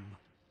form.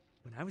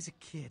 When I was a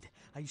kid,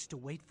 I used to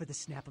wait for the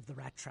snap of the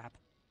rat trap.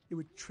 It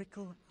would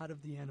trickle out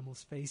of the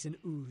animal's face and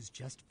ooze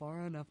just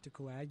far enough to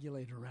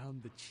coagulate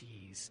around the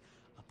cheese.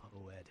 A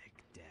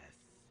poetic death.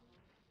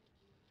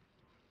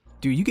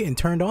 Dude, you getting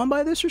turned on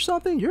by this or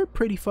something? You're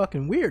pretty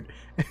fucking weird.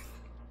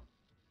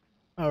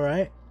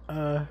 Alright,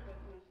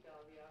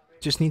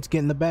 just need to get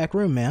in the back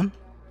room, man.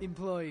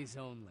 Employees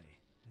only.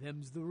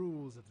 Them's the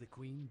rules of the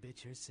queen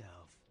bitch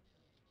herself.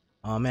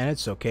 Oh man,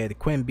 it's okay. The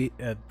queen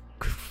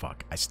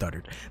fuck, I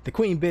stuttered. The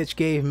queen bitch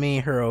gave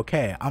me her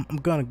okay. I'm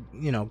gonna,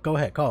 go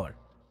ahead, call her.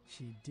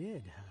 She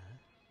did, huh?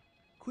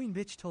 Queen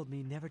bitch told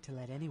me never to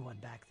let anyone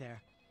back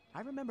there.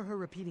 I remember her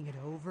repeating it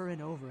over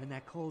and over in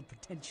that cold,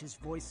 pretentious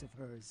voice of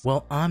hers.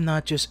 Well, I'm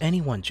not just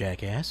anyone,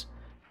 jackass.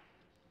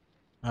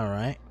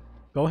 Alright.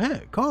 Go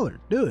ahead, call her.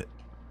 Do it.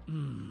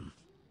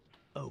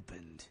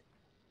 Opened.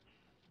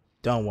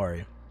 Don't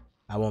worry.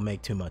 I won't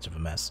make too much of a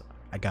mess.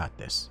 I got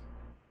this.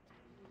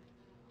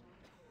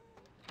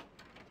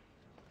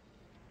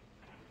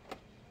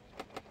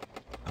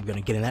 I'm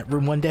gonna get in that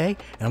room one day,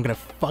 and I'm gonna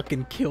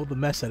fucking kill the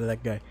mess out of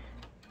that guy.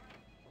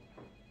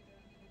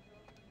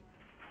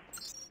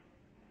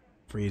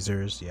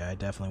 Freezers, yeah, I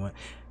definitely went.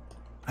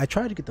 I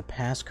tried to get the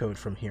passcode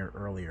from here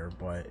earlier,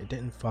 but it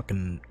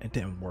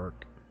didn't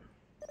work.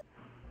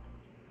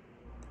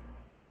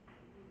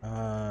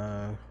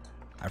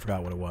 I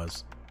forgot what it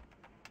was.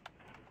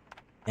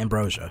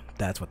 Ambrosia,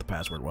 that's what the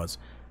password was.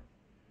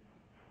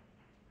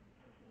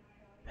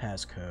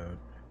 Passcode.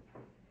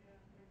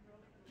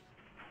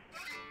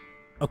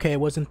 Okay, it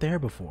wasn't there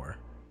before.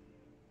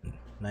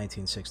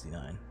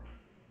 1969.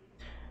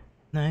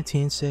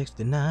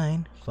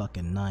 1969.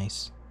 Fucking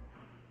nice.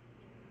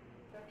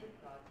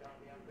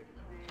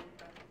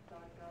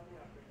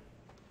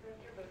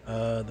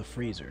 The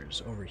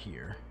freezers over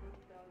here.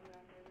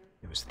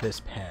 It was this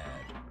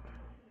pad.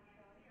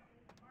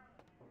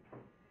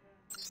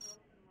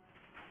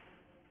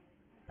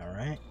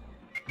 Alright.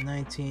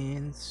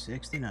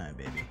 1969,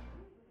 baby.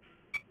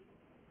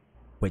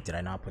 Wait, did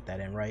I not put that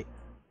in right?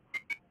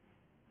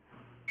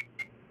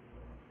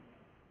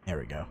 There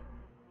we go.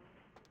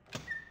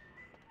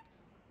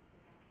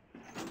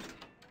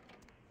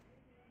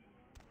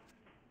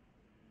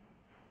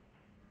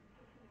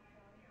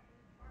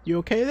 You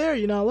okay there?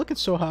 You're not looking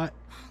so hot.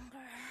 Hunger.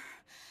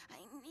 I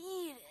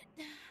need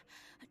it.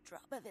 A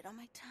drop of it on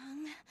my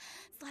tongue,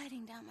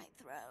 sliding down my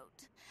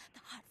throat.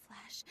 The hot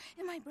flash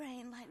in my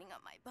brain lighting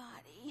up my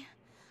body.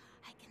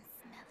 I can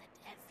smell it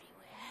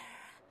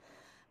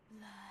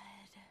everywhere.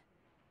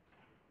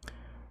 Blood.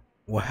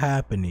 What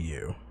happened to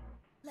you?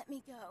 Let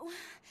me go.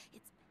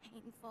 It's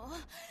painful,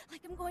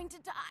 like I'm going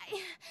to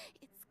die.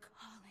 It's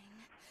calling.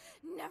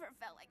 Never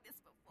felt like this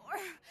before.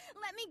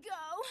 Let me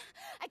go.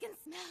 I can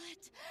smell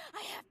it.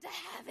 I have to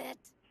have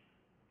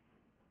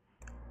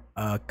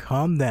it.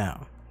 Calm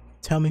down.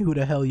 Tell me who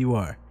the hell you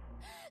are.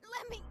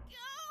 Let me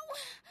go.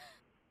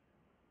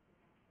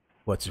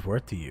 What's it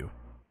worth to you?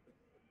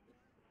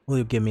 Will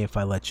you give me if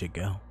I let you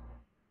go?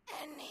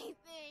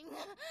 Anything.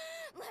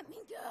 Let me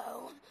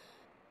go.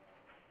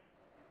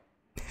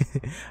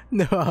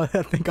 No,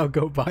 I think I'll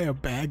go buy a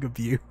bag of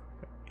you.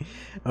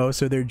 Oh,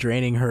 so they're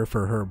draining her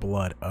for her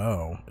blood.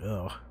 Oh,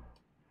 ugh.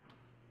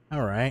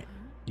 Alright,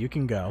 you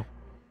can go.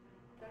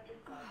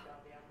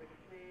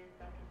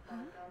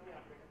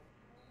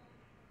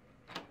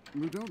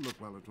 You don't look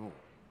well at all.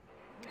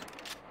 Oh,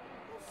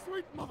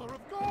 sweet mother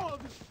of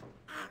God!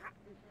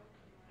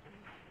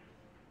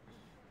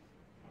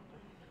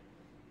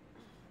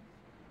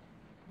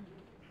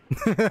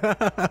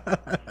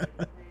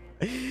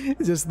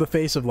 Just the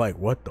face of like,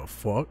 what the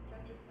fuck?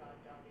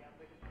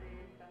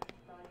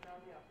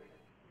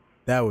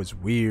 That was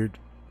weird.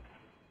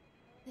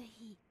 The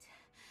heat.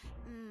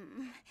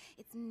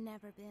 It's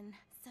never been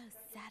so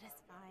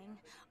satisfying.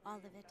 All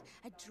of it.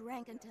 I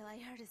drank until I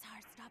heard his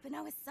heart stop, and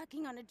I was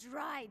sucking on a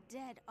dry,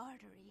 dead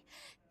artery.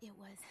 It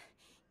was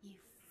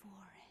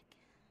euphoric.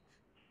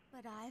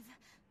 But I've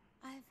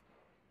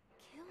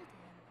killed him.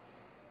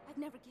 I've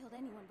never killed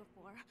anyone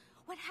before.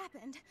 What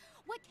happened?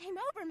 What came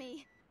over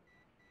me?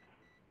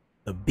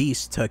 The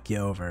beast took you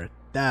over.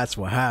 That's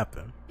what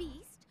happened.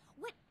 Beast?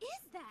 What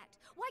is that?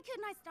 Why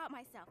couldn't I stop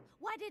myself?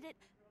 Why did it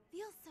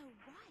feel so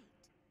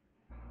right?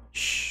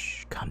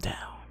 Shh, calm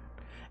down.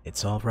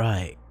 It's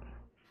alright.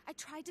 I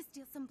tried to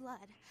steal some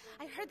blood.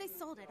 I heard they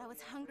sold it. I was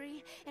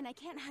hungry, and I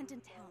can't hunt in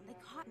town. They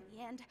caught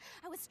me, and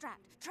I was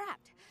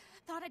trapped.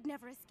 Thought I'd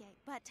never escape,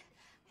 but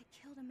I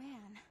killed a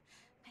man.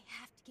 I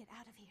have to get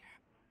out of here.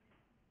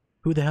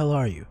 Who the hell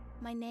are you?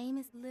 My name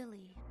is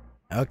Lily.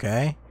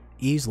 Okay.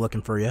 E's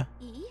looking for you.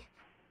 E?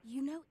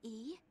 You know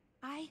E?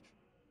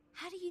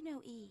 How do you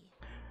know E?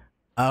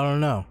 I don't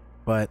know,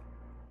 but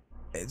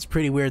it's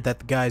pretty weird that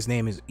the guy's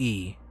name is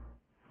E.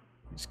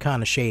 It's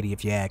kind of shady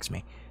if you ask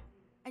me.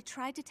 I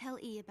tried to tell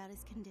E about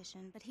his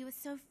condition, but he was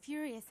so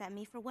furious at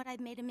me for what I'd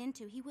made him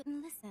into, he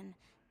wouldn't listen.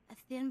 A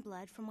thin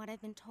blood, from what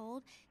I've been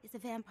told, is a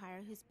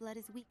vampire whose blood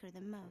is weaker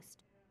than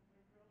most.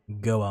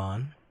 Go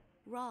on.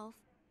 Rolf,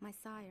 my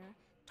sire,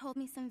 told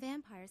me some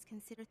vampires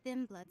consider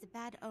thin bloods a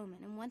bad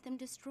omen and want them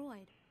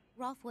destroyed.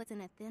 Rolf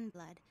wasn't a thin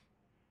blood,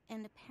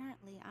 and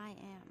apparently I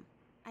am.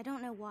 I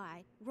don't know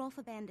why. Rolf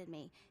abandoned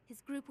me. His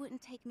group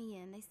wouldn't take me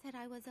in. They said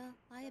I was a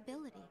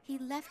liability. He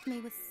left me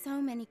with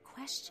so many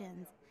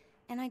questions,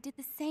 and I did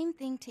the same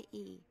thing to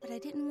E, but I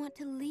didn't want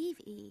to leave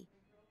E.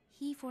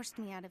 He forced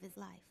me out of his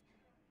life.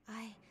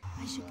 I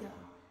should go.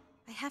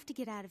 I have to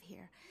get out of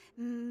here.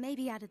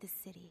 Maybe out of this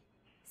city.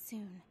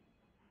 Soon.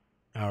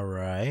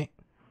 Alright.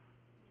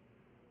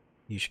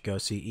 You should go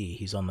see E.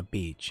 He's on the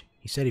beach.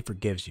 He said he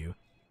forgives you.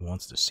 He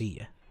wants to see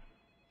you.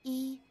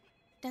 E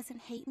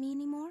doesn't hate me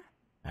anymore?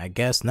 I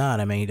guess not.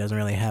 I mean, he doesn't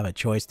really have a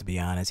choice, to be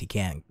honest. He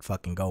can't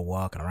fucking go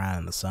walking around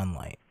in the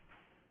sunlight.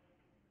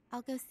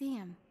 I'll go see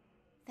him.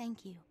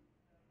 Thank you.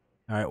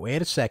 Alright,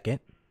 wait a second.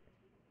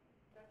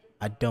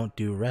 I don't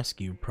do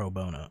rescue pro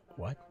bono.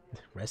 What?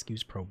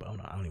 Rescues pro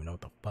bono? I don't even know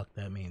what the fuck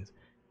that means.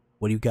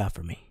 What do you got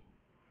for me?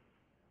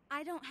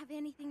 I don't don't have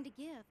anything to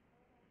give.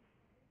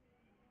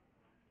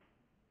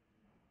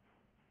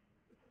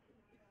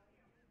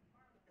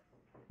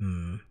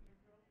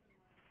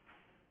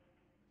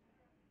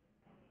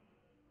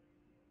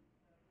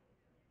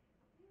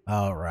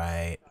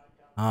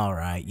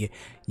 Alright.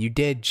 You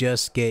did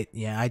just get,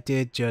 yeah, I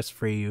did just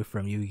free you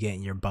from you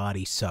getting your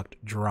body sucked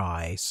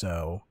dry,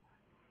 so.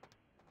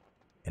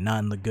 And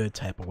not in the good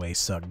type of way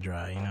sucked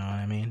dry, you know what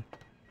I mean?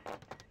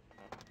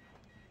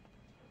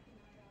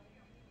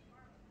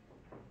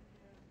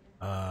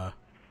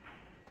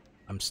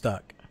 I'm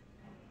stuck.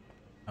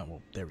 Oh,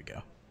 well, there we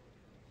go.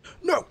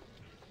 No!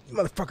 You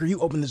motherfucker, you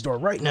open this door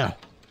right now!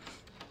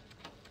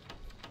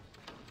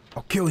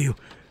 I'll kill you!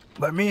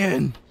 Let me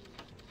in!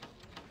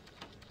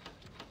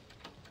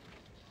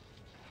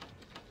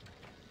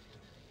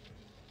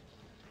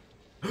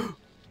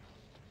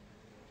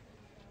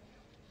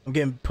 I'm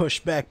getting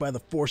pushed back by the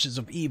forces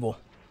of evil.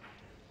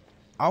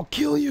 I'll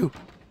kill you!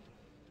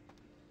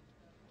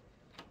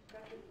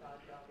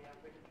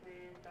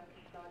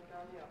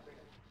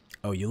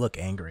 Oh, you look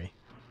angry.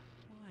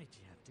 Why'd you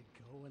have to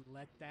go and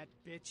let that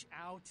bitch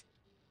out?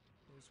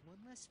 There's one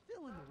less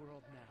Phil in the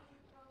world now.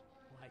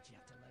 Why'd you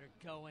have to let her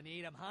go and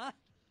eat him, huh?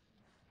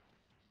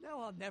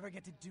 Now I'll never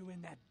get to do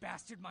in that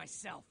bastard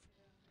myself.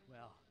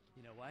 Well,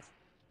 you know what?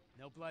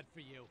 No blood for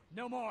you.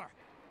 No more!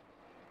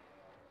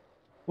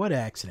 What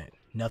accident?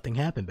 Nothing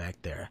happened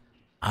back there.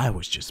 I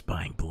was just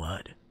buying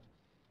blood.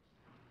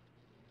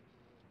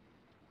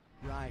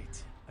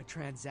 Right. A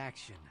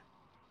transaction.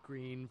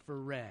 Green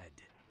for red.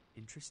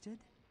 Interested?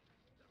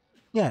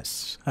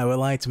 Yes, I would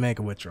like to make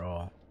a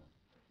withdrawal.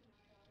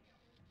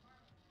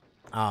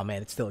 Oh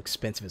man, it's still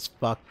expensive as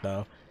fuck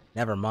though.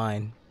 Never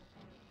mind.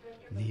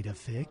 Need a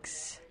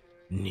fix?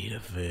 Need a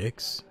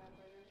fix?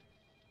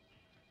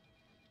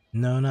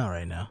 No, not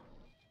right now.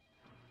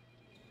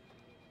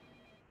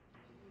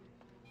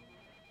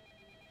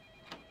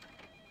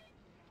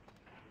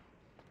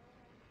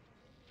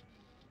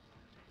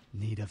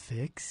 Need a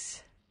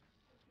fix?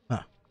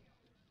 Huh.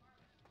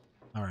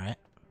 Alright.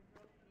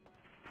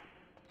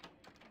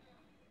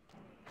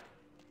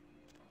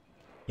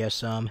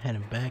 Guess I'm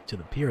heading back to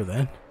the pier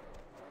then.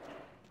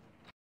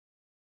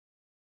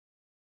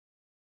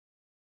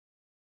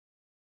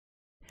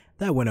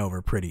 That went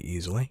over pretty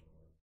easily.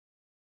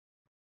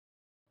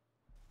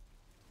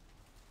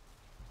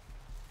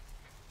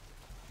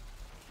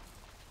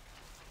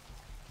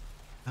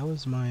 How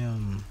is my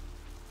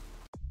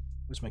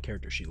what's my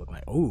character sheet look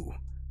like? Ooh,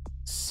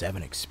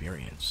 7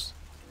 experience.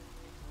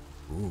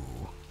 Ooh,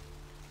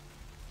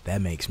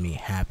 that makes me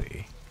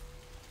happy.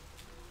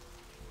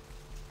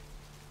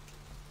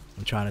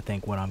 I'm trying to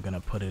think what I'm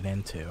gonna put it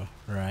into,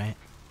 right?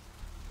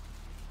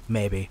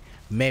 Maybe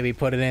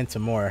put it into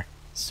more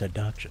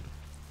seduction.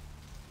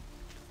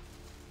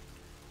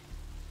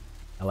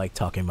 I like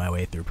talking my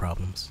way through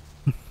problems.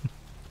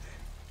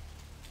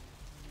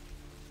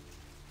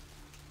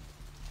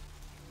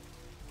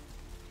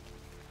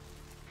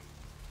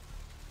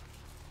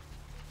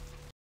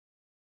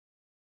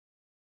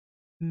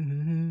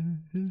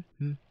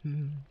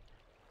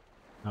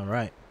 All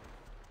right,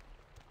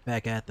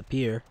 back at the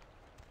pier.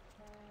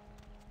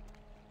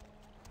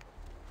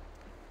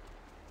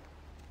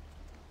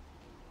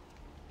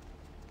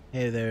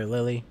 Hey there,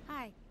 Lily.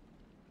 Hi.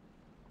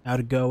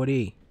 How'd it go with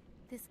E?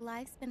 This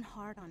life's been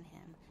hard on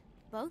him,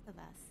 both of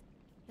us,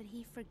 but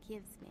he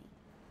forgives me.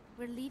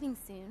 We're leaving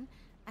soon.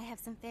 I have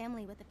some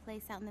family with a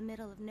place out in the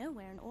middle of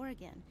nowhere in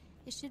Oregon.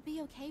 It should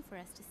be okay for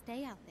us to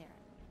stay out there,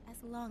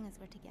 as long as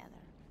we're together.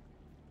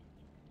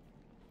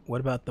 What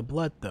about the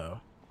blood,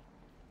 though?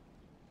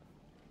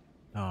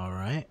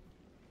 Alright.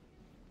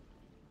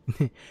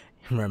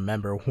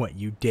 Remember what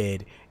you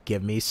did.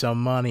 Give me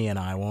some money and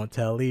I won't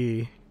tell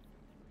E.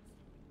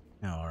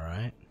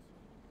 Alright.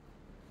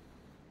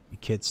 You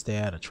kids stay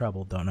out of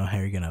trouble. Don't know how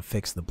you're gonna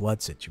fix the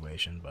blood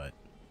situation, but,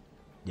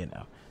 you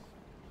know.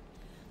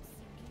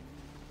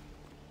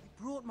 You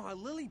brought my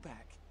Lily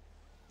back.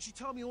 She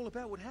told me all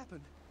about what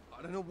happened.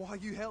 I don't know why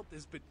you helped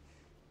us, but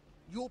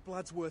your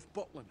blood's worth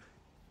bottling.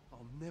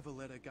 I'll never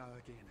let her go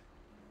again.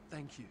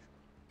 Thank you.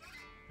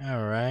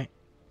 Alright.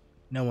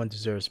 No one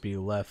deserves to be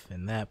left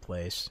in that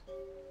place.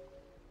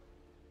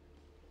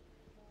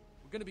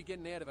 We're gonna be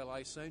getting out of LA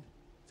soon.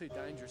 Too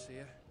dangerous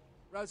here.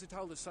 Rosa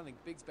told us something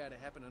big's about to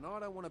happen, and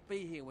I don't want to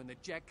be here when the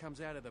Jack comes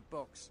out of the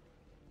box.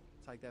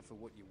 Take that for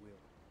what you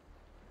will.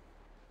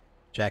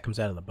 Jack comes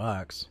out of the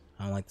box.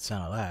 I don't like the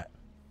sound of that.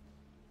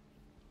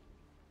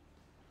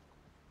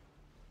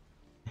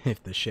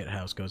 If the shit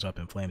house goes up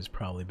in flames, it's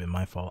probably been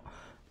my fault.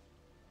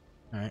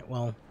 Alright,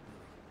 well.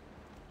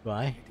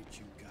 Bye. Where did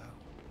you go?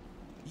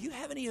 You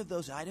have any of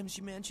those items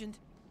you mentioned?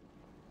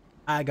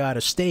 I got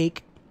a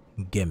steak.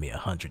 Give me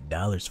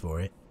 $100 for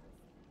it.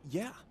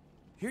 Yeah.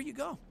 Here you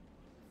go.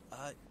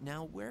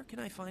 Now where can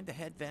I find the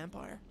head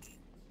vampire?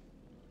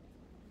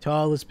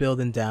 Tallest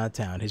building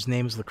downtown. His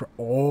name is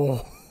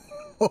Oh.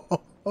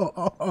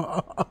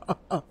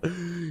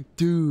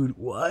 Dude,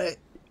 what?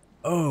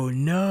 Oh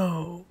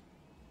no.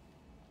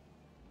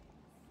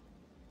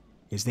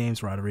 His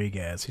name's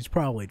Rodriguez. He's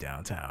probably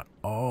downtown.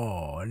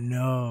 Oh,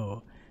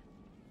 no.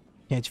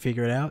 Can't you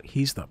figure it out?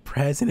 He's the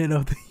president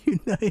of the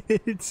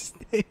United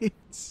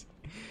States.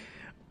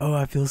 Oh,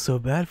 I feel so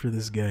bad for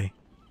this guy.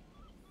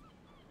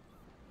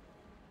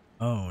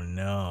 Oh,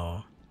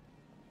 no.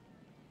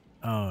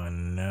 Oh,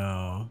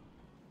 no.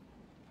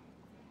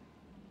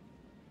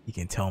 You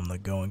can tell him to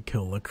go and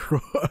kill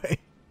LaCroix.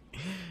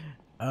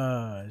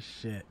 Oh,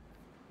 shit.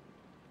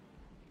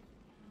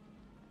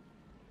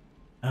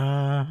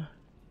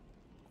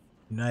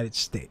 United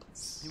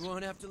States. You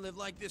won't have to live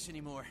like this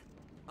anymore.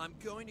 I'm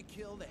going to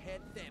kill the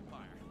head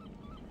vampire.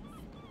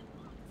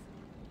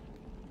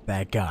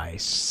 That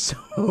guy's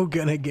so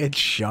gonna get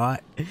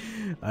shot.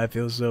 I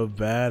feel so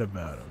bad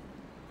about him.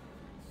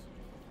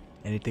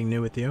 Anything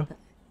new with you?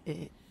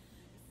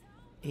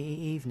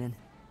 Evening.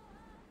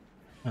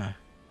 Huh.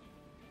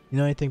 You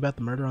know anything about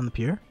the murder on the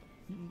pier?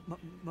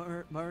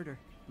 Murder?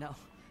 No.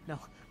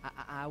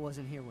 I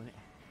wasn't here when it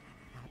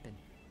happened.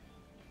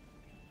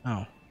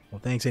 Oh, well,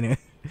 thanks anyway.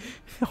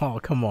 Oh,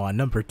 come on.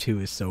 Number 2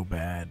 is so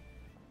bad.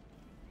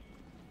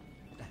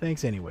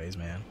 Thanks anyways,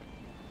 man.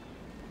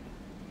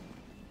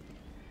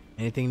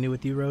 Anything new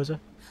with you, Rosa?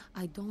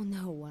 I don't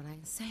know what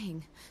I'm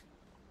saying.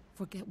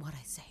 Forget what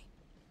I say.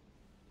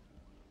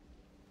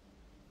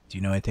 Do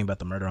you know anything about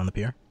the murder on the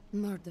pier?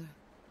 Murder.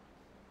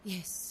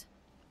 Yes.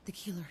 The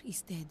killer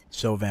is dead.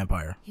 So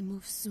vampire. He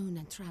moves soon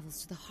and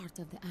travels to the heart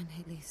of the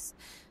Angeles,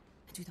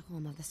 to the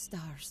home of the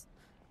stars,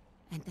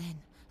 and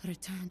then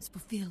returns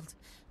fulfilled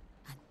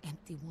and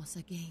empty once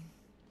again.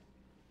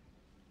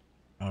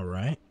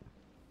 Alright.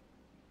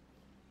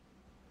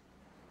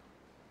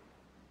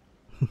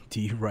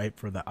 Do you write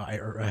for the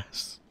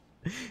IRS?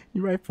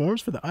 You write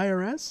forms for the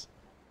IRS?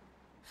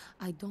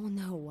 I don't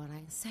know what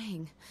I'm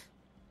saying.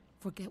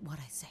 Forget what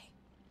I say.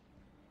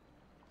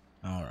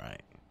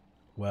 Alright.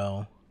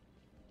 Well,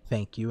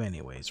 thank you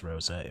anyways,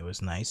 Rosa. It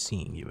was nice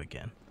seeing you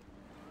again.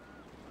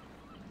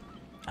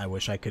 I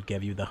wish I could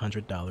give you the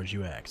 $100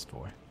 you asked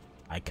for.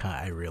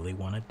 I really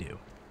want to do.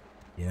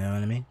 You know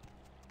what I mean?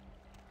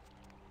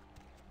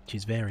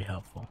 She's very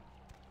helpful.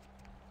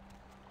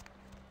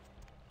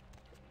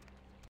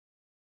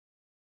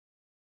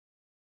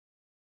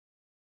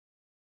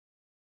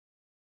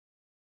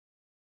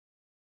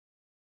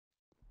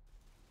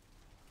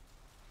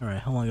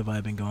 Alright, how long have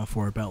I been going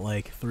for? About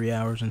like 3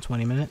 hours and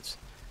 20 minutes?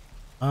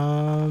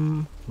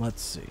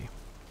 Let's see.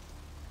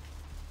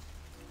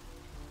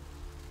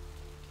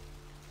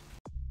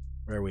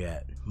 Where are we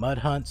at? Mud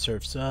Hunt,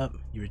 Surf's Up.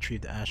 You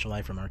retrieve the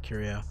Astrolite from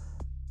Mercurio.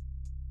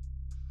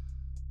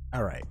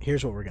 Alright,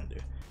 here's what we're gonna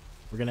do.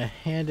 We're gonna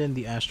hand in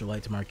the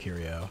Astrolite to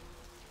Mercurio.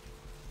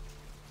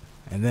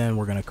 And then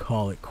we're gonna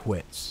call it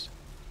quits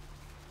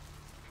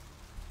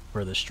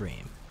for the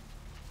stream.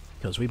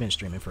 Because we've been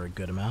streaming for a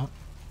good amount.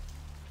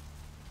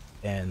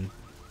 And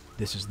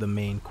this is the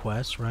main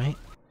quest, right?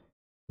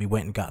 We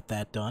went and got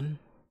that done.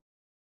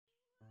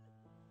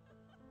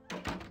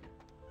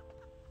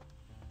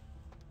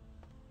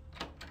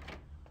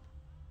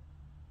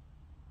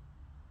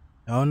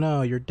 Oh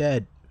no, you're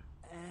dead.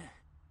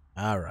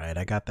 Alright,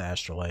 I got the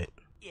Astrolite.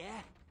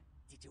 Yeah?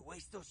 Did you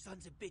waste those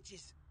sons of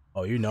bitches?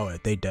 Oh, you know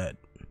it, they dead.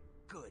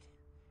 Good.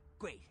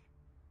 Great.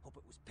 Hope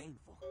it was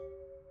painful.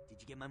 Did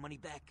you get my money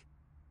back?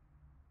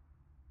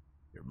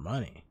 Your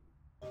money?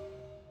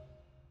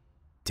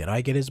 Did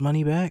I get his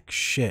money back?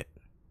 Shit.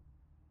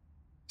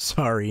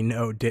 Sorry,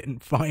 no,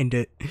 didn't find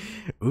it.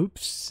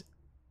 Oops.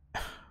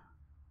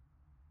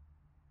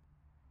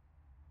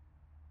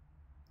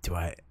 Do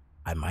I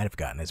might have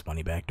gotten his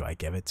money back. Do I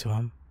give it to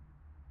him?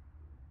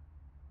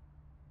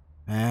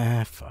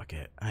 Fuck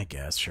it. I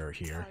guess, sure,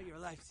 here. Oh, you're a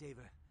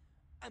lifesaver.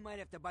 I might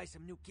have to buy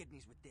some new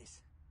kidneys with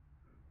this.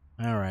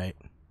 Alright.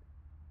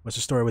 What's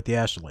the story with the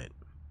Astrolite?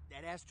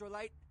 That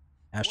Astrolite?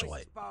 Astrolite.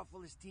 Twice as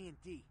powerful as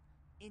TNT.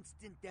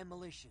 Instant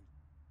demolition.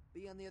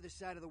 Be on the other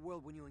side of the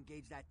world when you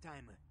engage that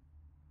timer.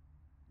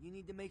 You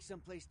need to make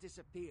someplace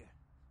disappear.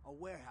 A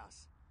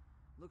warehouse.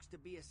 Looks to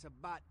be a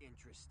Sabbat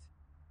interest.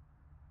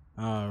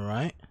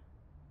 Alright.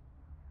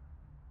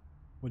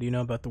 What do you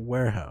know about the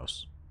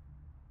warehouse?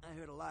 I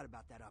heard a lot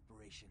about that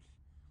operation.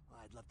 Well,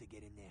 I'd love to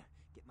get in there,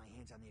 get my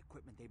hands on the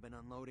equipment they've been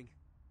unloading.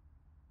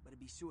 But it'd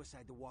be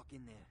suicide to walk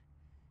in there.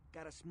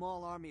 Got a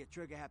small army of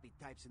trigger-happy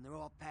types and they're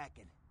all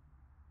packing.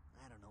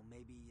 I don't know,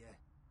 maybe,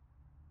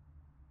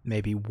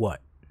 Maybe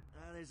what?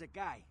 There's a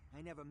guy.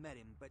 I never met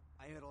him, but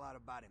I heard a lot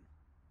about him.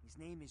 His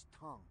name is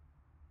Tongue.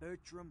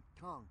 Bertram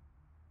Tongue.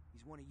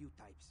 He's one of you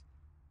types.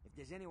 If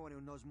there's anyone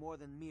who knows more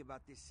than me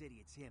about this city,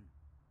 it's him.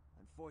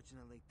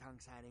 Unfortunately,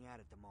 Tongue's hiding out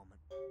at the moment.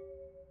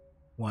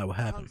 Why, what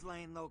happened? Tongue's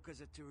laying low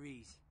because of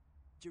Therese.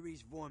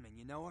 Therese Vorman,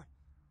 you know her?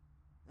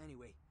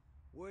 Anyway,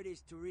 word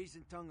is Therese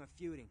and Tongue are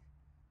feuding.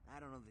 I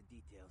don't know the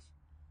details.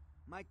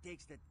 Mike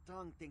takes that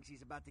Tongue thinks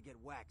he's about to get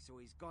whacked, so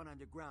he's gone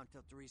underground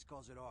till Therese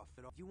calls it off.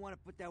 If you want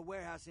to put that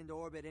warehouse into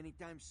orbit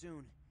anytime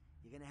soon,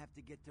 you're gonna have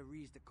to get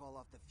Therese to call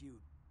off the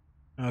feud.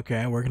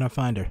 Okay, where can I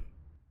find her?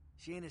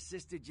 She and her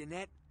sister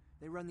Jeanette,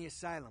 they run the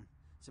asylum.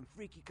 Some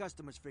freaky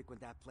customers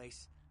frequent that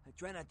place. I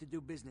try not to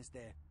do business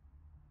there.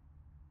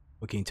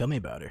 What can you tell me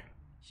about her?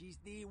 She's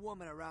the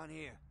woman around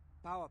here.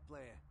 Power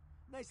player.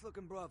 Nice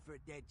looking broad for a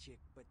dead chick,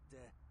 but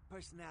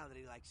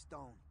personality like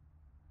stone.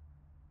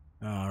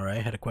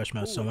 Alright, had a question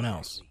about Who someone exactly?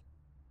 else.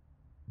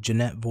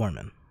 Jeanette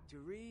Vorman.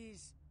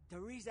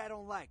 Therese I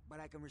don't like, but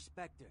I can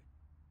respect her.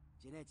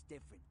 Jeanette's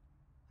different.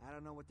 I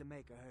don't know what to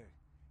make of her.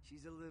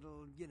 She's a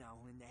little, you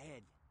know, in the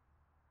head.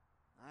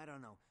 I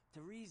don't know.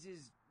 Therese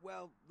is,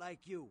 well,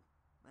 like you.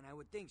 And I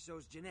would think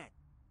so's Jeanette.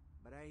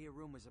 But I hear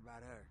rumors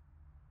about her.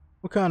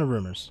 What kind of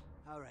rumors?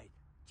 Alright,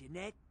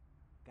 Jeanette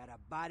got a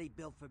body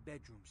built for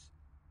bedrooms.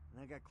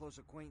 And I got close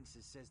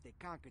acquaintances says they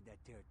conquered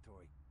that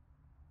territory.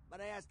 But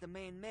I asked the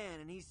main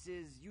man, and he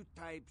says you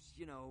types,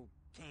 you know,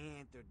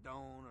 can't or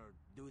don't or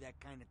do that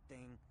kind of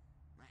thing.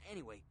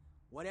 Anyway,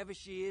 whatever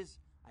she is,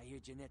 I hear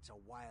Jeanette's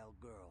a wild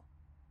girl.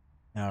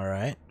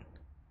 Alright.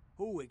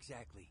 Who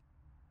exactly?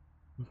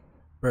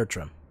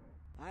 Bertram.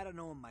 I don't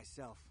know him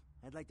myself.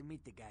 I'd like to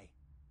meet the guy.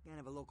 Kind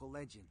of a local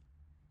legend.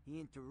 He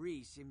and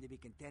Therese seem to be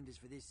contenders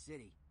for this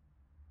city.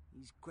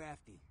 He's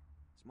crafty.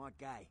 Smart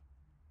guy.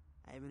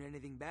 I haven't heard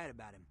anything bad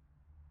about him.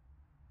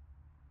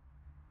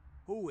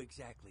 Who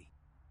exactly?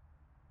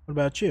 What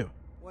about you?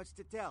 What's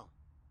to tell?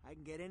 I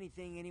can get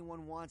anything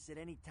anyone wants at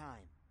any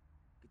time.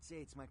 Could say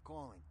it's my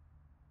calling.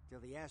 Till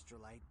the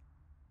astrolite.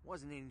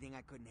 Wasn't anything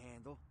I couldn't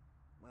handle.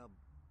 Well,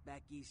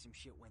 back east some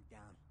shit went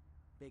down.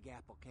 Big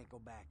Apple can't go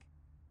back.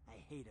 I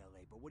hate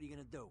LA, but what are you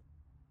gonna do?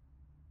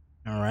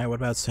 Alright, what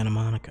about Santa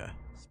Monica?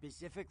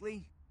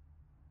 Specifically?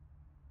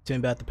 Tell me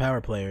about the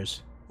power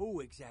players.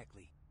 Who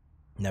exactly?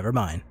 Never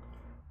mind.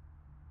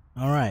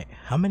 Alright,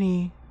 how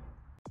many...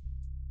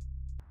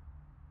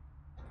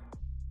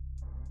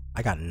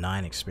 I got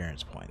 9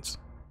 experience points.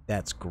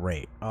 That's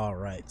great.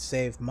 Alright,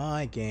 save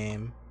my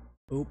game.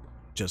 Oop,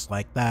 just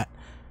like that.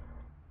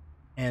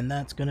 And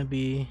that's gonna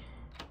be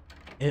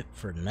it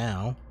for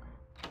now.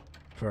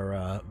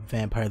 For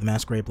Vampire the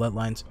Masquerade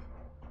Bloodlines.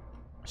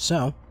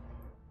 So,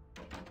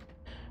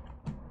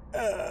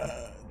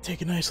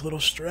 take a nice little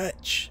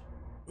stretch.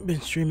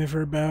 Been streaming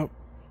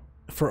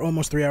for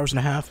almost 3 hours and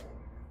a half.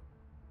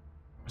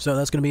 So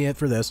that's gonna be it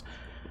for this.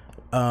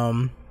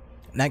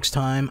 Next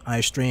time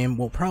I stream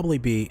will probably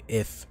be,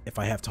 if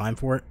I have time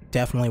for it,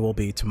 definitely will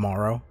be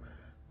tomorrow.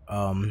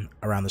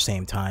 Around the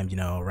same time, you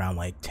know, around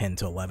like 10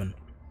 to 11.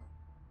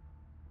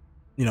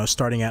 You know,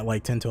 starting at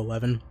like 10 to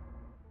 11.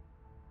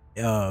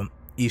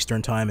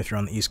 Eastern time if you're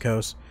on the East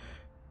Coast.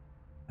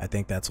 I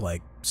think that's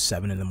like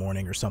 7 in the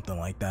morning or something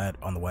like that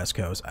on the West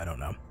Coast. I don't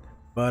know.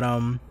 But,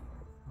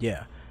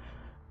 yeah.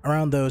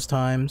 Around those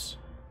times.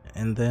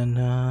 And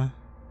then,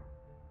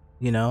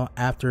 you know,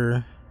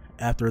 after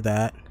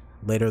that,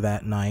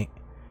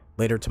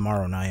 later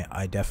tomorrow night,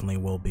 I definitely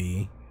will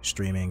be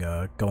streaming,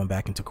 going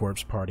back into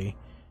Corpse Party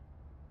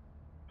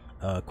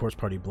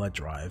Blood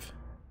Drive,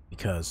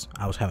 because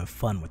I was having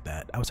fun with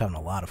that. I was having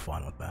a lot of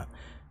fun with that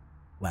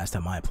last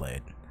time I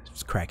played. I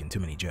was cracking too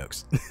many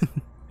jokes.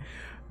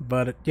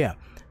 But yeah,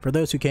 for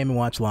those who came and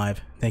watched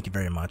live, thank you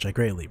very much. I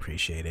greatly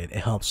appreciate it.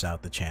 It helps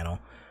out the channel.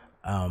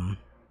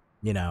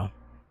 You know,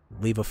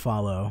 leave a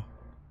follow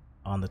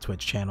on the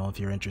Twitch channel if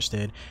you're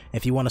interested.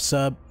 If you want to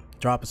sub,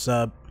 drop a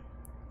sub.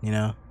 You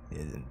know,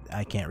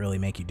 I can't really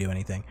make you do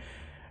anything.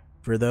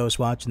 For those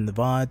watching the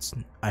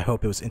VODs, I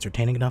hope it was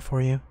entertaining enough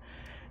for you.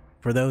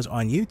 For those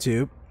on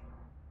YouTube,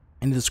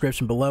 in the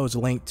description below is a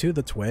link to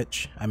the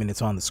Twitch. I mean,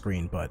 it's on the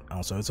screen, but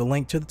also it's a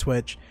link to the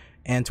Twitch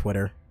and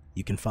Twitter.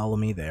 You can follow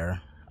me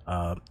there.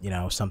 You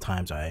know,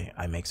 sometimes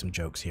I make some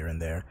jokes here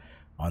and there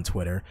on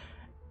Twitter,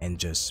 and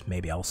just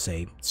maybe I'll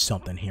say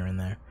something here and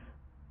there.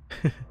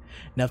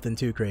 Nothing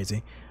too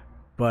crazy.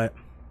 But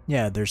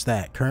yeah, there's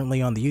that.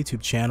 Currently on the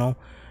YouTube channel,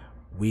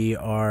 we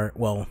are,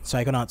 well,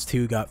 Psychonauts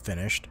 2 got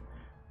finished,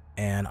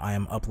 and I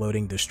am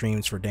uploading the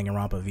streams for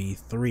Danganronpa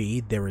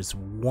V3. There is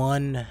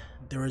one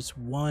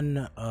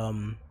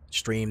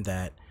stream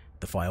that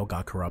the file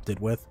got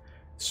corrupted with,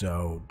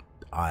 so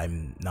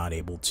I'm not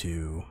able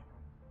to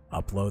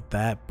upload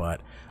that,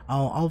 but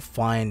I'll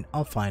find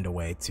a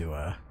way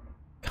to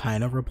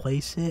kind of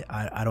replace it.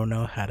 I don't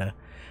know how to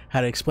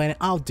explain it.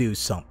 I'll do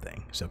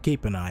something, so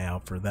keep an eye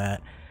out for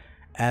that.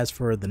 As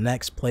for the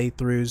next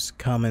playthroughs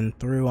coming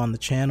through on the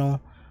channel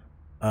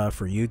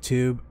for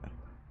YouTube,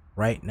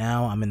 right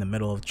now I'm in the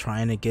middle of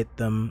trying to get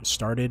them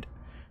started.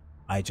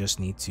 I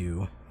just need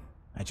to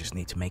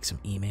make some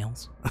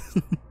emails.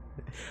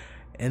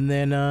 And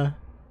then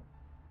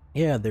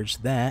yeah, there's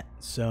that.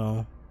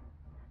 So,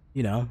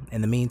 you know, in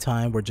the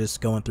meantime, we're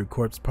just going through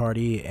Corpse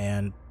Party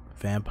and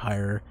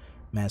Vampire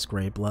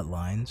Masquerade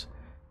Bloodlines.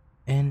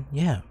 And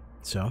yeah,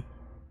 so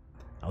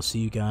I'll see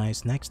you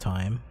guys next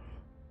time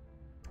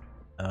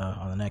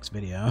on the next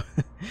video.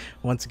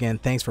 Once again,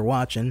 thanks for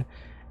watching.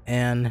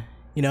 And,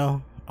 you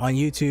know, on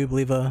YouTube,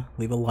 leave a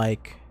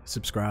like,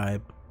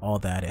 subscribe, all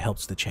that. It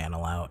helps the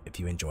channel out if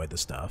you enjoy the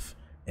stuff.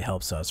 It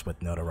helps us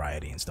with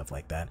notoriety and stuff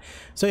like that.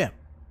 So yeah,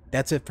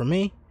 that's it for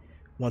me.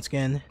 Once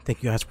again,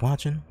 thank you guys for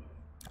watching.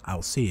 I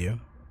will see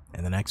you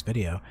in the next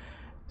video.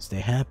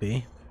 Stay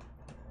happy,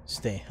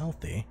 stay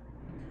healthy,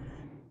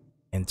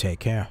 and take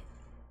care.